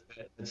is it?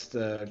 It's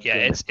the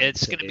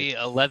it's going to be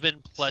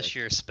 11 plus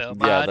your spell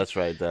mod. Yeah, that's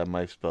right.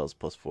 My spell is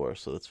 +4,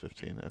 so that's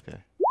 15. Okay.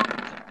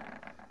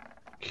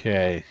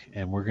 Okay,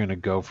 and we're going to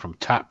go from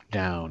top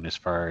down as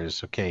far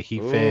as, okay, he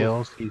Ooh.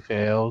 fails.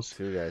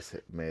 Two guys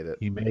made it.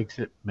 He makes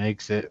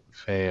it,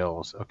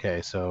 fails.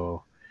 Okay,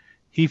 so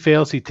he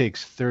fails, he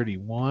takes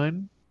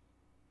 31.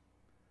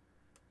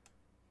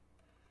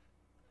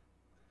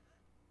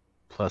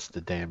 Plus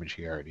the damage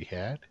he already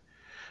had.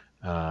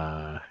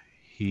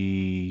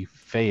 He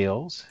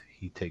fails,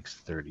 he takes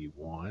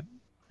 31.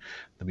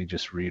 Let me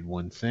just read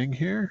one thing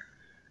here.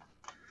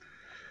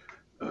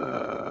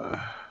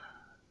 And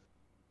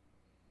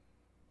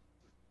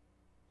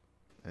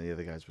the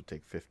other guys would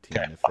take 15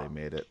 if they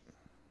made it.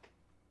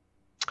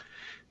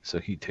 So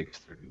he takes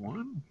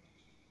 31.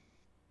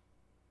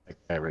 That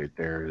guy right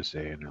there is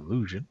an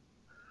illusion.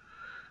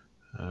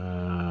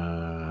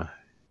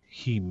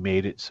 He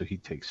made it, so he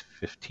takes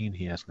 15.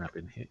 He has not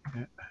been hit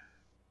yet.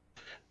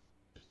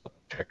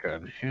 Check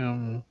on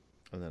him.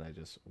 And then I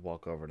just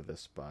walk over to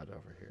this spot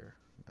over here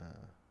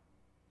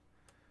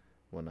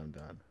when I'm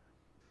done.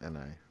 And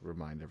I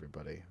remind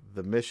everybody,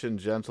 the mission,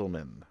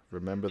 gentlemen.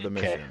 Remember the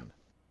mission.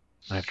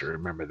 I have to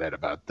remember that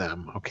about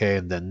them. Okay,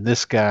 and then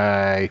this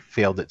guy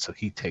failed it, so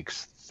he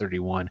takes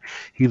 31.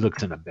 He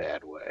looks in a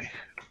bad way,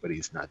 but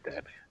he's not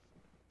dead.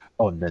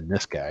 Oh, and then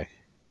this guy.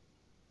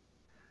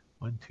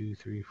 1, 2,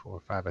 3,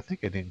 4, 5. I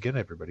think I didn't get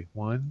everybody.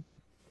 1,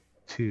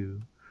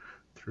 2,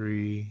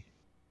 3,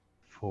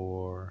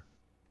 4.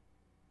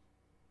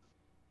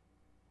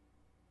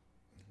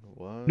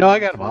 No, I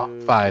got them all.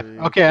 5.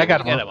 Okay, I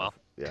got them all.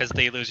 Because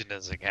the illusion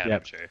doesn't count,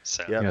 I'm sure.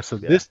 So. So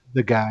this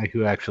the guy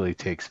who actually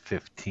takes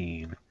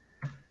 15.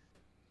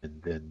 And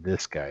then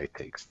this guy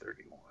takes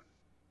 31.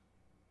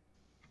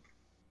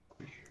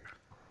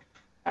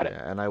 Got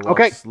it. And I walk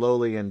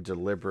slowly and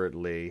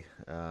deliberately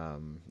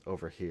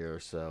over here,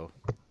 so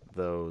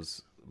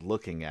those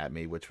looking at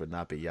me, which would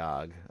not be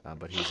Yogg,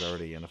 but he's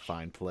already in a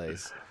fine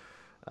place,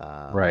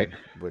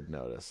 would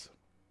notice.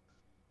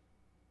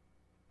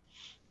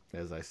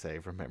 As I say,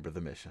 remember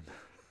the mission.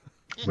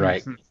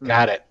 Right.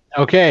 Got it.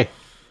 Okay.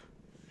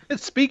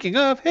 Speaking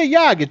of, hey,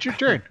 Yogg, it's your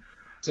turn.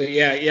 So,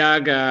 yeah,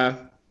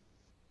 Yogg,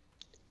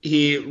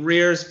 he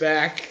rears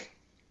back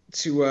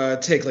to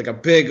take like a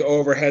big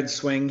overhead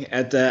swing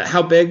at the...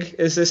 How big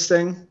is this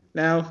thing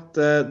now?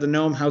 The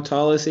gnome, how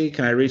tall is he?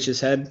 Can I reach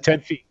his head?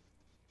 10 feet.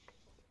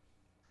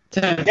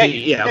 10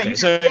 feet, yeah, okay.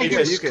 So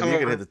you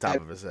can hit the top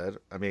of his head.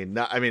 I mean,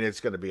 it's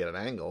going to be at an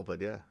angle,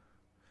 but yeah.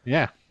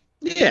 Yeah.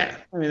 Yeah,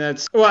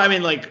 I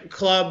mean like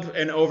club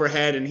and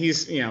overhead, and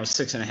he's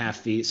 6.5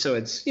 feet, so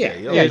it's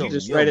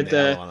just right at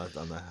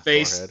the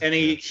face, forehead. And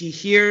he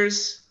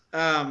hears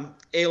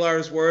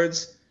Alar's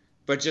words,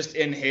 but just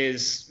in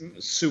his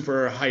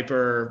super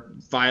hyper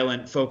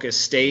violent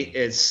focused state,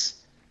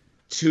 it's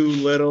too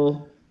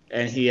little,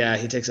 and he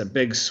takes a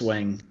big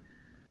swing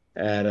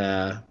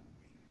at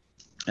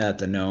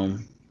the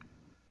gnome,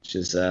 which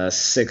is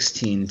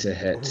 16 to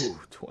hit. Ooh,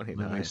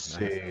 29. Let's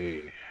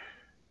see.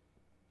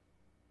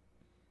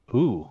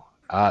 Ooh,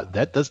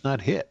 that does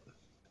not hit.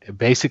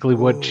 Basically,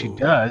 what she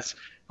does,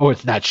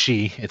 it's not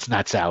she, it's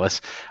not Salus.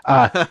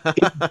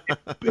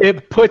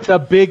 It puts a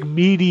big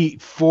meaty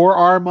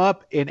forearm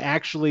up, and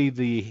actually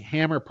the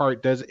hammer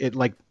part does it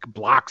like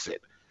blocks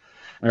it.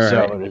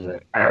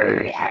 And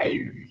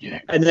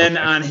then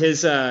on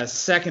his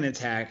second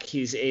attack,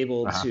 he's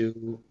able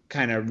to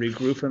kind of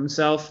regroup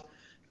himself,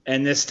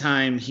 and this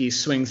time he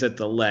swings at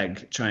the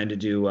leg, trying to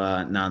do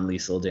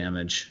non-lethal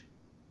damage.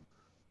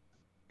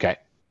 Okay.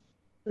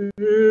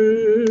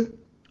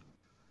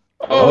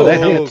 Oh, that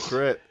hits.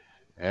 Crit.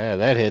 Yeah,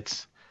 that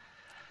hits.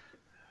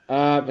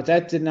 But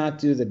that did not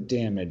do the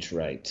damage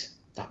right.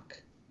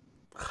 Fuck.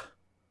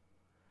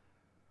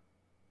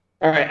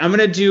 All right, I'm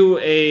gonna do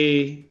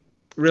a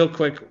real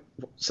quick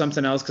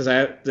something else because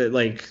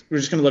we're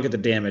just gonna look at the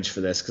damage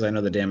for this because I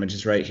know the damage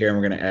is right here and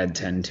we're gonna add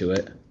 10 to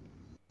it.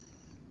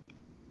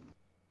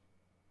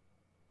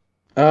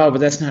 Oh, but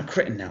that's not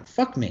critting now.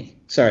 Fuck me.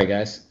 Sorry,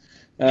 guys.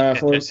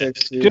 4,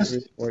 6, 2, just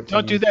 3, 14.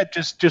 Don't do that.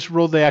 Just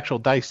roll the actual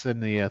dice in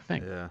the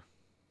thing. Yeah.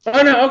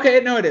 Oh no. Okay,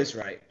 no, it is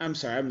right. I'm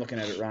sorry. I'm looking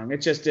at it wrong.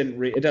 It just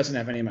didn't. It doesn't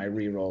have any of my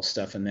reroll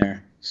stuff in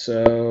there.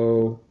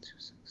 So. 2,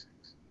 6, 6.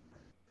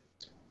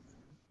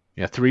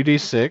 Yeah,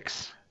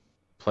 3d6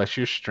 plus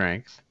your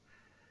strength.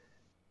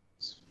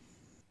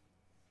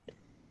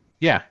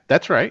 Yeah,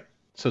 that's right.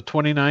 So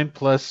 29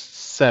 plus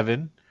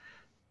 7,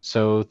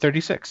 so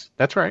 36.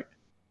 That's right.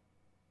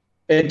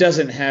 It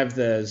doesn't have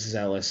the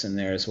zealous in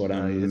there, is what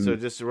I'm. So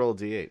just roll a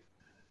d8.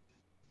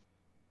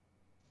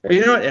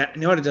 You know what?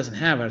 You know what it doesn't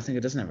have? I think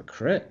it doesn't have a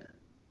crit.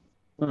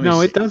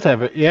 No, it does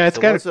have it. Yeah, it's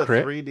got a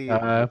crit.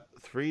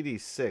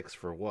 3d6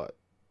 for what?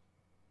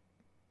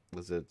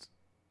 Was it?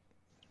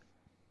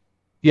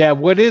 Yeah,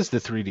 what is the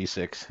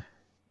 3d6?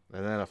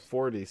 And then a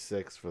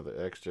 4d6 for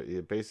the extra.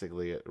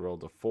 Basically, it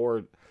rolled a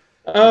 4.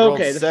 Oh,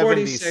 okay, the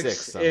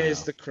 46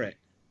 is the crit.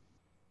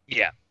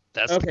 Yeah,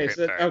 that's okay. The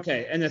crit part.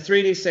 Okay, and the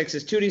 3d6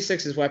 is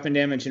 2d6 is weapon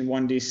damage and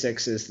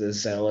 1d6 is the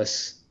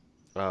zealous.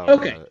 Oh,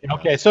 okay.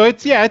 Okay, so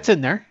it's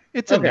in there.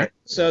 It's in there.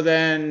 So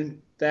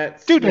then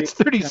that. Dude, that's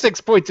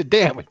 36 points of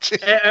damage.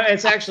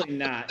 It's actually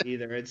not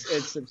either.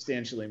 It's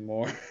substantially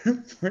more.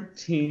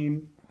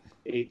 14,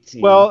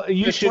 18. Well,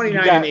 you should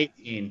 29 and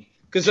 18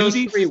 because those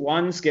 3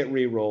 1s get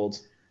re-rolled.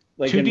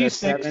 Like in the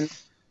 7,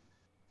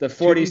 the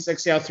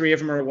 46. How 3 of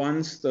them are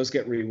 1s? Those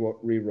get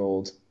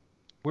re-rolled.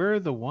 Where are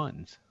the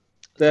 1s?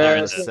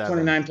 The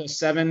 29 plus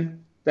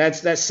 7. That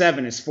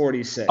 7 is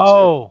 46.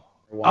 Oh,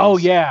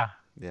 yeah.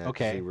 Yeah.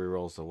 Okay. She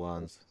re-rolls the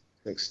 1s.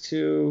 6,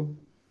 2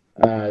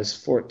 is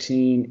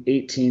 14,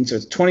 18. So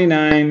it's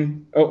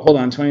 29. Oh, hold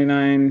on.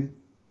 29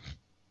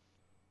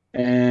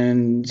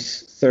 and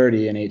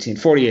 30 and 18.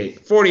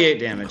 48. 48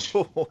 damage.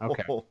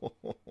 Okay.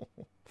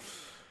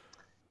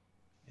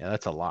 Yeah,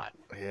 that's a lot.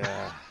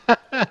 Yeah.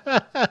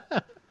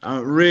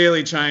 I'm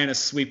really trying to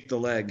sweep the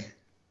leg.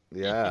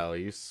 Yeah, well,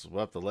 you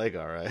swept the leg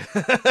all right.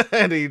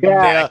 And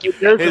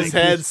his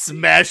head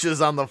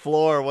smashes on the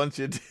floor once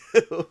you do.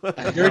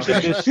 There's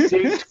a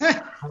distinct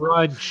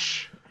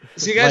crunch.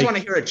 So you guys want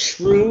to hear a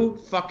true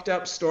fucked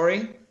up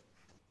story?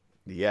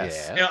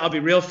 Yes. Yeah. I'll be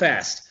real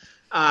fast.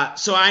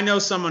 So I know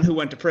someone who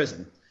went to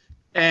prison.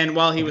 And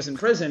while he was in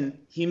prison,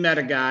 he met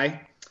a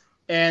guy.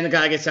 And the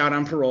guy gets out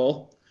on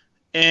parole.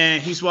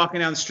 And he's walking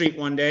down the street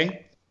one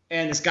day.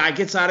 And this guy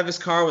gets out of his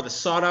car with a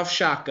sawed-off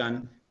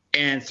shotgun.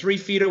 And 3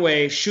 feet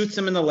away, shoots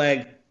him in the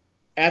leg,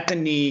 at the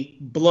knee,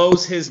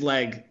 blows his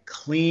leg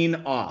clean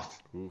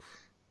off. Oof.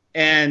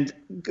 And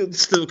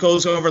still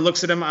goes over,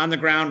 looks at him on the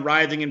ground,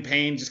 writhing in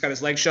pain, just got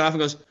his leg shot off, and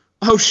goes,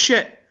 "Oh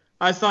shit,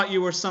 I thought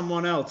you were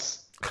someone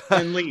else,"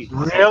 and leaves.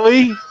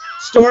 Really?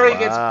 Story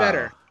gets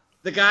better.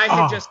 The guy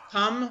had just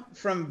come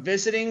from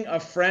visiting a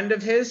friend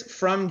of his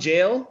from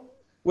jail,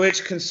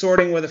 which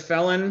consorting with a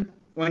felon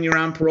when you're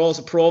on parole is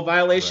a parole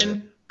violation.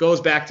 Right. Goes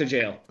back to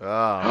jail.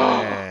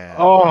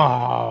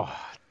 Oh,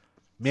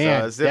 man.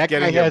 Man, so as if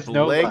getting your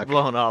leg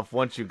blown off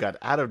once you got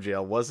out of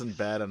jail wasn't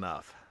bad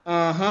enough.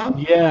 Uh-huh.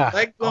 Yeah.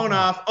 Leg blown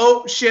off.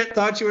 Oh, shit,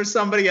 thought you were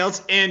somebody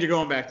else, and you're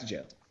going back to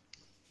jail.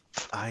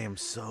 I am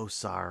so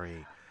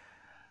sorry.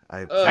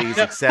 Please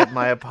accept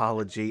my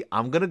apology.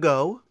 I'm going to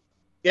go.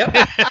 Yep.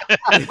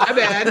 My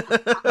bad,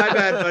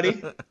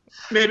 buddy.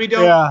 Maybe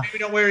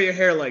don't wear your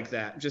hair like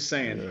that. Just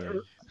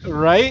saying.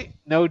 Right?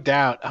 No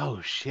doubt. Oh,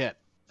 shit.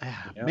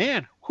 Yep.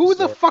 Man, who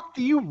the fuck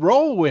do you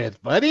roll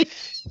with, buddy?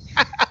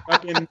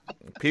 Fucking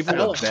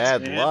people with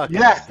bad luck.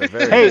 Yeah. At the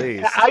very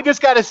least. I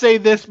just got to say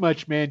this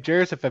much, man.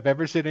 Jairus, if I've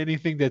ever said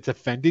anything that's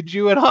offended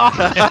you at all.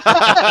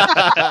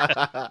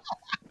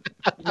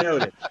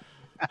 Noted.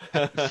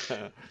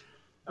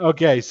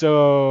 Okay,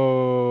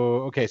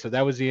 so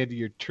that was the end of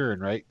your turn,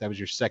 right? That was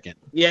your second.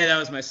 Yeah, that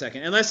was my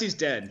second. Unless he's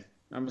dead.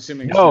 I'm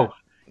assuming No.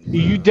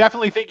 You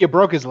definitely think you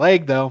broke his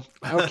leg, though.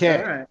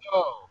 Okay. All right.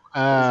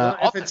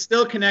 If it's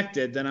still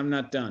connected, then I'm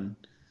not done.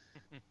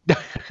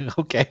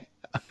 Okay.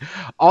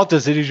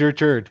 Altus, it is your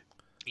turn.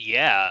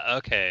 Yeah,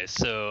 okay.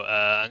 So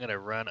I'm going to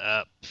run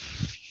up.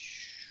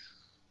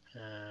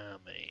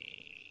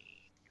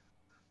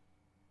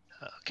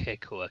 Okay,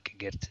 cool. I can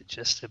get to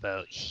just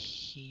about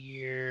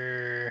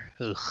here.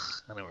 Ugh,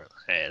 I don't know.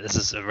 Hey, this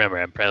is, remember,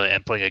 I'm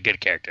playing a good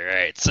character. All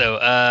right, so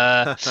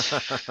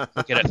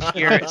get up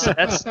here. So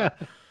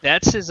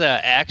that's his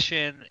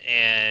action,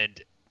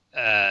 and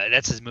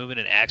that's his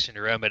movement and action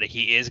to run. But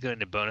he is going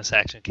to bonus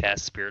action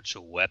cast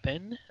Spiritual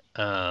Weapon.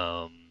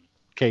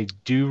 Okay,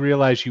 do you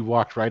realize you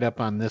walked right up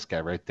on this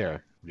guy right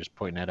there? I'm just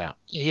pointing that out.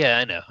 Yeah,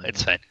 I know.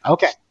 It's fine.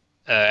 Okay.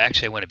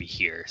 Actually, I want to be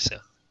here, so.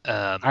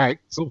 All right,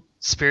 cool.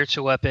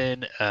 Spiritual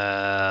Weapon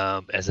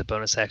as a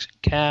bonus action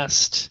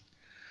cast.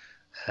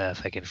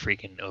 If I can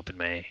freaking open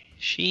my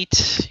sheet.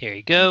 Here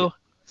you go.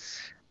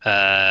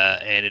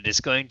 And it is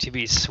going to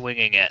be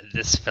swinging at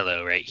this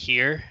fellow right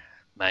here.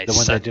 The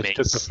one that just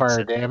took the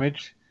fire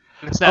damage?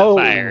 It's not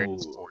fire,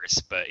 it's force,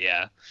 but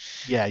yeah.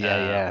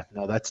 Yeah.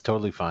 No, that's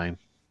totally fine.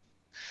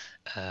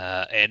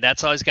 And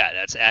that's all he's got.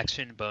 That's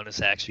action,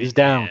 bonus action. He's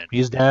down.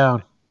 He's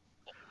down.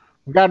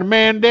 We got a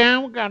man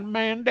down.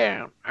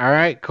 All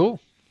right, cool.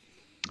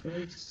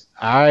 Nice.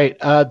 All right.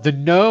 The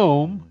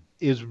gnome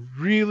is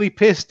really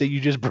pissed that you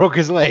just broke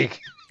his leg.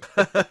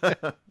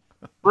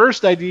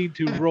 First, I need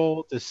to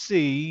roll to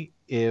see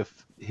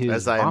if his...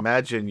 As I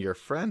imagine your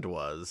friend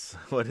was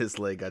when his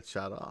leg got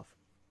shot off.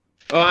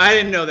 Oh, I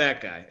didn't know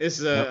that guy. This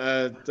is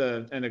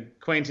an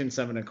acquaintance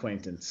of an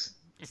acquaintance.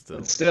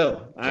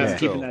 Still, I'm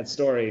keeping that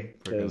story.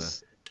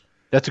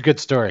 That's a good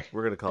story.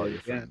 We're going to call it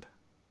your friend.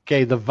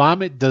 Okay, the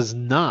vomit does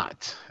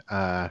not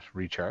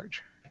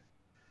recharge.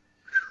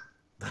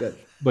 Good.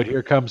 But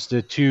here comes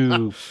the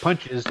 2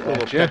 punches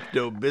at you.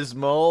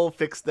 Pepto-Bismol,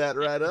 fix that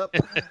right up.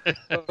 Oh,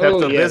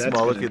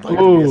 Pepto-Bismol, if you'd like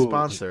to be a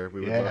sponsor,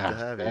 we would love to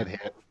have you. That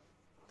hit.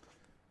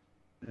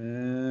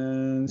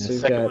 And so The you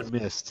second got one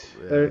missed.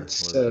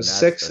 so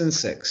 6 and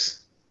 6.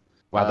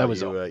 Wow, that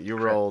was you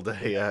rolled a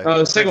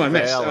the second one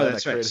missed. Oh,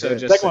 that's right. So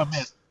just second one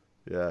missed.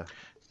 Yeah.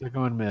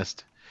 Second one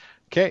missed.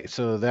 Okay,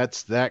 so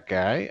that's that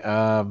guy.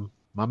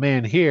 My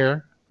man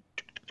here.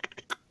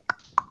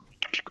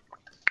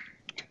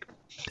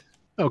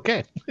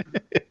 Okay.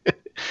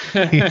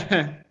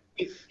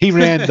 He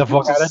ran the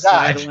fuck out of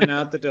Dodge. Sidling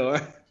out the door.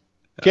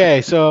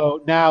 Okay,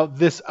 so now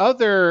this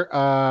other,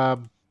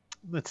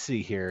 let's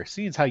see here.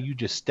 Seeing as how you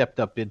just stepped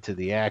up into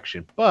the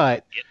action,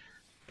 but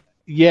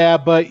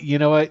but you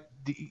know what?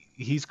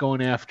 He's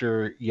going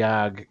after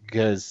Yag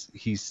because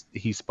he's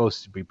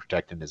supposed to be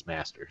protecting his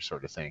master,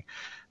 sort of thing.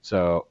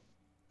 So,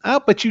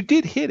 but you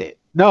did hit it.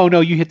 No,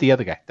 you hit the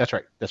other guy. That's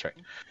right. Yep.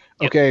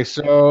 Okay,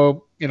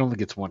 so it only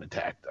gets 1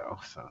 attack though,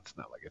 so it's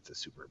not like it's a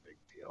super big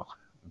deal.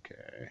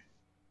 Okay.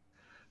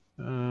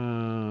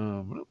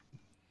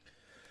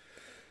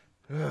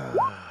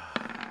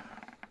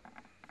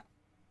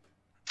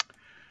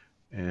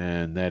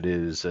 And that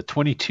is a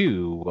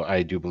 22,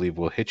 I do believe,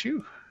 will hit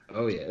you.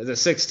 Oh, yeah. The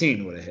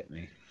 16 would have hit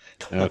me.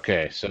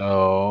 Okay,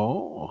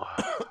 so...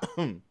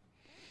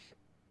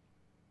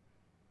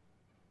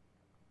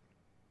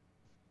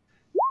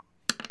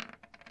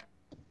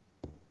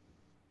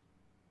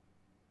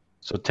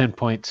 So 10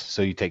 points,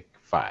 so you take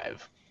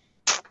 5.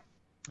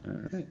 All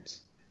right.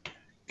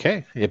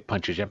 Okay, it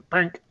punches you.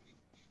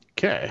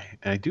 Okay,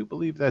 and I do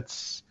believe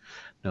that's...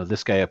 No,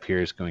 this guy up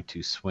here is going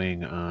to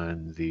swing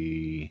on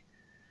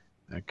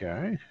that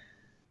guy.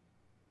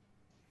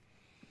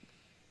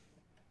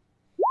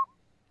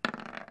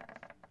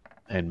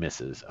 And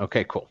misses.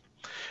 Okay, cool.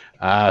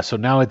 So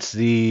now it's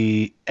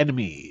the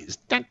enemies.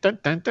 Dun, dun,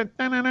 dun, dun,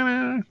 dun, dun,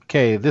 dun.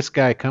 Okay, this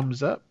guy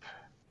comes up.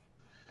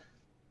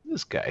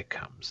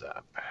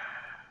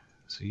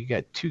 So you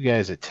got 2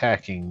 guys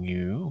attacking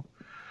you.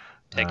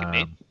 Taking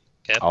me.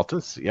 Yep.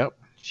 Altus, yep.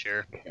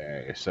 Sure.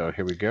 Okay, so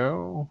here we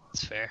go.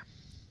 That's fair.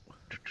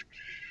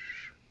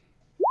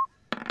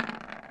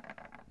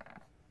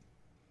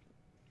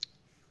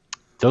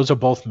 Those are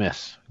both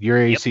miss. Your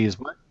AC is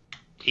what?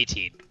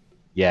 18.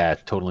 Yeah,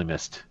 totally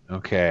missed.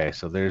 Okay,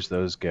 so there's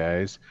those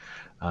guys.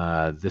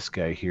 This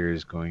guy here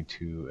is going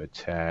to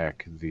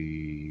attack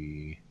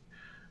the...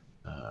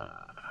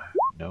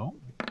 no.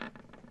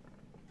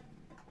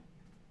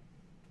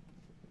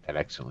 That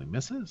actually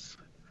misses.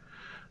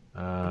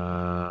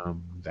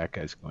 That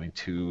guy's going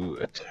to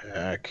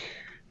attack...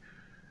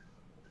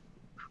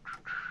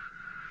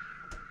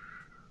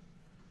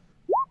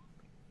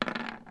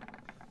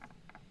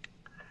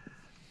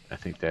 I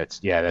think that's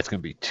going to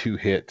be 2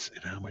 hits.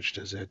 And how much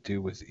does that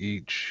do with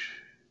each?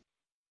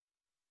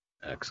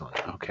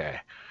 Excellent. Okay.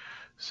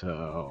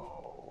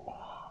 So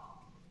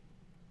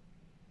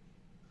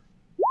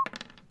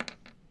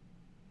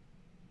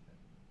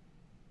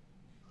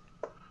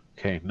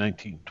okay,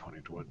 19,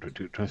 20, 21,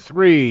 22,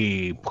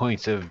 23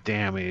 points of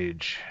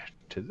damage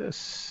to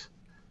this.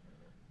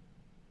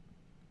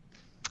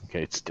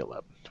 Okay, it's still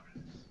up.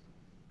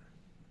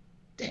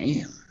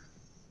 Damn.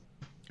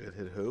 It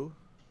hit who?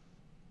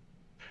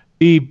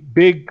 The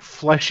big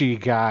fleshy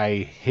guy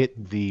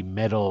hit the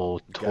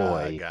metal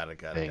toy. Got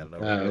it.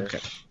 Okay.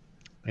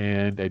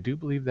 And I do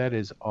believe that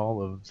is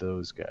all of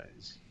those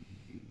guys.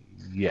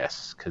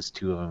 Yes, because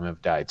 2 of them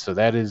have died. So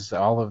that is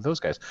all of those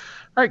guys.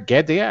 All right,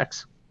 Gad the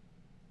Axe.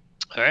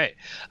 All right.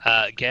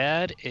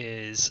 Gad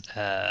is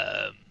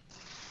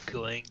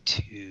going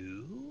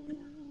to...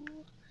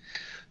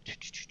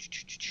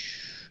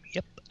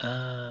 Yep.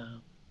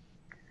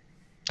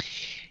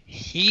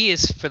 He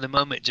is, for the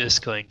moment,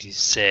 just going to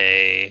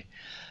say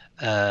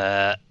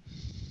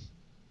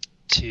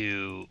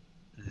to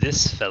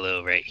this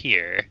fellow right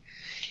here,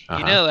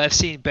 you know, I've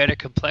seen better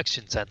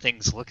complexions on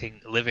things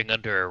living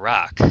under a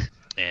rock,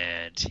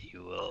 and he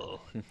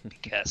will be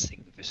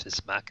casting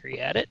vicious mockery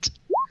at it.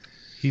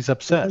 He's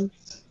upset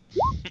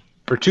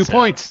for 2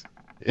 points.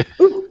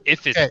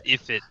 If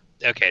it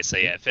okay, so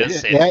yeah, if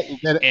it's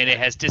and it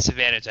has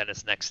disadvantage on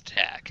its next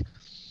attack.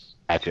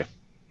 Gotcha.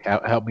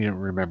 Help me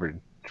remember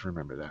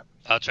that.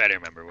 I'll try to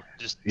remember.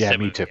 Just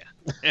me too.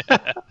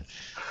 Yeah.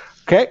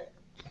 Okay.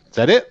 Is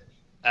that it?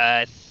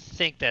 I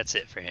think that's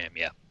it for him,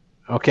 yeah.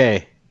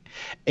 Okay.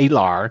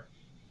 Alar.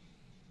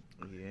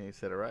 Yeah, you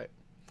said it right.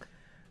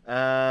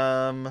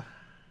 5,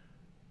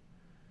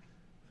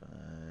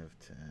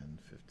 10,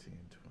 15,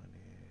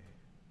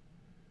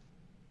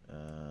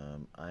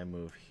 20. I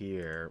move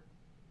here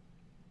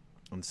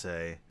and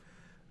say,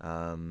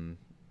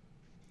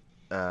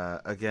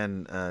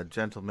 again,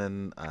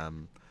 gentlemen,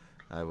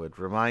 I would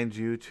remind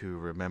you to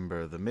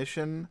remember the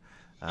mission.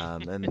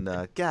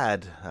 And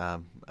Gad,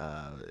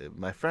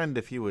 my friend,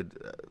 if you would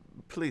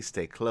please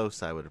stay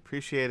close, I would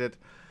appreciate it.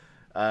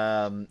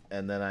 And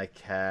then I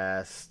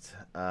cast.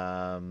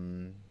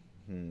 I'm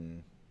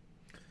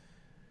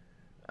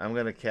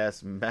gonna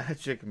cast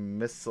Magic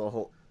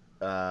Missile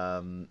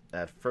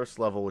at first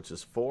level, which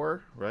is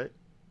 4, right?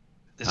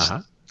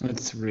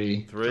 That's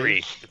 3.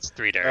 3. It's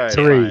 3 darts.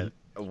 Right,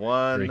 3.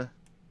 1,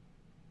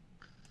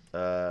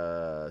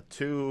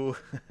 2,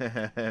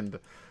 and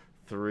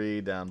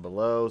 3 down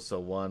below, so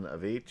 1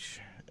 of each.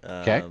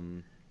 Okay. Let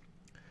me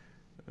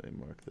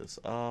mark this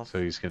off.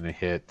 So he's going to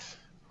hit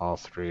all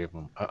 3 of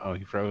them. Uh-oh,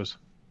 he froze.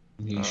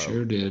 He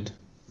sure did.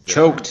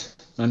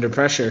 Choked under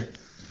pressure.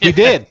 He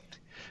did.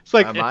 It's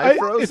like, Am I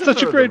frozen, it's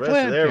such a or great the rest?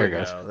 plan. There we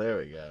goes. go. There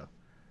we go.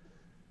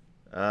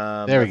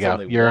 There we go.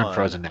 only You're one.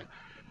 unfrozen now.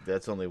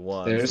 That's only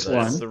 1. There's so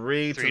that's 1.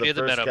 3 3 to to the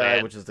the first metal guy,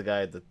 man. which is the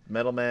guy at the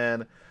metal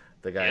man.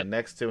 The guy Yep.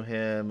 next to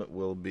him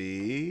will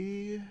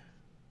be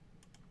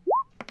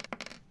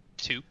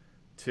 2.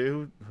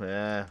 2.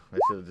 Yeah, I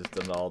should have just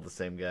done all the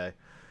same guy.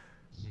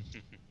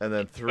 And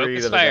then 3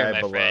 Focus to the fire, guy my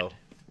below. friend.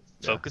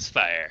 Focus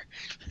fire.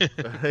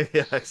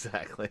 Yeah,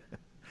 exactly.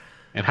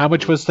 And how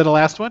much was to the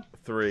last one?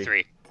 3.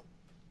 3.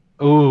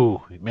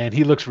 Ooh, man,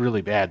 he looks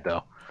really bad,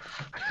 though.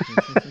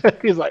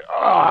 He's like,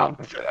 oh.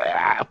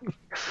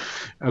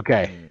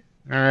 Okay.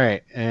 All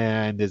right.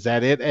 And is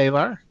that it,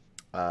 Alar?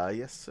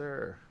 Yes,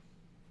 sir.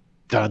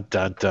 Dun,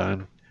 dun,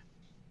 dun.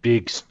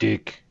 Big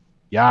stick.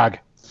 Yag.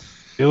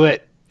 Do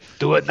it.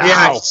 Do it now.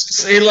 Yeah,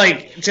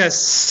 it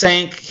just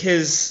sank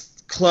his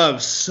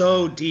club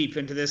so deep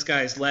into this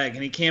guy's leg,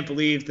 and he can't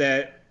believe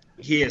that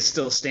he is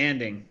still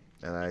standing.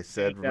 And I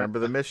said, remember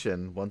the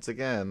mission once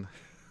again.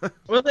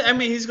 Well, I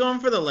mean, he's going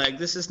for the leg.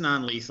 This is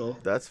non-lethal.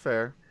 That's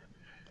fair.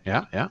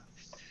 Yeah, yeah.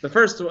 The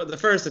first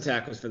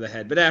attack was for the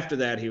head, but after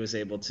that, he was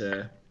able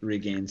to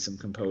regain some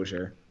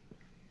composure.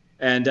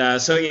 And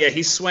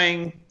he's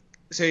swaying.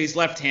 So he's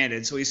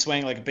left-handed, so he's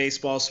swaying like a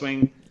baseball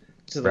swing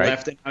to the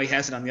left, and now he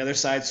has it on the other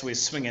side, so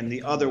he's swinging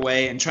the other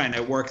way and trying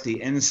to work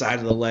the inside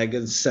of the leg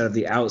instead of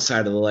the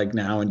outside of the leg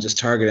now, and just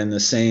targeting the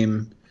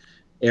same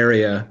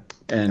area.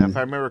 And if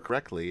I remember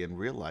correctly, in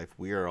real life,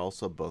 we are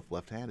also both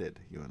left-handed,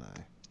 you and I.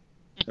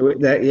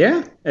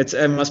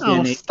 It must be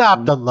innate.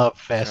 Stop the love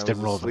fest That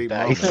and was a roll the sweet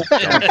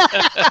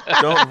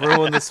dice. Don't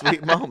ruin the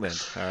sweet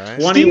moment, all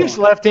right? Steve's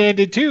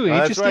left-handed too. He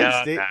That's just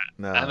right. Steve.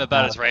 No, No. I'm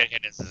about as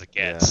right-handed as it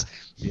gets.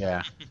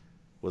 Yeah,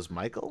 Was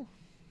Michael?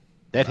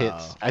 that hits.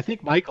 Oh. I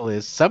think Michael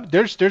is.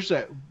 There's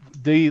the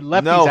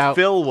lefties No, out.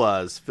 Phil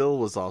was. Phil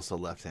was also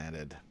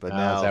left-handed, but Oh, is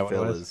now that what it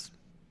Phil was? is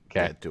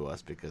Okay. dead to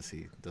us because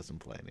he doesn't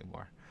play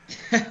anymore.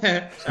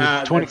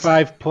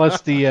 25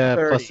 plus the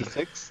 30.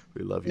 6.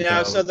 We love you.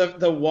 Yeah, Phil. so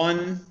the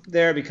 1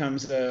 there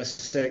becomes a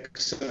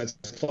 6, so it's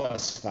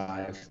plus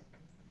 5.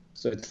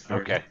 So it's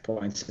 30 Okay.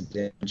 points of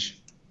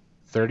damage.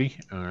 30.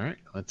 All right.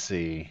 Let's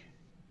see.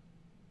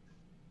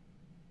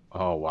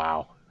 Oh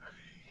wow,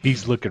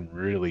 he's looking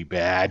really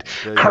bad.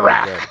 Good,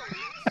 good.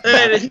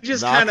 And he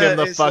just Knock kind him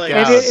the of fuck like,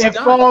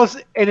 out.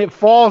 And it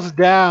falls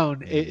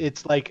down.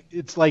 It's like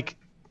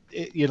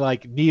you're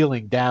like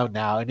kneeling down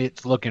now, and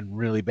it's looking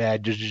really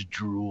bad. Just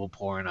drool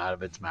pouring out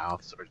of its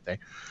mouth, sort of thing.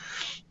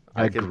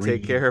 I can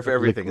take care of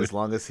everything liquid. as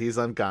long as he's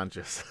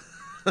unconscious.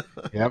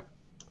 Yep.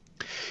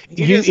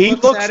 He just He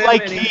looks looks at him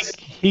like and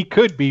he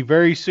could be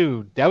very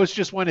soon. That was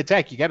just one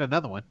attack. You got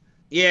another one.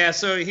 Yeah,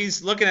 so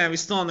he's looking at him.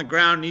 He's still on the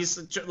ground. And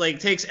he's like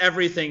takes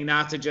everything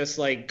not to just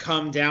like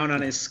come down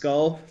on his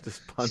skull.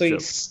 Just punch So he him.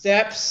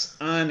 steps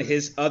on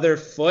his other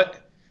foot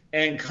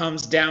and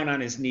comes down on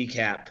his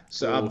kneecap.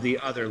 So Ooh. of the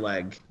other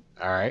leg.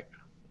 All right.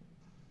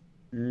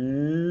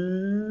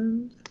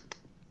 Do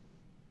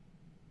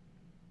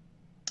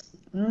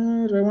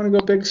I want to go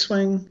big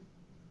swing?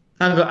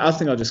 I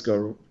think I'll just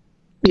go.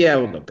 Yeah,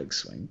 we'll go big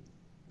swing.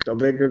 Go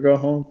big or go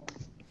home.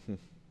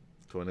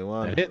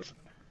 21. That hits.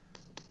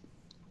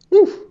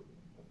 Woo.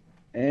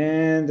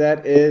 And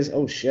that is,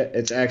 oh shit,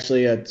 it's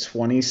actually a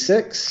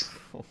 26.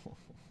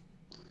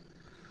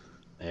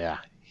 Yeah,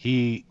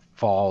 he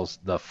falls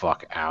the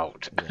fuck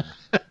out.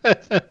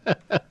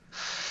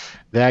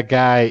 That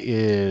guy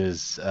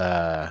is.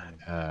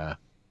 We're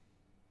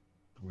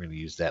gonna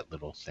use that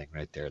little thing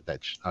right there.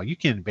 You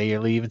can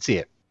barely even see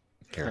it.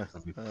 Here,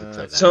 let me put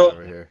that So-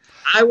 over here.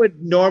 I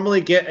would normally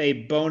get a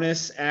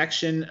bonus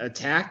action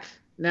attack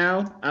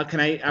now. I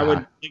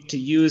would like to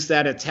use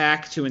that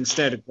attack to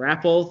instead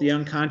grapple the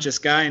unconscious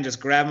guy and just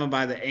grab him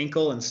by the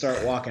ankle and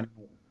start walking.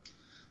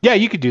 Yeah,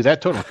 you could do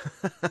that totally.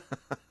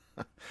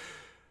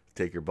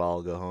 Take your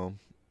ball, go home.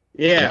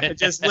 Yeah,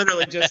 just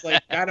literally just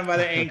like got him by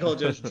the ankle,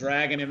 just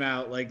dragging him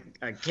out. Like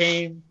I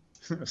came,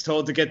 I was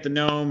told to get the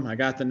gnome. I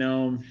got the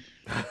gnome.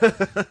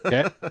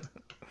 Okay.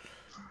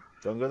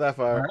 Don't go that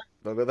far. Right.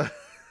 Don't go that.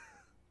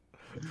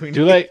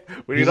 Too late.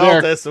 We need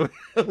Altus.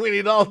 We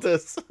need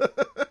Altus.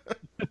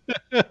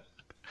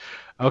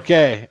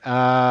 Okay,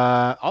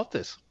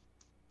 Altus.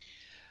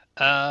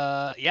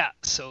 Yeah.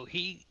 So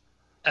he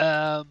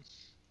kind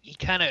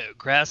of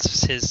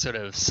grasps his sort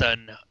of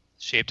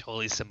sun-shaped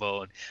holy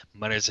symbol and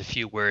mutters a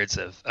few words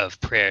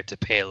of prayer to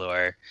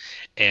Pelor,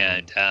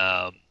 and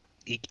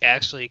he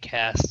actually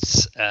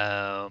casts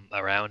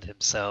around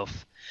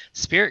himself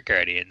spirit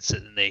guardians,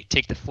 and they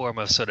take the form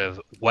of sort of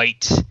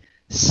white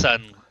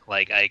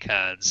sun-like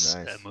icons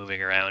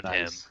moving around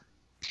him.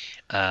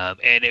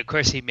 And of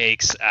course, he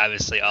makes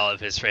obviously all of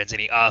his friends,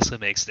 and he also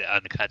makes the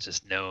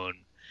unconscious gnome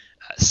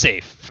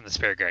safe from the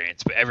spirit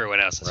guardians, but everyone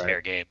else is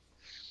fair game.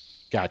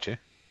 Gotcha.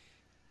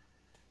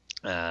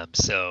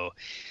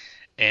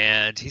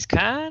 And he's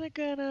kind of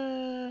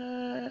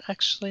gonna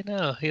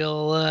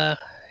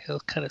he'll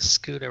kind of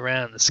scoot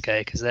around this guy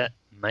because that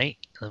might.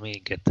 Let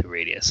me get the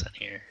radius on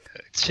here.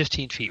 It's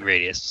 15 feet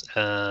radius.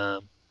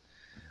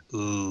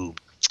 Ooh.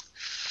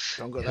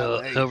 Don't go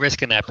that way. He'll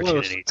risk an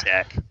opportunity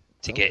attack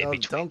to get in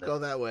between. Don't go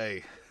that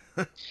way.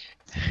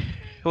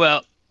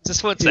 Well,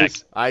 just one sec.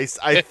 I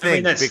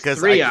think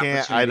because I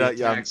can't. I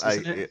don't.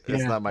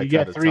 It's not my you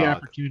turn get to 3 talk.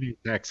 opportunity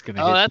attacks.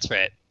 Oh, that's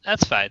right.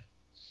 That's fine.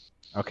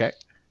 Okay.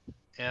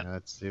 Yeah.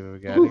 Let's see what we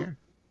got here.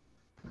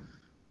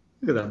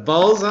 Look at the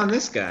balls on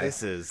this guy.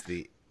 This is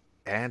the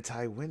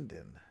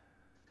anti-Winden.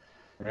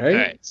 Right? All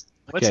right.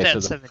 What's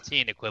that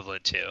 17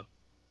 equivalent to?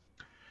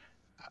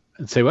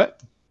 Say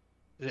what?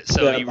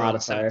 So you rolled a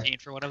 17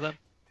 for one of them?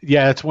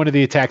 Yeah, it's one of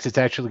the attacks. It's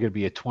actually going to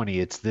be a 20.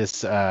 It's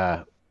this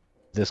guy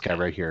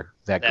right here,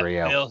 that gray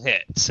elf. Will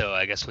hit, so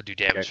I guess we'll do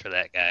damage for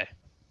that guy.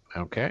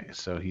 Okay,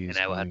 so he's. And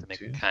I will have to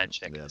make a con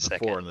check in a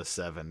second. The 4 and the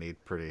 7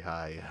 need pretty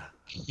high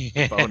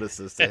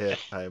bonuses to hit,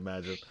 I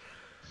imagine.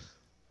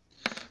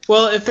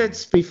 Well, if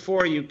it's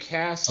before you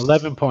cast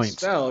 11 points.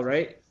 Spell,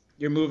 right?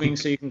 You're moving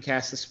so you can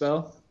cast the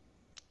spell.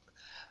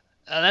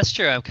 That's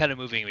true. I'm kind of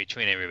moving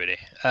between everybody.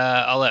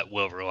 I'll let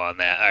Will roll on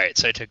that. All right,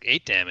 so I took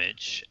 8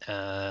 damage.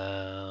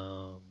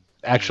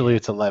 Actually,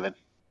 it's 11.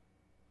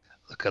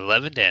 Look,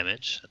 11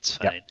 damage. That's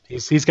fine.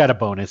 Yep. He's got a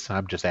bonus.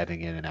 I'm just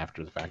adding in and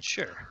after the fact.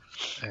 Sure.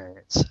 All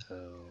right,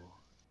 so...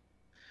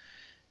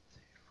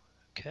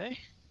 Okay.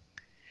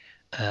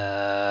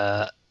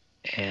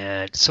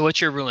 And so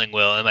what's your ruling,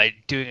 Will? Am I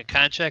doing a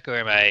con check,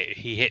 or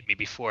he hit me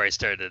before I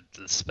started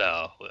the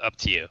spell? Up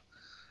to you.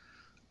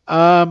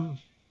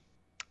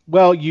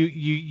 Well,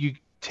 you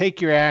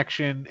take your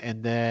action,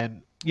 and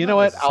then you know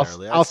what?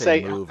 I'll say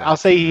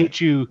he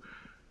hit you.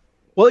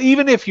 Well,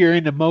 even if you're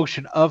in the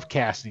motion of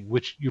casting,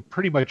 which you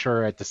pretty much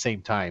are at the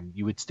same time,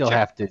 you would still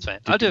have to. That's fine.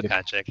 I'll do a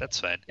con check. That's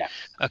fine. Yeah.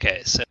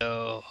 Okay,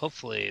 so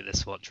hopefully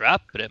this won't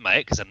drop, but it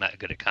might because I'm not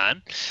good at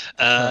con.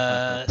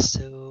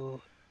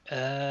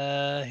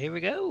 Here we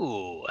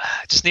go.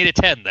 Just need a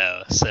 10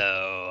 though.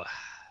 So.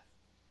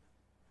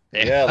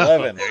 Yeah,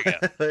 11. There you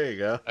go. There you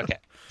go. Okay.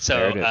 So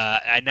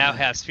I now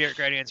have Spirit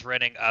Guardians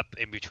running up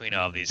in between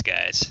all of these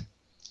guys.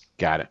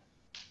 Got it.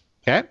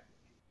 Okay.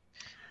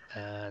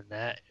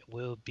 That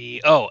will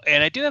be... Oh,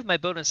 and I do have my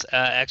bonus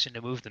action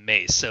to move the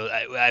mace, so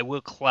I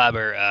will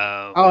clobber...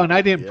 and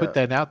I didn't put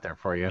that out there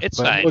for you. It's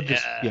fine. We'll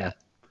just, I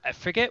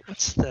forget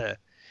what's the...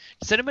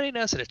 Does anybody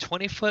know, is it a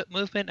 20-foot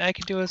movement I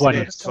can do as 20.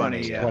 a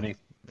 20, yeah. 20.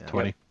 Yeah.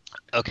 20.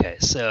 Okay,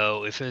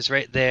 so if it was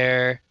right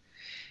there...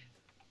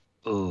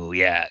 Ooh,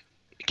 yeah.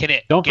 Can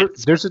it...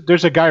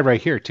 There's a guy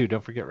right here, too.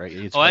 Don't forget, right?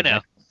 It's I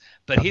know.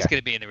 But he's going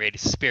to be in the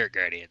radius of Spirit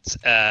Guardians.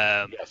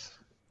 Yes.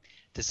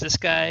 Does this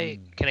guy...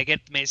 Can I get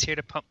Maze here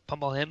to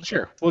pummel him?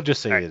 Sure. We'll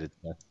just say it.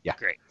 Yeah.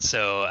 Great.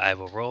 So I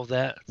will roll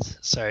that.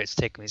 Sorry it's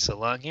taking me so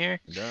long here.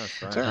 No, it's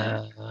fine.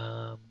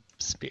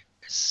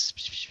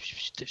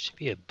 There should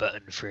be a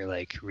button for,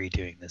 like,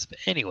 redoing this. But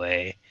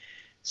anyway,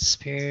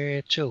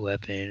 spiritual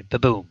weapon.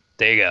 Ba-boom.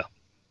 There you go.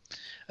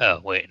 Oh,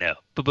 wait, no.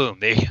 Ba-boom.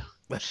 There you go.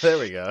 There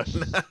we go.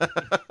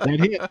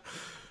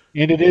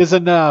 And it is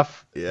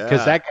enough. Yeah.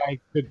 Because that guy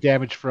took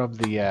damage from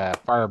the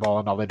fireball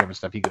and all that different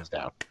stuff. He goes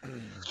down.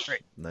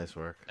 Great. Nice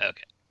work.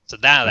 Okay. So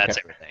now that's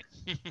everything.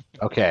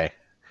 Okay.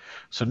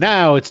 So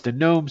now it's the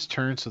gnome's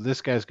turn. So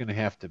this guy's going to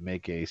have to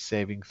make a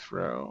saving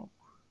throw.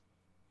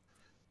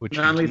 Which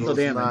non-lethal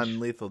damage.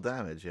 Non-lethal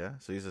damage, yeah.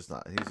 So he's just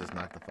knocked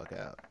the fuck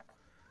out.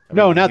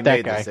 No, not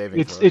that guy.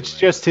 It's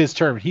just his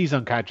turn. He's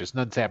unconscious.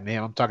 Nothing's happening to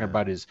him. I'm talking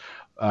about his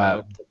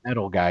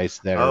metal guys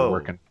that are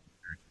working.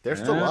 They're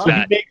still up. So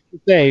he makes the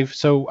save.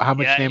 So how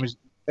much damage?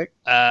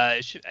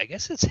 I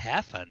guess it's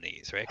half on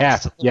these, right?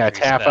 Half. It's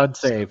half on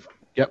save.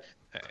 Yep.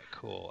 All right,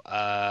 cool.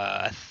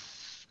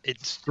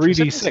 It's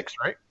 3d6,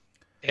 right?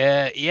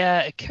 Yeah,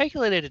 it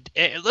calculated.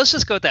 Let's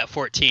just go with that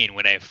 14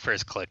 when I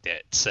first clicked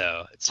it.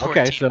 So it's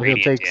 14 okay. So he'll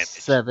take damage.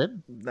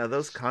 7. Now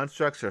those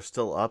constructs are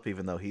still up,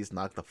 even though he's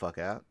knocked the fuck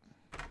out.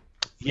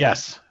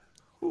 Yes.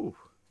 Ooh.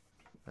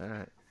 All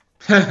right.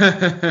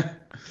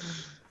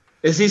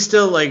 Is he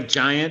still like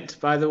giant,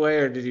 by the way,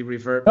 or did he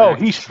revert? No,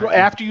 back?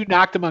 after you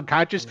knocked him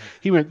unconscious,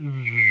 he went.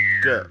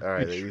 Good. All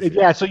right.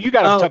 Yeah, so you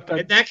got him tucked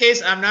in that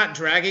case, I'm not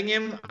dragging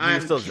him.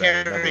 I'm still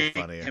carrying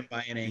him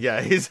by an ankle.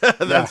 Yeah,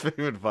 that's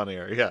even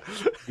funnier.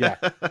 Yeah.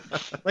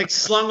 Like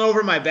slung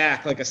over my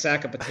back like a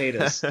sack of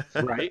potatoes.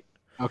 Right.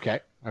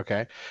 Okay.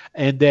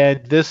 And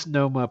then this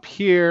gnome up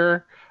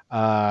here,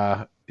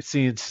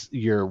 since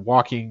you're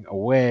walking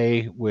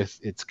away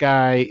with its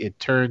guy, it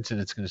turns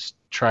and it's going to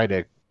try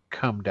to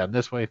come down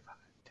this way. 5,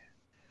 10,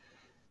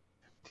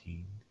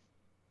 15,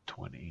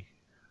 20.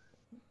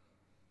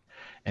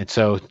 And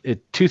so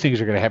two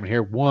things are going to happen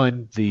here.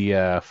 One,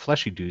 the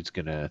fleshy dude's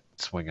going to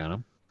swing on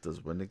him. Does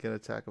Wyndon get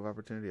attack of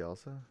opportunity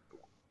also?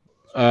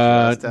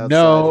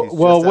 No.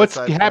 Well, what's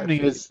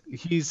happening is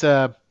he's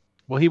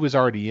he was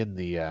already in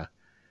the.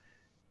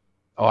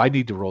 I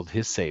need to roll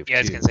his save. Yeah,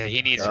 I was going to say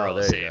he needs to roll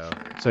a save.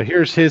 So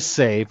here's his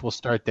save. We'll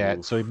start that.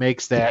 Oof. So he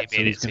makes that. He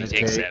made it, so he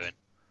takes 7.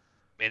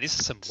 Man, these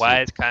are some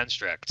wise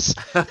constructs.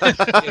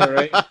 Yeah,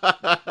 right.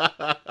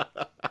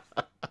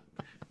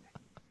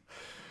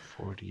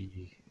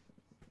 40.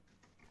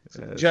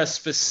 Just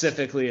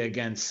specifically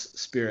against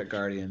Spirit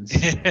Guardians.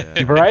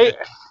 Right?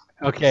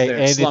 Okay,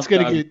 and it's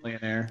going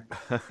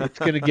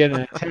to get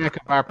an attack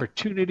of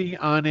opportunity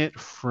on it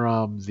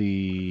from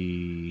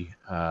the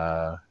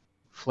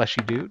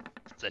fleshy dude.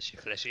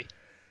 Fleshy.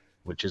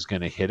 Which is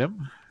going to hit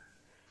him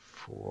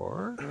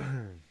for...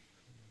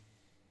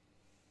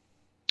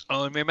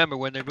 Oh, and remember,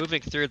 when they're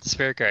moving through the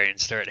Spirit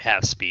Guardians, start at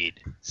half speed,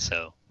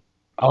 so...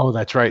 Oh,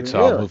 that's right,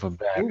 so I'll move him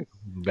back.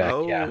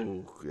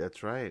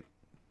 That's right.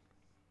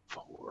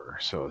 4,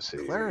 so let's see.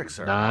 Clerics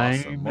are 9.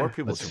 Awesome. More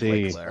people should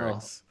play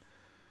clerics.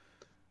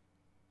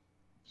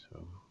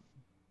 So...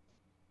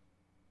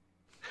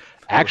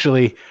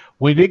 Actually,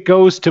 when it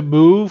goes to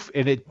move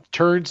and it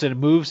turns and it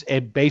moves,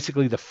 and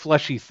basically the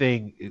fleshy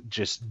thing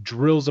just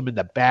drills him in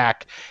the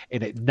back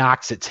and it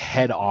knocks its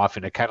head off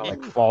and it kind of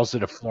like falls to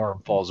the floor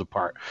and falls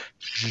apart.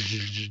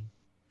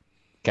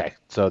 Okay,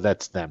 so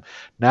that's them.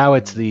 Now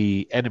it's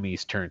the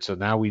enemy's turn. So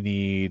now we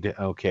need,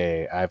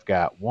 I've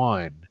got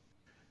 1,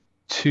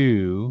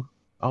 2.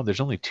 Oh,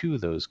 there's only 2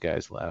 of those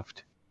guys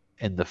left.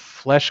 And the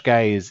flesh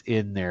guy is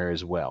in there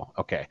as well.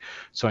 Okay,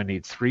 so I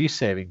need 3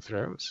 saving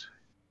throws.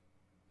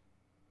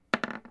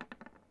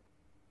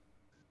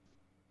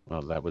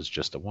 Well, that was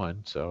just a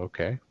 1, so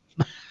okay.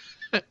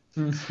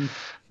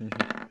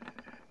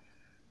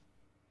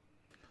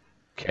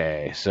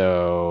 Okay,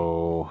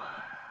 so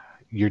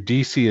your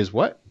DC is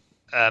what?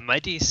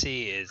 My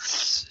DC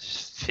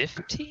is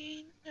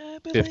 15, I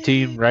believe.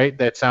 15, right?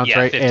 That sounds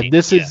right. 15, and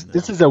this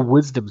is a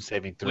wisdom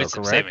saving throw,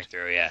 wisdom correct? Saving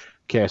throw, yeah.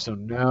 Okay, so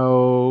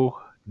no,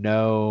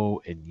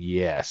 and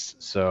yes.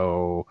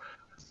 So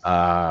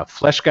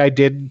flesh guy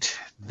didn't,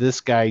 this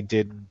guy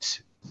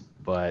didn't,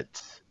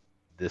 but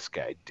this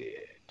guy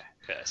did.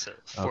 Okay, so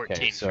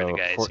 14 for the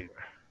guys who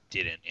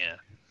didn't, yeah.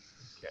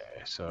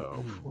 Okay,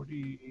 so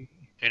 40.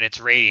 And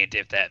it's radiant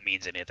if that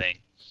means anything.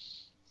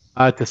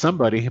 To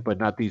somebody, but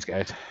not these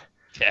guys.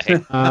 Okay.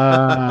 Where'd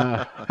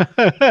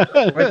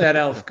that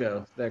elf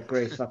go? That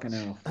gray fucking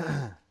elf.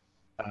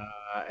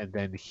 And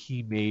then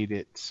he made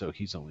it, so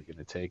he's only going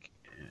to take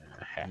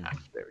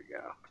half. There we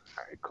go.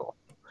 All right, cool.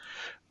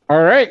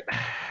 All right.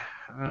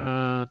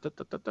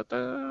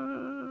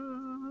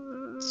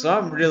 So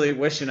I'm really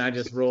wishing I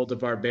just rolled a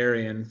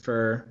barbarian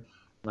for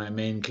my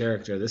main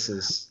character. This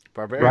is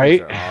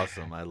barbarians are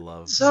awesome. I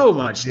love so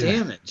much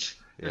damage.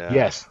 Yeah.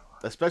 Yes.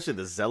 Especially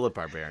the zealot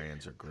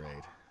barbarians are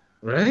great.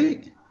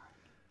 Right?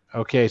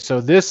 Okay, so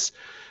this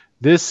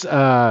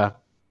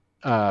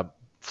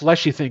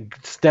fleshy thing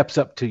steps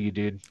up to you,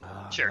 dude.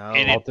 Sure. No.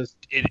 And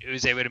it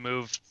was able to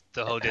move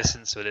the whole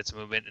distance with its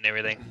movement and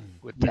everything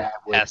with the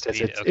half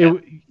speed.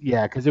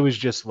 Because it was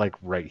just like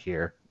right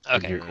here.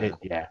 Okay.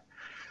 Yeah.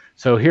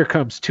 So here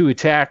comes 2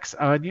 attacks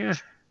on you.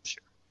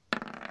 Sure.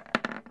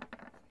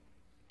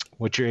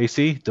 What's your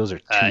AC? Those are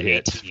 2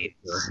 hits. 18.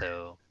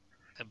 So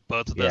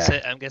both of those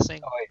hit, I'm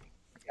guessing.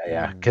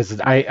 Yeah, because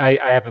I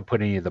haven't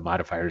put any of the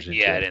modifiers in.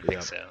 Yeah, I didn't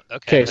think so.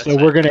 Okay, so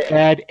we're going to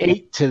add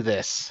 8 to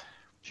this.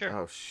 Sure.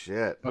 Oh,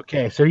 shit.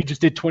 Okay, so he just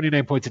did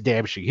 29 points of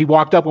damage. He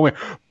walked up and went,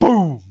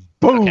 boom,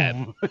 boom.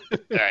 Okay.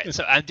 All right,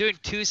 so I'm doing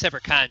 2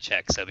 separate con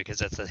checks, so because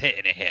that's a hit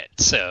and a hit.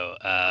 So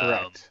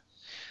correct.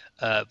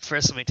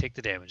 First, let me take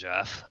the damage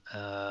off.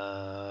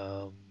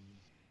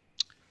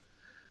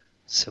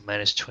 So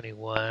minus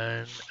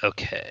 21.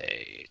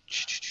 Okay.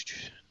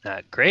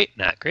 Not great,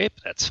 but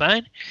that's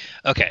fine.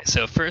 Okay,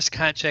 so first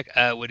con check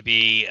would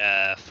be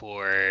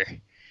for,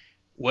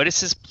 what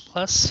is his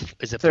plus?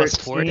 Is it 13. plus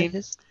 4 to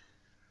his?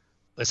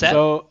 What's that?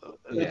 So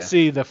let's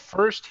see. The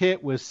first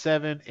hit was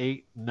 7,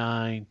 8,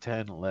 9,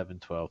 10, 11,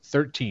 12,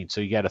 13. So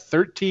you got a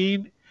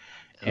 13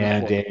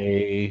 and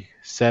a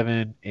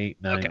 7, 8,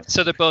 9. Okay,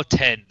 so they're both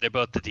 10. They're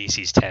both the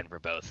DC's 10 for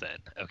both then.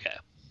 Okay.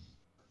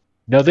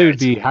 No, they would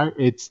be higher.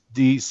 Its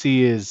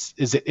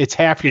DC it's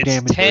half your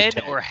damage.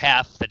 10 or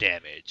half the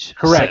damage.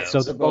 Correct.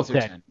 So they're both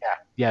 10.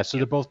 Yeah. So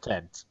they're both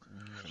 10s.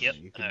 Yep.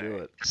 You can do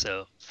it.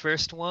 So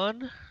first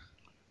one.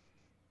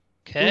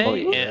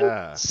 Okay.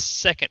 And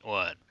second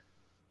one.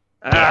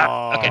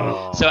 Okay,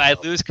 so I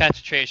lose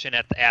concentration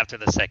after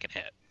the second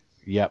hit.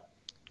 Yep.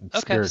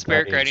 Okay,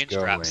 Spirit Guardians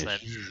drops then.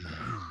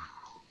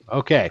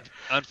 Okay.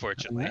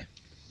 Unfortunately.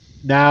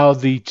 Now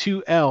the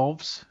two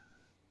elves,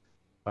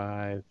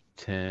 5,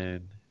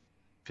 10,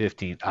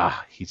 15.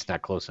 He's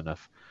not close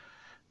enough.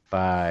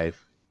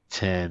 5,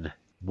 10.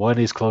 One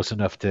is close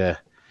enough to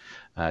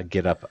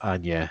get up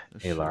on you,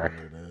 Alar.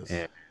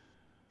 Sure,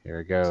 here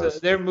it goes. So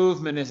their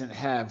movement isn't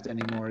halved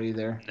anymore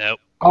either.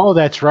 Nope. Oh,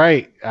 that's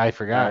right. I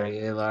forgot. Sorry,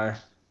 Alar.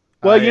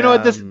 Well, you know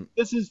what? This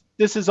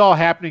is all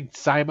happening,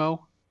 Simo.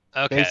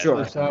 Okay.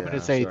 Sure. So I'm going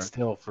to say it's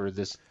still for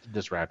this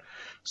round.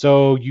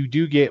 So you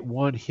do get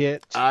one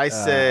hit. I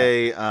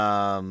say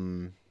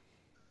Avaras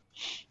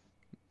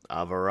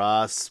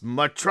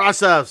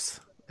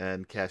Matrasovs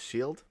and cast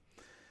shield.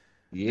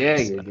 Yeah,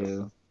 you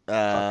do.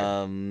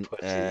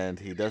 And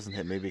he doesn't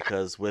hit me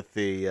because with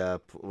the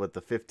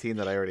 15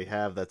 that I already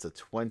have, that's a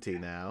 20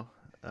 now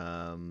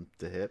to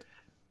hit.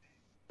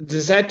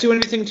 Does that do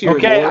anything to your?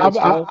 Okay,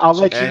 I'll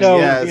let you know.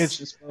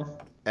 Yes.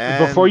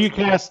 Before you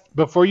cast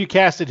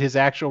it, his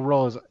actual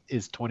roll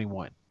is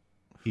 21.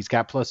 He's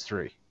got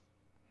 +3,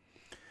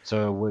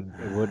 so it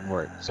wouldn't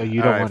work. So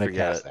you don't want to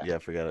cast that. Yeah,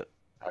 forget it.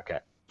 Okay.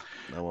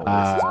 I won't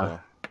waste this spell.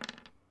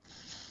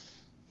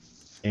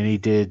 And he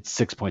did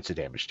 6 points of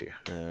damage to you.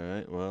 All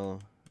right.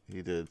 Well,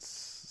 he did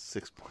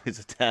 6 points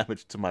of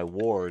damage to my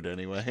ward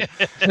anyway.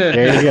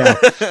 There you go.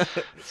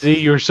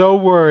 See, you're so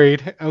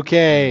worried.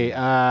 Okay.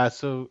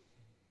 So,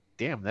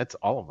 damn, that's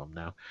all of them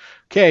now.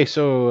 Okay.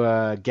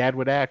 So,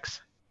 Gadwood Axe.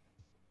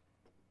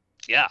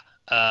 Yeah.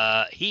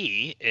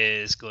 He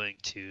is going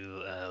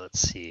to. Let's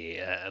see.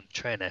 I'm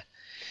trying to.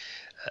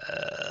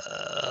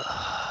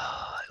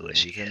 I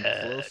wish he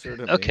had. Closer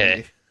to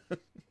okay. me.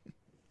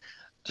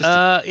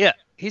 Yeah.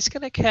 He's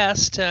going to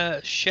cast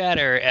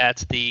Shatter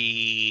at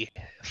the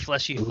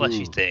fleshy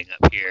thing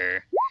up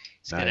here.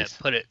 He's going to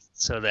put it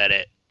so that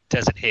it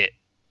doesn't hit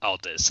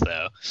Aldous,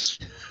 though.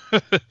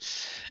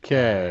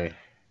 Okay.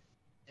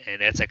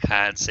 And it's a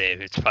con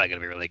save. It's probably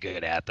going to be really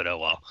good at, but oh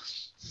well.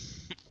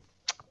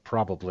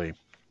 Probably.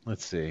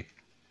 Let's see.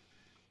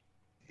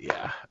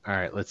 Yeah. All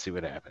right. Let's see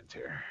what happens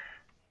here.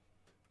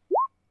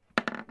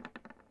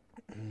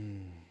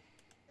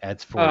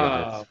 Adds 4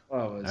 to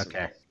this.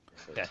 Okay.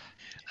 Okay.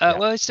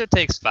 Well, it still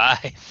takes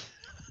 5.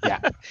 Yeah.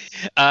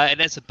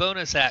 And it's a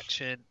bonus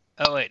action.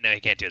 Oh, wait. No,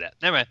 you can't do that.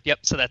 Never mind. Yep.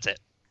 So that's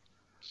it.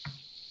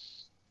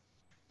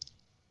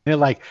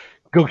 And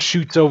it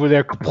shoots over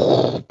there,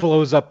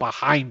 blows up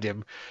behind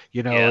him,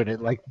 and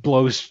it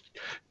blows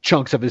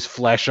chunks of his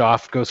flesh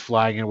off, goes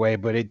flying away,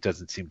 but it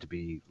doesn't seem to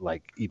be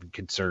even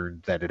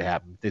concerned that it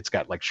happened. It's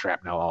got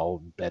shrapnel all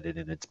embedded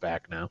in its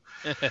back now.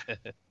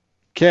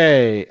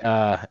 Okay,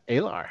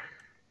 Alar.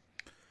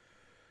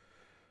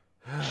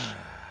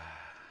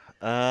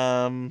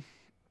 All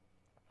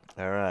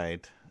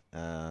right.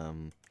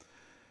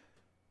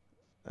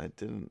 I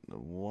didn't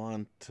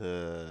want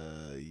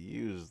to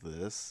use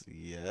this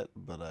yet,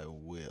 but I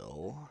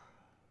will.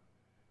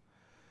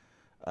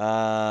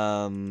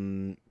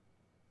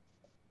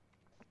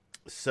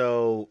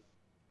 So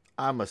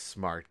I'm a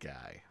smart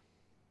guy.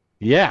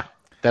 Yeah,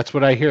 that's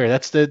what I hear.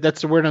 That's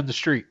the word on the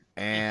street.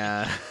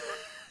 And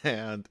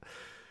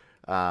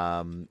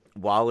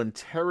while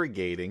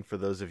interrogating, for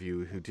those of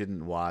you who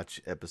didn't watch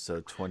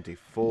episode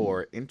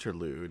 24,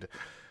 Interlude,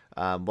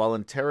 while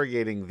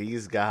interrogating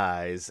these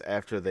guys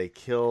after they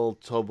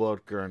killed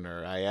Tobot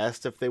Gurner, I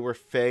asked if they were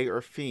Fae or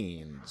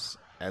Fiends,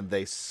 and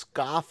they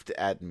scoffed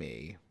at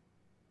me.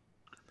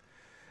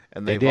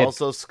 And they've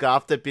also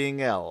scoffed at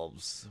being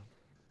elves.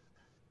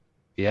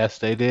 Yes,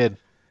 they did.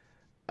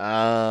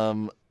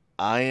 I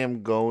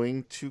am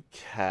going to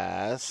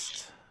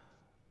cast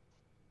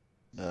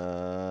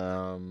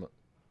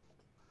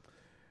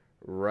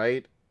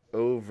right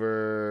over,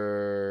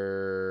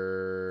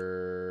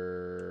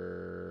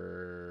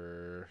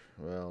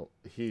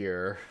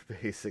 here,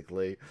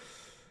 basically.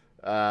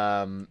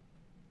 So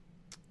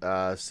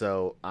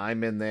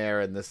I'm in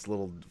there, and this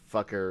little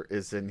fucker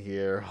is in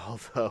here,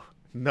 although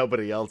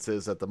nobody else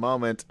is at the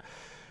moment.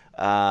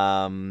 we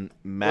kind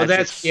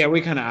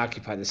of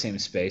occupy the same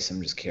space.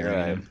 I'm just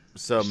carrying him.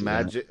 So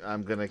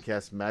I'm gonna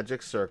cast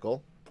Magic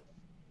Circle.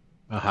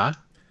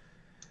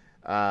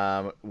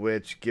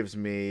 Which gives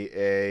me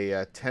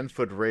a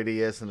 10-foot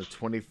radius and a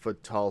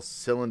 20-foot tall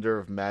cylinder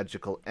of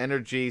magical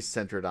energy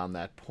centered on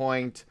that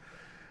point.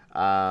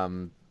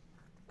 And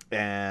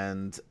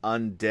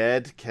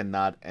undead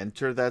cannot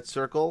enter that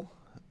circle.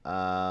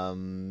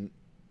 And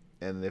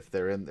if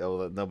they're in,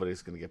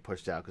 nobody's going to get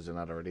pushed out because they're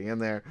not already in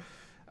there.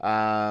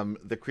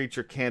 The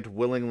creature can't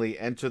willingly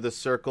enter the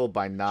circle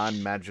by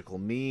non-magical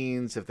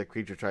means. If the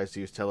creature tries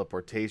to use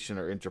teleportation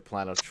or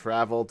interplanar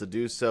travel to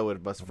do so,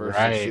 it must first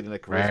succeed in a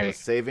charisma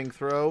saving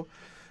throw.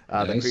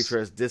 The creature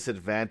has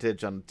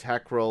disadvantage on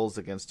attack rolls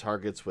against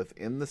targets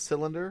within the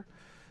cylinder.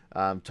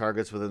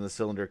 Targets within the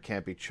cylinder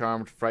can't be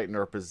charmed, frightened,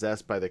 or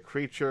possessed by the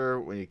creature.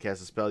 When you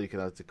cast a spell, you can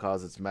have to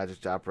cause its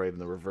magic to operate in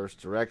the reverse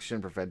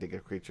direction, preventing a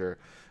creature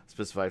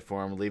specified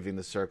form leaving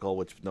the circle,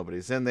 which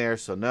nobody's in there,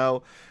 so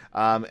no.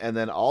 And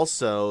then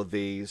also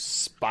the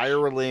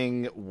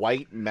spiraling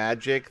white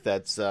magic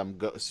that's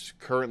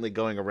currently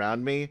going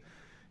around me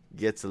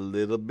gets a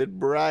little bit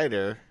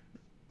brighter.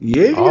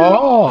 Yeah.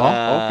 Oh,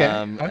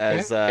 okay.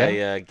 As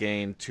I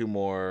gain 2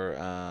 more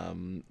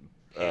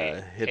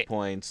hit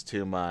points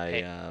to my.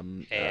 Hey,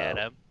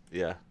 Adam.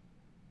 Yeah.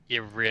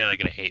 You're really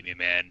gonna hate me,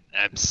 man.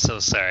 I'm so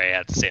sorry I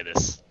have to say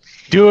this.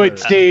 Do it,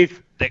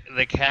 Steve.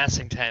 The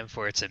casting time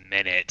for it's a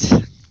minute.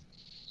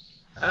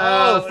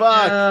 Oh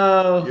fuck!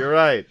 No. You're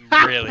right.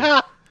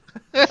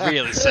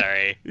 Really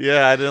sorry.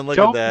 Yeah, I didn't look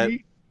at that.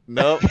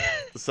 Nope.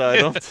 So I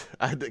don't.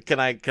 Can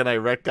I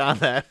retcon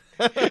that?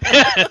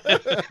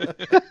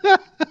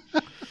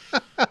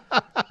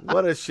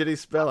 What a shitty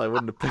spell! I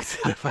wouldn't have picked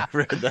it if I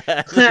read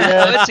that.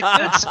 No, it's a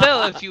good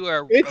spell if you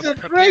are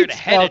prepared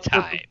ahead of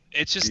time.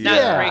 It's just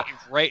not great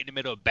right in the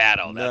middle of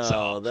battle. That's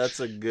all. That's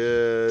a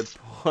good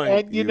point.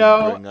 And you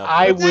know,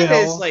 I will.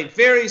 That is like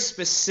very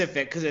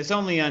specific because it's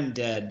only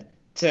undead.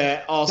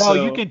 To also,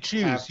 no, you can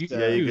choose. You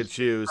could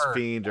choose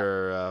fiend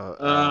or.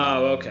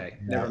 Okay.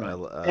 Never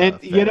mind.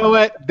 And you know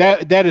what?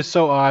 That is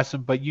so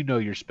awesome. But you know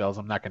your spells.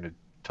 I'm not going to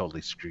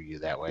totally screw you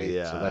that way.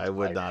 Yeah, so I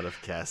would not have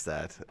cast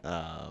that.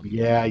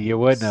 Yeah, you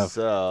wouldn't have.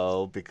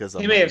 So because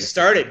he may have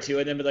started to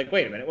and then be like,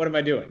 wait a minute, what am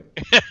I doing?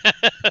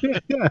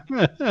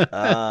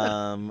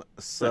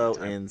 So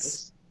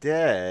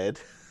instead.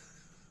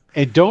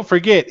 And don't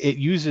forget, it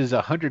uses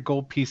 100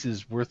 gold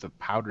pieces worth of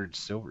powdered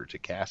silver to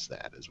cast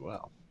that as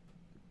well.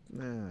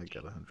 I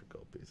got 100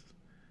 gold pieces.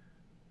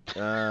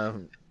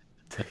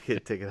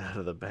 Take it out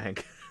of the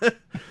bank.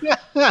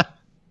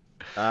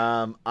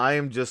 I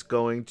am just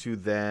going to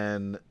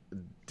then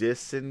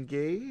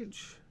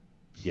disengage.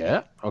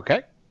 Yeah.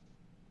 Okay.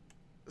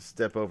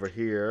 Step over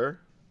here.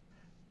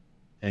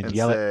 And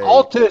yell at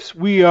Altus,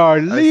 we are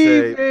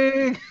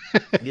leaving.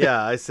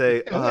 I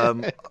say,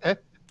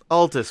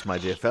 Altus, my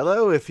dear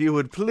fellow, if you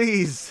would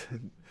please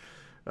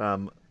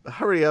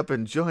hurry up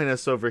and join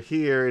us over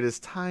here. It is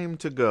time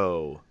to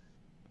go.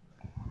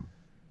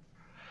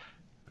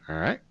 All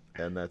right.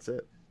 And that's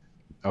it.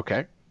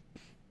 Okay.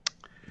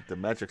 The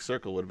magic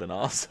circle would have been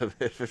awesome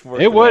if it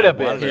worked. It would have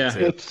been. Yeah.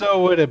 It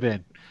so would have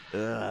been.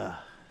 All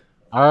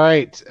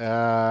right.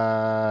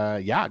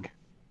 Yag.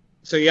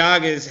 So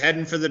Yag is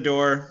heading for the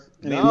door,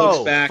 and he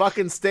looks back.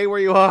 Fucking stay where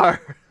you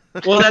are.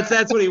 Well,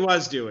 that's what he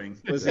was doing.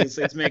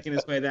 He's making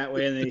his way that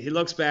way, and then he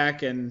looks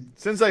back, and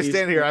since I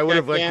stand here, I would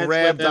have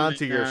grabbed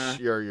onto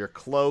your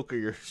cloak or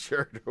your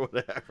shirt or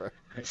whatever.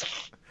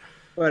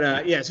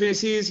 But so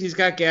he's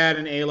got Gad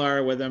and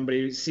Alar with him, but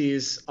he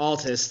sees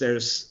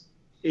Altus.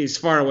 He's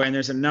far away, and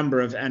there's a number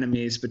of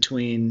enemies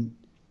between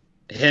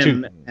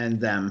him and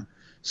them.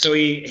 So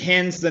he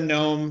hands the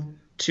gnome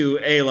to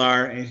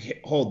Alar and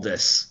hold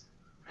this,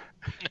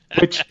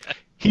 which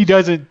he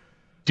doesn't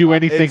do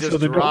anything. So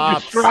the gnome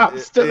just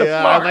drops to the floor.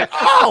 I'm like,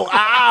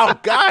 ow,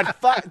 God,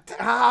 fuck,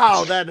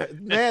 ow,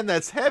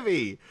 that's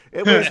heavy.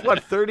 It was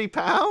 30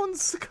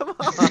 pounds? Come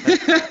on.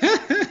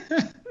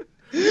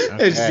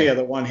 Okay. Just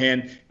the one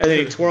hand, and then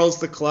he twirls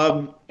the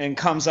club and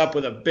comes up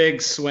with a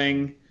big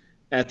swing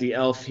at the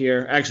elf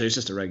here. Actually, it's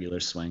just a regular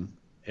swing.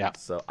 Yeah.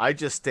 So I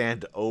just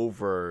stand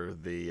over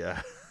the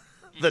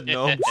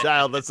gnome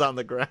child that's on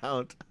the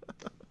ground.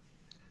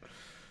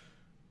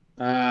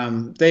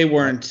 They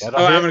weren't. I'm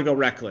going to go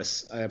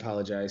reckless. I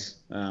apologize.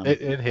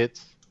 It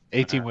hits.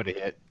 18 would have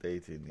hit.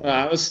 18.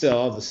 Yeah. It was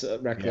still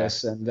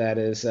reckless, and that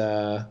is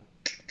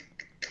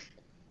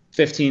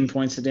 15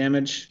 points of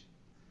damage.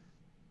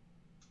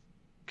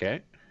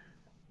 Okay.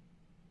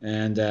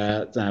 And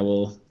I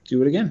will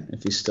do it again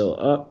if he's still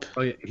up.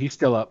 Oh, yeah, he's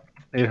still up.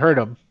 It hurt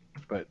him,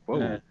 but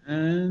whoa.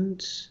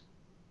 And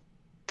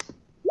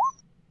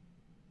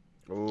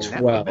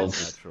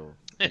 12.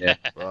 Yeah.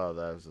 Oh,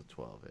 that was a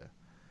 12, yeah.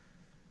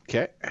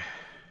 Okay.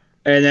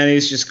 And then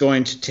he's just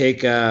going to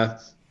take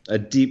a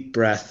deep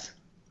breath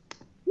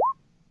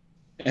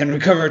and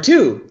recover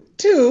two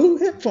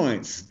hit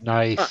points.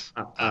 Nice.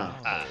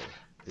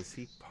 Is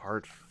he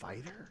part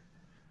fighter?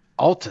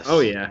 Altus. Oh,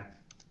 yeah.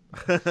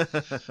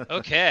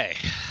 Okay.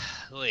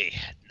 Lee,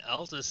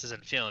 Altus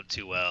isn't feeling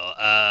too well.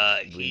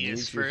 He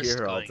is first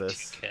going to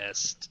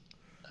cast...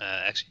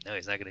 actually, no,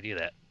 he's not going to do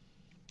that.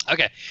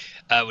 Okay.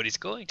 What he's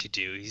going to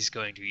do, he's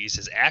going to use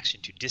his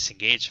action to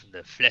disengage from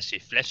the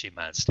fleshy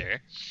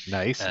monster.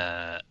 Nice.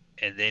 And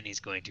then he's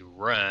going to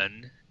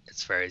run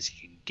as far as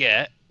he can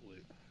get.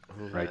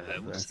 Right.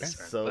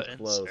 So buttons?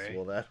 Close. Sorry.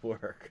 Will that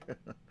work?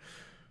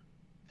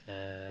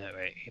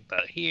 Right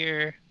about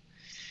here.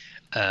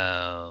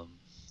 No,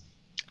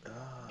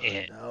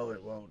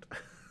 it won't.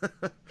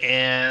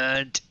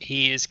 And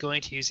he is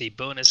going to use a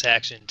bonus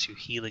action to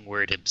healing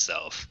word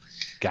himself.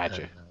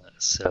 Gotcha.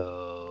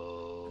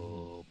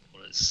 So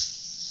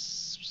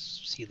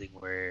bonus healing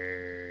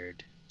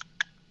word,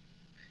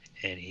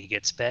 and he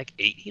gets back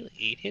 8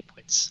 hit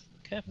points.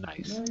 Okay,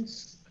 nice.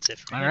 That's it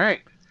for me. All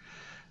right.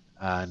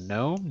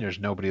 No, there's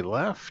nobody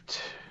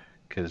left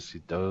because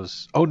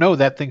those. Oh no,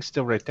 that thing's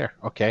still right there.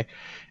 Okay,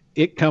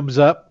 it comes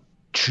up,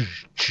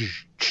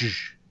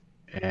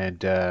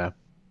 and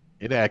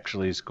it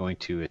actually is going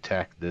to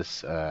attack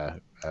this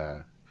guy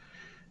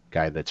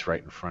that's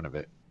right in front of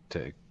it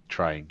to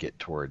try and get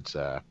towards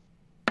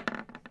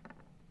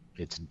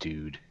its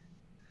dude.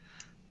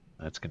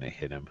 That's going to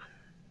hit him.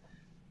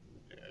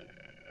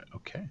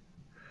 Okay.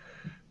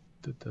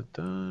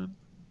 Dun.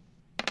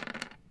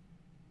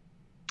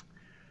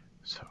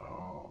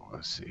 So,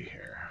 let's see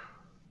here.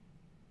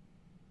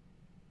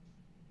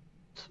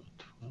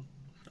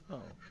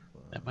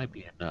 That might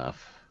be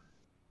enough.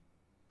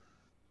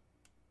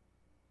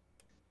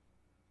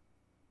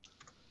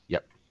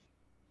 Yep.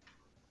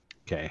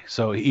 Okay,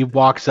 so he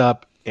walks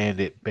up and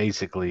it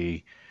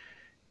basically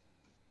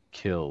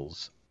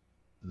kills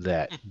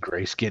that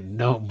gray-skinned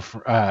gnome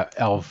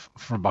elf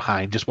from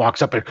behind. Just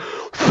walks up and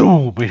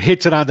boom, it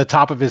hits it on the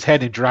top of his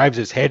head and drives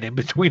his head in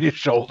between his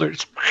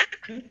shoulders.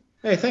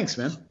 Hey, thanks,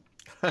 man.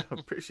 I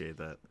appreciate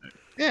that.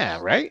 Yeah,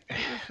 right?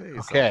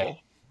 Okay.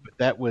 But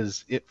that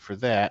was it for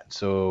that.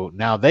 So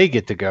now they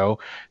get to go.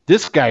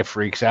 This guy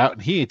freaks out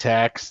and he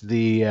attacks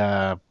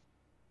the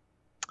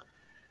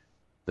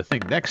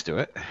thing next to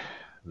it,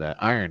 the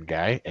iron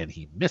guy, and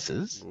he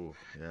misses. Ooh,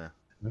 yeah.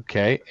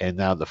 Okay, and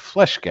now the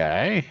flesh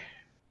guy.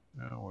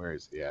 Oh, where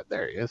is he at?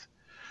 There he is.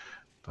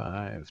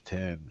 5,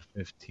 10,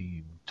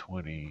 15,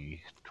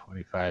 20,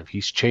 25.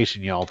 He's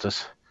chasing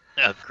Yaltis.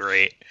 Oh,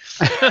 great.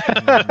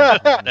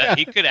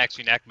 He could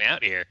actually knock me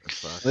out here.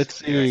 Let's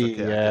see.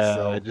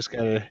 Yeah, I just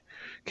gotta.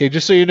 Okay,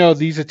 just so you know,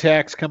 these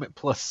attacks come at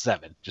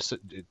 +7. Just so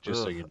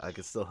you know. I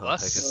can still help.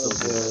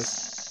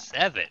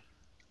 +7.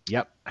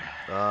 Yep.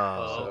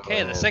 Oh,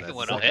 okay. The second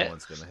one will hit.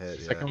 One's gonna hit.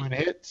 Yeah. Second one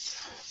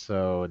hits.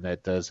 So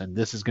that does, and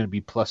this is going to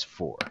be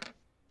 +4.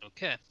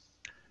 Okay.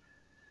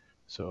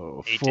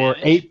 So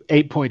 8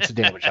 8 points of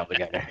damage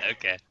altogether.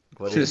 Okay.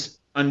 Just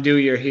undo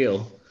your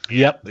heal.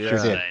 Yep. Yeah.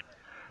 Sure did. Fine.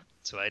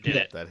 So I did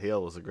it. That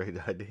heal was a great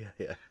idea.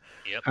 Yeah.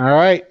 Yep. All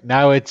right.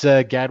 Now it's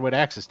Gadwood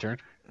Axe's turn.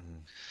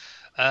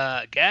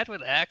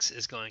 Gadwood Axe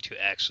is going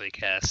to actually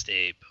cast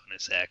a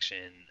bonus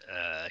action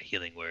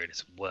healing word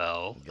as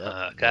well.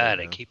 Yep. God,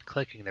 I keep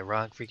clicking the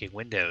wrong freaking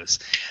windows.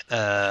 So,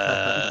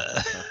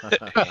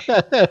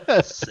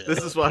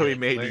 This is why we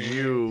made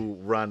you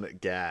run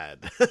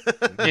Gad.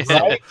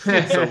 Right?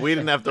 So we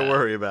didn't have to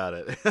worry about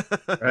it.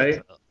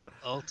 Right?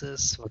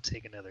 Altus will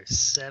take another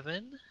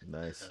 7.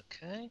 Nice.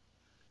 Okay.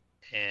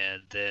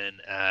 And then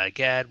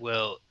Gad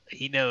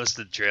he knows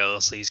the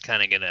drill, so he's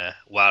kind of going to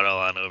waddle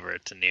on over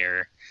to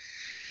near.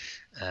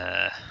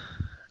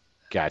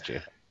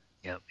 Gotcha.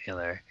 Yep,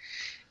 healer.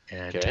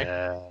 And Okay.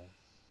 no,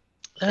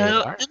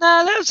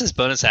 that was his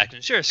bonus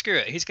action. Sure, screw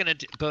it. He's gonna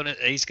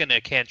He's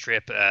gonna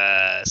cantrip.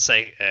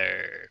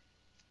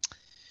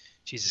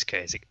 Jesus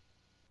Christ,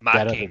 That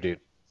other mocking. dude.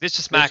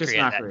 Vicious mockery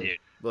at that Mockery. dude.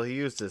 Well, he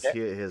used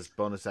his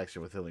bonus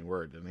action with healing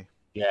word, didn't he?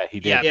 Yeah, he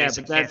did. Yeah. Yeah, It's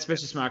a but that's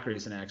vicious mockery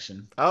is an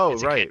action. Oh,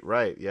 It's a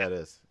right. Yeah, it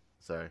is.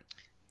 Sorry.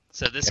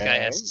 So this guy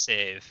has Okay. to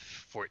save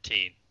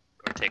 14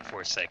 or take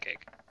 4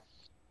 psychic.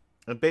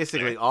 And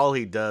basically, all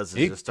he does is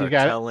You- just start you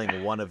got it.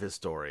 telling one of his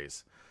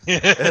stories. I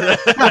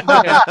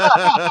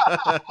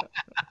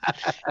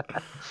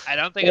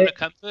don't think I'm gonna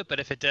come to it, but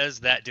if it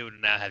does, that dude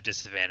will now have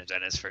disadvantage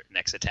on his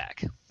next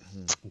attack.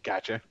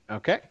 Gotcha.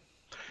 Okay.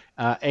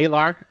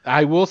 Alar,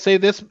 I will say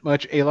this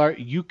much, Alar,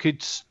 you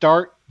could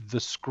start the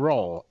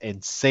scroll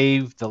and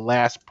save the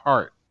last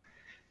part.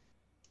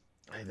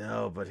 I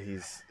know, but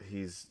he's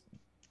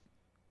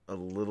a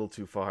little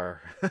too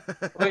far.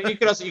 Well, you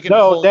can also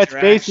No, hold that's your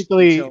action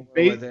basically until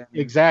we're within.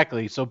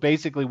 exactly. So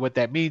basically, what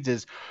that means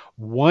is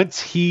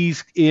once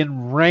he's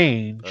in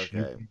range,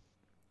 you Okay.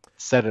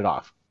 set it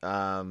off.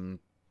 Then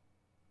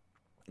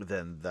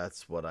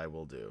that's what I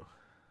will do.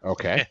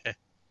 Okay.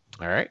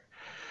 All right.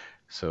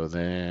 So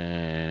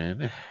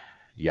then,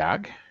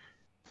 Yag.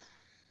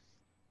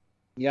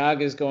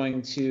 Yag is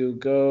going to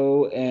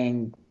go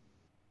and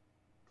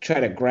try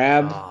to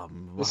grab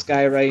this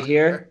guy right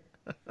here,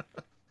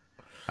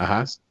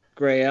 Uh-huh.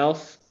 Gray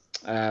Elf.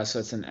 So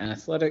it's an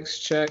athletics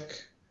check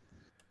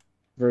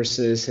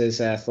versus his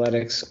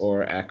athletics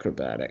or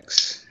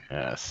acrobatics.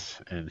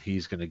 Yes, and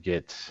he's going to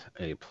get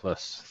a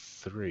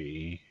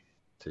 +3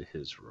 to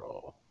his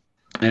roll.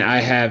 And I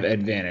have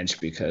advantage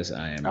because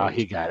I am. Oh,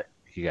 he got it.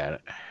 He got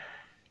it.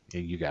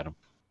 Yeah, you got him.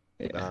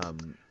 Yeah.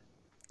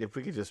 If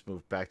we could just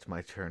move back to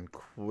my turn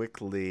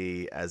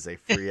quickly as a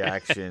free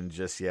action,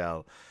 just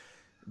yell,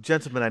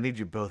 "Gentlemen, I need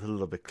you both a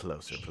little bit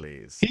closer,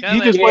 please." He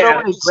just went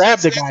over and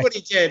grabbed the That's guy. what he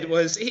did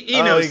was he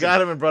Oh, knows he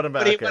got him and brought him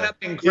back. but he Okay. went up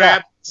and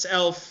grabbed this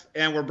elf,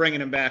 and we're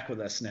bringing him back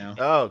with us now.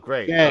 Oh,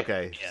 great. Yeah.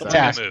 Okay. Yeah, Sorry.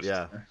 task. moved.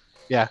 Yeah.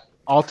 Yeah,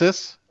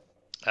 Altus.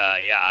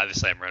 Yeah,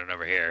 obviously I'm running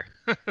over here.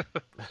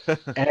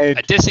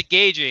 And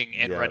Disengaging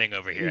and Yeah. running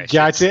over here. I should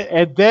gotcha. say.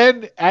 And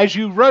then as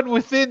you run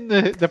within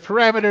the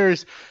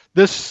parameters,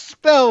 the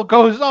spell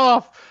goes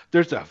off.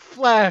 There's a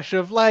flash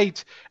of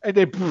light, and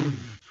then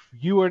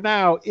you are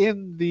now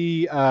in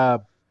the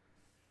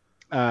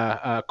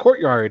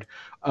courtyard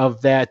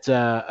of that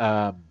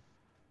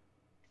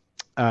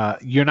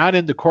you're not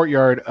in the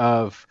courtyard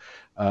of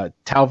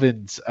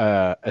Talvin's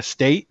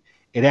estate.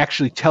 It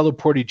actually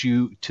teleported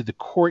you to the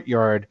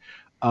courtyard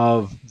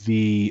of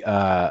the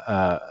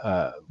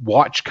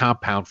watch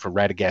compound for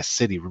Radagast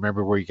City.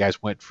 Remember where you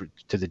guys went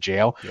to the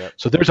jail? Yep.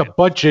 So there's a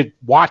bunch of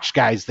watch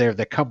guys there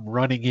that come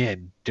running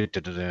in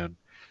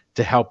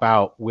to help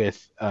out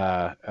with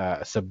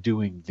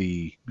subduing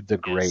the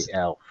gray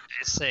elf.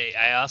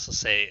 I also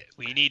say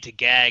we need to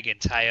gag and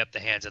tie up the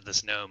hands of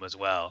this gnome as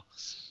well.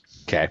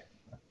 Okay.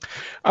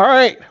 All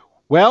right.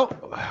 Well,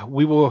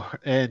 we will,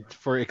 and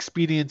for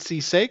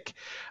expediency's sake,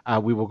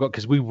 we will go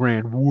because we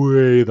ran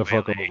way the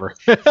fuck over.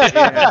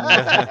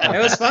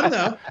 It was fun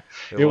though.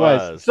 It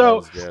was.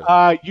 So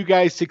you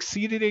guys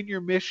succeeded in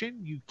your mission.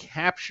 You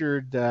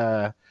captured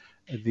the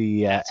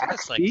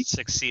it's like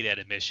succeed at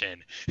a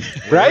mission,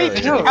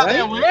 right? Yeah, How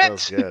that went? That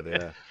was good,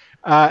 yeah.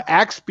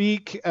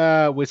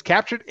 Axbeak was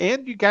captured,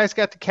 and you guys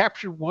got to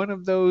capture one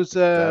of those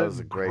that was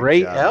a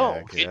great job,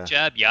 elves. Good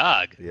job,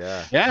 Yog.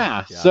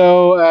 Yeah.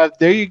 So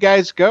there you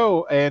guys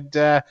go, and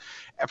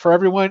for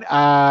everyone,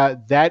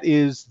 that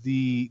is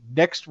the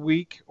next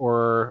week,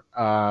 or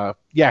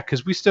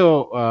because we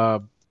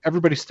still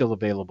everybody's still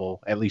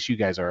available. At least you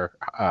guys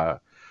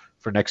are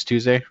for next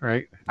Tuesday,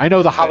 right? I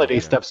know the holiday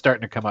stuff's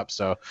starting to come up,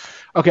 so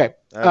okay.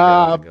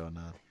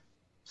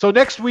 So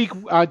next week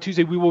on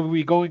Tuesday, we will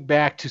be going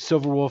back to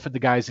Silverwolf and the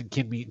guys in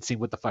Kinmeet and seeing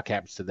what the fuck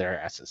happens to their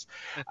asses.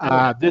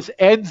 This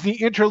ends the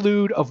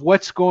interlude of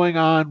what's going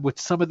on with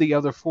some of the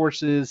other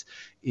forces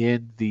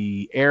in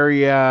the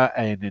area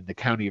and in the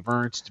county of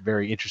Ernst.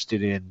 Very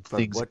interested in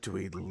things. What do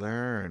we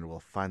learn? We'll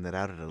find that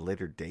out at a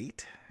later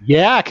date.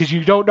 Yeah, because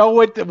you don't know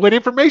what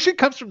information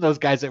comes from those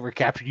guys that were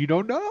captured. You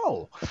don't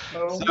know.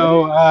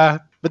 So,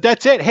 but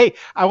that's it. Hey,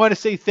 I want to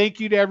say thank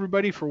you to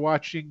everybody for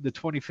watching the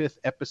 25th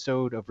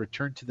episode of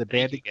Return to the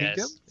Bandit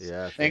Kingdom.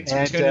 Yeah, thanks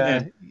for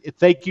tuning in.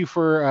 Thank you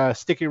for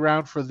sticking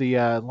around for the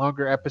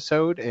longer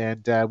episode,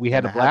 and we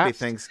had a blast. Happy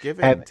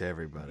Thanksgiving to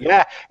everybody.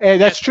 Yeah, and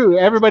that's true.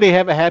 Everybody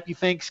have a happy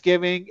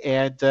Thanksgiving,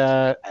 and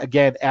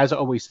again, as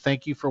always,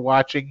 thank you for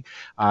watching.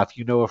 If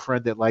you know a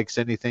friend that likes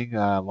anything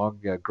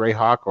along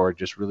Greyhawk or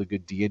just really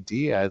good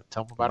D&D,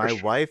 tell them about it.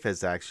 My wife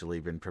has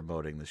actually been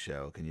promoting the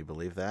show. Can you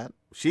believe that?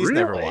 She's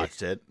never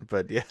watched it,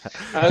 but yeah.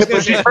 I was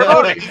going to say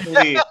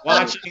promoting,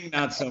 watching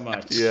not so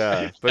much.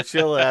 Yeah, but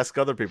she'll ask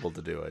other people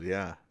to do it.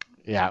 Yeah.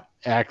 Yeah,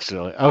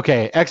 excellent.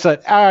 Okay,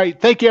 excellent. All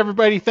right, thank you,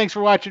 everybody. Thanks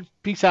for watching.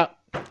 Peace out.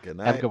 Good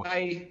night. Have a good one.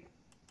 Bye.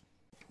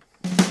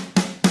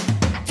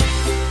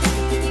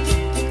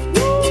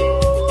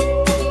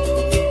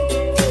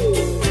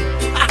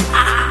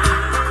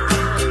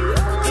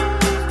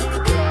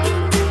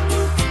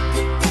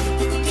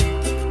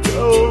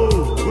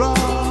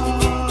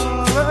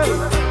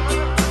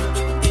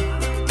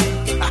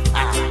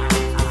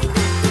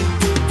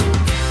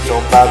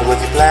 Don't bother with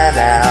your plan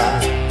now.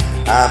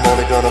 I'm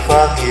only gonna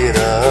fuck it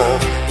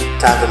up.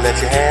 Time to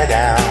let your hair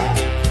down.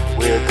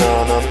 We're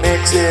gonna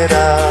mix it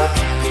up.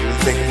 You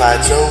think the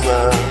fight's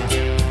over?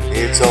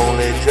 It's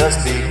only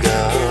just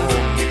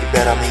begun. You can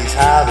bet on these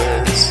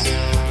hobbits,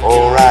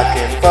 or I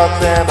can fuck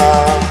them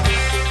up.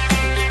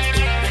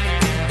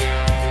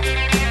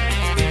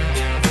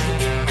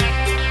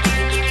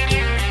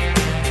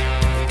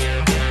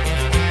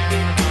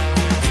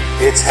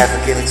 It's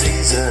half killing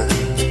season.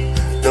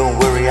 Don't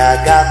worry,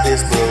 I got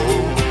this, bro.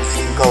 You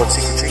can call it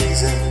secret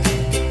treason,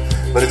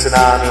 but it's in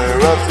honor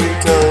of 3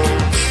 toes.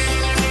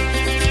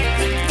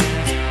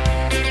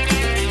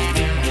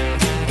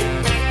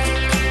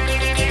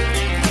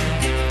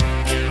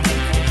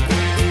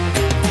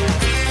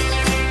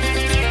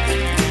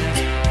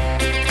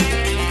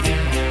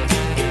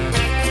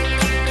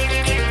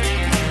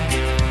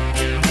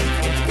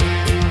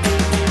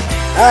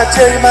 I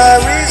tell you my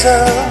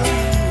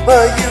reason,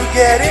 but you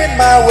get in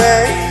my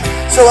way.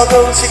 So I'll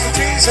go secret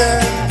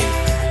treason,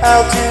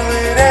 I'll do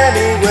it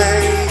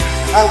anyway.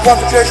 I want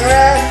the treasure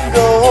and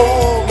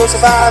gold, no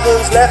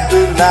survivors left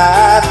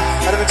alive.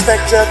 I don't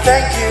expect a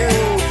thank you,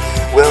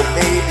 well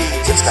maybe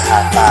just a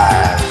high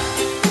five.